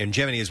 Mercury and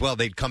Gemini as well.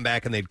 They'd come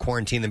back and they'd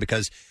quarantine them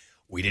because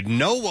we didn't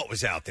know what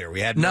was out there.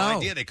 We had no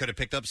idea. They could have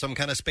picked up some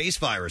kind of space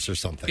virus or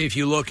something. If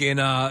you look in,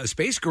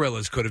 space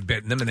gorillas could have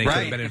bitten them and they could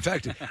have been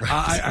infected.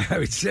 I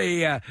would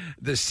say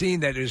the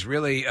scene that is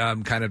really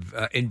kind of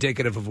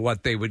indicative of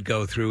what they would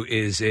go through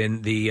is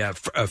in the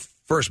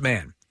First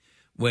Man,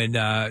 when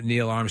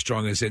Neil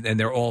Armstrong is in, and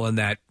they're all in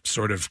that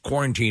sort of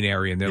quarantine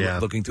area, and they're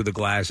looking through the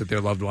glass at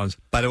their loved ones.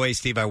 By the way,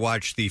 Steve, I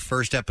watched the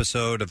first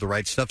episode of the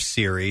Right Stuff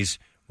series.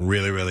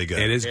 Really, really good.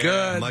 It is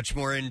good. Much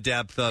more in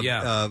depth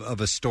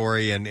of a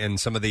story and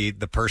some of the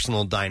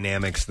personal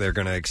dynamics they're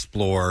going to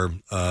explore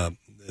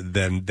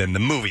than the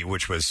movie,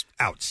 which was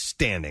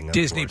outstanding.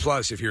 Disney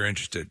Plus, if you're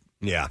interested.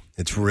 Yeah,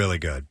 it's really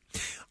good.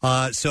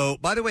 So,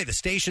 by the way, the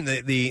station,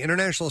 the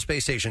International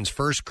Space Station's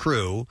first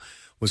crew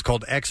was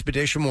called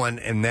Expedition 1,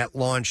 and that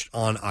launched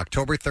on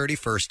October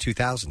 31st,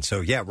 2000.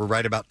 So, yeah, we're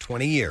right about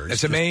 20 years.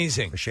 That's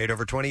amazing. A shade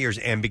over 20 years,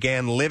 and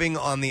began living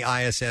on the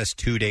ISS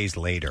 2 days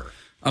later.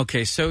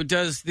 Okay, so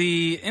does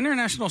the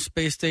International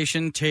Space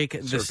Station take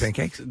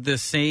the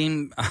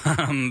same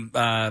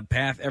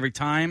path every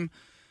time?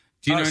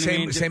 Do you know what I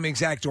mean? Same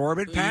exact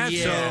orbit path?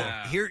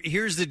 Yeah. So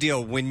here's the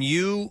deal.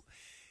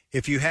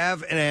 If you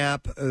have an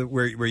app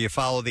where you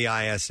follow the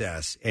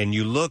ISS and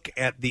you look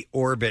at the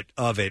orbit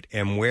of it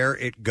and where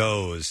it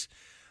goes,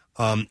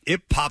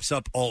 it pops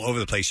up all over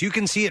the place. You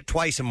can see it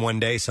twice in one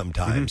day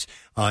sometimes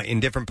in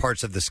different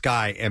parts of the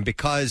sky. And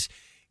because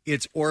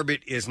its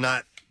orbit is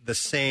not the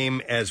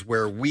same as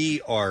where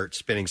we are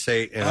spinning,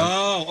 say.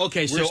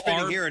 Okay. We're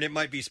spinning here, and it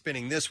might be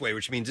spinning this way,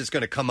 which means it's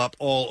going to come up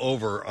all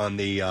over on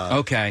the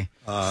on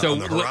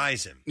the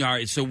horizon. All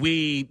right. So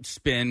we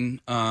spin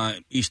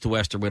east to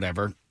west or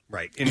whatever,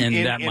 right? In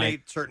a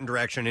certain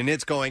direction, and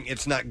it's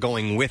not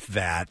going with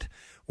that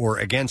or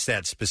against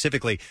that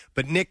specifically.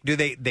 But Nick, do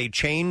they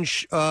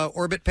change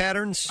orbit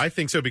patterns? I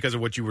think so, because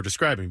of what you were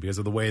describing, because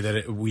of the way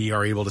that we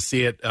are able to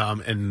see it,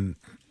 and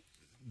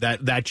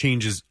that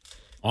changes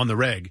on the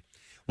reg.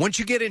 Once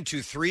you get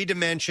into 3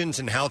 dimensions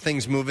and how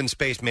things move in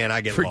space, man,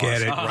 I get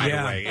Forget lost it. right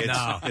away.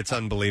 It's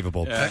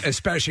unbelievable.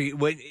 Especially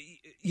when,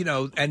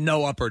 and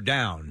no up or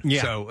down.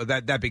 Yeah. So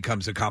that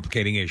becomes a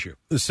complicating issue.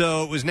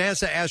 So it was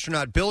NASA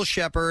astronaut Bill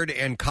Shepard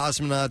and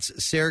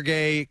cosmonauts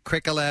Sergei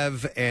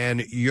Krikalev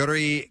and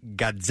Yuri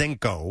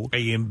Gadzenko.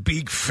 I am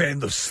big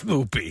fan of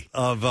Snoopy.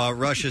 Of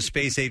Russia's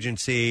space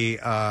agency,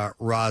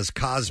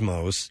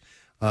 Roscosmos,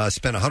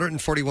 spent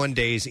 141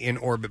 days in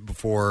orbit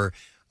before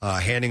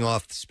handing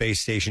off the space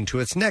station to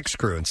its next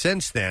crew. And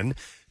since then,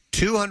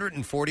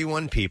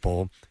 241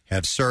 people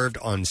have served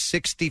on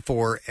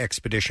 64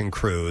 expedition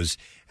crews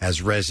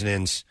as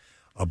residents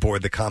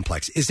aboard the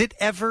complex. Is it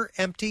ever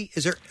empty?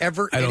 Is there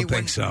ever I don't anyone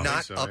think so.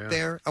 not up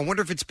there? I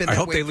wonder if it's been I that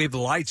hope way. they leave the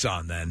lights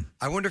on then.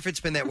 I wonder if it's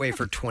been that way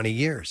for 20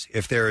 years.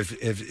 If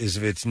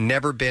it's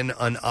never been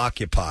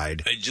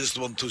unoccupied. I just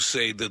want to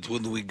say that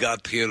when we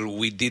got here,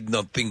 we did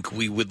not think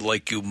we would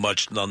like you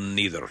much, none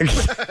neither. But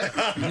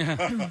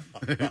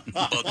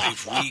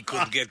if we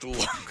could get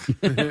along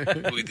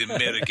with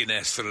American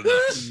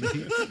astronauts,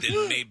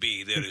 then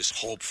maybe there is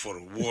hope for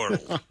a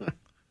world.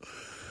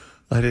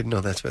 I didn't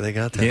know that's where they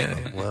got that Yeah.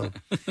 from.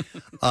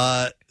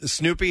 Wow.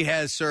 Snoopy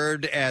has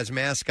served as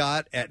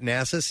mascot at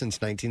NASA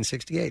since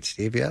 1968,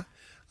 Steve, yeah?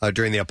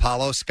 During the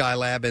Apollo,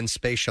 Skylab, and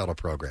Space Shuttle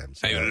programs.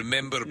 I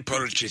remember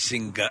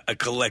purchasing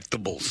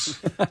collectibles.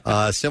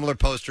 Similar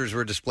posters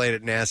were displayed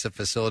at NASA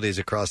facilities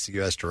across the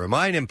U.S. to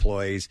remind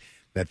employees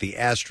that the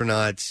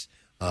astronauts'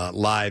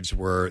 lives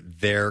were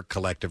their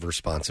collective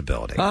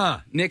responsibility.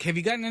 Nick, have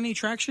you gotten any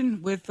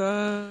traction with...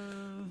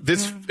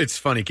 It's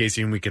funny,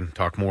 Casey, and we can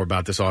talk more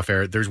about this off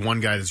air. There's one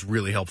guy that's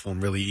really helpful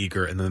and really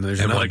eager, and then there's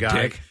another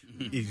guy. Dick.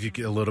 He's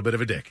a little bit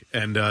of a dick,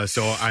 and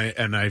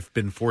I've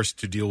been forced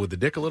to deal with the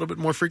dick a little bit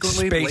more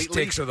frequently. Space lately.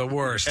 dicks are the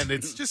worst, and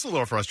it's just a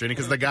little frustrating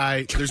because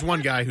there's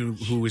one guy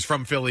who is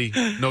from Philly,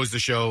 knows the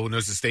show,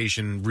 knows the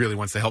station, really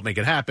wants to help make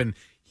it happen.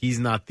 He's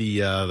not the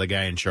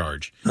guy in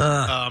charge.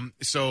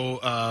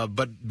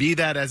 But be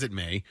that as it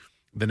may,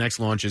 the next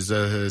launch is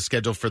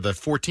scheduled for the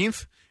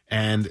 14th,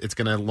 and it's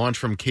going to launch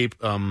from Cape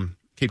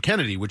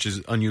Kennedy, which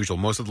is unusual.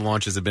 Most of the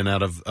launches have been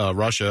out of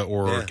Russia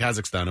or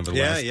Kazakhstan over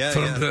the last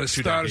from the 2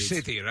 Star decades.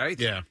 City, right?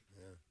 Yeah.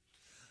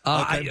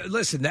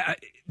 Listen,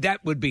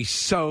 that would be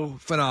so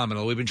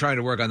phenomenal. We've been trying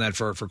to work on that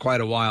for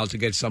quite a while to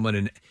get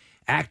someone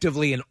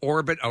actively in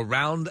orbit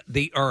around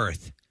the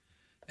Earth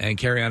and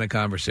carry on a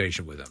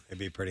conversation with them. It'd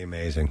be pretty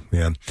amazing.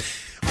 Yeah.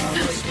 All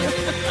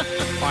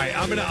right,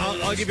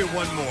 I'll give you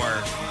one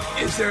more.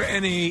 Is there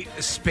any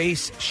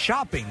space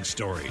shopping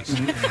stories?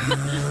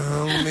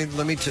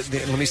 Let me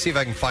see if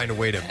I can find a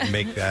way to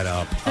make that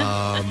up.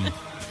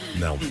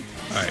 No. All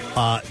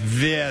right.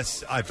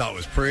 This I thought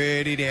was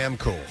pretty damn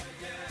cool.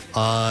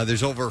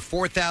 There's over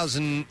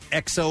 4,000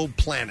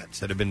 exoplanets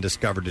that have been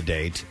discovered to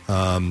date.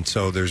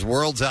 So there's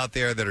worlds out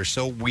there that are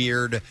so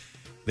weird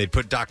they'd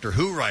put Doctor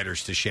Who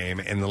writers to shame.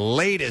 And the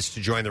latest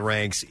to join the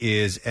ranks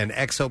is an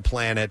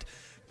exoplanet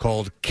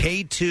called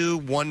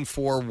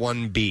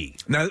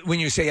K2141b. Now, when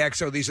you say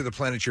exo, these are the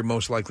planets you're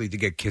most likely to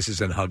get kisses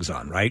and hugs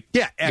on, right?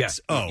 Yeah,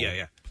 XO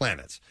Yeah.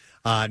 planets.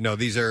 No,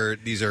 these are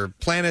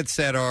planets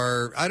that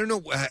are, I don't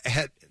know,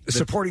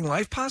 supporting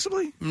life,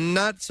 possibly?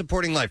 Not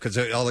supporting life, because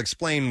I'll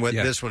explain what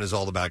this one is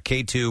all about.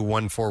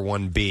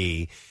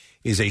 K2141b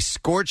is a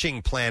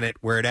scorching planet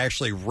where it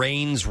actually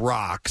rains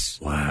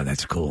rocks. Wow,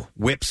 that's cool.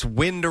 Whips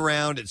wind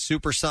around at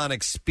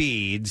supersonic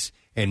speeds,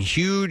 and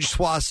huge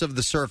swaths of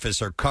the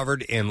surface are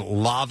covered in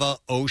lava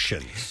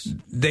oceans.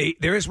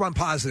 There is one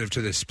positive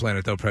to this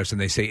planet, though, Preston.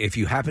 They say if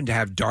you happen to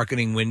have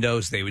darkening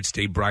windows, they would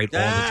stay bright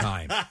all the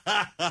time.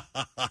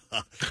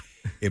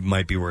 It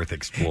might be worth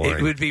exploring.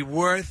 It would be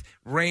worth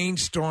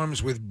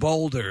rainstorms with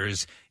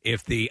boulders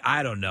if you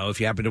happen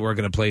to work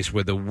in a place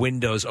where the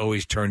windows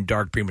always turn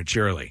dark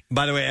prematurely.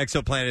 By the way,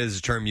 exoplanet is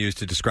a term used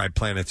to describe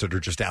planets that are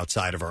just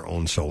outside of our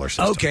own solar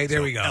system. Okay,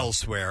 there we go.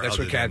 Elsewhere. That's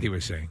what Kathy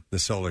was saying. The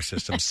solar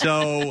system.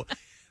 So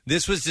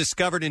this was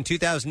discovered in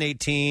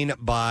 2018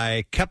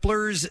 by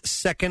Kepler's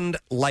second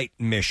light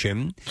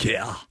mission.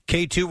 Yeah.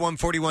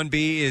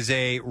 K2141b is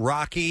a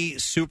rocky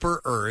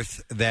super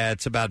Earth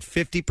that's about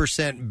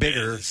 50%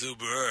 bigger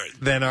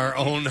than our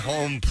own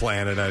home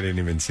planet. I didn't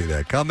even see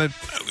that coming.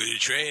 I'm going to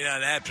train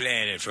on that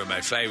planet for my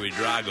fight with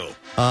Drago.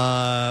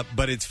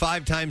 But it's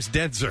 5 times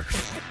denser,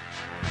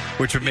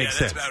 which would make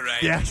sense. That's about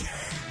right. Yeah.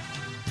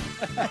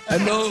 I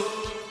know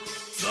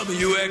some of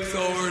you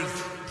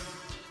XOers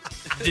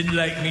didn't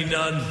like me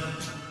none,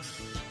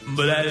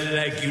 but I didn't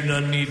like you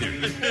none neither.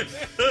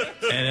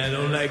 And I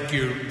don't like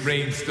your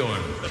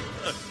rainstorms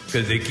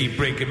because they keep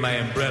breaking my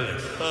umbrella.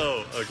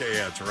 Oh, okay,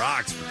 yeah, it's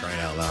rocks for crying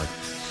out loud.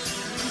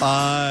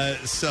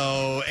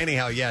 So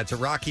anyhow, it's a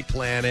rocky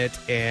planet,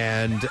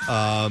 and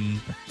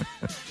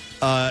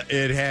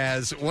it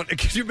has one.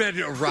 Could you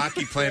imagine a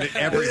rocky planet?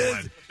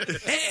 Everyone.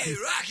 Hey,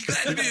 Rocky,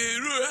 glad to be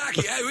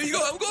Rocky. Hey, where you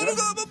go? I'm going to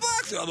go. I'm a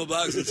boxer. I'm a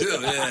boxer too.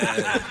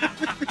 Yeah.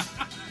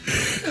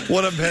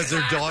 One of them has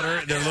their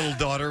little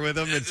daughter with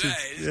them. That's right.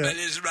 My name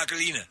is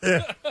Rockalina.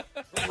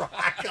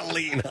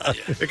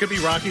 Rockalina. It could be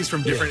Rockies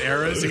from different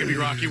eras. It could be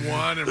Rocky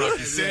 1 and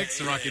Rocky 6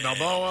 and Rocky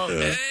Balboa.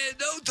 Hey,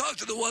 don't talk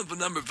to the one from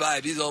number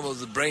 5. He's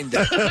almost a brain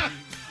dead.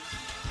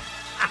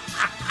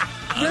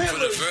 I'm for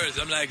the first.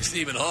 I'm like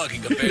Stephen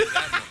Hawking compared to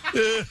that one.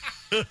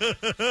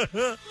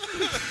 The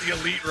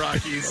elite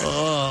Rockies.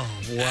 Oh,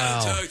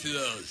 wow. Talk to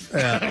those.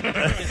 Yeah.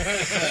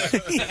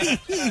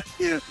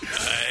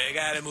 I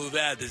gotta move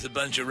out. There's a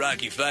bunch of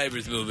Rocky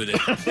fibers moving in.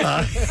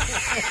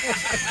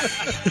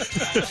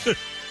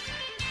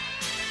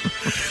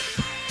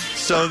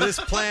 So this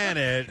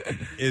planet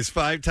is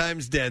 5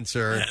 times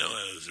denser. I don't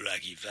want those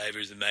Rocky fibers.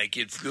 divers in my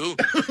kid's school.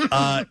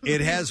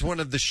 It has one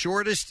of the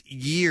shortest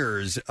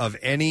years of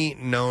any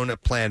known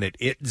planet.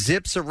 It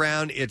zips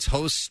around its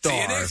host star.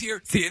 See you next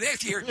year. See you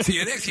next year. See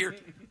you next year.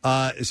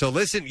 So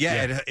listen,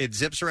 it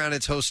zips around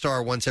its host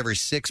star once every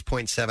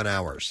 6.7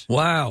 hours.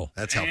 Wow.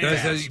 That's how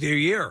That's fast. a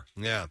year.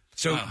 Yeah.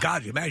 So,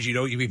 God, imagine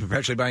you'd be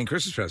perpetually buying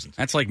Christmas presents.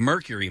 That's like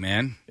Mercury,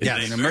 man.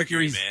 Yes.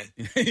 Mercury's.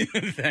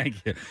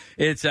 Thank you.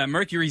 It's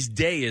Mercury's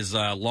day is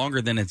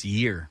longer than its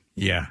year.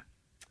 Yeah.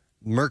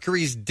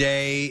 Mercury's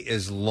day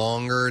is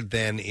longer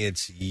than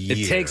its year.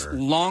 It takes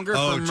longer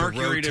for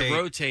Mercury to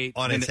rotate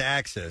on its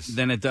axis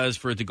than it does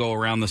for it to go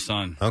around the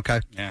sun.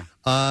 Okay. Yeah.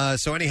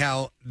 So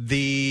anyhow,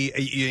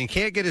 you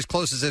can't get as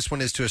close as this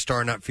one is to a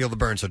star and not feel the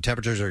burn. So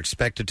temperatures are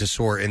expected to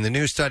soar. In the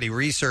new study,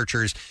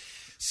 researchers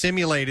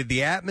simulated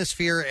the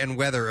atmosphere and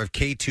weather of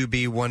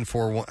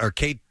K2b141 or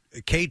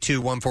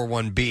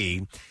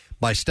K2141b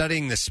by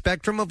studying the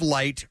spectrum of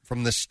light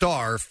from the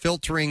star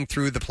filtering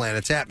through the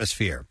planet's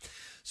atmosphere.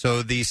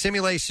 So the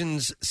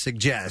simulations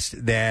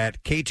suggest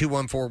that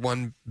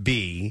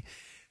K2141b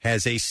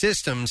has a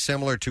system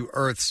similar to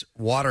Earth's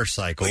water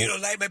cycle. You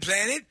don't like my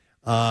planet?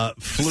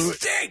 Fluid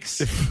stinks.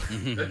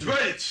 That's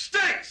right, it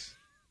stinks.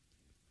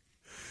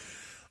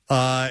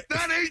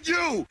 That ain't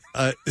you.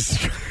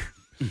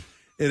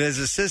 It has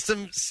a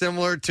system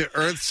similar to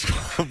Earth's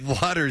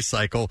water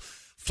cycle,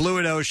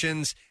 fluid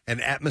oceans,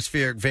 and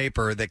atmospheric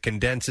vapor that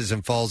condenses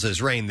and falls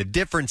as rain. The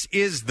difference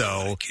is,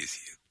 though...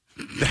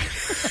 Do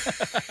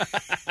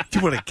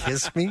you want to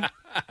kiss me?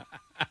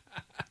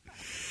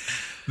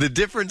 The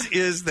difference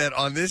is that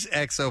on this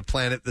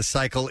exoplanet, the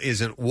cycle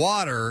isn't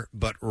water,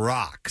 but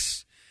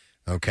rocks.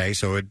 Okay,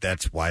 so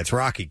that's why it's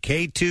rocky.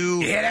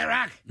 K2... Yeah, that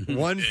rock.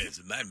 It's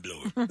a mind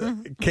blower.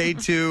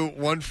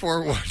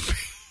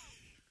 K2141...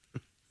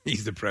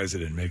 He's the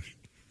president, Mickey.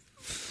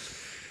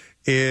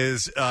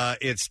 It's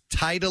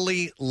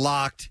tidally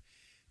locked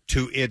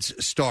to its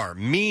star,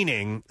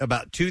 meaning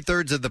about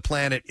 2/3 of the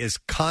planet is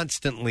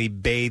constantly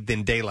bathed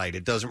in daylight.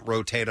 It doesn't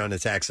rotate on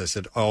its axis.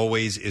 It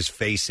always is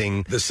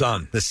facing the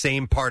sun. The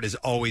same part is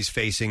always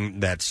facing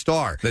that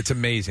star. That's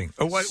amazing.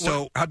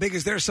 Oh, how big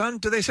is their sun,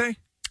 do they say?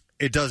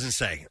 It doesn't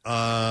say.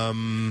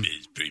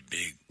 It's pretty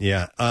big.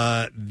 Yeah.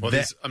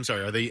 I'm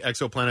sorry. Are they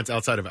exoplanets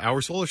outside of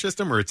our solar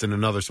system, or it's in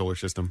another solar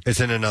system? It's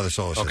in another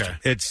solar system. Okay.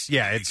 It's They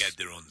got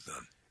their own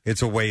sun.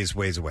 It's a ways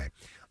away.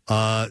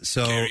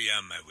 So Carry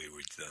on, my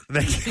wayward son.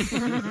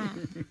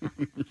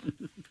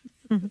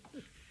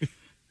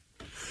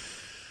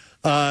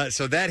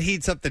 So that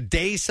heats up the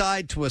day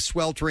side to a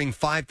sweltering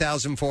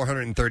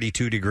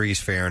 5,432 degrees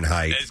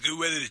Fahrenheit. That's good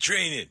weather to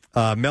train in.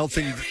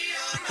 Melting.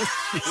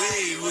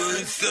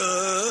 Wayward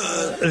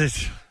son.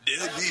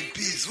 There'll be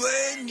peace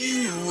when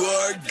you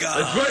are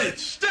gone. That's right, it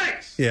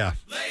stinks. Yeah.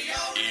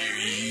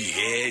 Eerie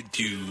head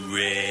to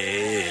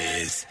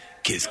rest.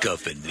 Kiss,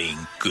 cuff, and link,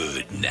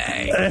 good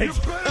night.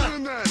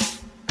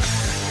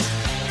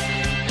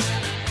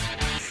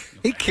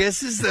 He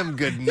kisses them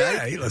good night.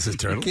 Yeah, he loves his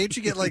turtle. Can't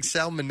you get like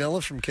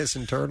salmonella from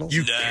kissing turtles?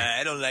 Nah,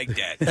 I don't like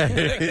that. I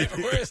like that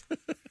worse.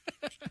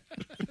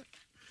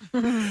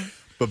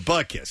 But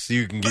Buckus,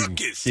 you can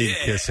kiss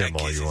him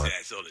all you want.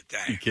 Ass all the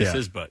time. You kiss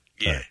his butt.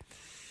 Yeah.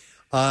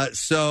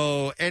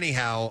 So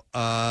anyhow,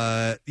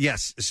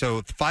 yes.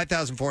 So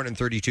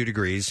 5,432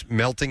 degrees,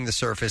 melting the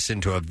surface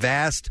into a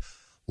vast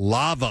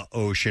lava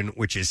ocean,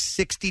 which is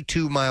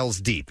 62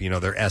 miles deep. You know,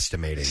 they're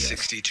estimating it.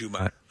 62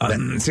 miles.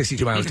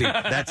 62 miles deep.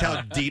 That's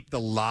how deep the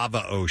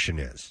lava ocean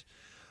is.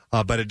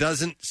 But it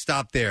doesn't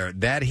stop there.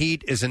 That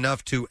heat is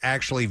enough to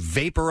actually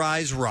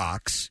vaporize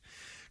rocks,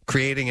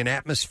 creating an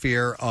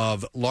atmosphere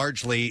of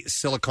largely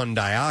silicon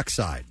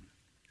dioxide.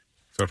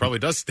 So it probably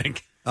does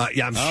stink.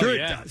 Yeah, I'm sure it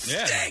does.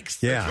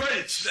 Stinks. Yeah. That's right,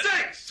 it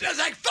stinks. Smells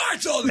like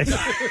farts all the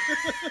time.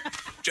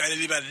 Trying to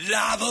leave out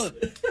lava,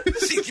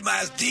 60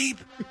 miles deep.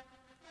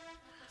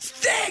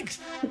 Stinks.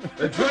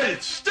 That's right,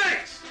 it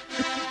stinks.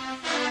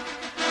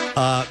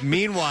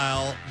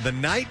 Meanwhile, the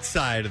night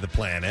side of the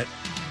planet,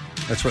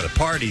 that's where the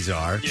parties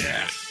are.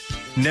 Yeah.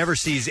 Never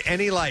sees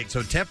any light,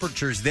 so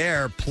temperatures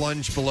there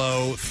plunge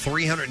below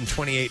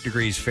 328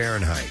 degrees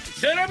Fahrenheit.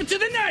 Head over to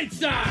the night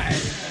side.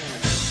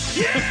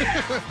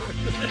 Yeah.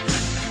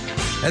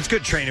 That's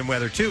good training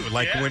weather, too,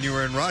 like when you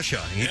were in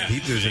Russia. He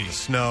was in the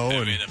snow.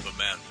 And,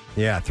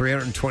 yeah,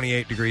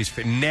 328 degrees,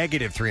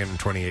 negative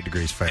 328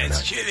 degrees Fahrenheit.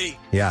 It's chilly.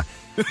 Yeah.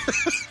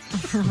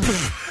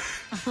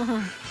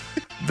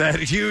 That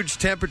huge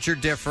temperature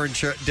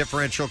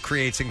differential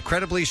creates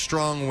incredibly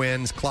strong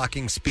winds,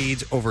 clocking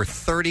speeds over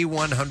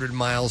 3,100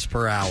 miles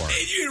per hour.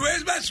 Hey, dude,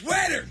 where's my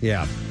sweater?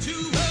 Yeah. Two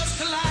worlds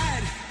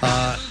collide.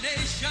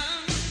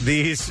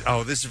 This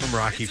is from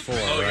Rocky IV,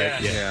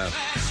 right? Yeah.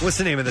 What's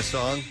the name of the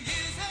song?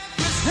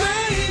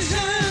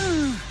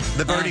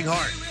 The Burning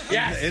Heart.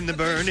 Yeah. In the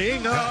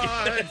burning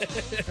heart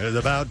is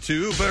about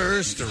to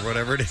burst, or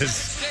whatever it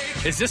is.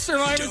 Is this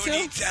Survivor Don't too?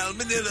 eat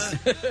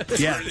salmonella.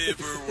 Yeah.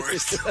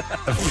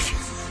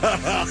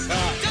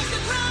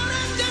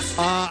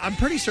 I'm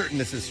pretty certain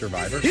this is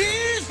Survivor.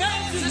 He's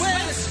versus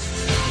West.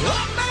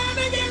 Man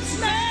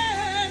against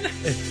man.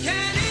 Can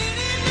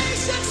any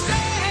nation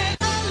stand?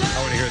 I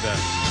want to hear that.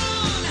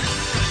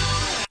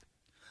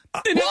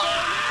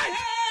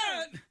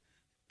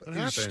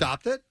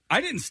 stopped it? I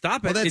didn't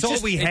stop it. Well, that's It all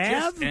just- we it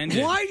have? just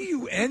ended. Why do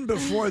you end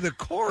before the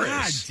chorus?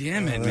 God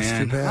damn it, that's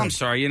man. too bad. I'm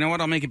sorry. You know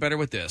what? I'll make it better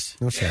with this.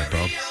 No sad,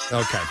 bro.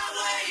 Okay.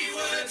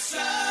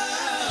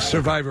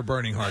 Survivor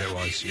Burning Heart it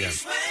was, yeah.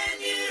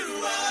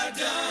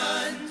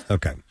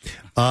 Okay.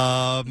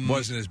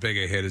 Wasn't as big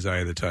a hit as Eye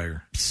of the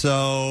Tiger.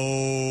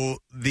 So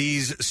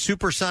these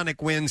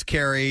supersonic winds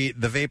carry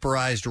the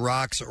vaporized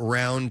rocks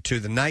around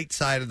to the night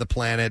side of the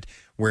planet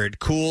where it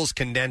cools,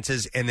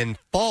 condenses, and then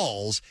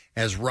falls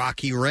as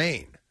rocky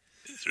rain.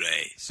 That's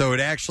right. So it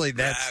actually,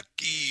 that's...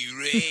 Rocky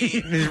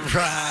Rain.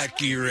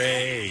 Rocky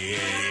Rain.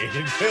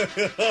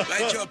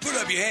 Right, y'all, put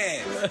up your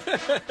hands.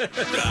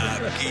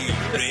 Rocky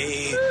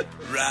Rain.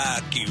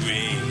 Rocky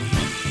Rain.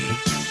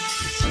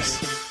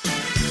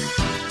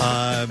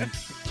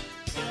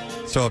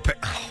 So,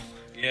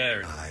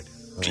 Yeah.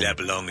 Clap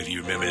along if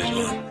you remember this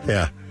one.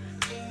 yeah.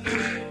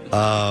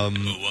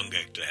 One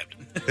guy clapped.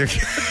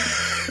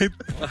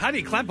 Well, how do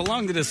you clap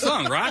along to this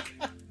song, Rock?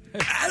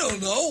 I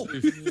don't know.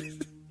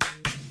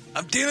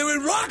 I'm dealing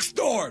with rock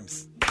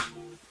storms.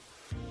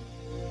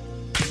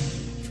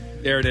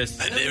 There it is.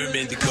 I never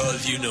meant to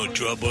cause you no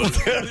trouble.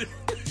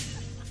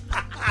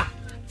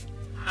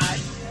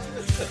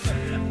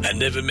 I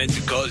never meant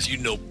to cause you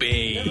no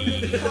pain.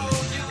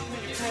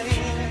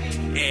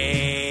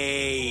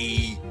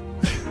 Hey.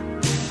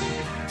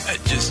 I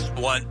just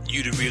want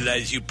you to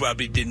realize you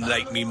probably didn't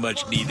like me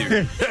much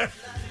neither.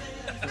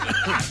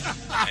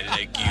 I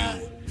like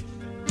you.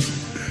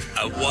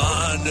 I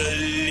wanna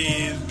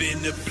live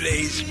in a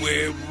place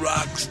where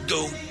rocks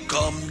don't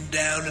come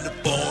down in the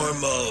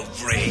form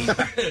of rain.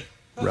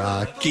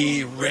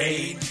 Rocky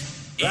Rain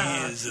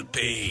is a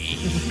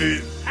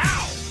pain.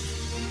 Ow!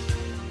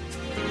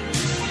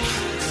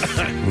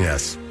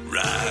 Yes.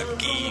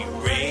 Rocky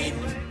Rain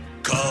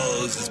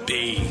causes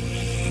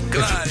pain.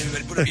 Come on,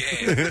 everybody, put up your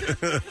hands.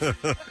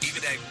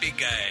 Even that big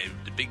guy,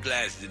 the big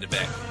glasses in the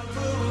back.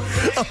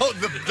 Oh,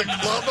 the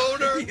club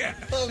owner? Yeah.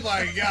 Oh,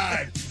 my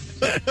God.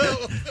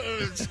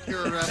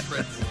 Obscure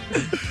reference.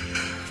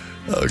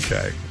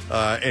 Okay.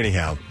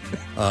 Anyhow.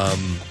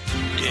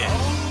 Yeah.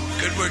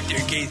 Good work there,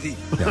 Casey.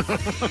 Yeah.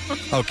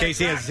 Oh,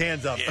 Casey has his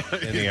hands up. Yeah.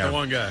 Anyhow.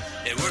 One guy.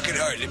 Yeah, working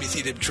hard. Let me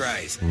see them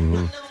tries.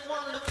 Mm-hmm.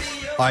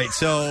 All right,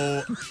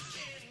 so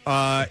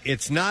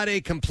it's not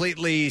a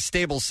completely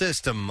stable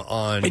system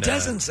on... It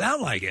doesn't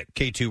sound like it.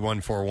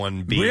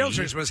 K2141b.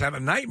 Realtors must have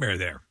a nightmare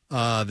there.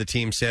 The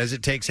team says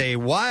it takes a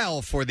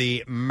while for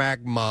the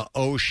magma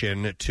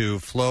ocean to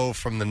flow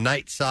from the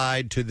night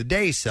side to the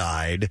day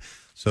side,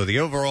 so the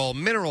overall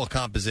mineral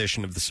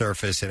composition of the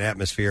surface and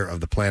atmosphere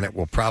of the planet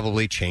will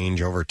probably change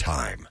over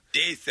time.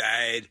 Day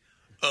side.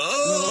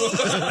 Oh!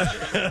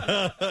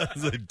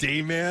 The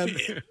day man?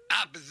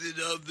 Opposite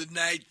of the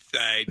night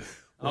side.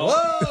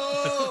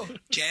 Whoa!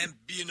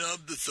 Champion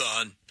of the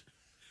sun.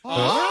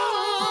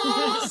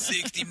 Oh!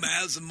 60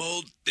 miles of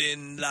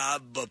molten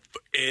lava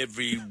for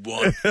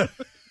everyone.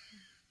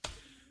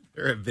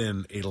 There have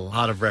been a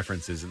lot of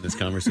references in this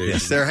conversation.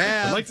 Yes, there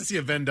have. I'd like to see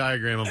a Venn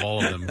diagram of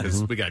all of them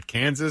because we got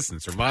Kansas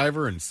and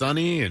Survivor and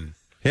Sunny and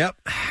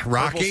Rocky,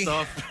 Purple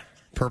stuff.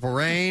 Purple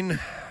Rain.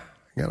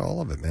 We got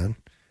all of it, man.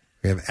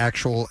 We have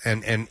actual,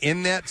 and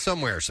in that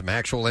somewhere, some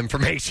actual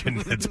information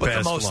that's But the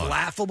passed most along.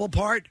 laughable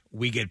part,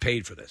 we get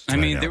paid for this. I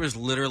mean, there was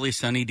literally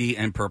Sunny D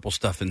and purple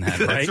stuff in that,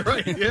 right? That's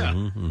right, yeah.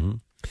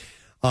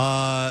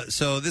 Mm-hmm.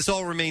 So this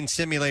all remains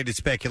simulated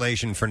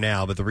speculation for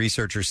now, but the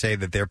researchers say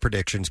that their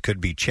predictions could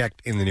be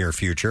checked in the near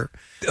future.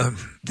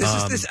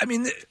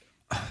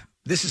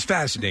 This is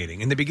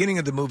fascinating. In the beginning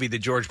of the movie, the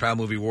George Powell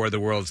movie, War of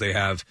the Worlds, they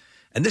have,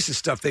 and this is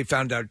stuff they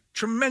found out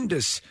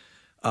tremendous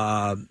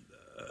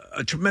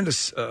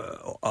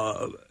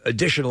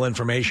additional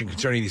information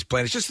concerning these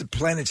planets, just the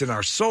planets in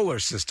our solar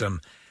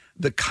system,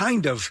 the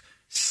kind of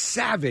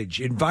savage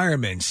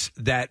environments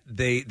that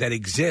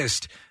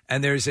exist.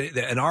 And there's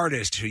an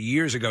artist who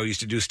years ago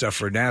used to do stuff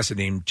for NASA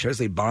named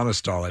Chesley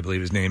Bonestall, I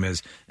believe his name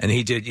is, and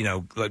he did,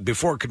 like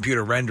before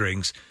computer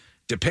renderings,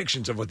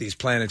 depictions of what these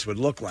planets would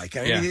look like.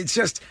 I mean, it's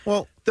just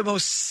the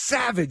most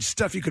savage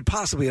stuff you could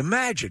possibly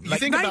imagine.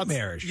 Like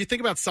nightmarish. You think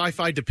about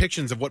sci-fi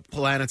depictions of what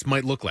planets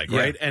might look like,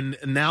 right? And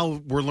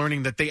now we're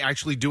learning that they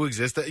actually do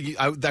exist.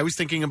 I was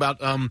thinking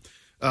about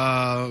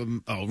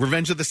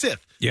Revenge of the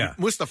Sith. Yeah.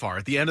 Mustafar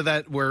at the end of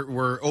that,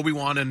 where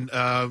Obi-Wan and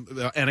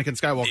Anakin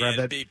Skywalker have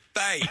that big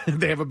fight.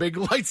 They have a big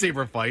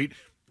lightsaber fight.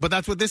 But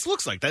that's what this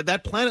looks like.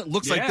 That planet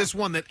looks like this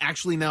one that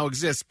actually now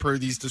exists per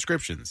these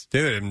descriptions.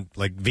 Dude, and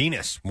like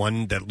Venus,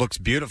 one that looks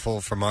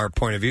beautiful from our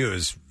point of view,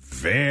 is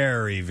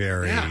very,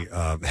 very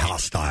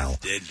hostile.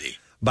 Deadly.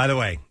 By the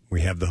way,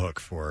 we have the hook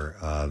for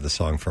the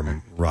song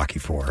from Rocky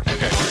IV.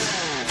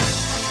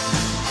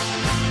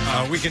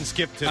 We can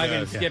skip to I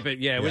can skip it,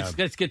 yeah.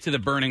 Let's get to the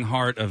burning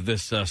heart of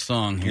this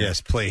song here.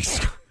 Yes,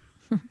 please.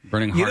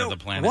 Burning heart of the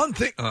planet. One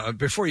thing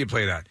before you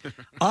play that,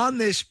 on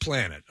this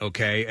planet,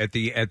 okay, at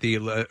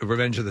the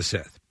Revenge of the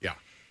Sith,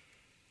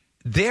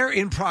 they're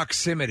in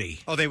proximity.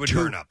 Oh, they would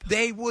burn up.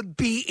 They would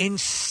be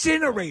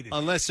incinerated.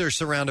 Unless they're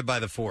surrounded by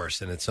the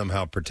Force and it's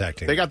somehow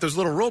protecting They them. got those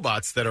little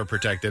robots that are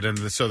protected,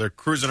 and so they're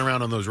cruising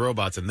around on those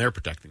robots, and they're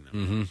protecting them.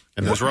 Mm-hmm.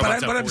 And those robots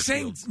have But I'm force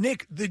saying, fields.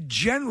 Nick, the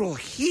general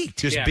heat.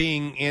 Just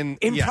being in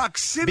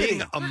proximity.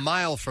 Being a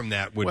mile from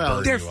that would Well,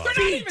 burn they're you up.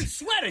 They're not even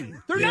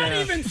sweating. They're not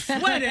even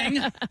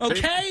sweating.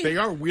 Okay. They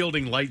are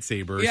wielding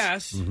lightsabers.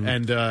 Yes.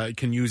 And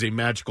can use a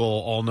magical,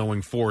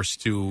 all-knowing force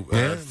to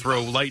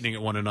throw lightning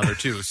at one another,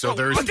 too. So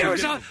there's... But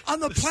there's on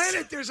the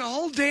planet, there's a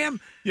whole damn...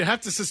 You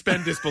have to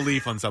suspend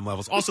disbelief on some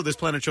levels. Also, this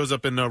planet shows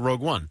up in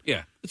Rogue One.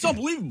 Yeah. It's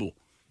unbelievable.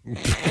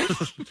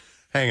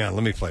 Hang on,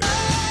 let me play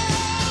that.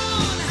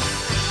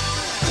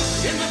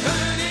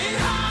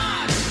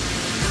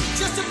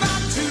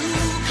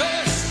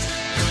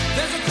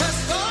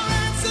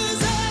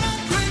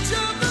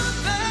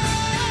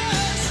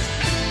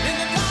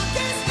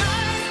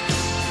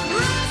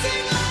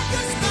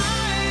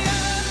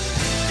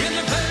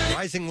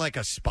 Rising like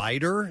a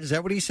spider? Is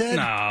that what he said?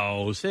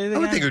 No, say that. I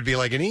would think it would be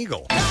like an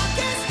eagle.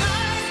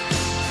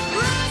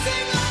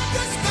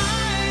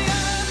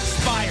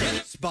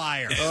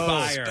 Spire.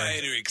 Oh.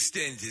 Spider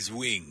extends his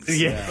wings.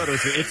 Yeah. I thought it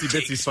was an itsy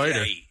bitsy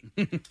spider.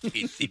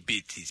 Itsy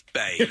bitsy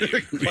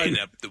spider ran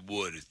up the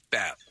water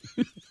spout.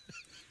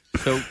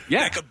 So,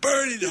 yeah. Like a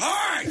burning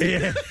heart.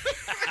 Yeah.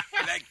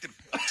 Like the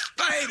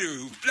spider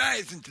who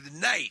flies into the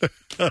night.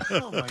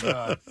 Oh, my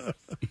God.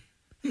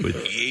 With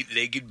the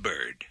eight-legged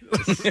bird.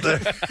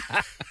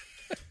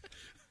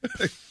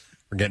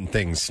 We're getting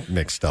things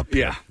mixed up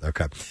here. Yeah.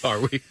 Okay. Are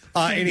we?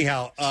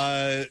 Anyhow.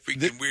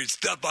 Freaking weird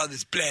stuff on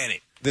this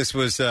planet. This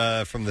was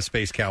from the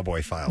Space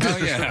Cowboy Files. Oh,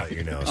 yeah. just to let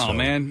you know. Oh, So-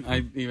 man.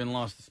 I even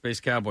lost the Space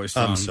Cowboy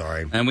song. I'm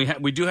sorry. And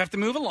we do have to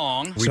move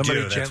along. We Somebody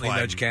do. That's gently why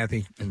nudge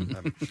Kathy.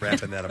 I'm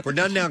wrapping that up. We're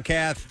done now,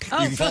 Kath.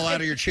 Oh, you can fall sorry.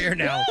 out of your chair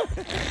now.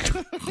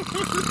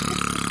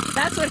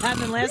 That's what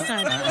happened last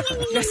time.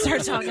 You guys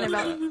start talking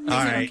about things you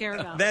don't care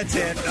about. That's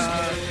it.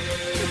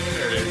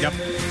 Yep.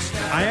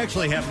 I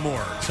actually have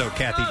more. So,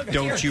 Kathy,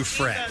 don't you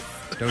fret.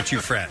 Don't you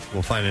fret.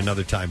 We'll find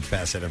another time to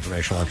pass that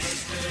information on.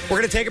 We're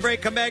going to take a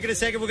break. Come back in a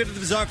second. We'll get to the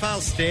Bizarre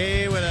Files.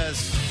 Stay with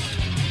us.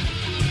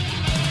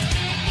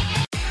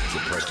 The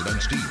Preston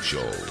and Steve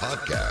Show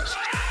podcast.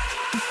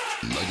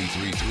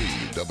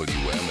 93.3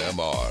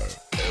 WMMR.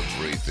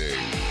 Everything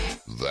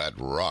that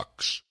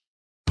rocks.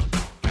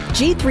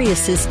 G3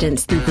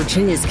 Assistance through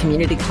Virginia's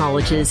community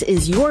colleges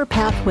is your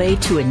pathway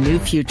to a new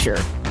future.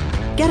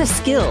 Get a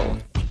skill.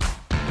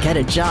 Get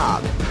a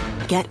job.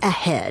 Get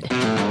ahead.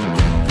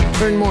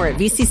 Learn more at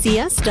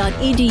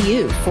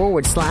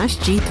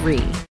vccs.edu/G3.